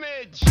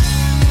 damage.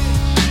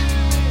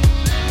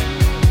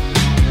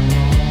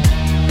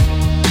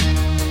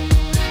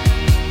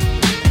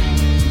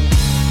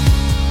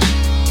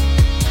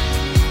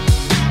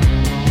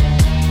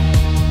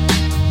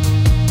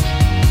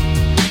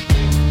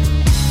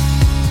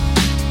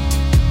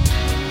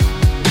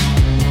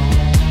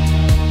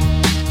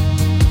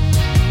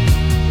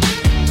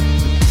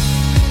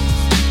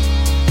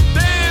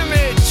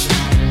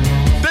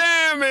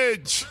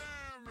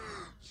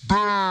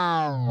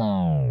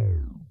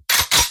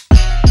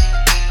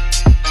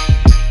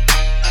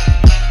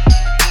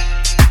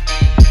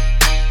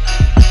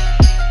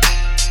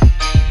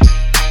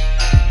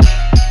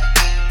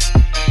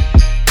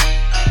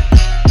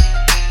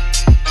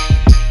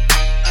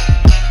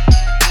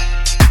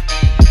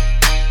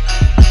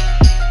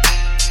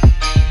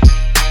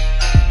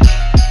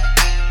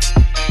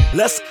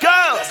 Let's go.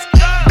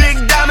 Big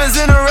diamonds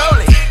in a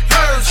rollie.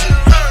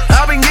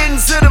 I've been getting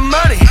to the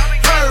money.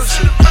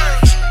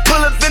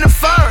 Pull up in the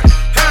foreign.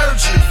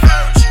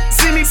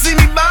 See me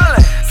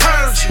ballin'.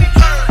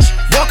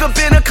 Walk up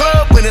in a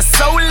club when it's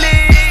so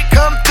lit.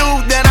 Come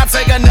through, then I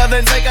take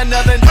another.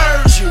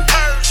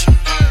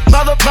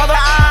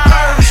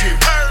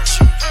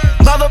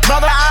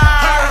 Mother,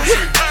 I.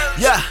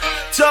 Yeah,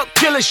 talk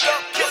killer shit.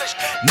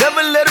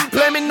 Never let them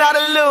play me, not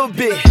a little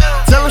bit.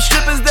 Tell them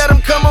strippers that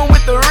I'm coming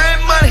with the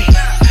rent money.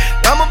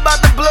 I'm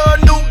about to blow a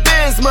new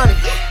Benz money.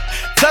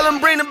 Tell them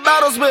bring the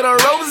bottles with a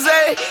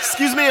rosé.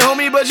 Excuse me,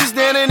 homie, but you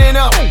standing in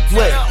a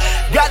way.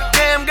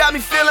 Goddamn, got me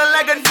feeling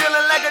like a.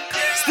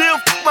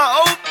 Still my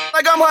old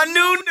like I'm her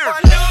new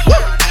nerd.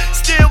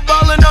 Still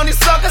ballin' on these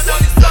suckers.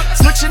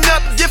 Switching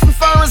up different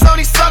foreigns on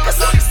these suckers.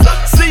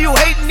 See you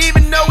hating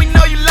even though we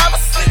know you love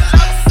us.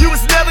 You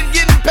was never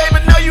getting paid,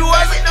 but no you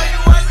wasn't.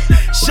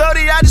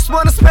 Shorty, I just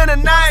wanna spend a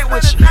night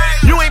with you.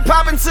 You ain't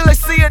poppin' till I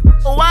see a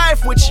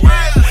wife with you.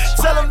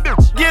 Tell them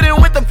get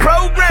in with the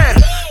program.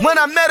 When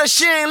I met her,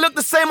 she ain't look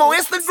the same on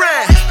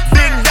Instagram.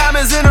 Big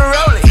diamonds in a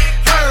rollie.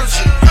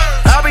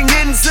 I've been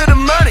getting to the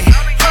money.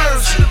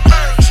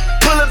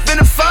 Pull up in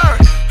the foreign.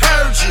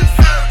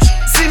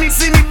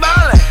 See me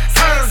ballin'.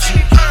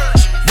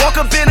 Walk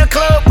up in a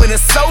club when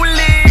it's so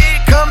lit.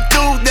 Come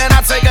through, then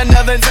I take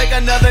another.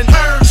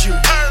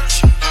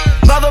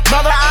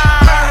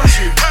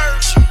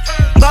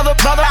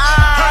 Mother,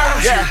 I.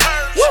 Yeah.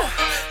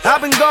 I've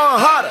been going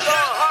harder.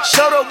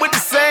 Showed up with the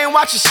same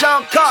watch as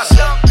Sean Carter.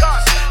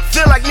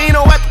 Feel like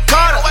Nino at the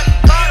Carter.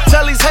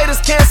 Tell these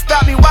haters can't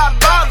stop me, why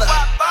bother?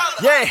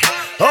 Yeah,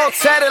 all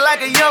tatted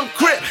like a young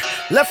Crip.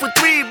 Left with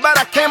 3, but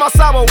I came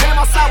outside with 1.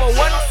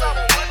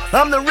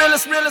 I'm the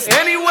realest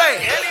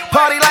anyway.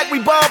 Party like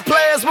we ball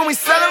players when we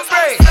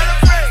celebrate.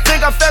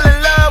 Think I fell in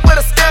love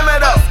with a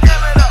scammer though.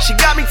 She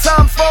got me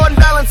Tom Ford and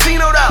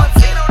Valentino though.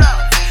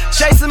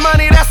 Chasing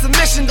money, that's a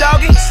mission,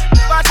 doggy.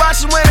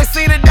 Watching when they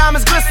see the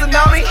diamonds glisten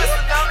on me.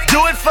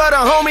 Do it for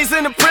the homies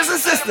in the prison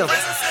system.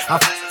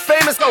 I'm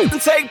famous, and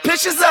take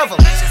pictures of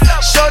them.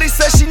 Shorty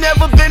says she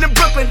never been to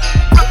Brooklyn,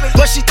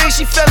 but she thinks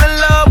she fell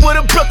in love with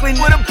a Brooklyn.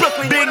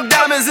 Big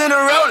diamonds in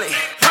a rollie.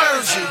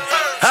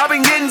 I've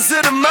been getting to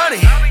the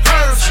money.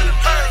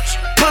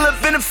 Pull up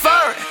in the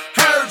foreign.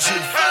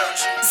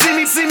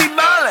 See me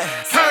ballin'.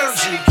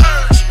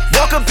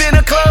 Walk up in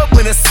a club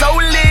when it's so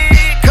lit.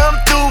 Come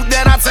through,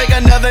 then I take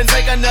another.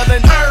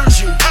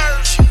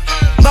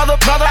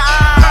 Mother,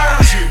 I.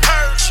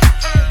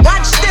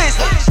 Watch this.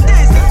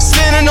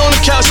 Standing on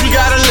the couch, we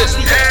got a list.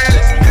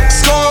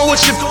 Scoring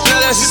with your now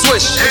that's a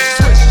switch.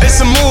 It's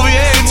a movie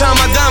every time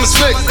my diamonds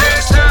flick.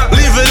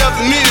 Leave it up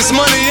to me, this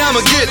money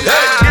I'ma get.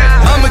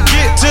 I'ma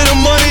get to the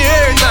money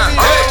every time.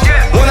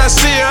 When I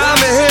see her,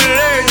 I'ma hit it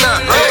every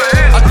time.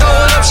 I throw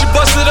it up, she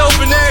bust it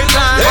open every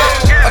time.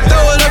 I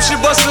throw it up, she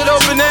bust it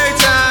open every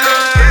time.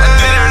 I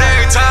did it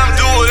every time,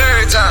 do it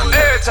every time.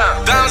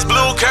 Diamonds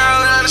blue,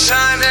 Carolina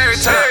shine every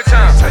time.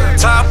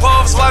 Top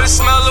offs, why they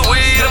smell the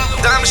weed?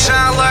 Diamonds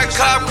shine like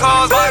cop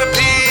cars by the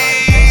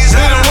peas. Hit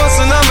it once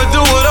and I'ma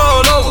do it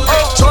all over.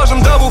 Charge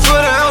them double for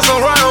the ounce, I'm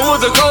riding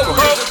with the Cobra.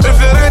 If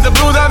it ain't the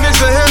blue, I mix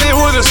a Henny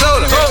with a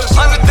soda.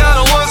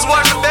 $100 ones,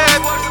 watch the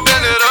bag,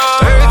 bend it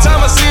up. Every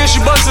time I see her,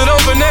 she bust it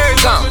open every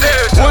time.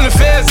 When the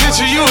feds hit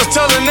you was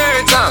telling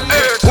every time.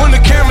 When the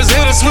cameras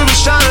hit us, we was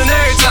shining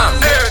every time.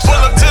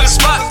 Pull up to the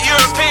spot,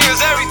 Europeans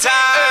every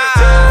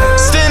time.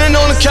 Standing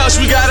on the couch,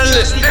 we got a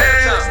list.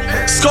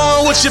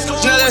 Scoring with your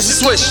now that's a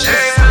switch.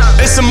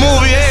 It's a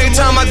movie every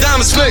time my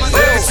diamonds flick.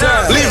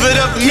 Leave it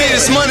up to me,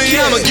 this money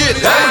I'ma get.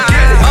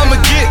 I'ma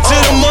get to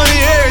the money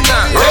every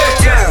time.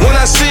 When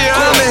I see her,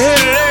 I'ma hit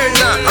it every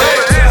time.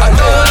 I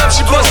throw it up,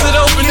 she bust it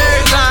open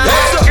every time.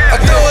 I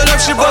throw it up,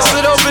 she bust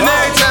it open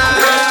every time.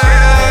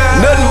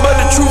 Nothing but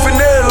the truth in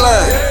their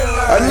line.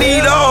 I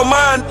need all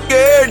mine,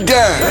 every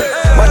dime.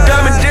 My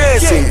diamond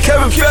dancing,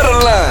 Kevin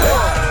Federline.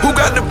 Who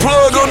got the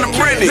plug on the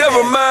Britney?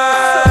 Never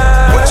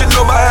mind. What you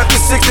know about after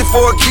 6 pussy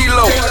for a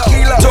kilo.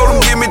 Told him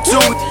give me 2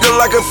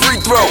 like a free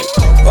throw.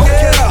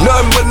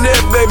 Nothing but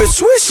net, baby,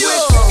 swish.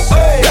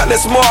 Got that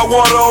smart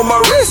water on my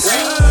wrist.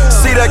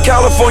 See that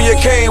California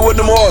cane with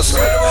them horses.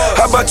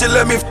 How about you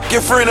let me f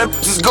your friend, that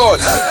is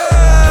gorgeous.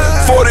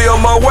 40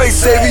 on my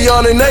waist,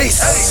 Savion and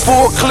Ace.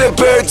 Full clip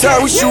every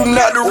time we shooting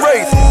out the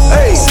race.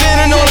 Hey,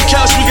 standing on the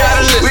couch, we got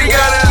a lit.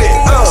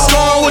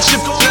 Scoring with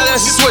your now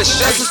that's a switch.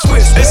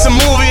 It's a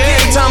movie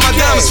every time my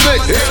diamonds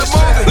fit.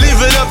 Leave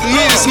it up to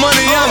me, this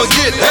money I'ma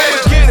get.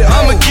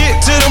 I'ma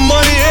get to the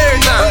money every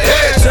time.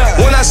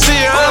 When I see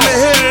her, I'ma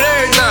hit it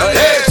every time.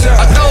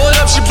 I throw it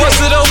up, she bust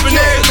it open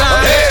every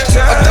time.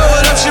 I throw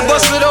it up, she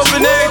bust it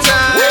open every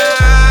time.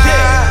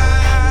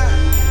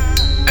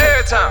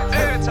 Every time.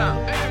 Every time.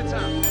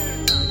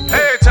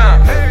 Every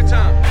time. Every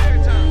time.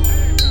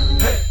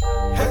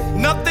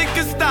 Nothing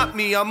can stop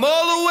me. I'm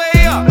all the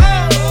way up.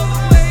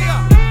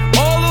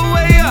 All the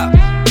way up.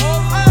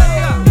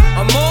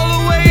 I'm all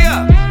the way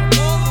up.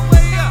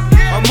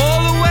 I'm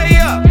all the way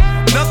up.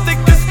 Nothing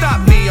can stop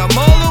me. I'm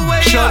all the way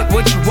up. Shorty,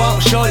 what you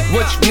want? Shorty,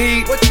 what you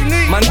need?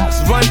 My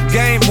niggas run the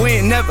game. We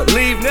ain't never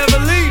leave.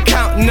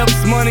 Counting up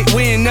this money.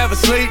 We ain't never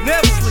sleep.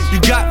 You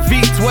got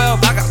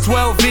V12. I got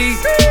 12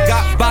 V's.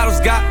 Got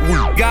bottles. Got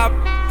weed. Got.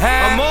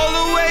 I'm all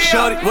the way up.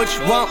 Shorty, what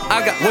you want?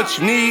 I got what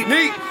you need.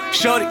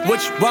 Shorty,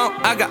 what you want?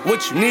 I got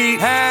what you need.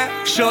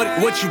 Shorty,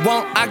 what you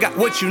want? I got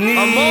what you need.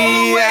 I'm all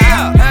the way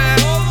up.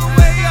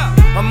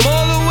 I'm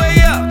all the way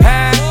up.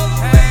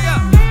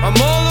 I'm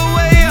all the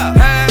way up.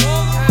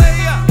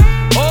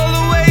 All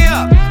the way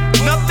up.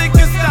 Nothing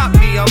can stop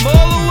me. I'm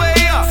all the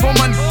way up. For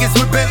my niggas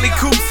with Bentley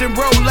coupes and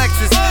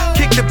Rolexes,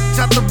 kicked the bitch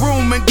out the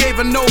room and gave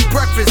her no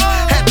breakfast.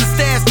 Had to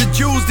stash the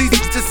jewels. These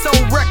just so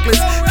reckless.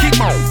 Keep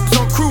my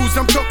on cruise.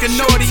 I'm talking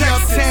naughty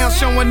uptown,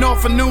 showing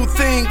off for new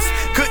things.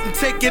 Couldn't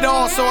take it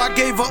all, so I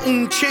gave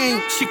her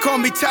chain. She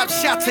called me top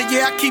shotter,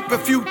 yeah, I keep a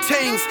few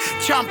tings.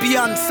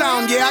 Champion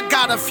sound, yeah, I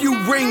got a few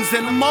rings.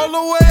 And I'm all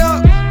the way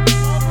up.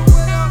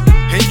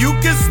 And you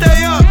can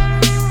stay up.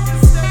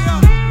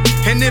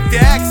 And if you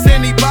ask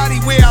anybody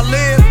where I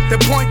live, they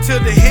point to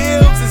the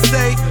hills and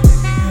say,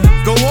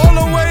 go all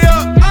the way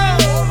up.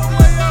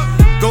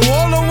 Go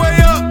all the way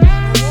up.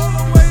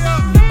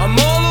 I'm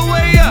all the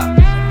way up.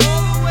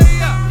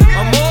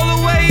 I'm all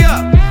the way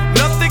up.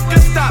 Nothing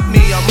can stop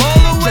me. I'm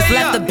all the way up. Just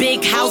left a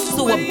big house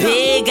to a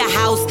bigger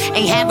house.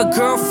 Ain't have a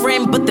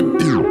girlfriend, but the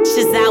bitch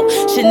is out.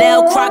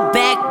 Chanel croc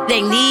bag,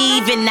 ain't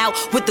even out.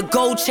 With the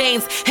gold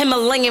chains,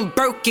 Himalayan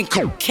Birkin,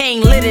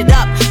 cocaine lit it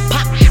up.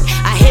 Pop,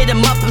 I hit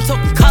him up, I'm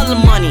talking color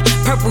money.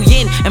 Purple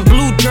yin and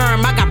blue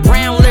germ, I got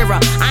brown lira.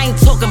 I ain't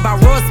talking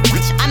about Ross,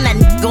 bitch, I'm that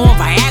nigga on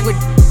Viagra.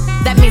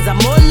 That means I'm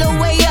all the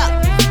way up.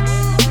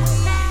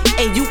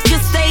 And you can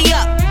stay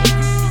up.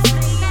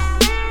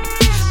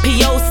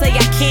 P.O. say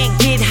I can't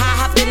get high,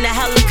 hop in the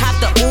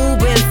helicopter,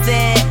 Uber and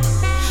said,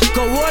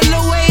 go all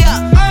the way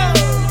up.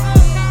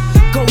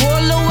 Go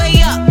all the way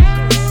up.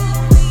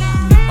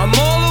 I'm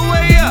all the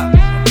way up.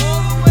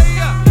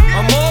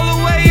 I'm all the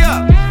way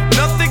up.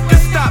 Nothing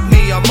can stop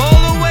me. I'm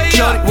all the way up.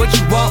 Shorty, what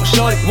you want?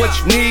 Shorty, what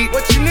you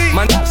need?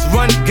 My niggas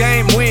run the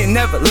game. We ain't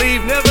never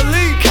leave.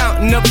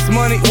 Counting up this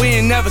money. We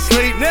ain't never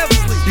sleep.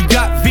 You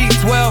got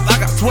V12. I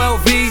got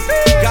 12 V's.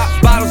 Got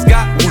bottles.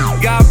 Got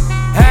weed. Got.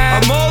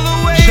 I'm all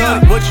the way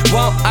up. Shorty, what you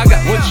want? I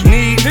got what you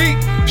need.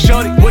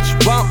 Shorty, what you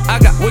want? I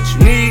got what you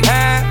need.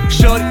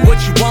 Shorty, what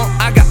you want?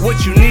 I got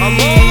what you need. I'm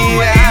all the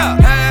way up.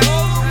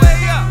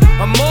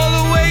 I'm all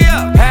the way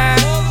up.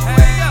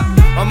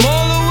 I'm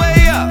all the way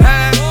up.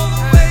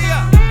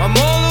 I'm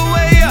all the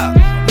way up.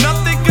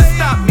 Nothing can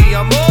stop me.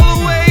 I'm all the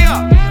way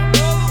up.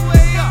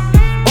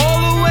 All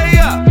the way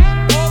up.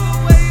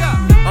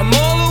 I'm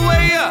all the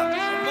way up.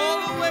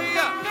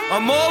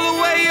 I'm all the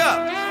way up.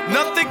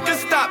 Nothing can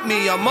stop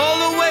me. I'm all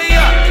the way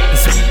up.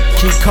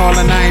 Keep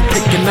calling, I ain't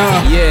picking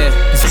up. Yeah.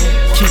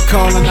 Keep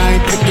calling, I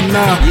ain't picking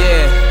up.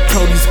 Yeah.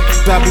 Told these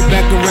I'll be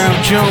back around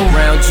June.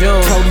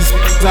 Told these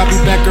I'll be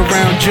back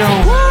around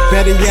June.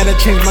 Better yet, I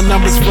changed my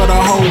numbers for the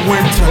whole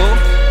winter.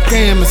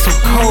 Damn, it's so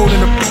cold in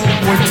the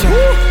winter.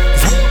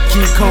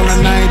 Keep calling,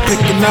 I ain't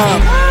picking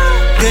up.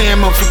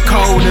 Damn, I'm so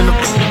cold in the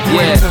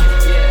winter.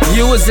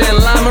 You was in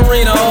La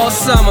Marina all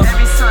summer.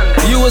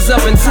 You was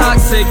up in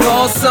Toxic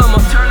all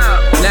summer.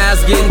 Now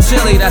it's getting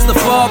chilly, that's the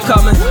fall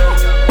coming.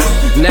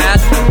 Now I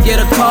get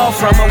a call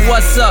from her,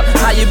 what's up,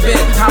 how you been?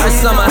 How was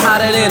summer, how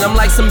that in? I'm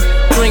like some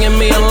bringing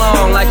me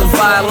along like a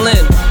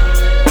violin.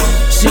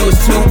 She was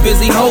too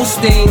busy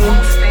hosting,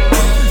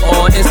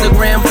 on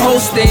Instagram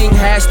posting,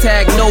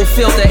 hashtag no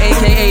filter,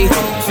 aka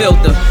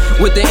filter,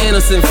 with the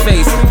innocent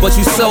face, but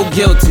you so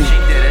guilty.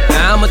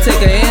 Now I'ma take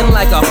her in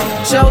like a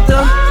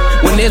shelter,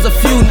 when there's a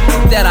few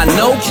that I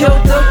know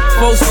killed her.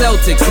 4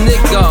 Celtics,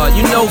 Nick Guard,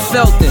 you know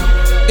Felton.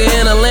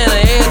 In Atlanta,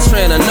 Air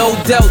Trainer, no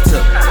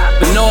Delta.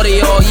 Been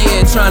naughty all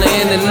year, trying to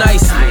end it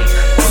nicely.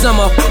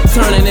 Summer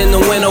turning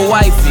into winter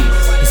wifey.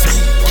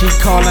 Keep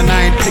calling,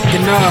 I ain't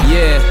picking up.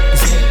 Yeah.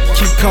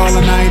 Keep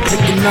calling, I ain't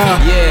picking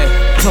up. Yeah.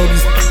 Told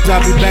these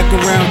I'll be back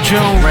around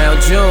June.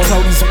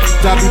 Told these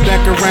I'll be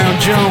back around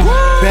June.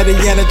 Better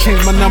yet, I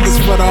changed my numbers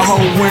for the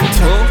whole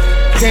winter.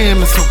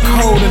 Damn, it's so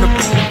cold in the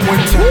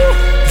winter.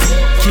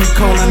 Keep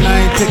calling,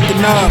 I ain't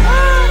picking up.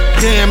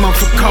 Damn, I'm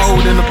so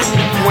cold in the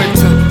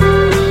winter.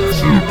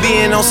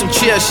 Being on some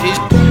chill shit.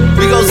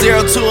 We go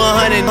 0 to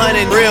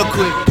 100 real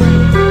quick.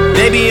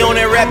 They be on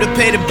that rap to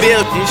pay the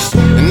bill, bitch.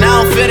 And I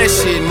don't feel that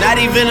shit,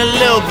 not even a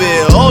little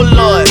bit. Oh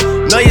Lord,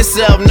 know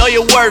yourself, know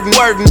your worth.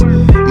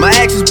 My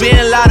actions being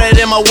louder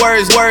than my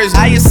words.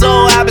 How you so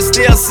high but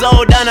still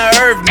so down to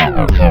earth?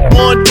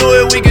 Wanna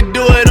do it, we could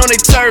do it on the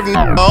turf.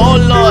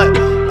 Oh Lord,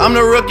 I'm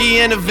the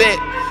rookie and the vet.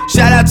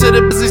 Shout out to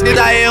the business that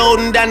I ain't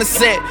holding down the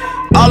set.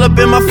 All up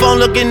in my phone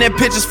looking at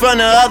pictures from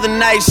the other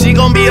night. She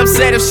gon' be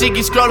upset if she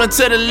keep scrolling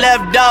to the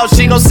left, dog.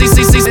 She gon' see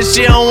that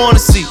she don't wanna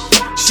see.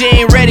 She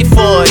ain't ready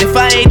for it. If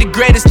I ain't the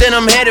greatest, then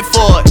I'm headed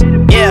for it.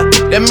 Yeah,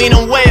 that mean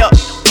I'm way up.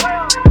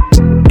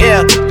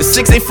 Yeah, the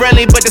 6 ain't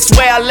friendly, but that's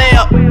where I lay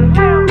up.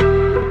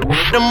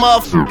 The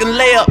motherfucking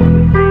layup.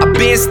 I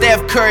been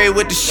Steph Curry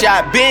with the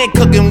shot, been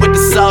cooking with the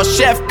sauce,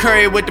 Chef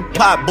Curry with the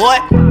pot, boy.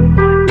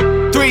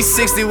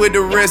 360 with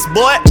the wrist,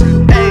 boy.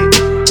 Hey,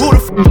 who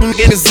the f***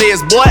 in his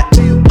ears, boy?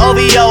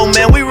 OVO,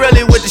 man, we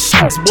really with the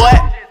shits, boy.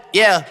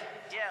 Yeah,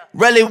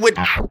 really with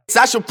the shits.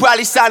 I should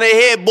probably sign a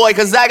hit, boy,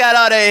 cause I got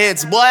all the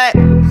hits, boy.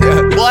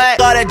 Boy,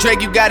 all that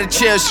Drake, you gotta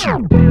chill,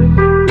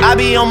 I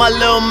be on my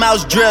little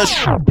mouse drill,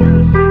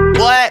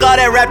 boy. All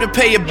that rap to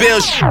pay your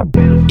bills,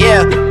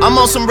 yeah, I'm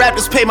on some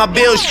rappers pay my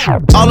bills.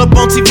 All up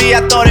on TV,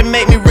 I thought it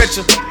made me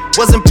richer.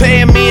 Wasn't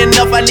paying me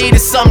enough, I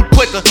needed something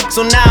quicker.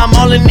 So now I'm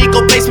all in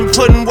Nico basement,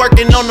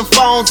 working on the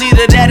phones.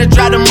 Either that or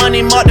drive the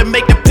money mark to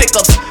make the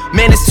pickups.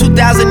 Man, it's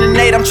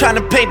 2008, I'm trying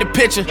to paint the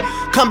picture.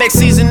 Comeback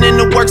season in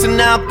the works and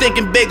now I'm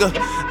thinking bigger.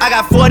 I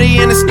got 40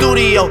 in the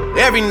studio,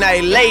 every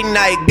night, late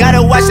night.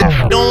 Gotta watch it,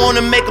 don't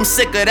wanna make them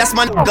sicker. That's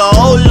my nigga,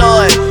 oh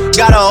Lord.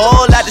 Got a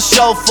whole lot to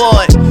show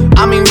for it.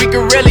 I mean, we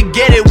could really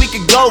get it, we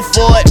could go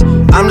for it.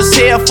 I'm just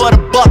here for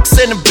the bucks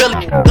and the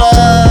billy.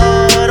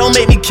 Don't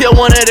make me kill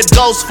one of the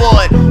ghosts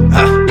for it.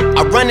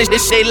 I run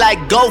this shit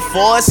like go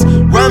for us,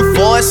 run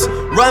for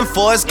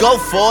us, go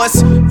for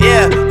us.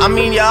 Yeah, I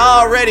mean you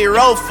already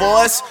wrote for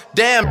us.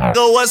 Damn,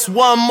 nigga, what's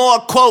one more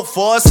quote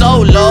for us?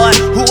 Oh Lord,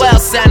 who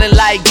else sounding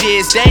like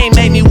this? They ain't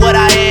made me what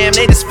I am,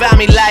 they just found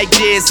me like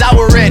this. I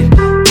was ready.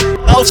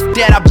 Oh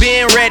that I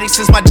been ready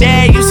since my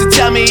dad used to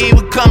tell me he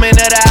would come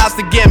into the house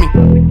to get me.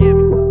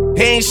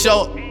 He ain't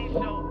show up.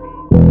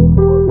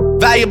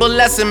 Valuable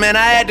lesson, man,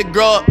 I had to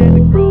grow up.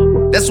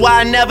 That's why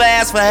I never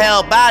ask for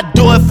help. I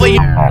do it for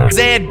you,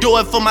 and do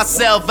it for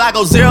myself. I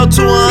go 0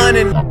 to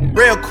 100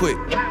 real quick.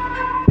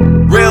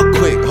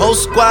 Whole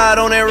squad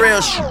on that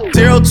real shit.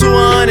 0 to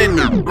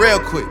 100 real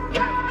quick.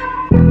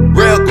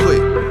 Real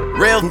quick.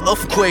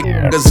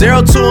 The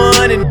 0 to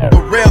 100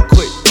 real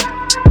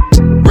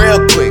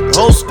quick.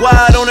 Whole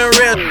squad on that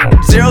real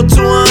 0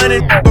 to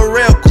 100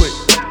 real quick.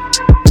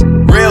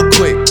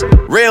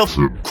 Real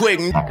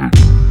quick.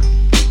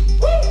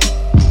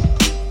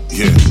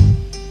 Yeah.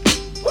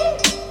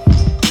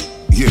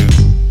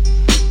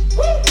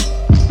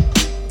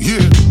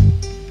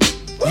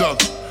 Look,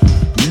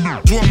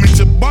 you want me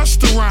to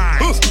bust the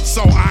rhymes?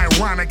 So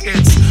ironic,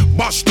 it's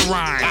bust the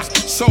rhymes.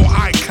 So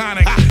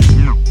iconic,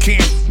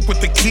 can't with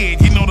the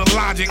kid, you know the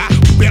logic.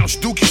 Bounce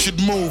Dookie should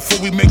move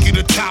before we make it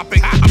a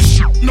topic. I'm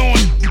shooting on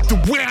the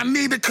way I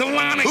need a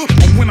colonic. Or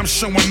when I'm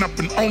showing up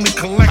and only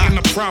collecting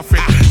a profit.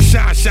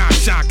 Shy,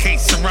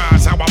 case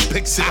rise, how I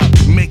picks it up.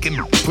 Making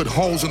put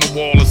holes in the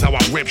wall is how I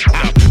rip it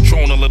up.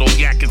 Throwing a little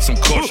yak and some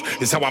kush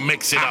is how I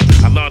mix it up.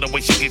 I love the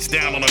way she gets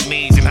down on her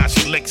knees and how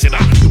she licks it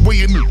up. The way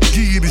you give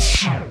it this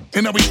shit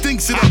and how he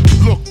thinks it up.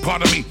 Look,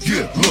 pardon me,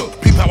 yeah,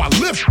 look, peep how I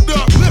lift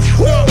up.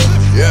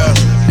 Yeah.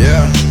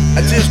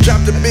 I just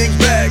dropped a big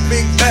bag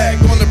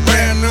on the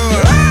brand new.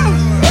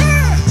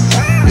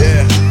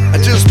 Yeah, I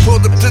just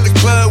pulled up to the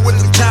club with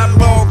the top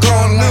all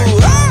gone new.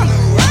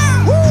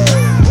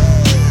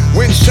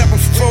 Went shopping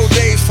for 4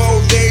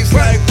 days,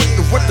 like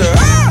what the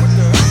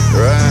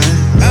right.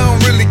 I don't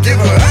really give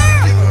a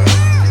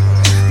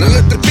now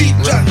let the beat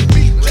drop.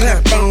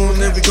 Clap on,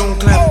 then we gon'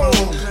 clap on.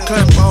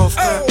 Clap off,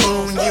 clap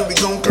on, yeah we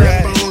gon'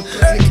 clap on.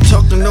 Nigga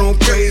talking no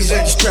crazy,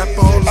 just strap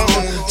on.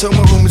 Tell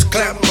my room is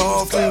clap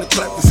off and the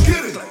clap is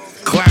get it.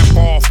 Clap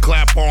off,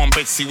 clap on,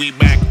 bitch, see we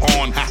back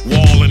on.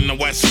 Wall in the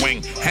West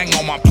Wing, hang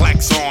on my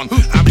plaques on.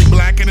 I be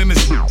blacking in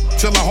this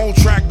till the whole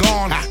track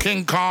gone.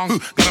 King Kong,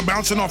 got him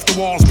bouncing off the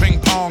walls, ping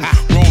pong.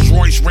 Rolls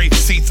Royce, Wraith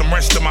seats, I'm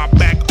resting my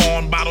back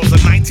on. Bottles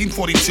of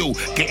 1942,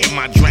 getting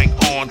my drink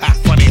on.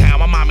 Funny how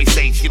my mommy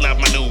say she love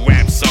my new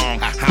rap song.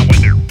 How I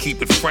do,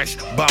 keep it fresh,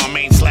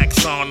 Balmain slack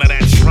song, now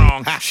that's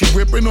strong. She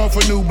ripping off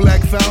a new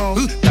black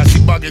thong. Now she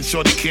bugging,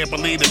 shorty can't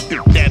believe it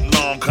that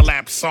long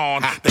collapse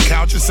on. The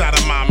couch inside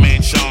of my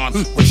mansion.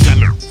 Wish I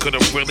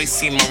could've really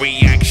seen my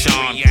reaction.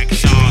 Yeah.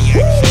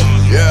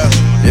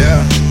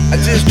 I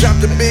just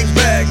dropped a big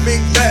bag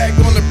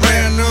on the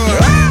brand new.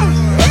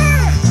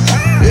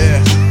 Yeah.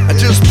 I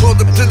just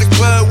pulled up to the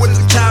club with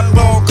the top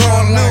all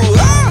gone new.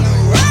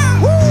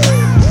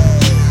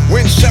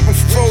 Went shopping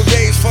for 4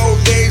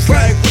 days,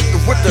 like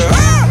what the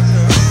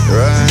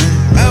right.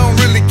 I don't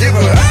really give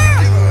a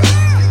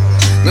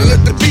now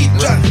let the beat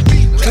drop.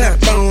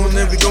 Clap on,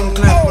 then we gon'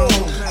 clap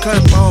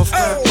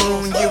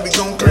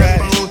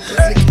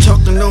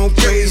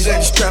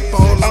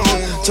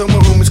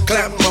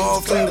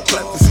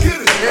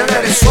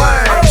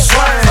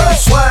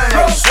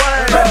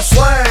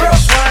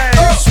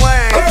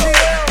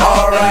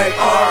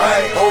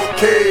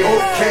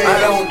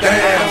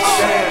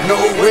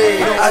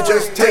I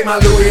just take my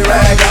Louis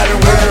rag out and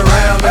wear it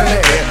around in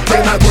the air.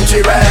 Take my Gucci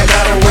rag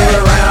out and wear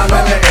it around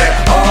in the air.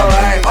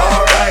 Alright,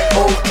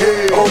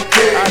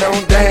 okay, I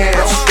don't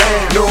dance,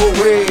 no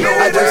way.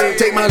 I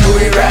just take my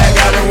Louis rag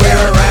out and wear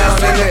it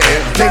around in the air.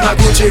 Take my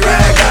Gucci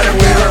rag out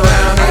and wear it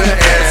around in the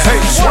air.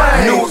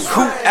 New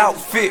coupe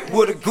outfit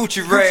with a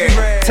Gucci rag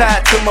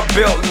tied to my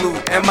belt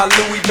loop and my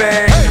Louis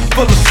bag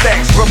full of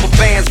stacks, rubber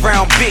bands,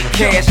 round big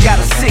cash. Got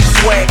a six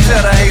swag,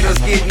 tell the haters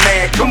get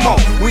mad. Come on,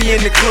 we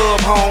in the club,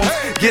 home,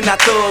 getting our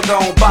thug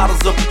on,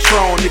 bottles of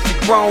Patron. If you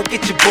grown,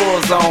 get your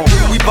buzz on.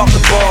 We bought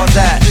the bars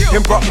out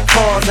and brought the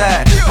cars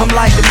out. I'm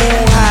like the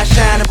moon high,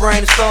 shining,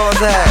 bring the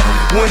stars out.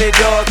 When it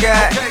dark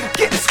out,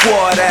 get the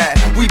squad out.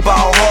 We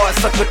ball hard,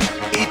 sucker,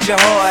 eat your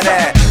heart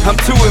out. I'm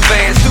too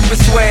advanced, stupid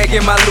swag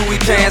in my Louis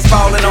pants,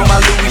 falling on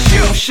my Louis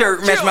shoe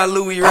shirt, match my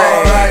Louis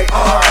rag. Alright,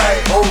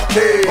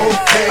 okay,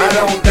 I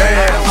don't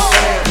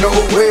dance, no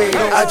way.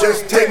 I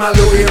just take my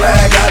Louis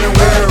rag out and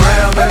wear it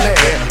around in the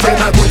air. Take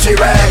my Gucci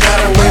rag out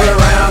and wear it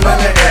around in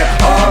the air.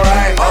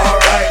 Alright,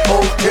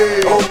 okay,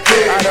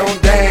 I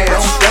don't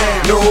dance,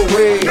 no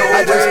way.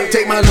 I just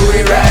take my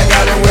Louis rag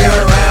out and wear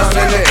it around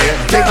in the air.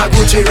 Take my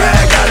Gucci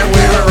rag out and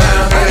wear it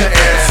around in the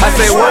air. I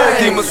say word,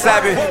 keep my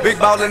savvy. Big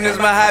ballin' is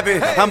my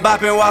hobby. I'm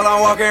bopping while I'm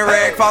walking,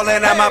 rag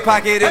falling out my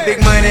pocket. If big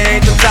money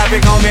ain't the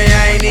topic, homie,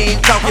 I ain't even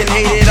talking.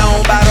 Hated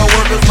on by the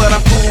workers, but I'm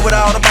cool with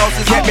all the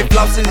bosses. Got me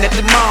flossing at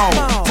the mall,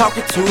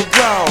 talking to a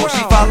girl.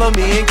 She follow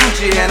me in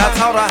Gucci and I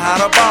taught her how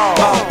to ball.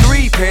 Bought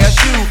 3 pair of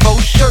shoes, 4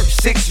 shirts,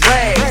 6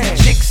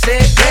 rags. Chick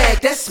said bag,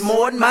 that's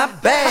more than my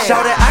bag.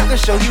 Shout it, I can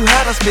show you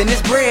how to spend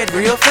this bread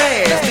real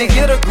fast. Then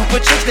get a group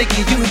of chicks, they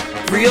give you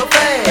real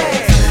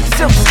fast.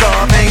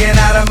 Superstar hanging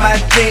out of my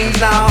jeans.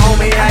 Nah,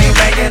 homie, I ain't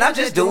banking, I'm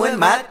just doing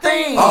my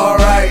thing.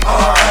 Alright,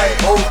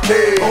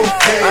 okay,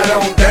 I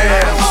don't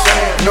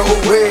dance, no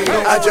way.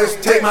 I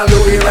just take my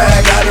Louis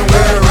rag out and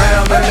wear it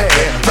around in the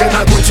air. Take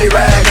my Gucci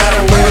rag out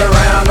and wear it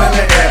around in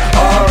the air.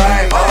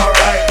 Alright,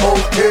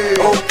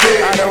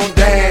 okay, I don't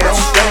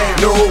dance,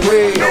 no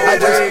way. I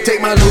just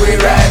take my Louis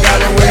rag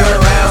out and wear it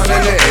around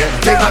in the air.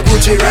 Take my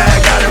Gucci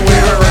rag out and wear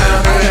it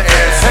around in the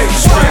air. Hey,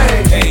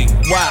 swing. Hey,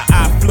 why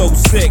I flow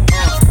sick?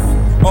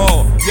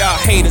 Oh,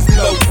 y'all haters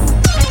know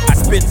I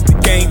spit the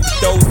game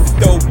with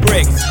those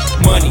bricks.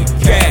 Money,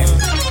 cash,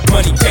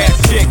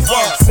 chicks.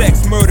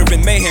 Sex, murder,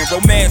 and mayhem,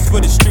 romance for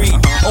the street.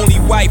 Only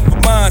wife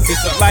of mine,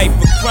 it's a life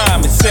of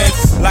crime. And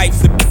since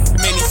life's a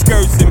many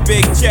skirts and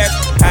big chests,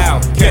 how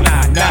can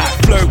I not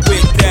flirt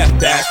with death?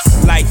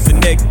 That's life's a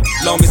nigga,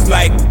 long as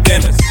life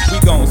within us. We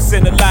gon'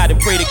 sin a lot and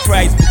pray that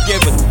Christ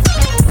forgive us.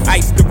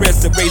 Ice the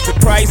wrist and raise the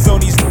price on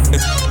these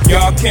niggas.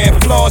 Y'all can't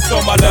floss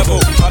on my level.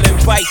 I'll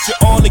invite you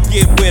on to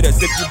get with us.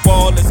 If you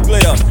ball, let's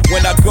glitter.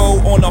 When I go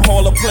on the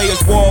Hall of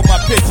Players wall, my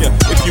picture.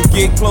 If you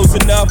get close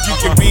enough, you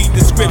can read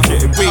the scripture.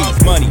 It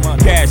reads money,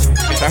 cash.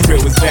 How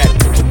real is that?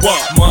 What?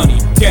 Money,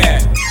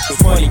 cash.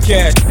 It's money,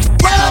 cash.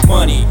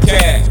 Money,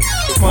 cash.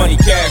 It's money,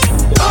 cash.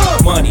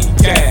 Money,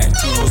 cash.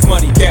 It's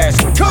money, cash.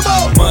 Come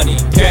on. Money,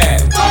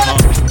 cash.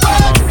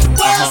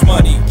 It's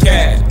money,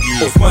 cash.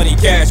 It's money,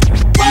 cash.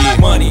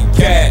 Money,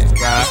 cash.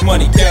 It's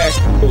money, cash.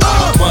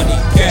 Money,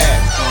 cash.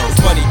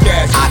 It's money,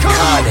 cash.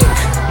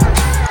 Iconic.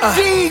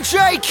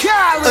 DJ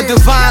Khaled, a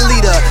divine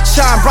leader,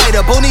 shine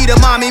brighter, bonita,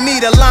 mommy, me,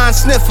 the line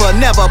sniffer,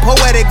 never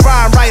poetic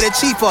rhyme writer,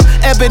 chief,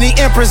 ebony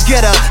empress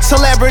getter,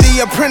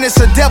 celebrity apprentice,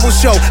 a devil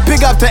show.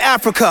 Big up to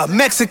Africa,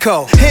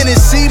 Mexico,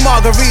 Hennessy,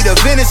 margarita,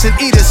 venison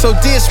eater. So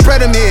dear,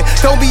 spread them here.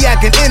 Don't be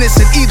acting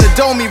innocent either.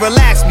 Don't me,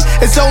 relax me.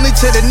 It's only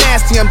to the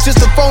nasty. I'm just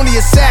a phony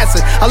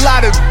assassin. A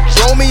lot of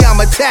roll me,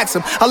 I'ma tax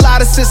them. A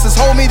lot of sisters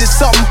hold me to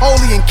something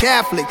holy and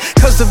Catholic.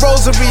 Cause the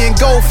rosary and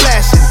gold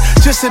flashing,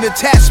 just an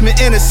attachment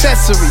and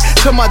accessory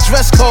to my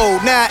dress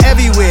code. Now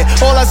everywhere,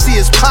 all I see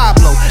is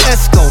Pablo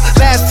Esco.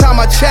 Last time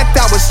I checked,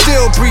 I was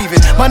still breathing.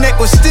 My neck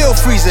was still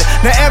freezing.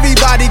 Now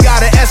everybody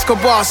got an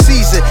Escobar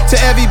season. To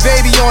every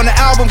baby on the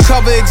album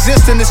cover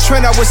existing, this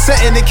trend I was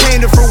setting, it came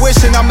to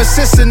fruition. I'm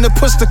assisting to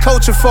push the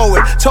culture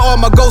forward. To all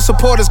my go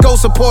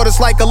supporters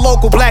like a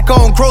local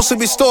black-owned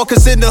grocery store.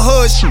 Cause in the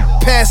hood,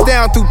 passed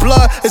down through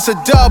blood, it's a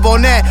dub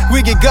on that.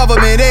 We get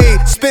government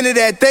aid, spend it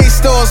at they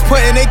stores,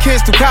 putting their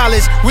kids through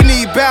college. We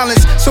need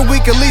balance so we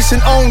can lease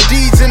and own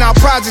deeds in our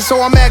projects.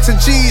 So I'm asking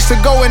G's to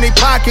go in their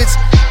pockets.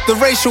 The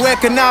racial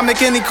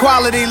economic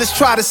inequality, let's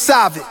try to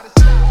solve it.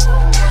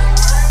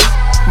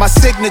 My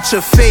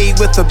signature fade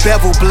with a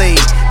bevel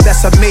blade,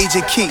 that's a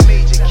major key.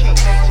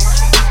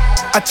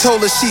 I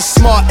told her she's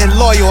smart and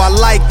loyal, I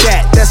like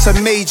that, that's a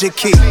major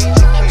key.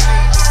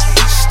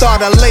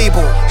 Start a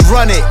label,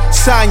 run it,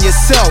 sign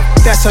yourself,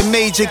 that's a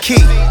major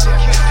key.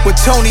 What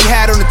Tony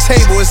had on the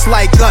table, it's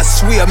like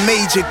us, we a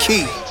major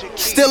key.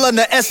 Still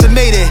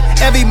underestimated,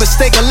 every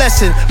mistake a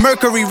lesson.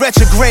 Mercury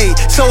retrograde,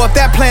 so if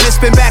that planet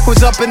spin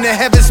backwards up in the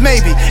heavens,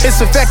 maybe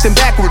it's affecting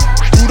backward.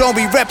 Who don't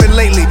be reppin'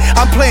 lately?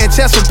 I'm playing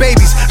chess with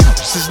babies.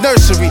 This is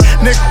nursery,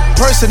 nigga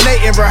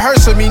impersonating,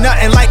 rehearsing me.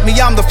 Nothing like me,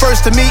 I'm the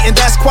first to meet, and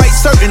that's quite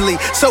certainly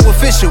so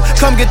official.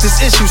 Come get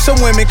this issue. Some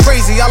women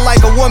crazy, I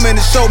like a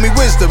woman to show me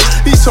wisdom.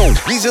 These hoes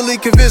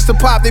easily convinced to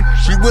pop they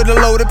with a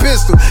loaded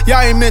pistol. Y'all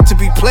ain't meant to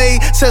be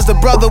played, says the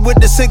brother with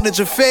the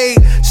signature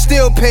fade.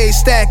 Still paid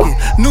stacking,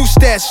 new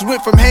stashes.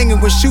 Went from hanging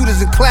with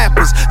shooters and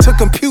clappers to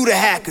computer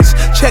hackers.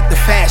 Check the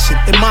fashion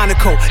in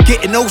Monaco,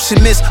 getting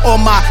ocean mist on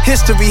my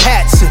history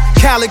hats.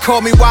 Cali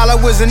called me while I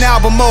was in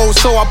album mode,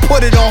 so I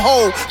put it on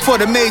hold for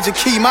the major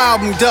key. My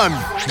album done,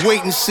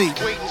 wait and see.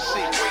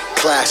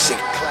 Classic,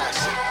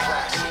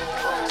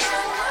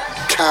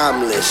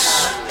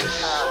 timeless,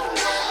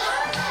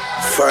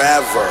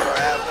 forever,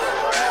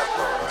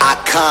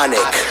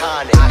 iconic.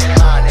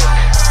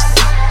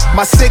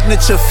 My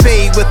signature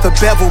fade with a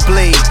bevel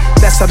blade,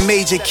 that's a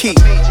major key.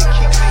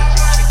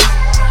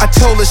 I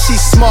told her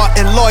she's smart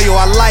and loyal,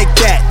 I like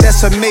that,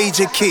 that's a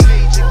major key.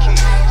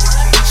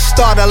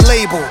 Start a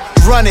label,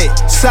 run it,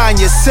 sign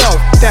yourself,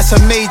 that's a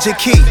major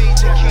key.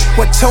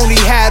 What Tony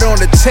had on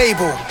the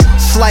table,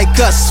 it's like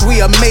us, we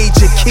a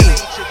major key.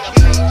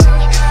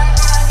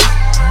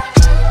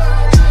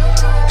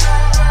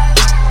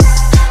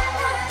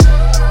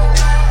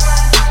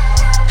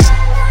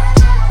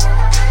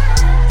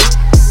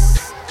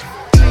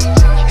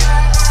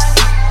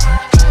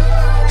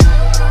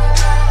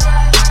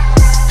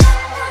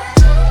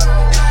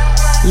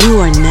 You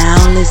are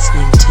now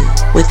listening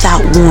to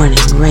Without Warning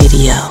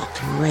Radio,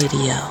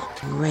 radio,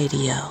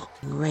 radio,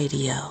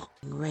 radio,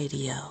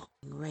 radio,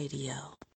 radio.